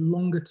can give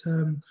longer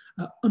term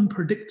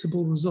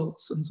unpredictable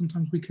results, and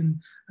sometimes we can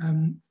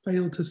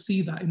fail to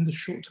see that in the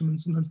short term, and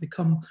sometimes they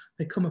come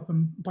up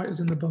and bite us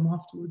in the bum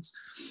afterwards.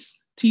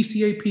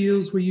 TCA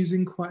peels we're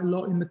using quite a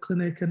lot in the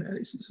clinic, and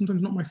it's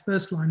sometimes not my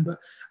first line, but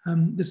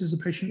this is a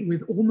patient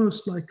with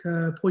almost like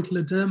a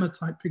poikiloderma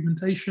type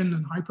pigmentation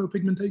and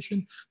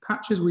hyperpigmentation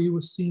patches we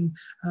were seeing,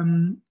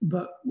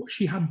 but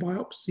she had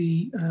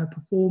biopsy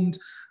performed,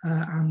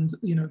 and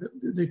you know,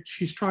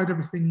 she's tried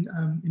everything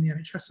in the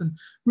NHS and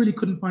really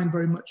couldn't find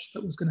very much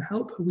that was going to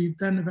help her. We've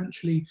then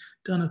eventually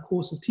done a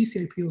course of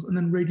TCA peels and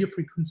then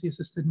radiofrequency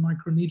assisted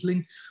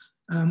microneedling,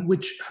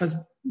 which has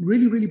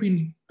really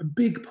been a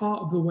big part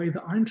of the way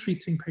that I'm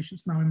treating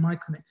patients now in my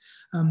clinic.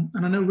 And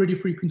I know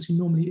radiofrequency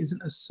normally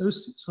isn't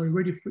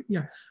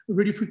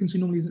radiofrequency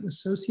normally isn't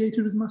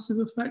associated with massive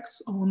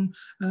effects on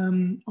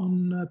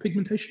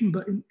pigmentation,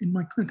 but in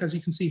my clinic, as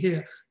you can see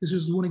here, this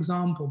is one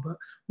example, but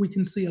we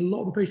can see a lot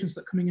of the patients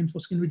that are coming in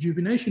for skin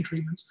rejuvenation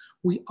treatments,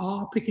 we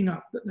are picking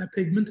up that their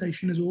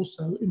pigmentation is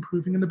also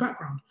improving in the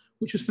background,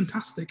 which is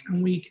fantastic.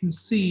 And we can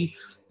see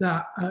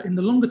that in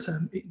the longer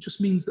term, it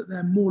just means that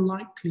they're more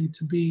likely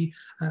to be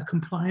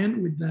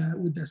compliant with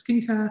their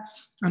skincare,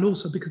 and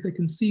also because they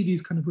can see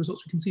these kind of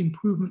results, we can see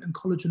improvement in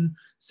collagen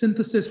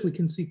synthesis, we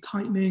can see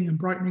tightening and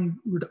brightening,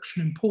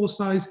 reduction in pore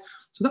size.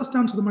 So that's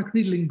down to the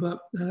microneedling,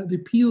 but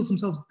the peels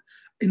themselves,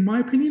 in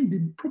my opinion,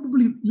 did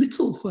probably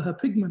little for her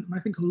pigment, and I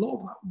think a lot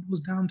of that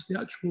was down to the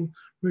actual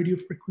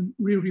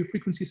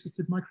radiofrequency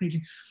assisted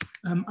microneedling.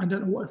 I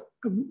don't know what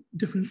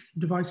different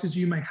devices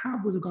you may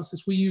have with regards to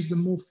this. We use the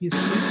Morpheus 8.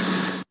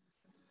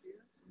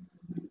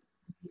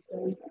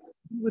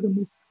 With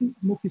a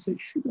Morpheus 8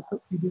 should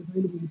hopefully be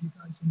available with you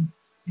guys in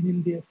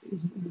India. If it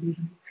isn't already, it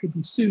should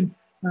be soon.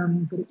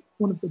 But it's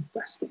one of the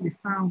best that we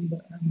found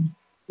that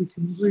we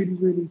can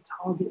really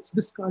target. So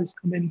this guy's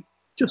come in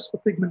just for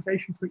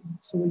pigmentation treatment.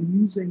 So we're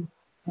using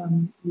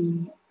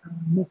the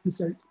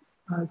Morpheus 8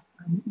 as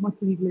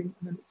microneedling,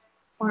 and then it's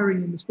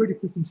firing in this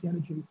radiofrequency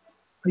energy.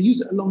 I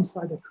use it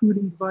alongside a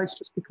cooling device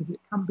just because it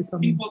can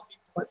become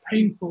quite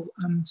painful.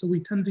 So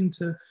we're tending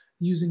to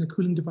using a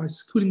cooling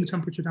device, cooling the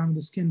temperature down of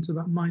the skin to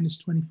about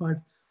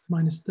 -25,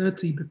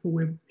 -30 before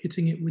we're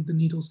hitting it with the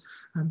needles,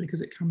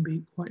 because it can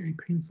be quite a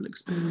painful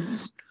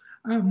experience.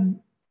 And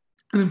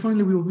then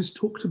finally, we always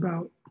talked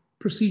about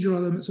procedural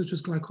elements such as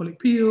glycolic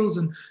peels,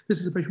 and this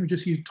is a patient we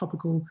just used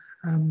topical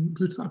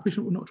glutathione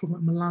patient. We're not talking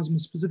about melasma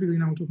specifically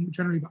now, we're talking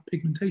generally about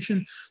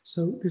pigmentation.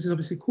 So this is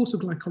obviously a course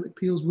of glycolic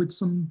peels with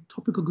some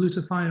topical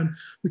glutathione.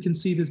 We can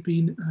see there's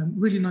been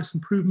really nice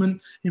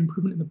improvement in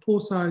the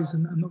pore size,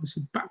 and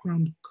obviously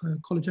background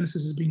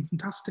collagenesis has been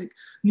fantastic,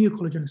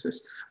 neocollagenesis,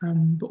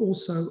 but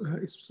also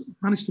it's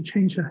managed to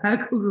change her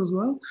hair color as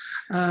well.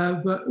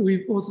 But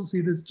we also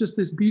see there's just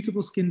this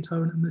beautiful skin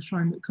tone and the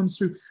shine that comes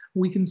through.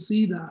 We can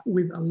see that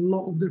with a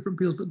lot of different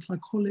peels, but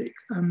glycolic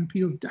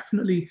peels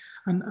definitely,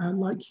 and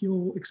like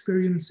your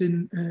experience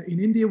in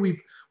India, we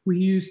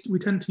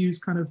tend to use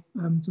kind of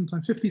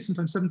sometimes 50,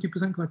 sometimes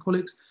 70%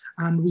 glycolics,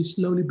 and we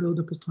slowly build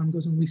up as time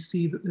goes on. We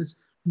see that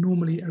there's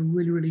normally a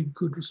really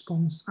good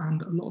response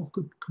and a lot of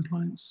good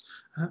compliance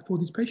for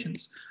these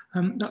patients.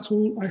 That's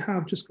all I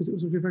have, just because it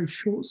was a very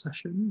short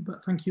session,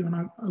 but thank you, and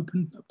I'm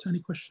open up to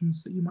any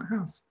questions that you might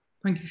have.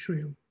 Thank you,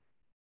 Shreel.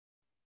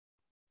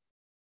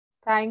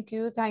 Thank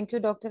you,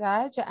 Dr.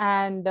 Raj.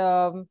 And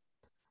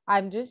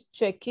I'm just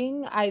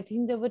checking. I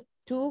think there were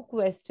 2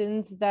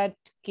 questions that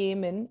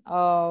came in.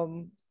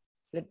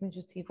 Let me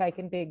just see if I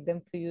can take them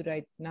for you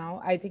right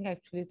now. I think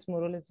actually it's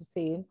more or less the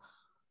same.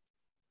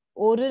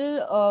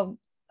 Oral,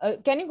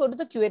 can you go to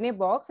the Q&A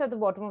box at the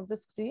bottom of the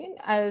screen?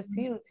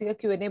 You'll see a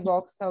Q&A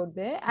box out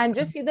there, and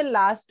just see the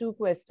last 2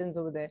 questions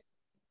over there.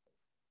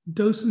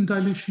 dose and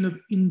dilution of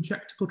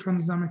injectable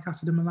tranexamic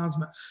acid in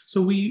melasma.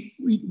 So we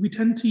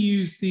tend to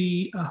use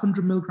the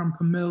 100 milligram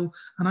per mil,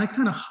 and I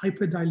kind of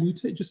hyper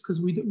dilute it just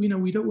because we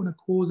don't want to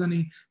cause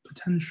any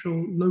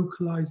potential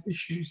localized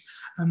issues.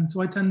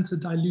 So I tend to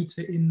dilute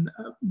it in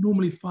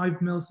normally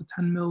 5 mils to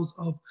 10 mils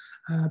of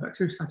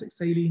bacteriostatic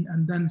saline,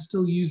 and then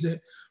still use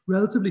it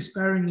relatively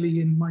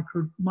sparingly in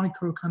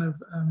micro kind of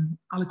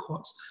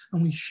aliquots,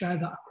 and we share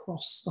that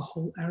across the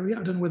whole area.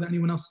 I don't know whether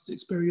anyone else's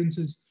experience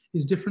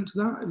is different to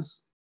that.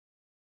 Is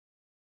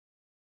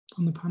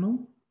on the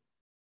panel?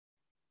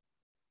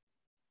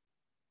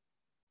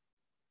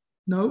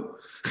 No?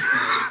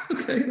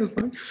 Okay, that's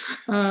fine.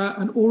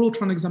 An oral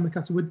tranexamic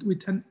acid, we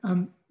tend,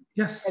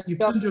 yes, you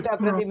turned your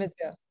camera off.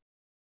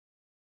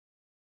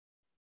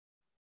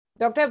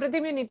 Dr.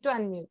 Apratim, you need to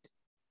unmute.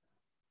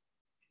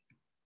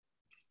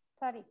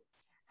 Sorry.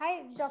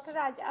 Hi, Dr.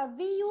 Raj.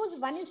 We use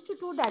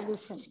 1:2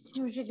 dilution.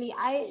 Usually,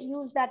 I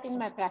use that in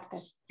my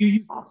practice. You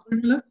use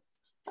formula?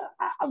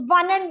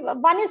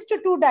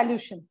 1:2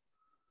 dilution.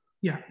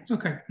 Yeah.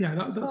 Okay. Yeah.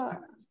 That's fair.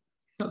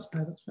 That's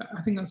fair. That's fair.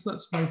 I think that's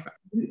very fair.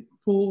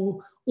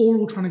 For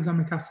oral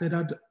tranexamic acid,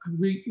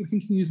 we're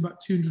thinking use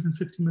about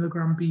 250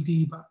 milligram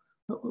BD. But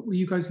were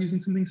you guys using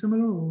something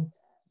similar? Or?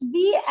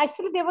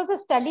 There was a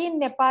study in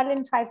Nepal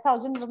in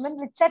 5,000 women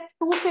which said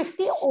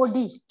 250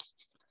 OD.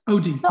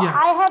 OD. So yeah.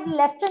 I have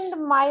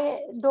lessened my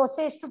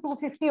dosage to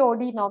 250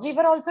 OD now. We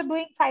were also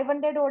doing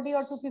 500 OD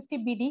or 250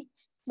 BD,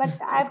 but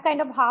I've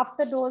kind of halved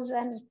the dose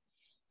and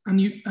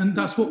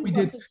that's what we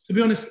did. To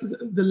be honest,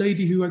 the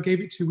lady who I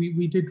gave it to,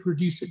 we did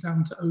reduce it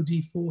down to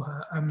OD for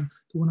her,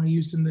 the one I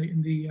used in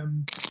the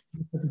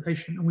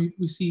presentation, and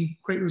we see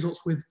great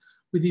results with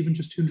even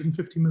just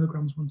 250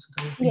 milligrams once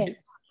a day. I think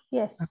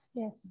yes.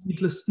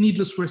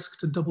 Needless risk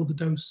to double the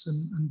dose,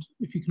 and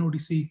if you can already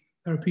see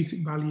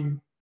therapeutic value.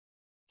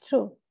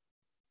 True.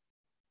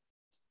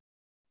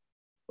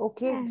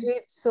 Okay,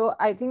 great. So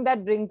I think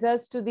that brings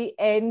us to the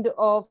end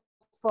of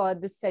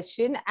this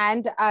session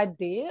and our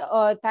day.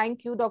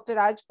 Thank you, Dr.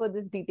 Raj, for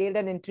this detailed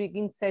and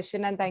intriguing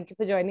session, and thank you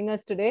for joining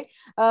us today.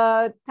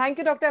 Thank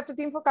you, Dr.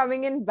 Apratim, for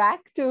coming in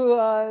back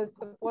to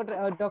support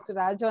Dr.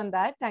 Raj on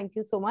that. Thank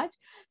you so much.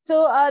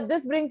 So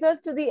this brings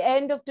us to the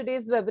end of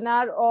today's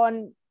webinar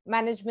on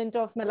management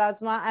of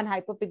melasma and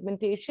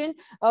hyperpigmentation.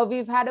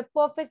 We've had a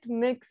perfect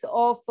mix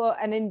of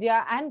an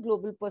India and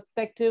global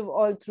perspective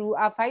all through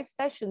our 5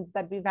 sessions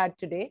that we've had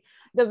today.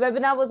 The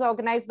webinar was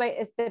organized by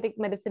Aesthetic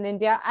Medicine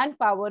India and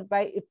powered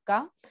by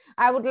IPCA.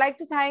 I would like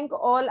to thank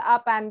all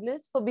our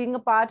panelists for being a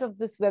part of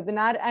this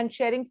webinar and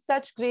sharing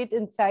such great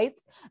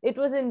insights. It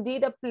was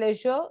indeed a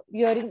pleasure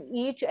hearing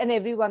each and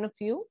every one of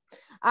you.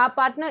 Our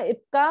partner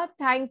IPCA,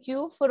 thank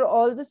you for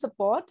all the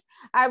support.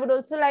 I would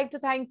also like to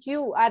thank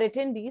you, our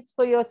attendees,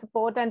 for your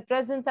support and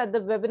presence at the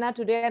webinar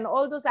today and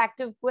all those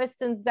active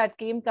questions that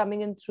came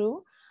coming in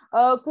through.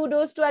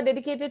 Kudos to our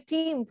dedicated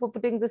team for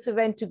putting this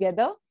event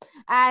together.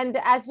 And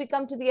as we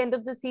come to the end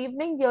of this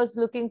evening, here's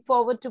looking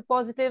forward to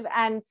positive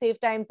and safe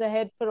times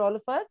ahead for all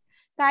of us.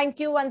 Thank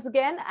you once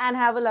again and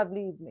have a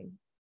lovely evening.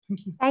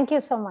 Thank you. Thank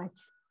you so much.